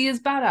 He is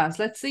badass.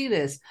 Let's see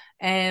this.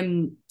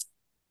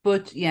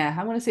 But yeah,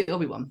 I want to say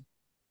Obi-Wan.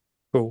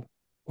 Cool.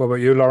 What about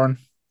you, Lauren?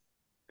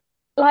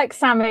 Like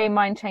Sammy,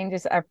 mine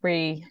changes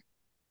every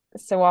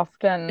so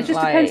often. It just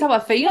depends how I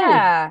feel.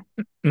 Yeah.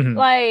 Mhm.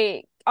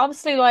 Like,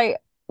 obviously, like,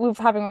 with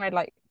having read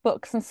like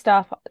books and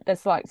stuff,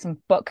 there's like some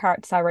book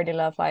characters I really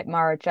love, like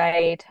Mara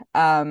Jade.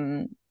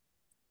 I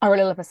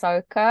really love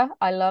Ahsoka.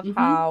 I love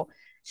how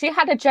she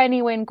had a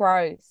genuine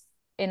growth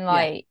in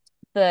like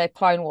the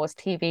Clone Wars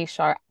TV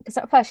show. Because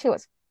at first she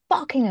was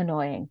fucking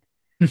annoying.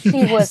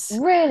 She was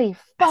really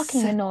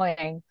fucking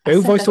annoying.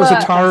 Who voiced was it?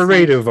 Tara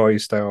Reid who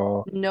voiced her?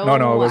 Or... No,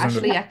 it wasn't.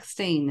 Ashley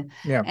Eckstein.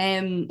 Yeah.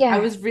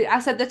 I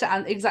said that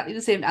to exactly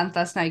the same to Ant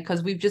last night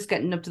because we've just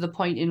getting up to the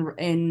point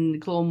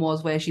in Clone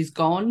Wars where she's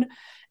gone.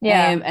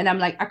 Yeah. And I'm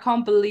like, I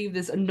can't believe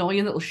this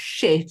annoying little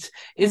shit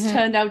is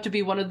turned out to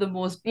be one of the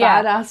most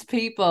badass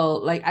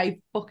people. Like, I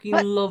fucking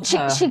love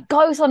her. She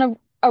goes on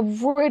a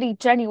really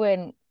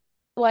genuine,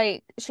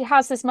 like, she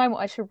has this moment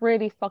where she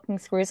really fucking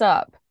screws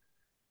up.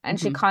 And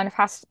she kind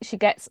of she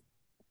gets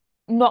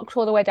knocked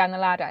all the way down the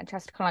ladder and she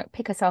has to kind of like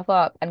pick herself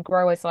up and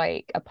grow as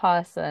like a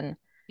person.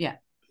 Yeah.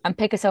 And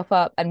pick herself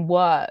up and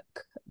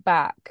work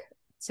back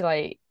to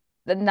like,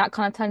 then that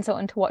kind of turns her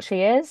into what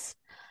she is.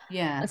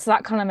 Yeah. And so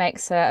that kind of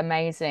makes her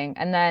amazing.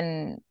 And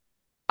then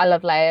I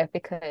love Leia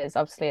because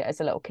obviously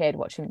as a little kid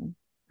watching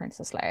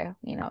Princess Leia,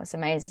 it's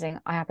amazing.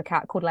 I have a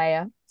cat called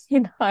Leia,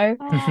 she's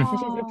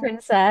a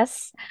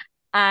princess.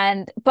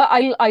 But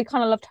I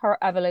kind of loved her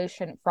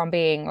evolution from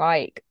being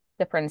like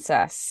the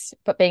princess,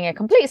 but being a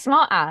complete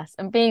smart ass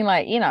and being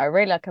like,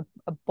 really like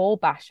a ball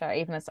basher,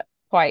 even as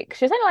like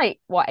she was only like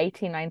what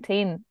 18,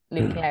 19,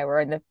 Luke and Leia were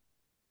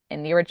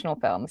in the original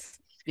films.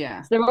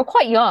 Yeah. So they were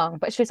quite young,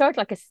 but she was always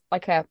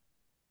like a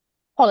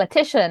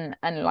politician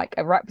and like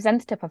a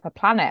representative of her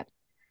planet.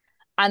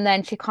 And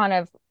then she kind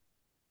of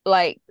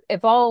like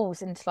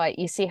evolves into like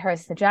you see her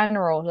as the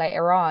general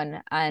later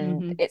on,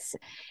 and it's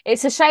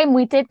a shame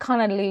we did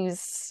kind of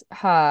lose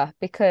her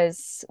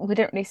because we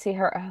didn't really see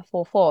her at her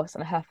full force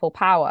and her full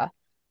power.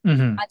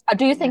 I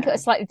do think it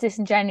was slightly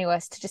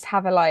disingenuous to just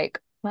have her like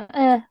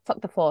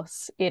fuck the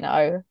force,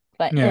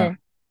 like and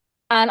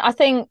I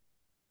think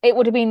it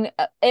would have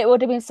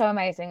been so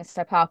amazing and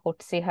so powerful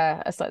to see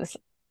her as like this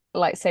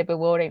lightsaber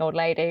wielding old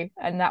lady,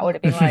 and that would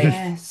have been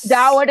like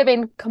that would have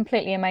been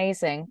completely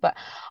amazing. But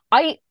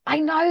I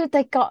know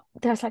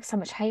there's like so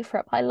much hate for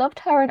it, but I loved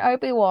her in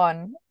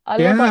Obi-Wan.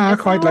 I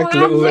quite like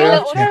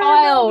little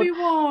child.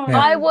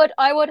 I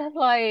would have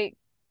like,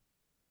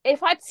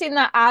 if I'd seen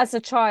that as a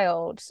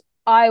child,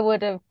 I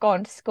would have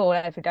gone to school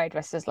every day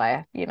dressed as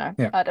Leia,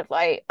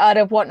 I'd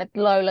have wanted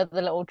Lola,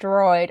 the little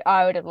droid.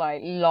 I would have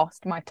like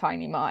lost my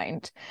tiny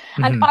mind.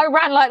 And I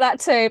ran like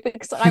that too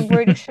because I'm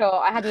really sure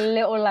I had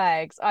little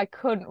legs. I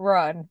couldn't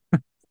run.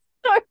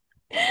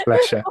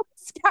 Bless you.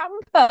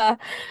 Scamper.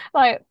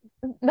 Like,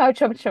 no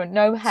chum,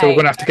 no hate. So we're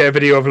going to have to get a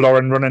video of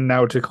Lauren running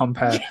now to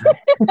compare.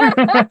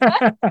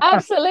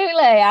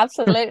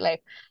 Absolutely.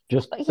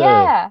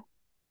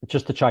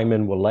 Just to chime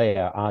in with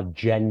Leia, I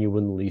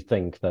genuinely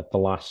think that the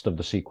last of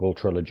the sequel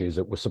trilogies,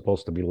 it was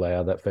supposed to be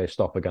Leia that faced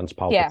off against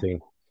Palpatine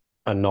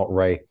and not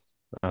Rey,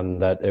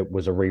 and that it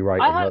was a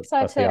rewrite at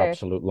the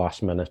absolute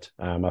last minute.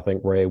 I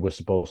think Rey was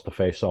supposed to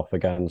face off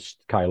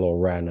against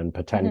Kylo Ren, and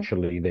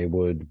potentially they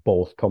would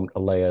both come to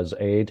Leia's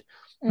aid.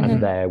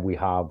 And there we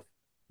have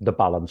the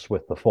balance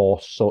with the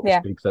Force, so to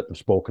speak, that they've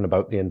spoken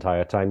about the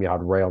entire time. You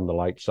had Rey on the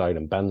light side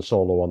and Ben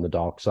Solo on the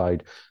dark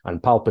side,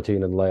 and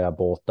Palpatine and Leia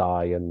both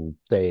die, and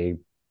they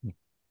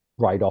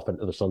ride off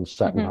into the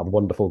sunset and have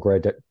wonderful grey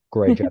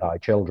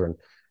Jedi children.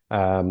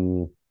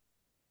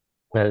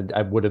 And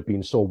it would have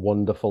been so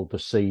wonderful to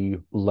see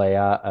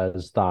Leia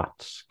as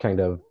that kind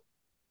of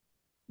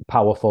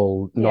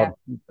powerful, not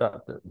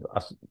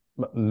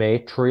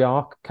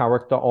matriarch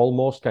character,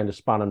 almost kind of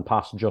spanning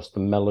past just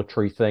the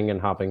military thing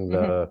and having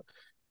the,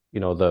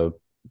 the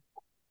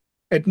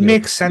It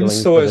makes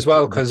sense though as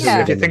well, because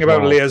if you think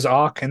about Leia's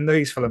arc in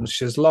these films,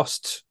 she's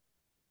lost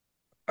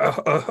like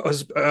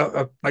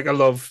a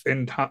love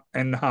in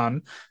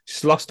Han.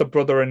 She's lost a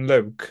brother in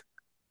Luke,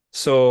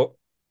 so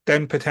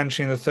then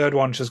potentially in the third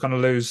one she's going to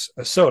lose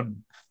a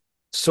son.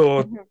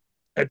 So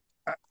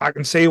I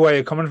can see where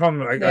you're coming from.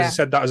 Like as you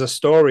said, that as a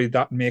story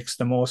that makes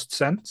the most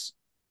sense.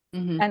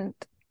 And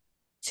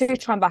to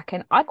try and back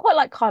in, I quite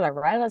like Kylo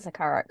Ren as a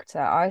character.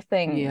 I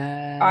think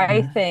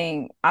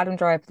Adam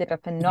Driver did a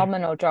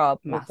phenomenal job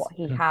with what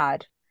he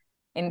had.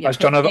 As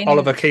John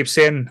Oliver keeps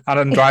saying,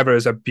 Adam Driver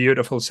is a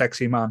beautiful,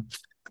 sexy man.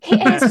 He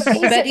is.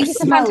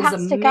 He's a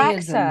fantastic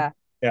actor.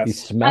 Yes. He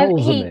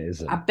smells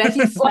amazing. I bet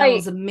he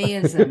smells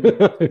amazing.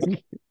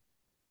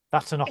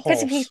 That's an horse.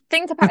 Because if you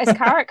think about his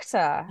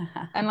character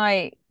and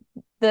like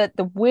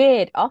the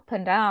weird up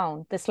and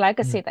down, this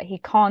legacy that he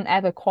can't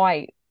ever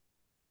quite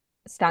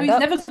stand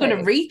up. He's never going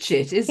to reach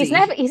it, is he?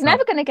 He's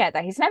never going to get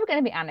there. He's never going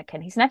to be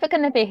Anakin. He's never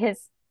going to be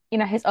his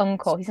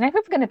uncle. He's never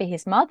going to be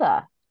his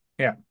mother.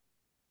 Yeah.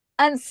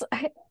 And so,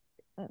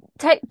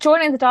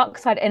 joining the dark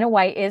side in a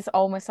way is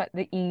almost like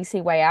the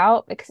easy way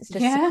out, because it's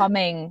just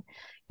succumbing.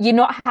 You're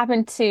not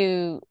having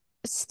to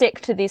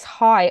stick to these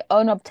high,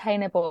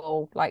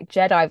 unobtainable like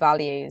Jedi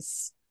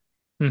values.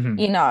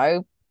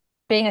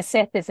 Being a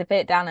Sith is a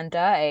bit down and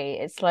dirty.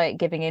 It's like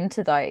giving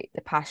into the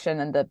passion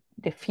and the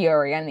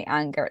fury and the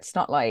anger. It's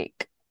not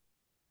like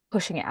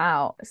pushing it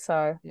out.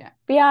 So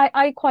but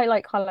I quite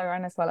like Kylo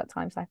Ren as well at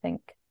times. I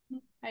think.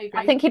 I agree.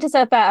 I think he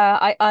deserved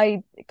better.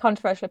 I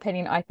controversial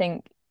opinion. I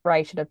think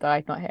Rey should have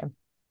died, not him.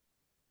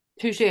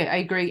 Touche. I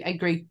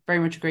agree. Very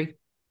much agree.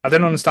 I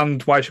didn't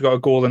understand why she got a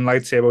golden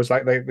lightsaber. It was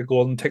like the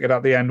golden ticket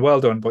at the end. Well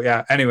done. But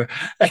yeah, anyway.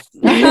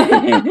 What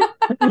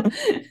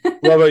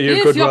about you,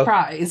 Here's Goodwill? your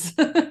prize.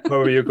 What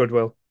about you,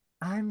 Goodwill?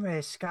 I'm Rey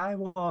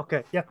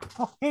Skywalker. You're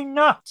fucking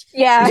not.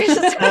 Yeah.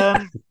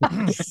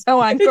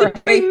 So angry.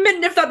 It'd be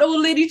mint if that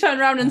old lady turned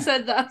around and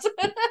said that.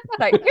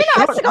 Like, you're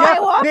not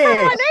Skywalker.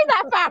 I know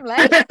that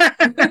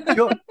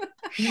family.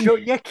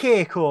 Shut your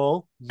cake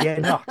hole. You're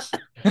not.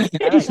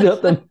 She's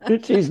not the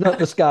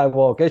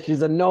Skywalker.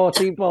 She's a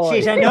naughty boy.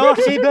 She's a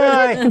naughty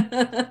boy.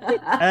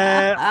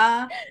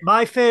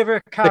 My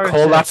favourite character. They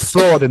call that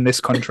fraud in this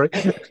country.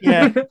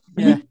 Yeah,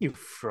 you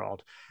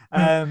fraud.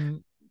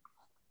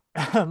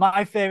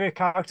 My favourite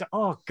character.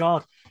 Oh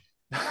God,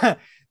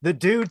 the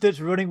dude that's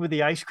running with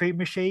the ice cream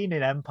machine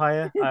in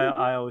Empire.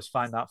 I always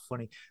find that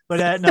funny.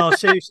 But no,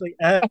 seriously.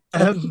 What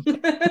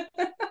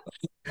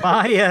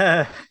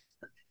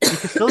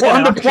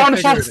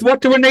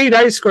do we need?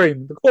 Ice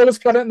cream. The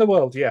coolest planet in the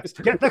world. Yes.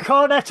 Get the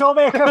Cornetto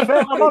maker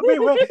film. I'm on my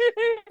way.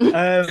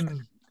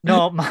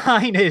 No,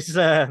 mine is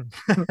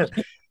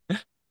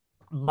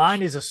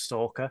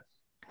Ahsoka.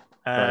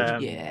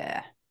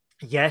 Yeah.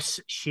 Yes,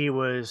 she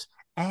was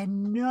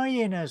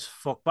annoying as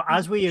fuck. But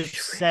as we have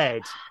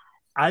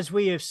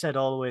said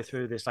all the way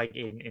through this, like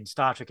in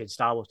Star Trek and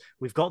Star Wars,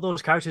 we've got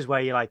those characters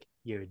where you're like,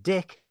 you're a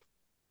dick,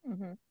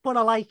 but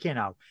I like you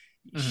now.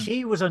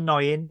 She was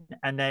annoying,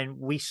 and then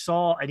we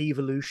saw an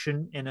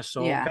evolution in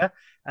Ahsoka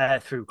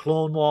through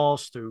Clone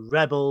Wars, through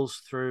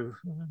Rebels, through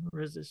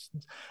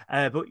Resistance.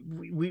 But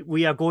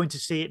we are going to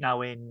see it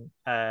now in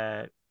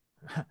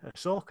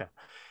Ahsoka.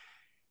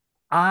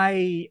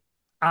 I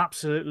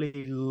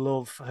absolutely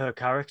love her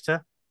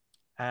character.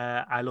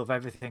 I love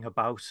everything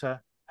about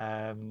her.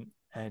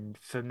 And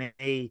for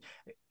me,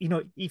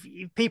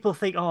 if people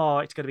think, oh,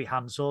 it's going to be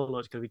Han Solo,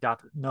 it's going to be Dad.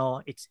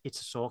 No, it's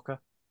Ahsoka.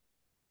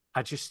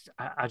 I just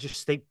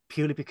think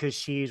purely because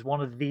she is one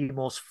of the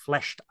most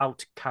fleshed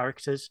out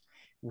characters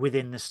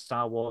within the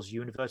Star Wars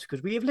universe,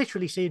 because we have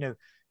literally seen her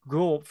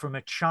grow up from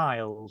a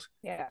child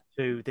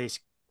to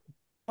this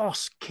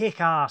boss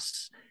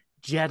kick-ass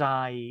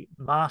Jedi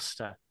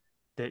master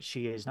that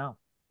she is now.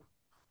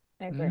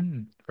 I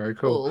agree. Very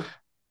cool.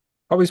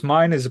 Probably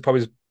mine is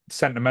probably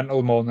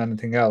sentimental more than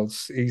anything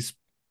else. He's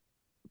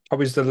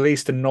probably the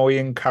least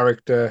annoying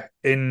character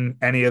in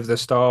any of the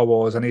Star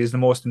Wars, and he's the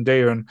most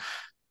endearing.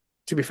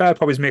 To be fair, it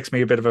probably makes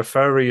me a bit of a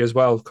furry as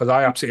well, because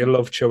I absolutely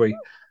love Chewie.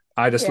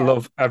 I just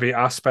love every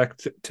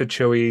aspect to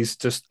Chewie. He's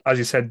just, as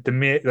you said, the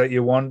mate that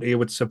you want. He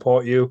would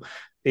support you.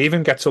 He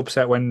even gets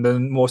upset when the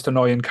most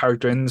annoying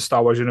character in the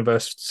Star Wars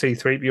universe,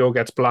 C-3PO,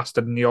 gets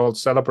blasted and you all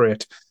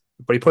celebrate.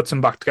 But he puts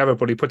them back together,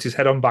 but he puts his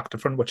head on back to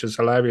front, which is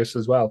hilarious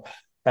as well.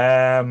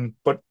 I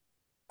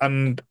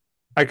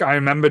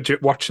remember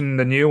watching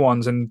the new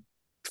ones and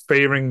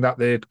fearing that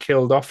they'd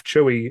killed off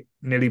Chewie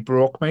nearly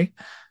broke me.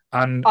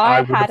 And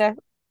I had a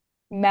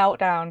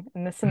meltdown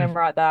in the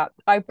cinema at that.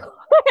 I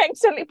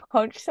accidentally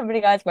punched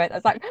somebody guy's face. I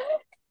was like,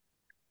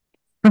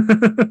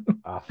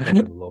 I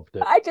fucking loved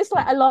it. I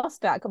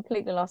lost it. I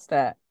completely lost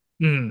it.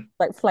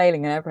 Like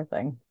flailing and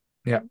everything.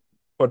 Yeah.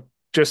 But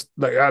just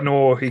like I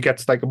know he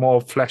gets like a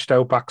more fleshed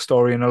out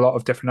backstory and a lot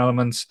of different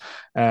elements.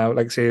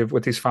 Like say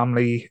with his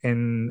family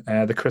in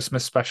the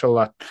Christmas special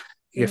that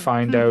you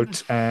find out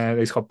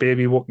he's got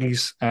baby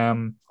Wookiees.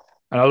 And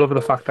I love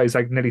the fact that he's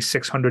like nearly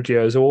 600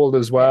 years old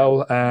as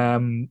well.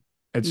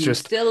 It's He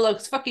just still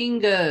looks fucking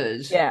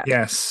good. Yeah.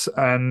 yes,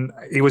 and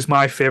he was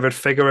my favorite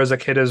figure as a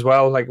kid as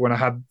well. Like when I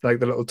had like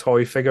the little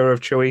toy figure of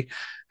Chewie.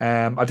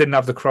 I didn't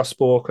have the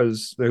crossbow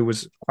because it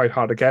was quite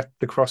hard to get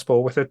the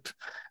crossbow with it.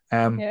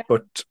 Yeah.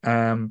 But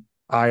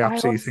I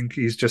absolutely always- think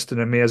he's just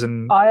an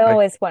amazing. I like,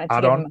 always wanted to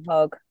give add-on. him a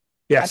hug. I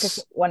Yes,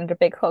 just wanted a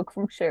big hug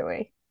from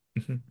Chewie.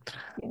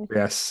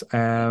 yes.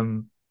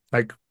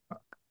 Like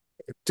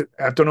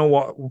I don't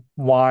know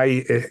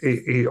why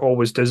he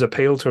always does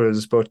appeal to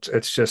us, but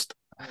it's just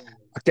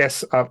I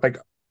guess like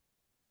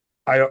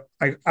I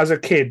as a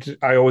kid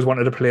I always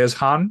wanted to play as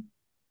Han,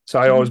 so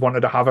I always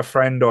wanted to have a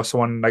friend or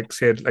someone like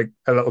say like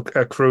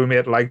a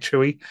crewmate like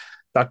Chewie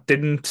that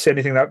didn't say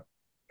anything that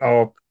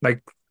or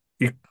like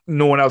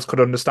no one else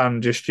could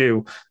understand, just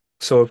you.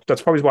 So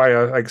that's probably why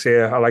I like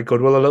say I like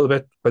Goodwill a little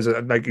bit because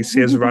like he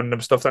says random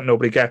stuff that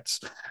nobody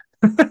gets.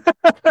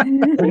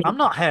 I'm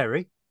not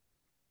hairy.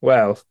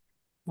 Well,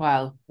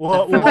 Wow.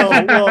 Whoa, The whoa,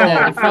 frosted,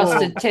 whoa, the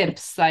frosted whoa.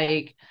 tips,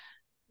 like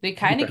they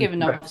kind of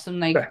giving off some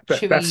like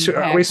chewy. that's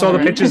hair we saw the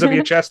coloring. pictures of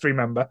your chest.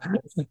 Remember?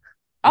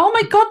 Oh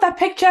my god, that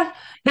picture!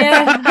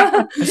 Yeah.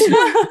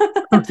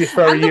 The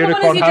furry And the one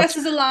unicorn as he hat.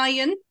 dresses as a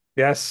lion.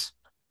 Yes.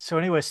 So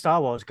anyway,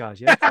 Star Wars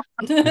guys, yeah.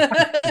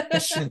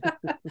 So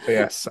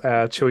yes,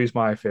 Chewie's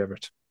my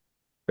favorite.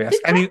 But yes,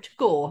 Did Grant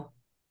go?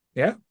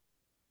 Yeah.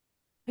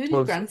 Who did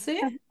Well, Grant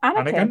say?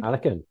 Anakin.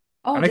 Anakin.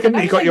 Oh, Anakin,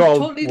 I he got was you all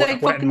totally wet like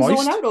and fucking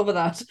moist. zoned out over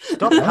that.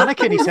 Stop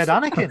panicking, he said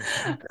Anakin.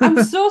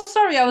 I'm so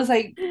sorry. I was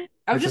like,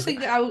 I was just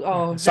thinking.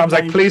 Oh, Sam's never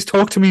like, mind. please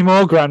talk to me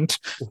more, Grant.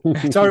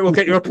 It's all right, we'll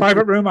get you a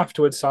private room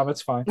afterwards, Sam.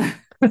 It's fine.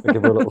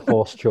 Give her a little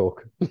force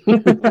choke. You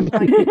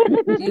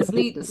just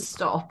need to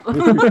stop. A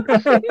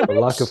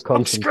lack of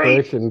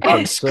concentration On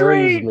concerns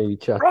screen! me,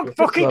 Chuck. On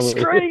fucking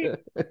screen!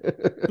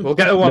 We'll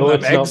get her one No,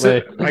 of them it's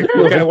eggs. not me. Like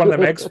we'll get her one of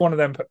them eggs, one of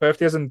them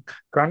birthdays, and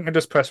Grant can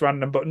just press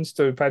random buttons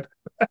to bed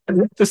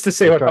just to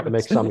see what Try to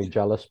make happens. Sammy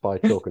jealous by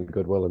choking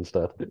Goodwill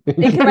instead.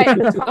 You can make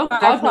the Oh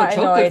top God, no light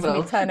noise when chocolate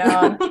you turn it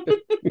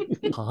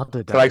on.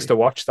 Harder, He likes to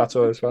watch, that's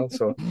all as well.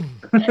 So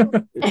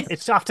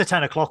It's after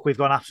 10 o'clock. We've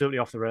gone absolutely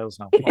off the rails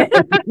now.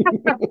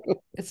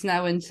 It's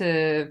now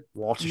into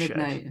Watershed.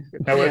 midnight.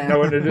 now we're, Yeah. now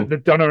we're in the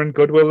Donna and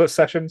Goodwill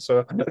session.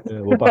 So Yeah,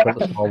 we're back at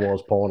the Star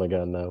Wars porn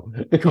again now.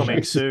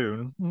 Coming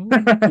soon.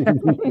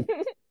 the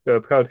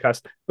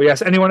podcast. But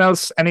yes, anyone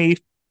else? Any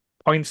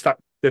points that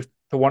they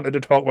wanted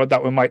to talk about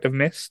that we might have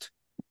missed?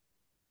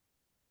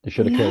 They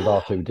should have killed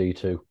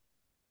R2D2.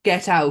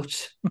 Get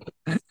out.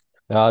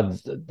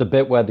 The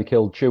bit where they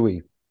killed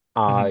Chewie,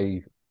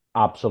 I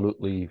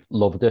absolutely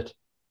loved it.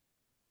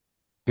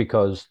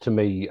 Because to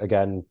me,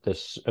 again,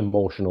 this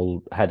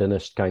emotional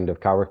hedonist kind of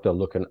character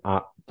looking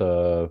at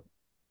the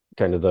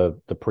kind of the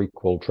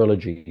prequel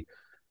trilogy,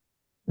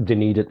 they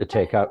needed to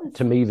take out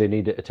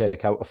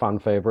a fan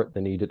favorite.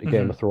 They needed to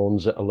Game of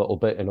Thrones it a little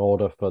bit in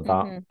order for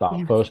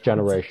that first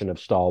generation of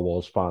Star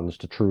Wars fans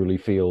to truly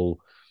feel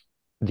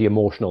the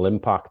emotional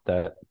impact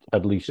that,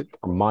 at least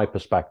from my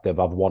perspective,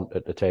 I've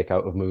wanted to take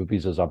out of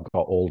movies as I've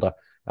got older.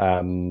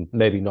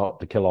 Maybe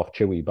not to kill off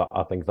Chewie, but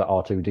I think that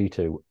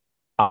R2D2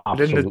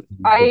 absolutely.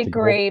 I needed to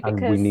agree, go, and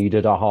we because-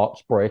 needed a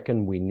hearts break,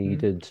 and we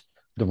needed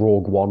the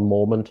Rogue One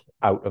moment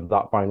out of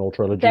that final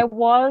trilogy. There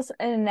was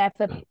an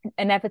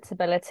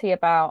inevitability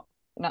about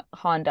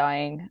Han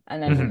dying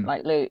and then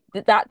like Luke.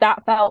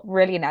 That felt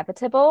really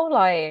inevitable.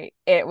 Like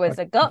it was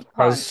a gut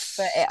punch,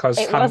 but it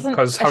wasn't a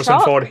Harrison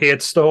shock. Ford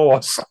hates Star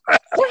Wars.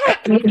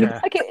 Yeah.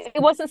 Like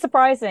it wasn't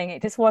surprising.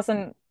 It just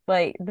wasn't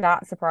like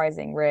that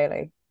surprising,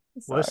 really.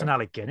 Worse So, than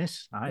Alec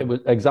Guinness. It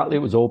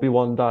was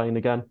Obi-Wan dying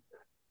again.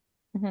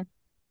 Mhm.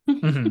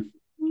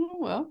 Oh,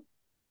 well.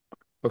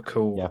 But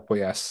cool. Yeah. But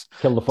yes,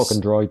 Kill the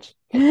fucking droids.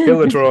 kill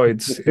the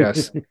droids.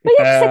 Yes. But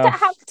yeah, so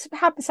Uh, to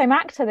have the same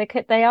actor,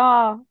 they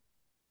are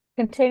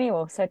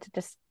continual. So to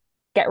just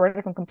get rid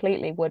of them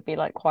completely would be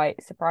like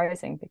quite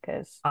surprising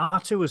because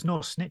R2 was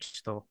no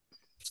snitch, though.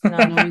 no,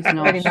 No, he's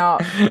not. really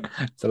not.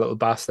 It's a little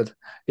bastard.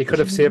 He could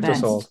have saved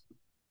us Best. all.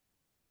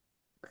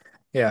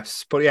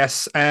 Yes, but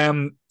yes.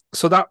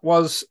 So that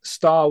was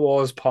Star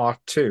Wars Part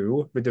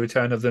 2 with the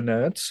Return of the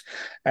Nerds.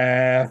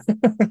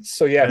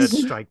 So Third yes,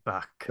 strike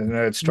back. the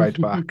Nerds strike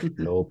back.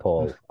 No,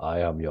 Paul, I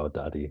am your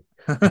daddy.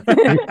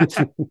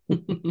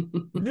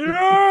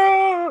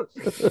 No!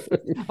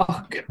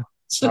 Oh, God.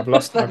 I've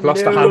lost a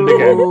hand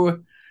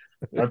again.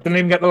 I didn't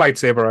even get the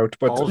lightsaber out,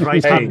 but Paul's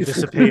right hand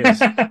disappears.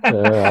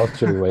 I'll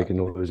show you where you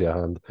can lose your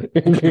hand.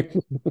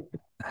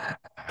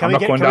 I'm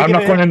not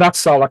going in that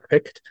Sarlacc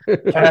pit.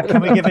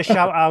 Can we give a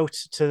shout out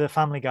to the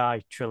Family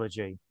Guy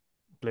trilogy?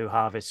 Blue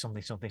Harvest,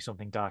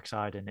 something, Dark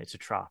Side, and It's a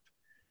Trap.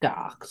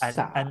 Dark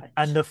side.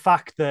 And the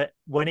fact that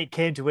when it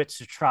came to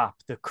It's a Trap,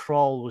 the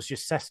crawl was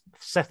just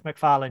Seth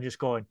MacFarlane just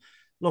going,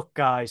 look,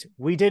 guys,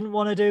 we didn't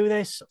want to do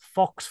this.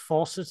 Fox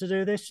forced us to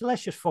do this. So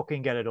let's just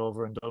fucking get it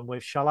over and done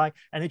with, shall I?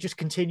 And it just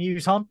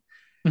continues on.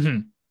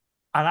 Mhm.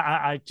 And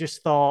I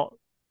just thought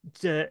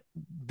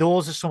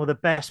those are some of the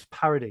best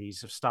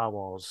parodies of Star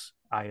Wars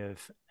I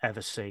have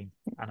ever seen,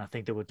 and I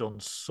think they were done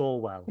so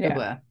well. They Yeah.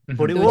 were.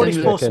 But it They was were only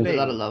done supposed to with a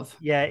lot be, of love.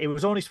 yeah, it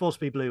was only supposed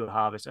to be Blue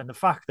Harvest, and the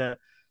fact that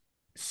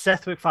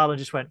Seth MacFarlane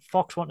just went,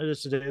 Fox wanted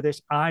us to do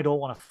this. I don't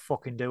want to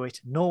fucking do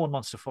it. No one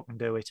wants to fucking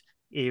do it.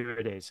 Here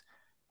it is.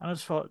 And I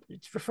just thought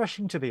it's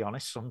refreshing, to be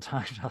honest,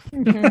 sometimes.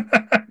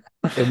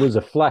 It was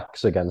a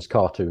flex against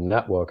Cartoon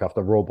Network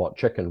after Robot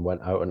Chicken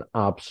went out and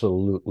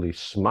absolutely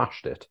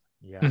smashed it.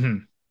 Yeah.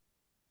 Mhm.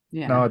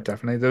 Yeah. No,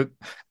 definitely.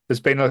 There's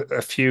been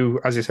a few,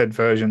 as you said,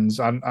 versions.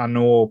 I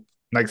know,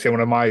 like say, one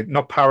of my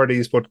not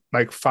parodies, but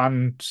like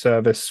fan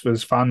service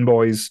was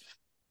Fanboys.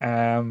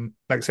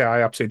 Like say,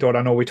 I absolutely don't.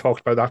 I know we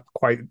talked about that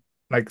quite,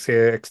 like say,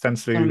 One of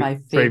extensively my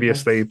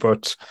previously. favorites.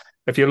 But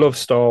if you love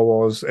Star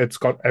Wars, it's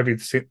got every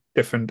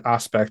different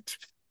aspect.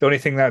 The only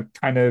thing that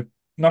kind of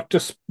not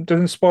just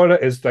doesn't spoil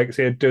it is, like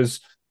say, it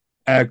does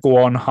go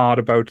on hard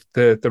about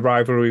the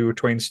rivalry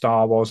between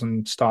Star Wars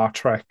and Star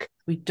Trek.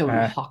 We don't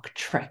Uh, hawk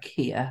Trek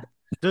here.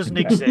 Doesn't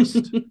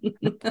exist.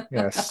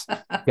 Yes.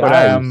 But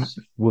Guys,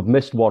 we've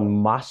missed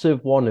one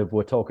massive one if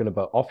we're talking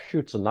about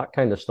offshoots and that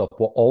kind of stuff.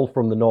 We're all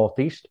from the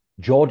Northeast.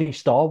 Geordie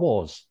Star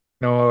Wars.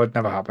 no, it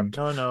never happened.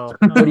 No.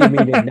 What do you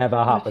mean it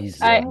never happened?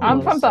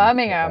 I'm from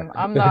Birmingham.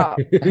 I'm not.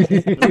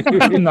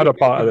 I'm not a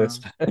part of this.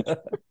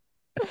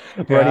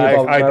 For any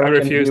Yeah, of our I American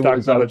refuse to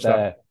viewers out acknowledge that.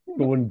 there,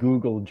 go and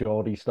Google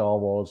Geordie Star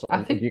Wars, I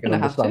and think you you're can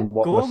gonna have to. understand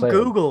what Go we're and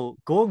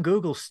saying.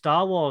 Google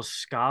Star Wars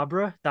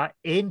Scarborough, that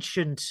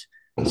ancient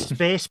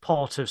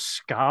spaceport of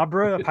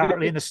Scarborough,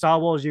 apparently in the Star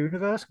Wars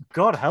universe.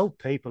 God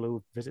help people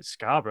who visit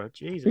Scarborough.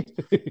 Jesus.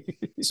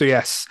 So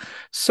yes.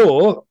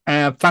 So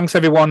thanks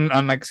everyone,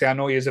 and like I say, I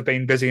know you have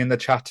been busy in the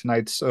chat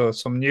tonight. So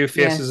some new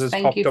faces has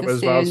thank popped you up for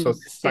as well. So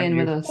staying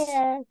thank with you. us.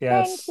 Yeah,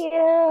 Yes. thank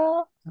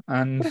you.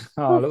 And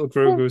little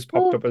Grogu's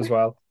popped up as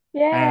well.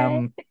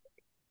 Yeah.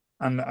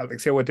 And like I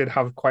say, we did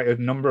have quite a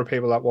number of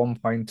people at one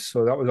point,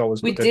 so that was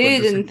always We good to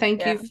did, see. and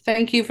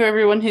thank you for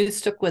everyone who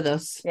stuck with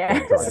us. Yeah.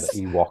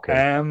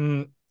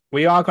 Ewoking.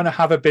 We are going to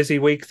have a busy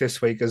week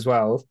this week as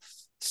well.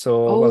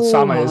 So, well,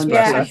 Sama is,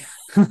 bless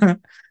her.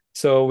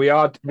 So we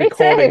are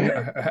recording.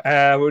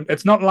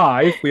 It's not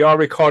live. We are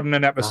recording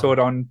an episode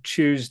on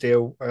Tuesday.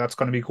 That's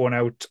going to be going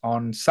out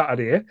on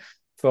Saturday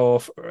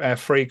for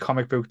Free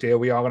Comic Book Day.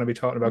 We are going to be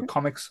talking about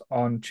comics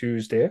on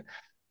Tuesday.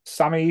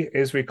 Sammy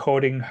is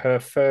recording her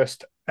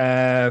first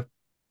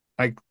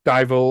like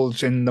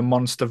divulge in the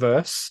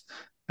Monsterverse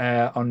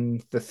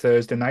on the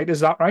Thursday night.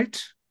 Is that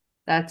right?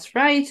 That's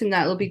right, and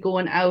that'll be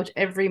going out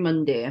every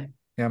Monday.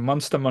 Yeah,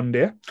 Monster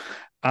Monday.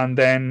 And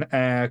then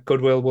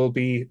Goodwill will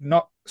be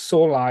not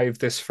so live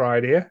this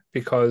Friday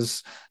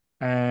because,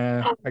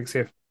 like I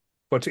say,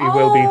 but he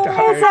will be.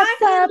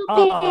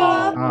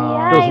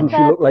 Doesn't she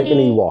look like an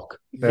Ewok?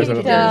 There's a She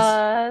little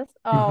does.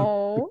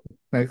 Oh.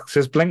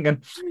 She's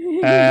blinking.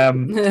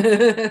 And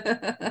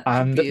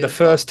the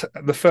first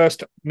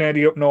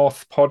Nerdy Up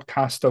North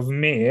podcast of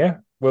May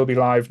will be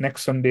live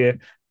next Sunday,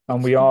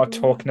 and we are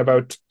talking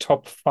about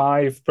top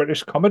 5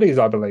 British comedies,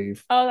 I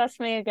believe. Oh, that's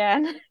me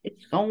again.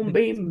 It's gonna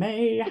be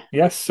me.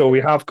 Yes, so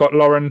we have got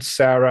Lauren,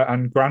 Sarah,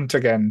 and Grant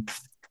again.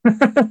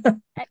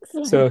 Excellent.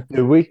 So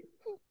do we?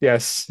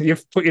 Yes,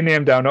 you've put your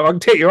name down. I can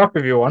take you off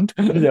if you want.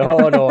 No,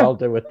 I'll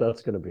do it.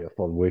 That's going to be a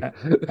fun week.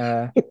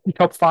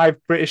 Top 5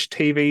 British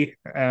TV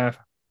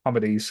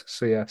comedies.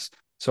 So yes.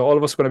 So all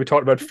of us are going to be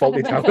talking about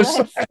Fawlty Towers.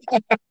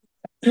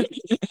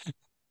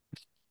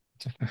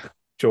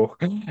 Joke.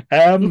 But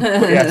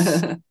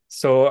yes.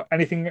 So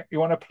anything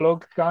you want to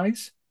plug,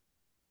 guys?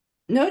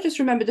 No, just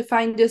remember to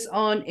find us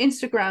on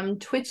Instagram,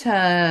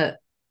 Twitter,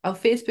 our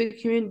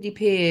Facebook community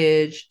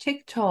page,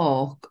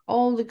 TikTok,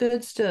 all the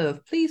good stuff.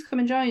 Please come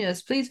and join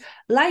us. Please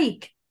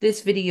like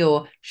this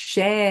video,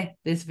 share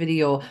this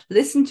video,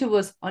 listen to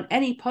us on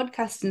any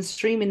podcast and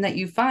streaming that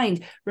you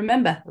find.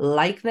 Remember,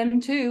 like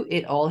them too.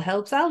 It all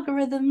helps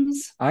algorithms.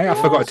 I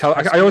forgot to tell.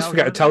 I always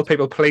forget to tell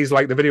people. Please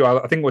like the video.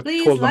 I think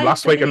we told them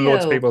last week, and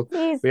loads of people.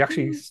 We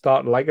actually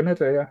start liking it.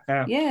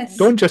 Yeah. Yes.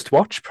 Don't just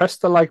watch. Press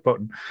the like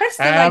button. Press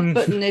the like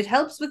button. It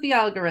helps with the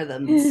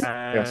algorithms.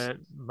 Yes.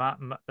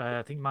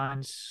 I think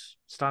mine's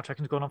Star Trek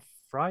is going on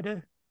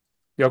Friday.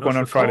 You're going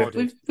on Friday.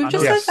 We've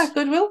just said that,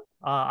 Goodwill.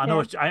 I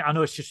know. I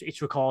know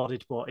it's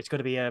recorded, but it's going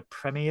to be a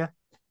premiere.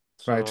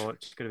 So right.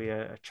 It's going to be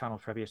a channel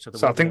premiere. So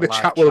I think the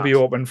chat will be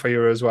open for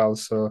you as well.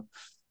 So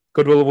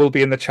Goodwill will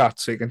be in the chat,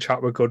 so you can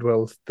chat with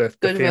Goodwill, the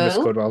famous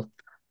Goodwill.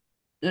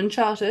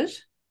 Uncharted.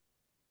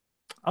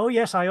 Oh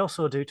yes, I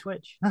also do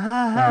Twitch. Tuesday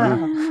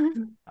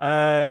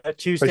at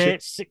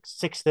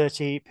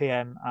 6:30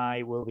 p.m.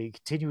 I will be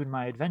continuing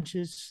my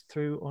adventures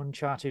through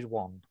Uncharted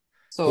 1.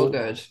 So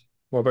good.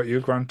 What about you,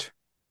 Grant?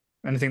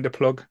 Anything to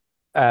plug?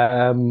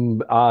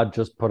 I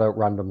just put out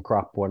random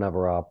crap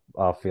whenever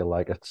I feel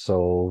like it.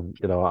 So,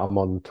 I'm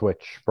on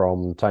Twitch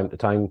from time to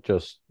time,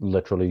 just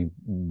literally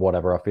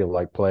whatever I feel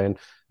like playing.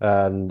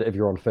 And if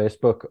you're on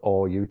Facebook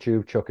or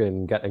YouTube, chuck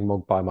in Getting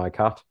Mugged by My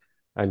Cat,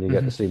 and you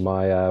get to see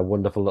my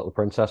wonderful little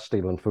princess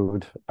stealing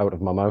food out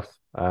of my mouth.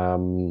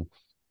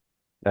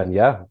 And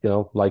yeah,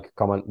 like,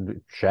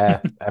 comment,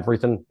 share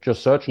everything.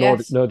 Just search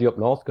Yes. Nerdy Up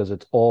North because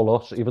it's all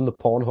us. Even the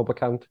Pornhub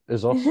account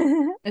is us.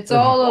 It's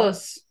all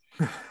us.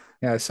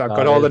 Yes, I've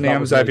got all the That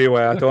was names me.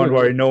 everywhere. Don't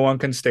worry, no one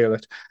can steal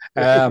it.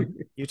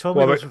 You told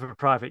What me those about- were for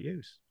private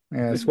use.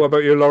 Yes. What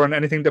about you, Lauren?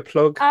 Anything to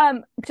plug?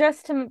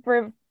 Just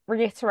to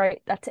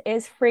reiterate that it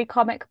is Free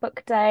Comic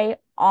Book Day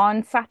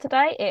on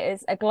Saturday. It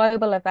is a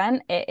global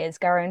event. It is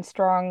going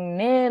strong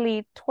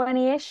nearly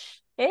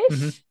 20-ish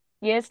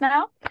years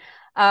now.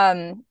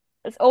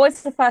 It's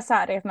always the first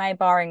Saturday of May,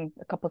 barring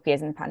a couple of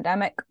years in the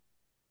pandemic.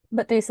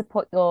 But do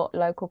support your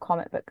local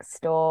comic book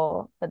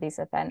store for these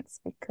events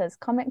because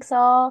comics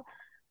are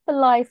for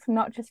life,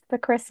 not just for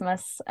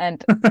Christmas.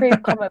 And Free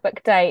Comic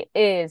Book Day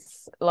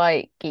is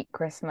like Geek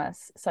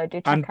Christmas. So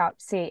do check out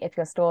to see if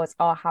your stores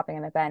are having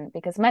an event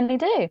because many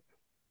do.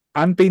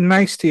 And be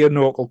nice to your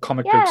local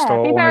comic book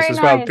store owners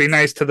as well. Be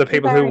nice to the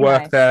people who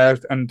work there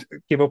and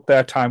give up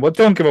their time. Well,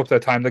 don't give up their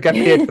time. They get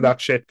paid for that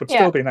shit, but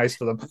still be nice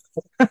to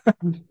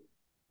them.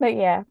 But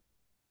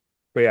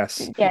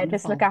yes. Yeah,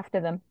 just look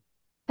after them.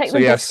 Take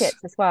them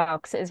biscuits as well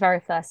because it is very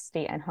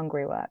thirsty and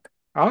hungry work.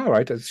 All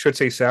right. I should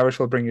say Sarah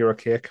shall bring you a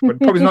cake, but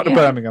probably not to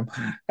Birmingham.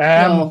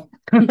 No.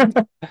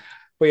 But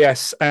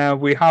yes,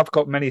 we have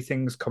got many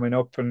things coming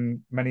up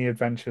and many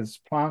adventures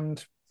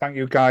planned. Thank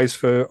you guys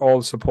for all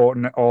the support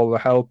and all the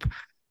help.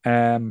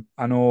 I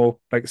know,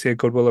 like I say,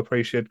 Goodwill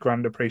appreciate,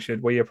 Grant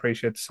appreciate, we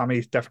appreciate,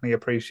 Sammy definitely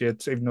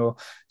appreciates, even though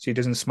she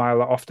doesn't smile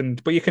that often,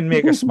 but you can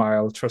make her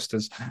smile, trust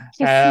us.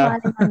 She's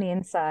smiling on the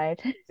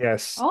inside.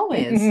 Yes.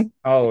 Always.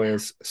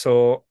 Always.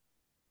 So,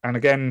 and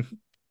again,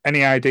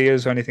 any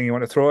ideas or anything you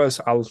want to throw us,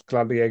 I'll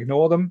gladly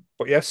ignore them.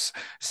 But yes,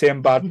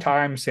 same bad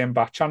time, same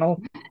bad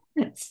channel.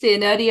 Stay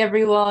nerdy,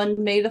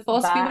 everyone. May the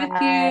force be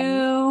with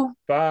you.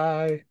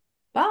 Bye.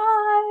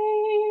 Bye.